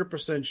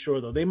 100% sure,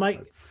 though. They might.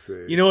 Let's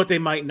see. You know what? They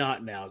might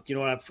not now. You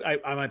know what?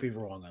 I might be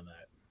wrong on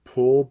that.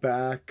 Pull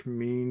back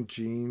Mean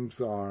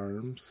Gene's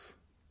arms.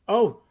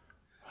 Oh.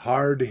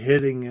 Hard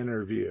hitting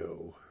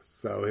interview.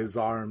 So his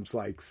arms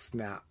like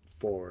snap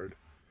forward.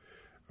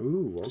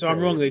 Ooh. Okay. So I'm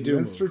wrong. They do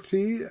Mr. move.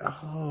 T?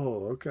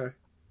 Oh, okay.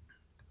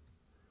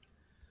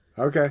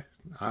 Okay.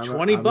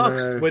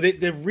 $20. But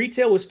the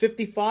retail was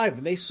 $55,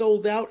 and they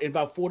sold out in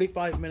about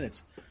 45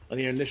 minutes on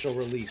the initial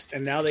release.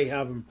 And now they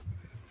have them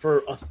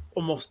for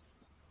almost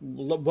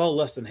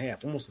less than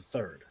half, almost a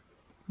third.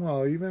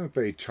 Well, even if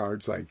they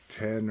charge like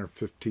 $10 or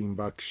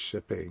 $15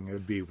 shipping,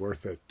 it'd be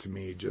worth it to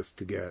me just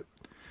to get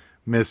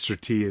Mr.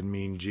 T and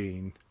Mean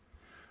Gene.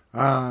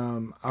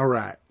 All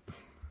right.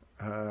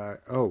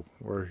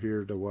 We're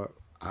here to what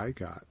I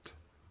got.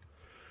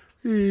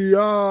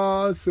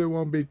 Yes, it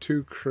won't be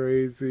too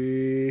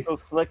crazy. So,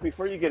 Slick,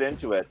 before you get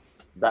into it,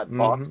 that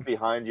box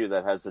behind you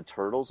that has the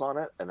turtles on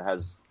it and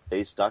has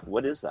Ace Duck,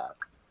 what is that?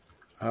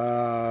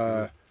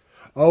 That's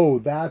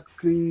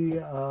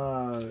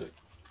the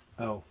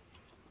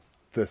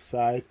this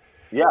side.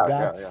 Yeah,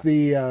 that's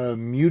the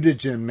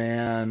Mutagen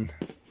Man.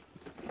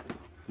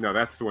 No,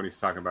 that's the one he's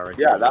talking about right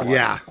there. That one.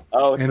 Yeah.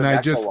 Oh, it's and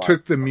I just one.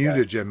 took the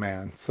Mutagen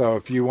Man. So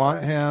if you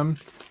want him,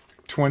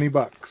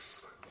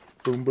 $20.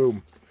 Boom,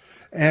 boom.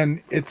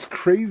 And it's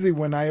crazy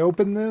when I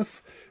open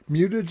this,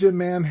 Mutagen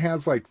Man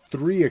has like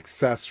 3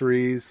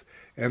 accessories,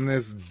 and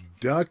this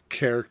duck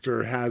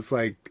character has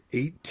like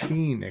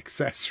 18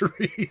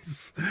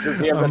 accessories.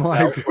 I'm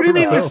like, what do you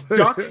mean this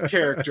duck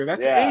character?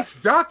 That's Ace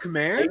Duck,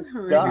 man.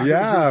 Ace Duck.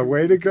 Yeah,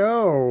 way to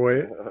go.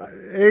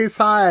 Ace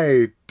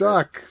High,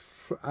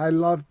 ducks. I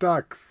love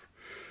ducks.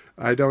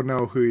 I don't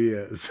know who he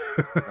is.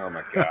 Oh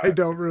my God. I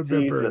don't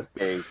remember.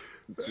 Jesus.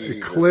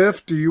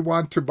 Cliff, do you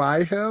want to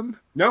buy him?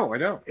 No, I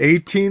don't.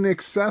 18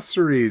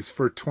 accessories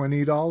for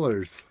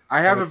 $20.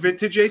 I have a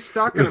vintage Ace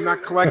Duck, and I'm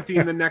not collecting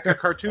the NECA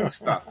cartoon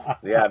stuff.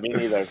 Yeah, me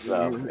neither.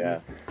 So, yeah.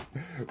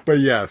 But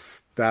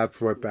yes, that's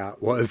what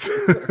that was.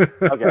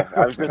 Okay,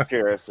 I was just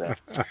curious.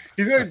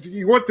 Yeah.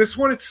 You want this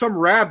one? It's some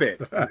rabbit.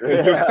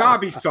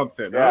 Yosabi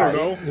something. Yeah. I don't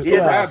know. He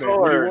has a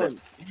sword.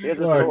 He has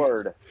a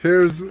sword.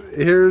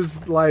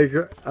 Here's like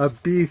a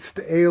beast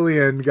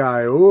alien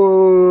guy.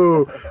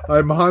 Oh,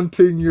 I'm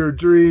hunting your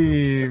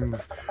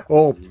dreams.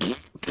 Oh.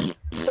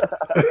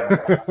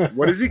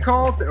 What is he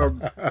called?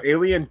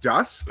 Alien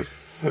Dusk?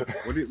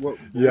 What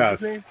yes.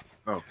 His name?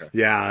 Oh, okay.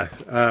 Yeah,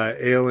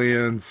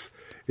 aliens.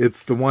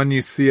 It's the one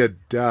you see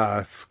at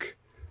dusk,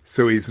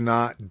 so he's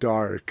not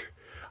dark.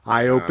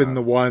 I opened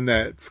the one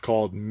that's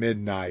called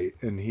Midnight,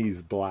 and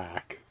he's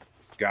black.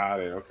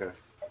 Got it. Okay.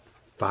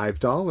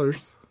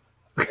 $5.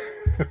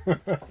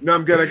 No,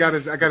 I'm good. I got a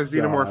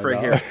Xenomorph right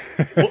here.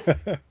 Well,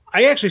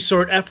 I actually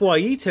saw at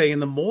FYE today in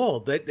the mall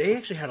that they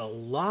actually had a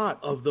lot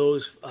of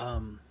those.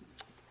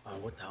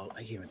 What the hell?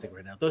 I can't even think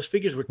right now. Those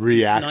figures were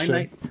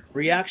Reaction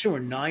were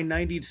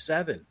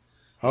 $9.97.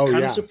 I was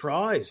kind of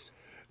surprised.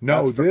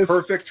 No, that's the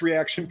perfect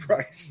reaction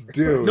price,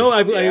 dude. No,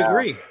 I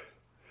agree.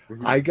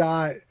 I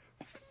got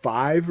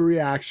 5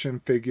 reaction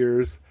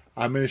figures.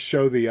 I'm going to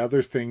show the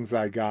other things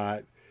I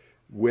got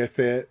with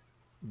it: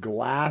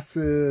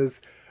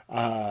 glasses,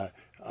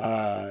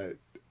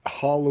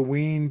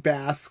 Halloween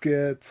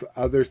baskets,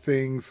 other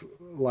things,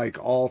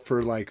 like all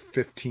for like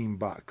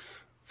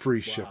 $15, free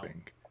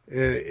shipping.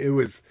 It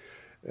was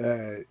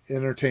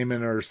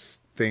Entertainment Earth's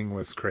thing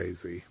was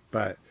crazy,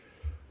 but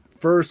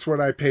first what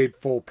I paid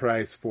full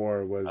price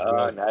for was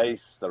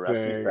nice, the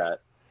Rescue Rat.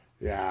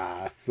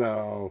 Yeah,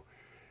 so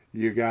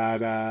you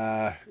got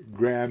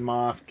Grand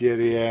Moff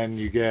Gideon,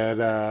 you get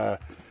the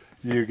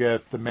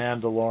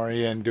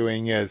Mandalorian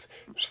doing his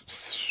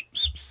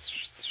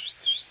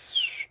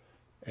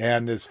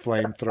and his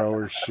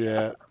flamethrower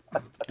shit.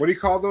 What do you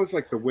call those?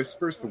 Like the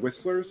Whispers, the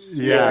Whistlers?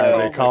 Yeah,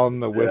 they call them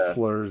the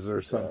Whistlers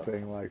or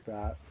something like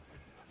that.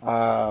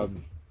 I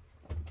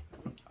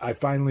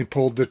finally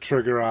pulled the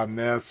trigger on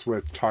this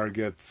with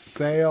Target's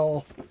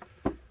sale.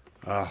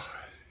 You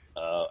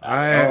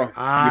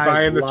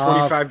buying the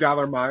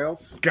 $25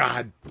 miles?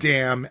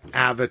 Goddamn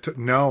Avatar.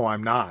 No,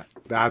 I'm not.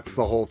 That's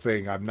the whole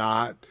thing. I'm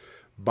not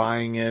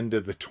buying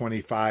into the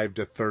 $25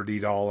 to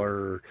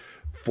 $30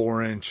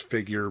 4-inch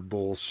figure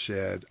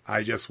bullshit.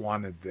 I just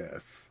wanted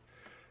this.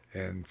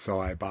 And so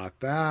I bought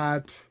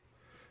that.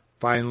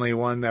 finally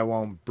one that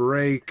won't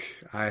break.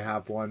 I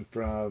have one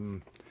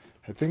from,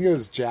 I think it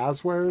was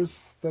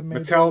Jazzwares that made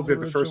Mattel did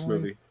originally. the first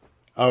movie.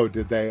 Oh,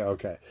 did they?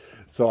 Okay.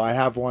 So I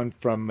have one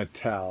from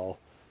Mattel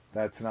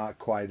that's not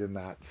quite in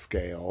that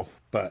scale,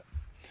 but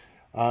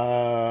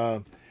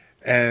and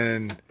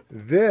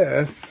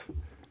this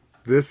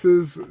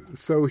is,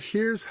 so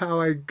here's how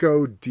I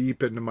go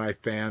deep into my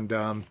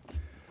fandom.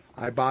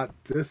 I bought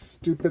this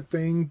stupid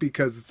thing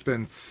because it's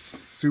been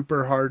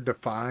super hard to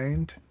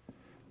find.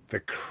 The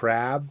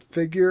crab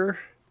figure,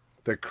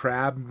 the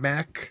crab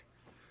mech.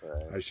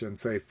 I shouldn't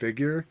say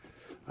figure.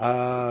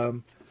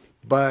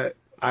 But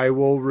I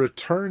will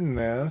return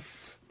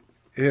this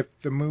if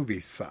the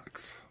movie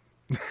sucks.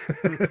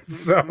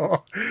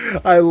 So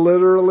I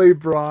literally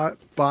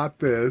bought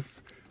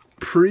this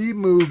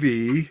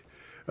pre-movie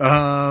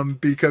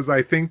because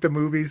I think the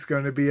movie's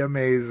going to be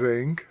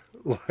amazing,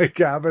 like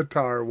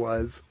Avatar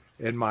was,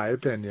 in my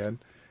opinion.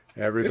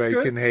 Everybody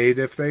can hate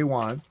if they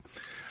want.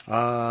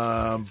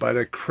 But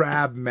a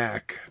crab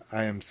mech,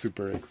 I am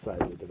super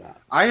excited about.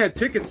 I had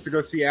tickets to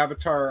go see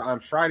Avatar on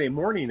Friday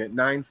morning at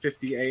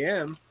 9:50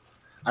 a.m.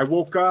 I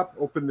woke up,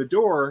 opened the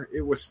door,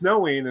 it was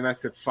snowing, and I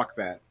said, fuck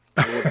that.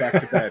 I went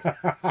back to bed.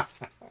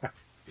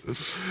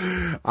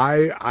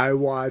 I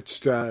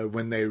watched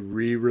when they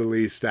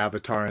re-released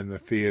Avatar in the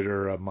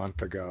theater a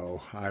month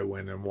ago. I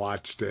went and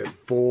watched it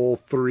full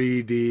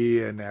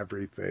 3D and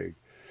everything.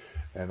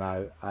 And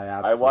I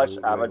watched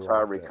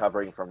Avatar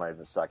recovering from my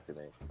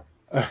vasectomy.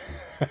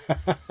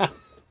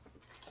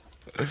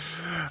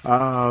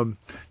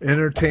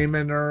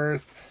 Entertainment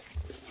Earth,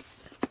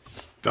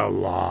 The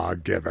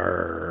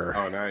Lawgiver.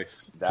 Oh,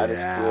 nice. That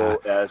is cool.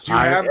 Do you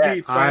have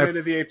the Planet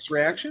of the Apes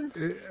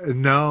reactions?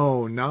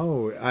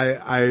 No.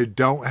 I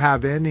don't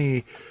have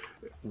any.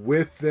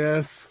 With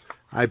this,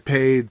 I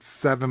paid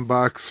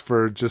 $7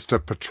 for just a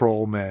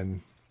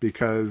patrolman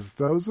because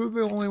those are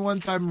the only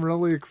ones I'm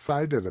really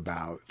excited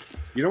about.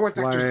 You know what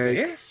Dr.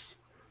 Zaius?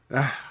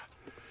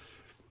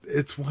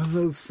 It's one of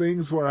those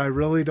things where I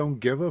really don't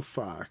give a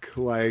fuck.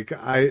 Like,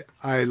 I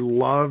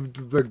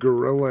loved the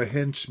Gorilla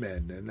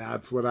Henchman, and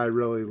that's what I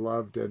really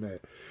loved in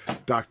it.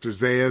 Dr.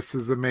 Zaius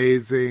is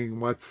amazing.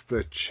 What's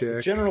the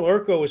chick? General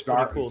Urko was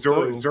pretty cool,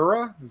 too.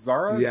 Zara?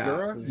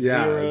 Yeah,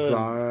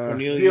 Zara.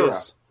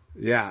 Cornelius.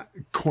 Yeah,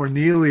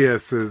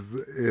 Cornelius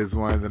is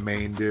one of the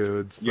main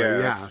dudes. But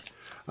yeah,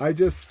 I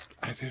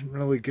didn't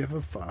really give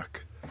a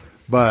fuck.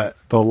 But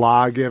The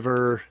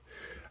Lawgiver,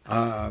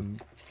 I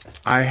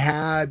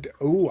had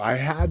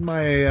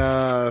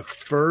my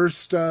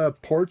first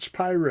Porch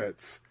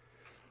Pirates.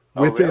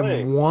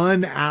 Within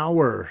 1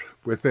 hour,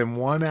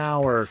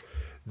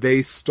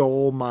 they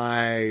stole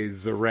my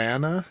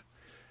Zorana.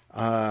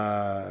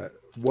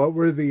 What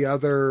were the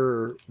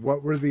other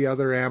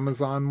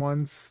Amazon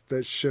ones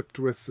that shipped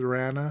with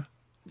Zorana?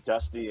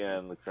 Dusty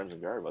and the Crimson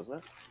Guard,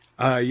 wasn't it?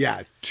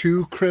 Yeah,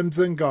 2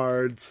 Crimson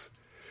Guards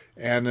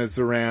and a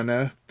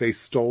Zorana. They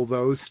stole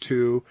those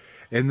 2.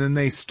 And then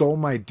they stole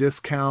my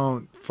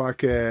discount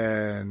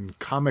fucking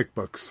comic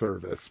book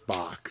service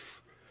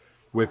box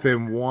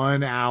within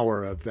 1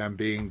 hour of them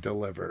being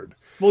delivered.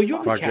 Well, you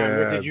have a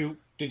camera.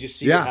 Did you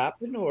see it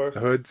happen? Or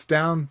Hood's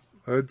down.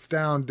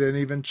 Didn't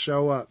even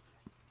show up.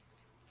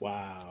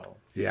 Wow.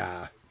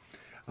 Yeah.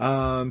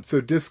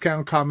 So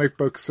Discount Comic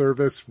Book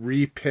Service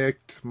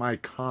repicked my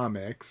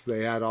comics.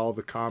 They had all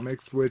the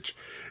comics, which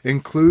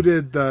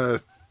included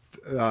the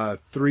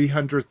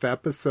 300th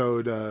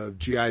episode of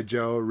G.I.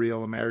 Joe,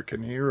 Real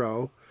American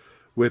Hero,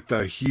 with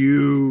the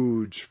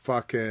huge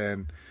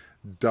fucking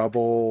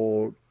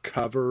double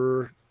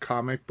cover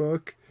comic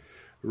book.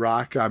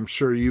 Rock, I'm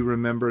sure you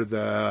remember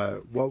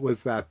what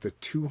was that, the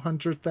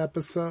 200th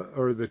episode,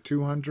 or the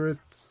 200th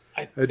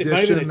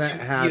edition that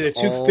had the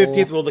 250th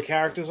with all the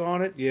characters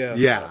on it?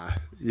 Yeah.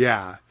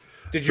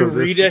 Did you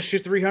read issue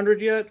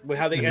 300 yet?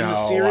 How they end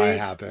the series? No, I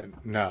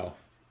haven't. No.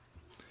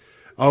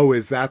 Oh,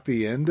 is that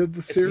the end of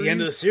the series? It's the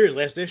end of the series,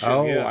 last issue.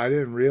 Oh, yeah. I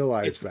didn't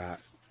realize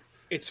that.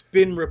 It's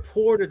been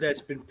reported that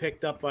it's been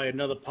picked up by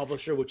another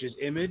publisher, which is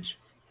Image.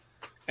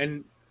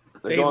 And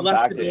they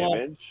left it off.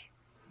 Image?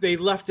 They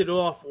left it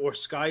off, or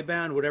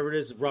Skybound, whatever it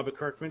is, Robert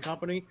Kirkman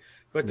Company.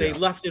 But they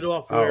left it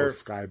off where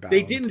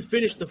they didn't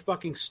finish the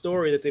fucking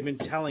story that they've been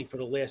telling for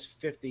the last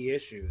 50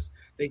 issues.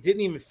 They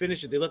didn't even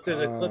finish it. They left it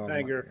at a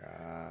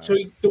cliffhanger. So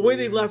the way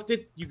they left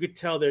it, you could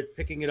tell they're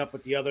picking it up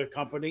with the other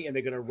company, and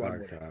they're going to run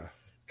with it.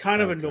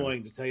 Kind of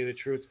annoying, to tell you the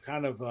truth.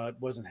 Kind of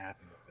wasn't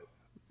happy with it.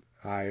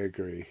 I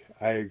agree.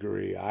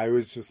 I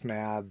was just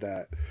mad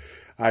that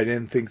I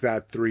didn't think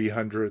that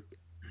 300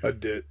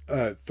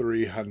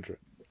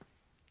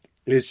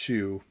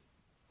 issue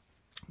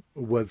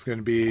was going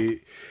to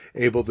be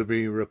able to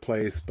be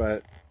replaced,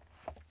 but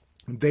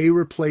they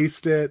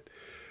replaced it.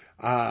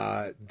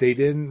 They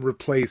didn't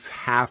replace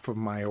half of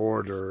my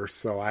order,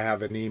 so I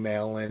have an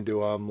email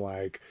into them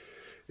like,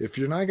 if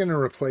you're not going to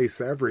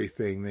replace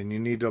everything, then you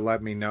need to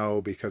let me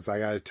know, because I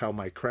got to tell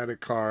my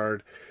credit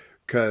card,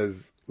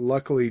 because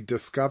luckily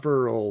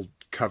Discover will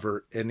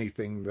cover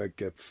anything that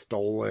gets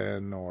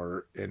stolen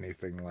or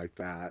anything like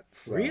that.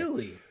 So,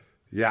 really?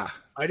 Yeah.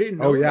 I didn't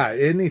know. Oh, yeah.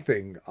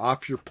 Anything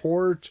off your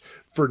porch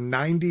for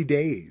 90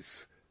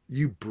 days.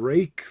 You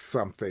break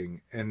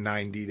something in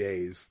 90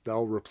 days,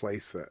 they'll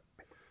replace it.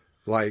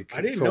 Like,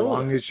 so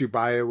long as you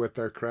buy it with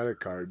their credit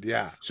card.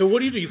 Yeah. So what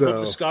do? You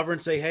put Discover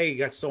and say, hey, you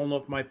got stolen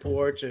off my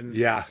porch? And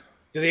yeah.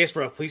 Do they ask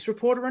for a police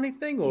report or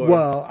anything? Or?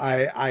 Well,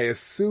 I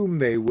assume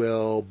they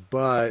will,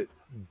 but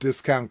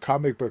Discount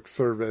Comic Book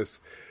Service,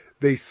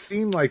 they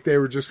seem like they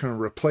were just going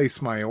to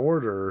replace my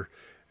order.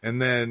 And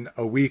then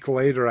a week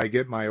later, I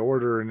get my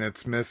order and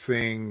it's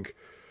missing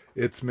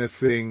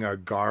a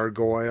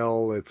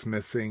gargoyle. It's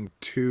missing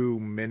 2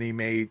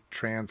 Minimate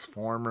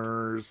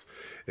Transformers.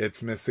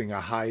 It's missing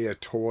a Hiya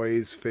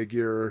Toys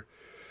figure.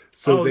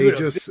 So they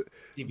just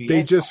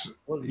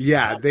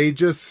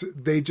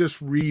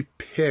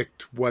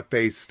repicked what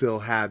they still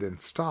had in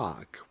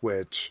stock,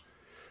 which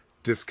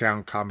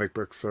Discount Comic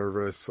Book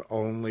Service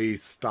only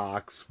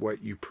stocks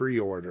what you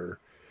pre-order.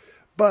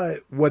 But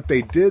what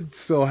they did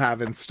still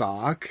have in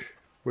stock,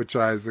 which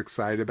I was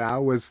excited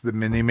about, was the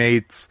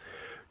Minimates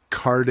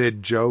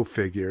carded Joe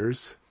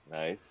figures.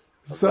 Nice.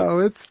 Okay. So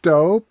it's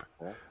dope.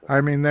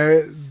 I mean,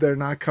 they're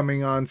not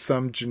coming on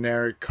some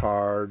generic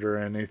card or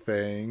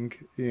anything,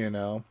 you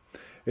know.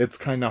 It's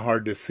kind of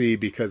hard to see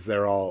because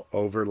they're all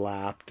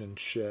overlapped and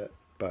shit.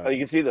 But you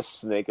can see the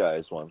Snake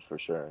Eyes ones for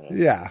sure.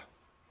 Yeah.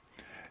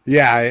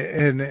 Yeah,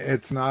 and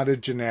it's not a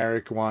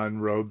generic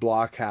one.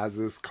 Roadblock has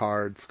his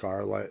card.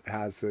 Scarlet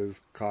has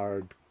his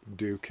card.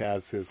 Duke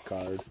has his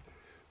card.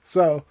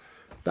 So,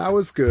 that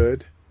was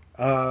good.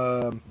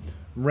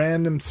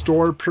 Random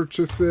store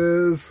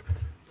purchases.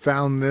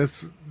 Found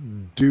this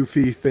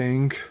doofy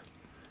thing.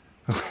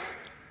 Is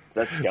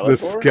that Skeletor? The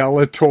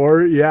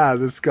Skeletor. Yeah,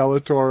 the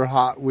Skeletor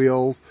Hot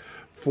Wheels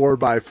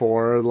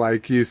 4x4.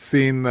 Like, you've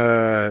seen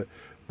the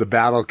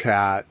Battle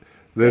Cat.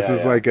 This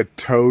is like a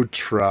tow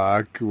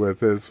truck with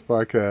his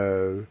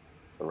fucking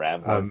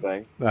ram horn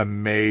thing. A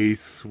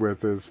mace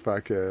with his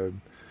fucking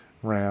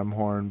ram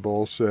horn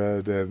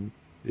bullshit, and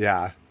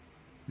yeah,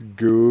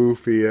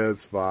 goofy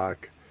as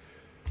fuck.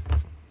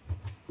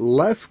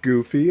 Less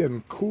goofy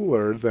and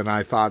cooler than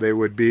I thought it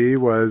would be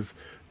was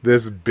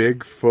this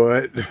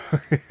Bigfoot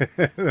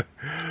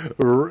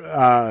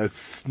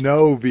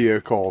snow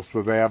vehicle.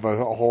 So they have a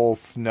whole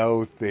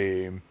snow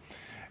theme.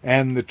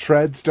 And the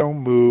treads don't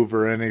move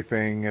or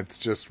anything. It's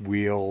just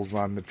wheels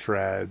on the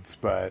treads.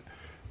 But,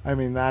 I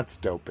mean, that's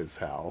dope as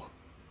hell.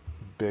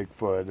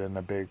 Bigfoot and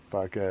a big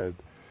fucking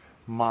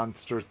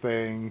monster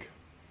thing.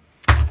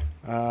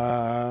 Do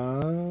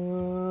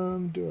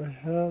I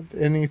have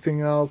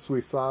anything else?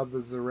 We saw the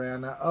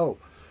Zorana. Oh.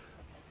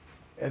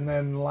 And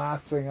then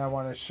last thing I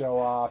want to show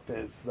off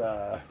is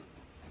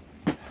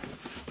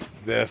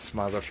this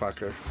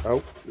motherfucker.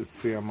 Oh,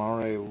 see, I'm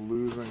already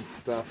losing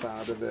stuff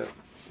out of it.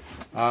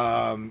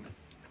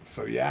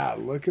 So yeah,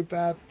 look at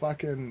that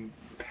fucking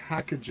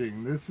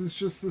packaging. This is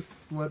just a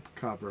slip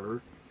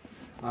cover.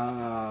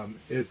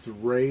 It's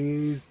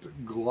raised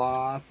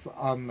gloss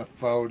on the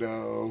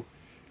photo,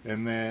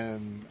 and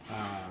then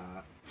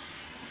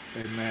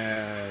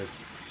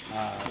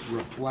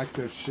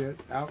reflective shit.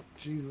 Out,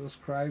 Jesus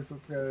Christ,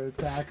 it's gonna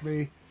attack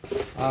me.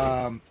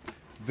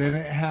 Then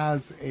it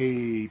has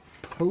a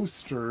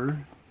poster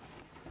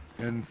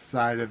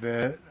inside of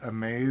it.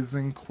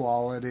 Amazing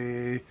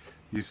quality.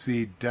 You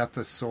see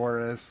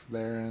Deathosaurus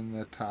there in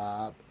the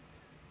top,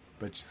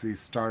 but you see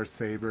Star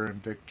Saber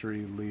and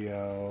Victory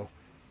Leo.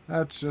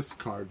 That's just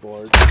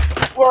cardboard.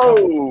 Whoa!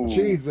 Oh,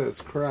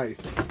 Jesus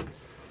Christ.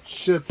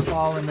 Shit's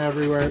falling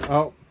everywhere.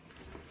 Oh.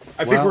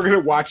 I think we're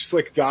going to watch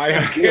Slick die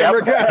on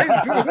camera,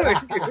 guys.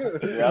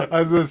 I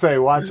was going to say,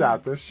 watch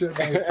out. This shit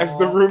may fall. As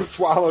the room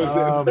swallows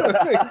him.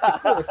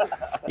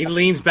 He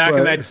leans back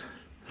in that...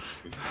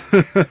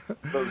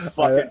 Those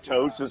fucking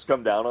toes just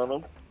come down on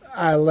him.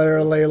 I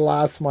literally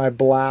lost my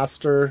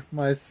blaster,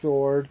 my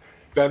sword,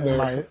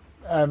 and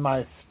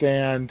my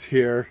stand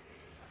here.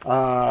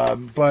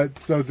 But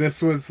so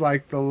this was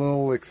like the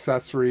little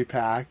accessory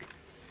pack.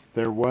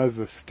 There was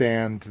a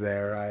stand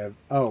there.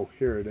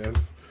 Here it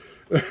is.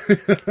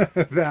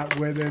 That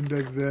went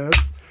into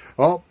this.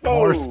 Oh,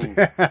 more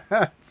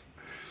stands.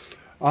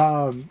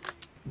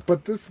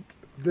 But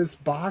this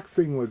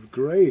boxing was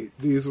great.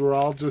 These were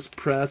all just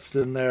pressed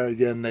in there.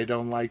 Again, they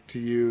don't like to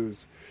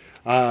use.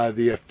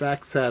 The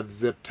effects have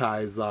zip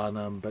ties on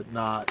them, but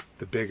not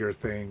the bigger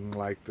thing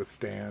like the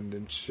stand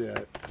and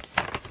shit.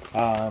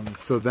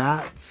 So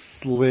that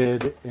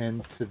slid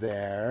into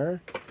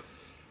there.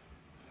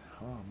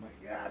 Oh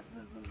my god,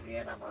 this is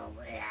beautiful. Oh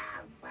my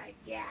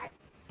god.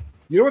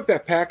 You know what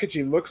that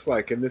packaging looks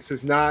like, and this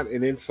is not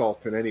an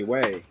insult in any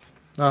way.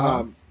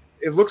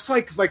 It looks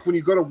like when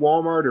you go to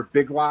Walmart or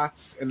Big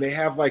Lots, and they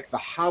have like the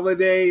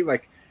holiday,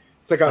 like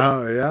it's like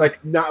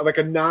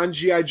a non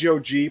G.I. Joe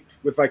Jeep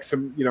with like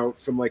some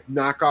like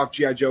knockoff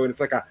G.I. Joe, and it's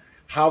like a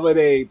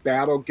holiday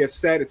battle gift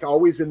set. It's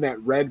always in that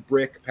red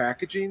brick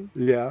packaging.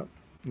 Yeah,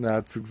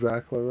 that's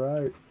exactly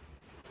right.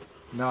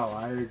 No,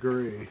 I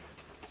agree.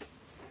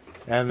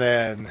 And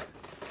then,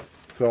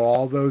 so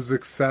all those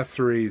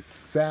accessories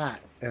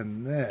sat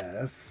in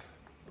this.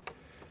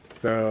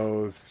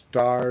 So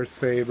Star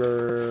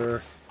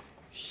Saber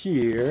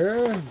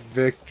here,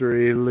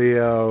 Victory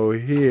Leo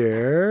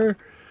here,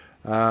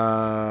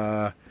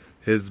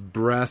 his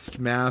breast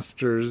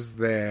masters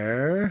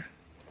there.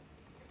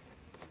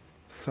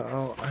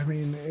 So I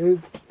mean,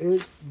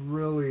 it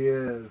really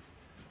is.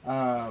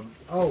 One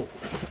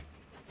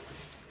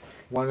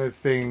of the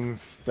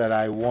things that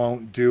I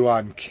won't do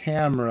on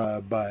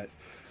camera, but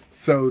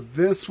so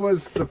this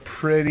was the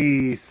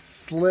pretty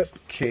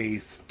slip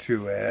case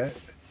to it.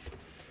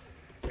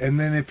 And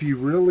then if you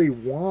really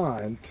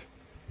want,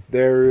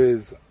 there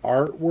is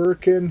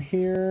artwork in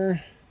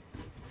here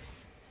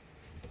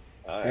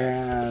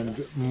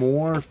and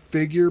more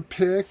figure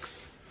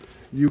pics.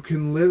 You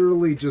can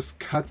literally just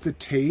cut the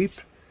tape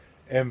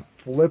and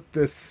flip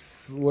this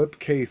slip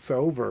case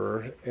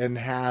over and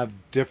have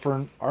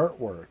different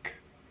artwork.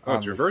 Oh,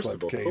 it's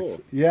reversible. Cool.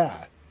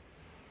 Yeah.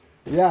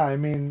 Yeah, I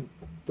mean,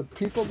 the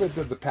people that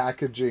did the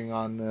packaging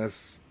on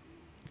this,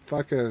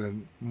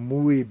 fucking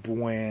muy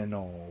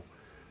bueno.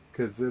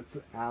 Because it's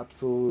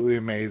absolutely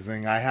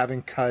amazing. I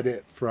haven't cut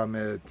it from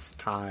its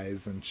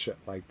ties and shit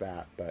like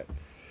that, but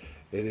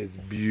it is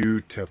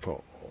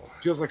beautiful.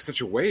 Feels like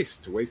such a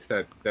waste to waste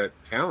that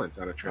talent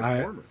on a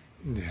Transformer.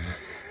 Yeah.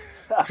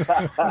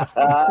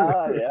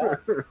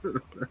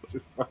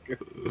 Just fucking.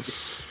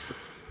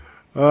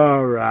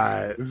 All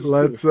right,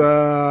 let's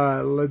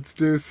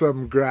do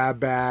some grab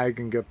bag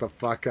and get the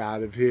fuck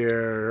out of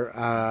here.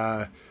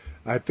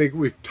 I think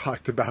we've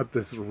talked about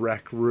this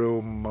Rec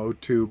Room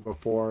Motu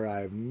before. I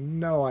have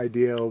no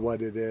idea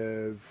what it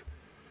is.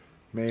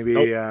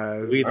 Maybe I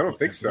don't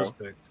think so.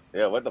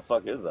 Yeah, what the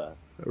fuck is that?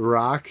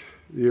 Rock,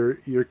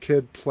 your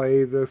kid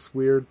play this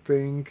weird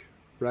thing,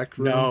 Rec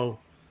Room?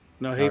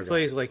 No, he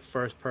plays like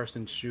first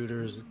person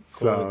shooters,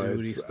 Call of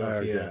Duty stuff.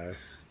 Okay. Yeah.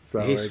 So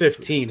he's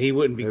 15. He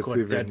wouldn't be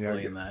caught dead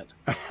playing that.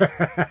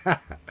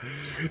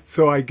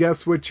 So I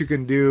guess what you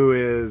can do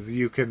is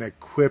you can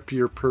equip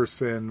your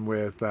person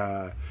with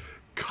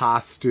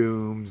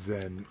costumes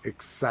and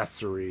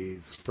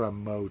accessories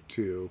from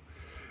Motu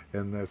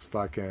in this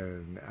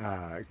fucking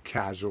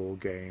casual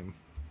game.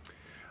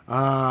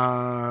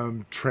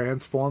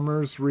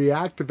 Transformers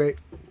reactivate.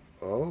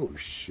 Oh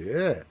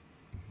shit!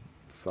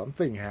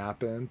 Something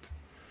happened.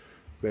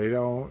 They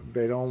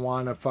don't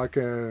want to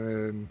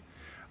fucking.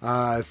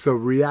 So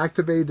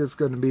reactivate is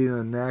going to be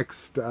the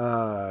next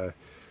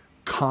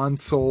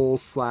console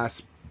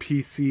 /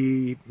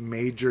 PC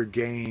major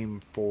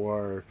game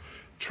for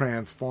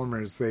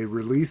Transformers. They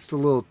released a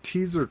little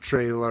teaser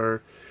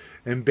trailer,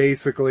 and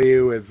basically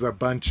it was a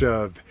bunch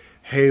of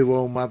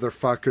Halo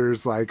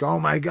motherfuckers like, oh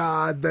my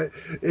god, the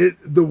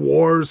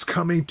war's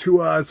coming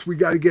to us, we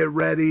got to get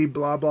ready,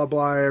 blah blah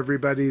blah.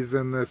 Everybody's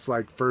in this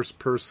like first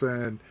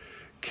person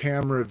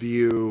camera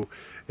view,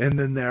 and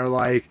then they're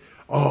like,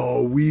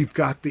 oh, we've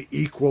got the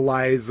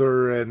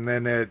equalizer, and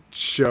then it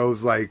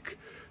shows like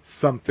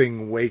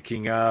something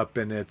waking up,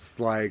 and it's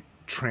like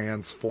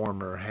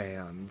Transformer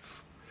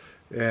hands.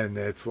 And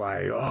it's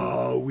like,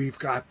 oh, we've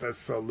got the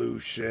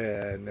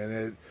solution. And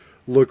it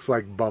looks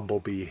like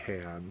Bumblebee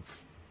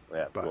hands.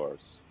 Yeah, of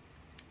course.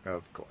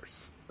 Of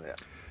course. Yeah.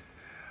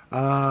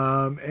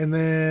 And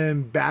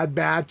then Bad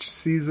Batch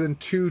Season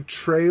 2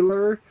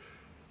 trailer.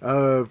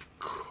 Of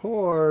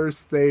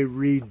course, they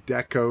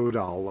redecoed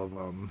all of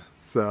them.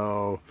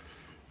 So,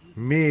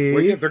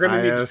 they're going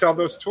to need to sell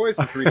those toys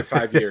in 3 to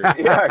 5 years.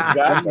 Yeah,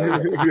 exactly.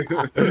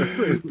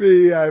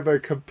 I have a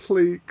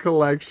complete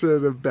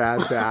collection of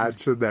Bad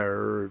Batch and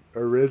their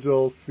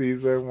original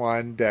Season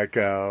 1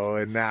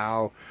 deco, and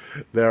now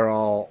they're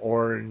all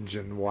orange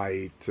and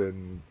white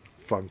and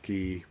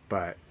funky,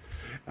 but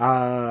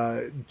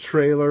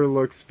trailer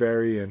looks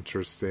very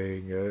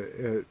interesting.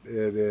 It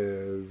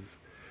is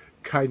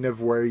kind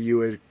of where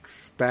you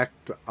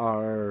expect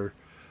our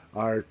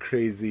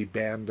crazy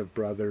band of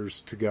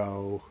brothers to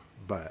go,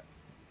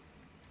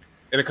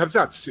 and it comes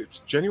out, it's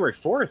January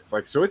 4th,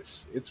 like, so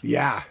it's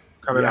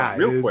coming out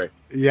real quick.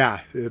 Yeah,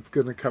 it's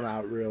gonna come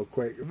out real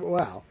quick.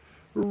 Well,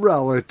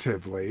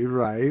 relatively,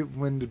 right?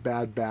 When did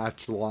Bad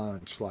Batch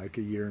launch? Like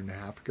a year and a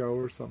half ago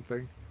or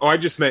something? Oh, I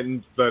just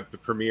meant the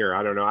premiere.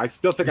 I don't know. I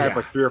still think I have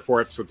like 3 or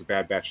 4 episodes of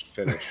Bad Batch to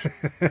finish.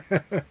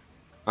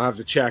 I'll have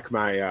to check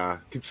my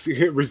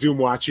resume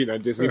watching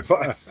on Disney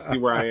Plus, see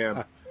where I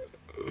am.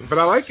 But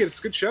I like it. It's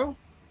a good show.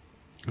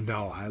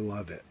 No, I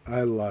love it.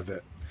 I love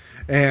it.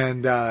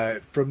 And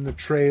from the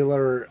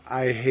trailer,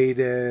 I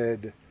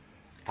hated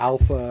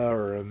Alpha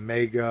or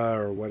Omega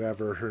or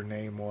whatever her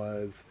name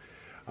was.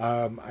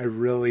 I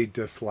really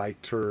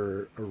disliked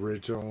her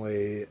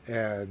originally,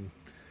 and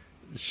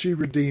she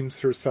redeems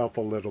herself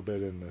a little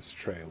bit in this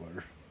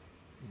trailer.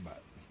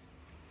 But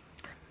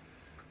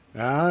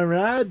all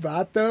right,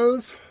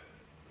 vatos.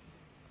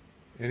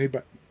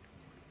 Anybody?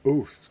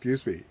 Oh,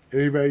 excuse me.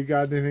 Anybody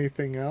got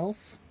anything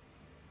else?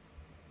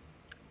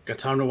 Got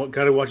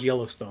to watch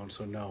Yellowstone,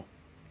 so no.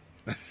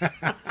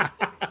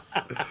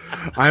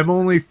 I'm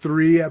only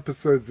 3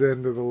 episodes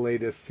into the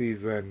latest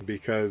season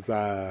because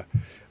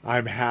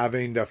I'm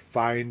having to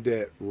find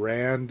it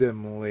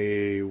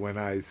randomly when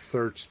I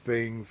search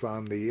things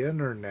on the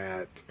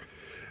internet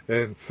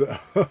And so,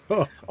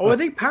 I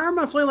think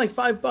Paramount's only like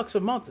 $5 a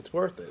month. It's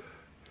worth it.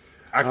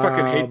 I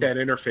fucking hate that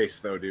interface,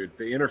 though, dude.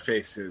 The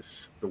interface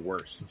is the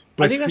worst.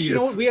 I think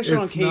we actually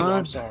on cable.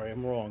 I'm sorry,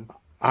 I'm wrong.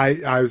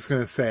 I was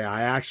going to say,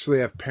 I actually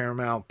have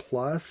Paramount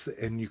Plus,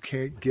 and you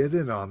can't get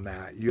it on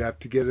that. You have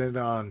to get it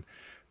on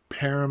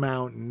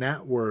Paramount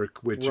Network,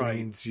 which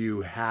means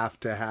you have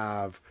to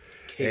have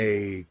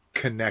a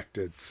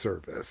connected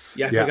service.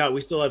 Yeah, I forgot.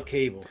 We still have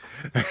cable.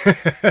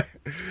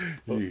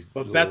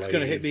 but Beth's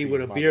going to hit me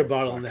with a beer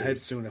bottle in the head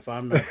soon if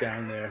I'm not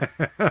down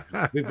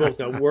there. We both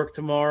got work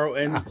tomorrow,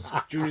 and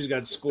Junior's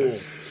got school.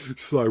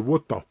 It's like,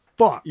 what the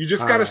fuck? You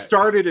just got to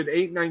start it at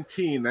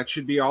 8:19. That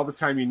should be all the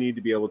time you need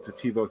to be able to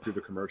TiVo through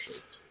the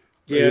commercials.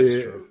 Yeah, that's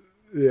true.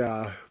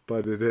 Yeah,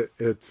 but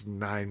it's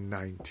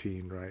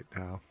 9:19 right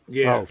now.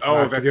 Yeah.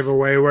 Not to give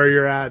away where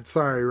you're at.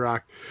 Sorry,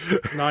 Rock.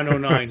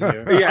 9:09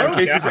 here. Yeah, in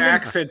case his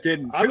accent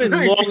didn't. I'm in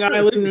Long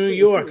Island, New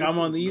York. I'm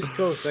on the East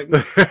Coast.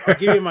 I'll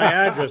give you my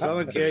address. I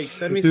don't care.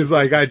 Send me. He's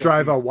like, I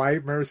drive a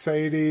white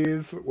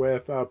Mercedes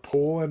with a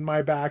pool in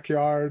my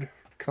backyard.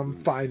 Come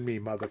find me,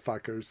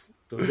 motherfuckers.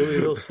 The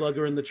little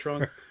slugger in the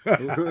trunk.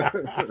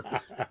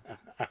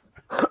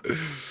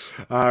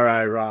 All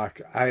right,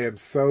 Rock. I am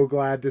so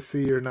glad to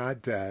see you're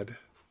not dead.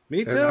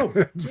 Me too.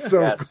 I'm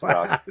so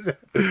glad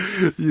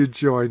you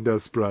joined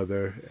us,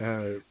 brother.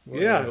 I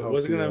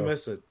wasn't going to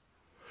miss it.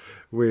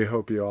 We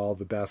hope you all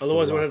the best.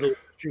 Otherwise, I would have to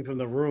stream from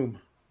the room.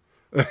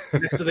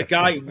 Next to the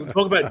guy.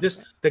 Talk about this.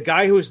 The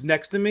guy who was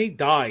next to me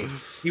died.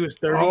 He was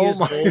 30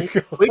 years old.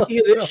 God. Wait to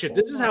hear this shit.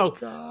 This is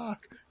how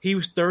he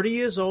was 30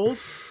 years old.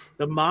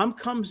 The mom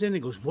comes in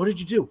and goes, "What did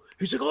you do?"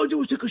 He's like, "All I did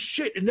was take a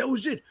shit, and that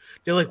was it."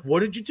 They're like, "What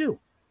did you do?"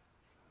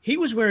 He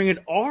was wearing an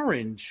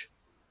orange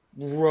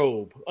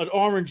robe, an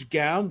orange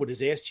gown with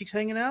his ass cheeks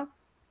hanging out.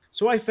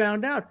 So I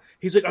found out.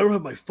 He's like, "I don't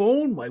have my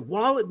phone, my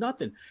wallet,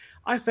 nothing."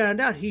 I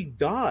found out he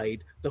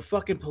died. The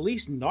fucking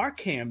police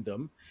Narcaned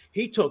him.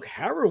 He took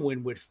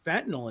heroin with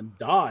fentanyl and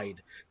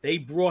died. They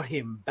brought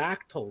him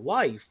back to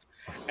life.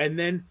 And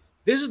then,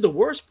 this is the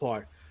worst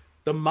part.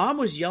 The mom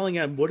was yelling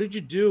at him, "What did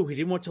you do?" He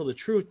didn't want to tell the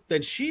truth.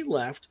 Then she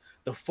left.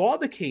 The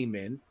father came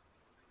in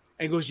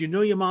and goes, "You know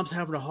your mom's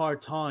having a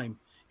hard time."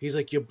 He's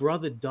like, "Your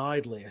brother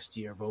died last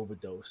year of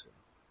overdosing."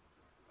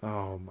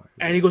 Oh, my God.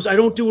 And he goes, "I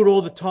don't do it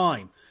all the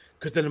time."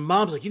 Because then the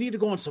mom's like, "You need to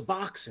go on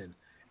Suboxone."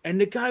 And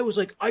the guy was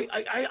like,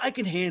 I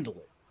can handle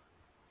it.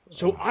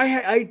 So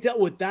I dealt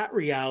with that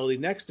reality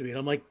next to me. And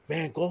I'm like,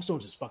 man,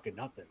 gallstones is fucking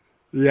nothing.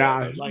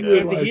 Yeah. Like,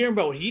 after hearing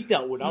about what he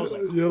dealt with, I was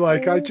like, you're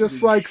like, I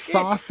just like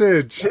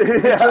sausage.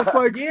 I just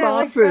like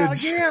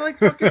sausage. Like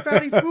fucking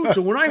fatty food.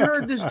 So when I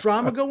heard this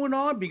drama going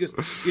on, because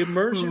the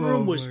immersion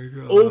room was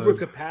over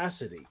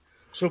capacity.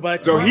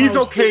 So he's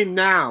okay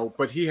now,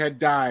 but he had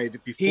died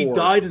before. He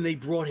died, and they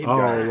brought him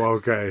back. Oh,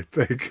 okay.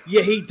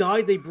 Yeah, he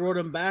died. They brought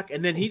him back,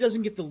 and then he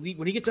doesn't get to leave.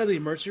 When he gets out of the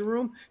emergency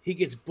room, he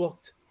gets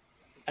booked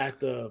at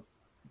the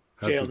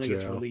jail and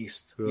gets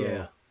released. Oh.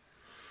 Yeah,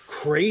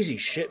 crazy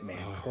shit,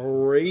 man.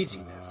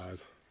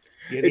 Craziness.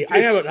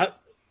 Yeah,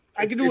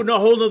 I could do a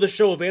whole other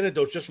show of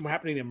anecdotes just from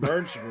happening in the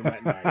emergency room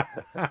that night.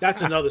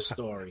 That's another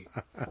story.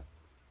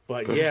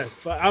 But yeah,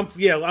 I'm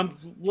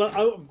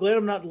glad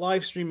I'm not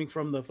live streaming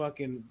from the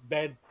fucking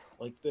bed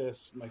like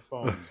this, my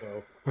phone.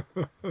 So,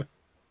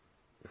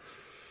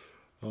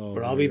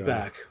 but I'll be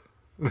back.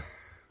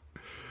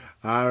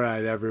 All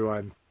right,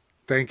 everyone.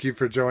 Thank you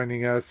for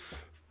joining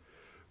us.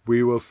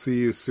 We will see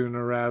you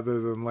sooner rather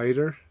than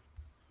later,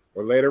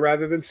 or later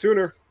rather than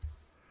sooner.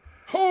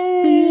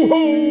 Ho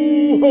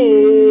ho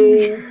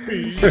ho!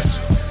 Peace.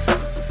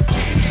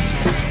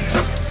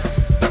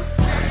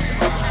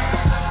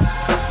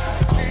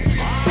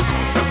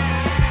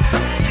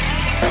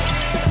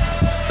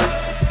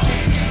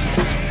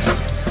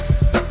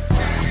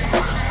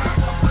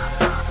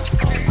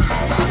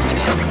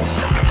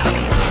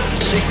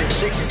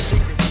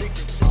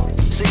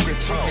 Secret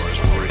powers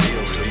were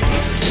revealed to me.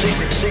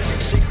 Secret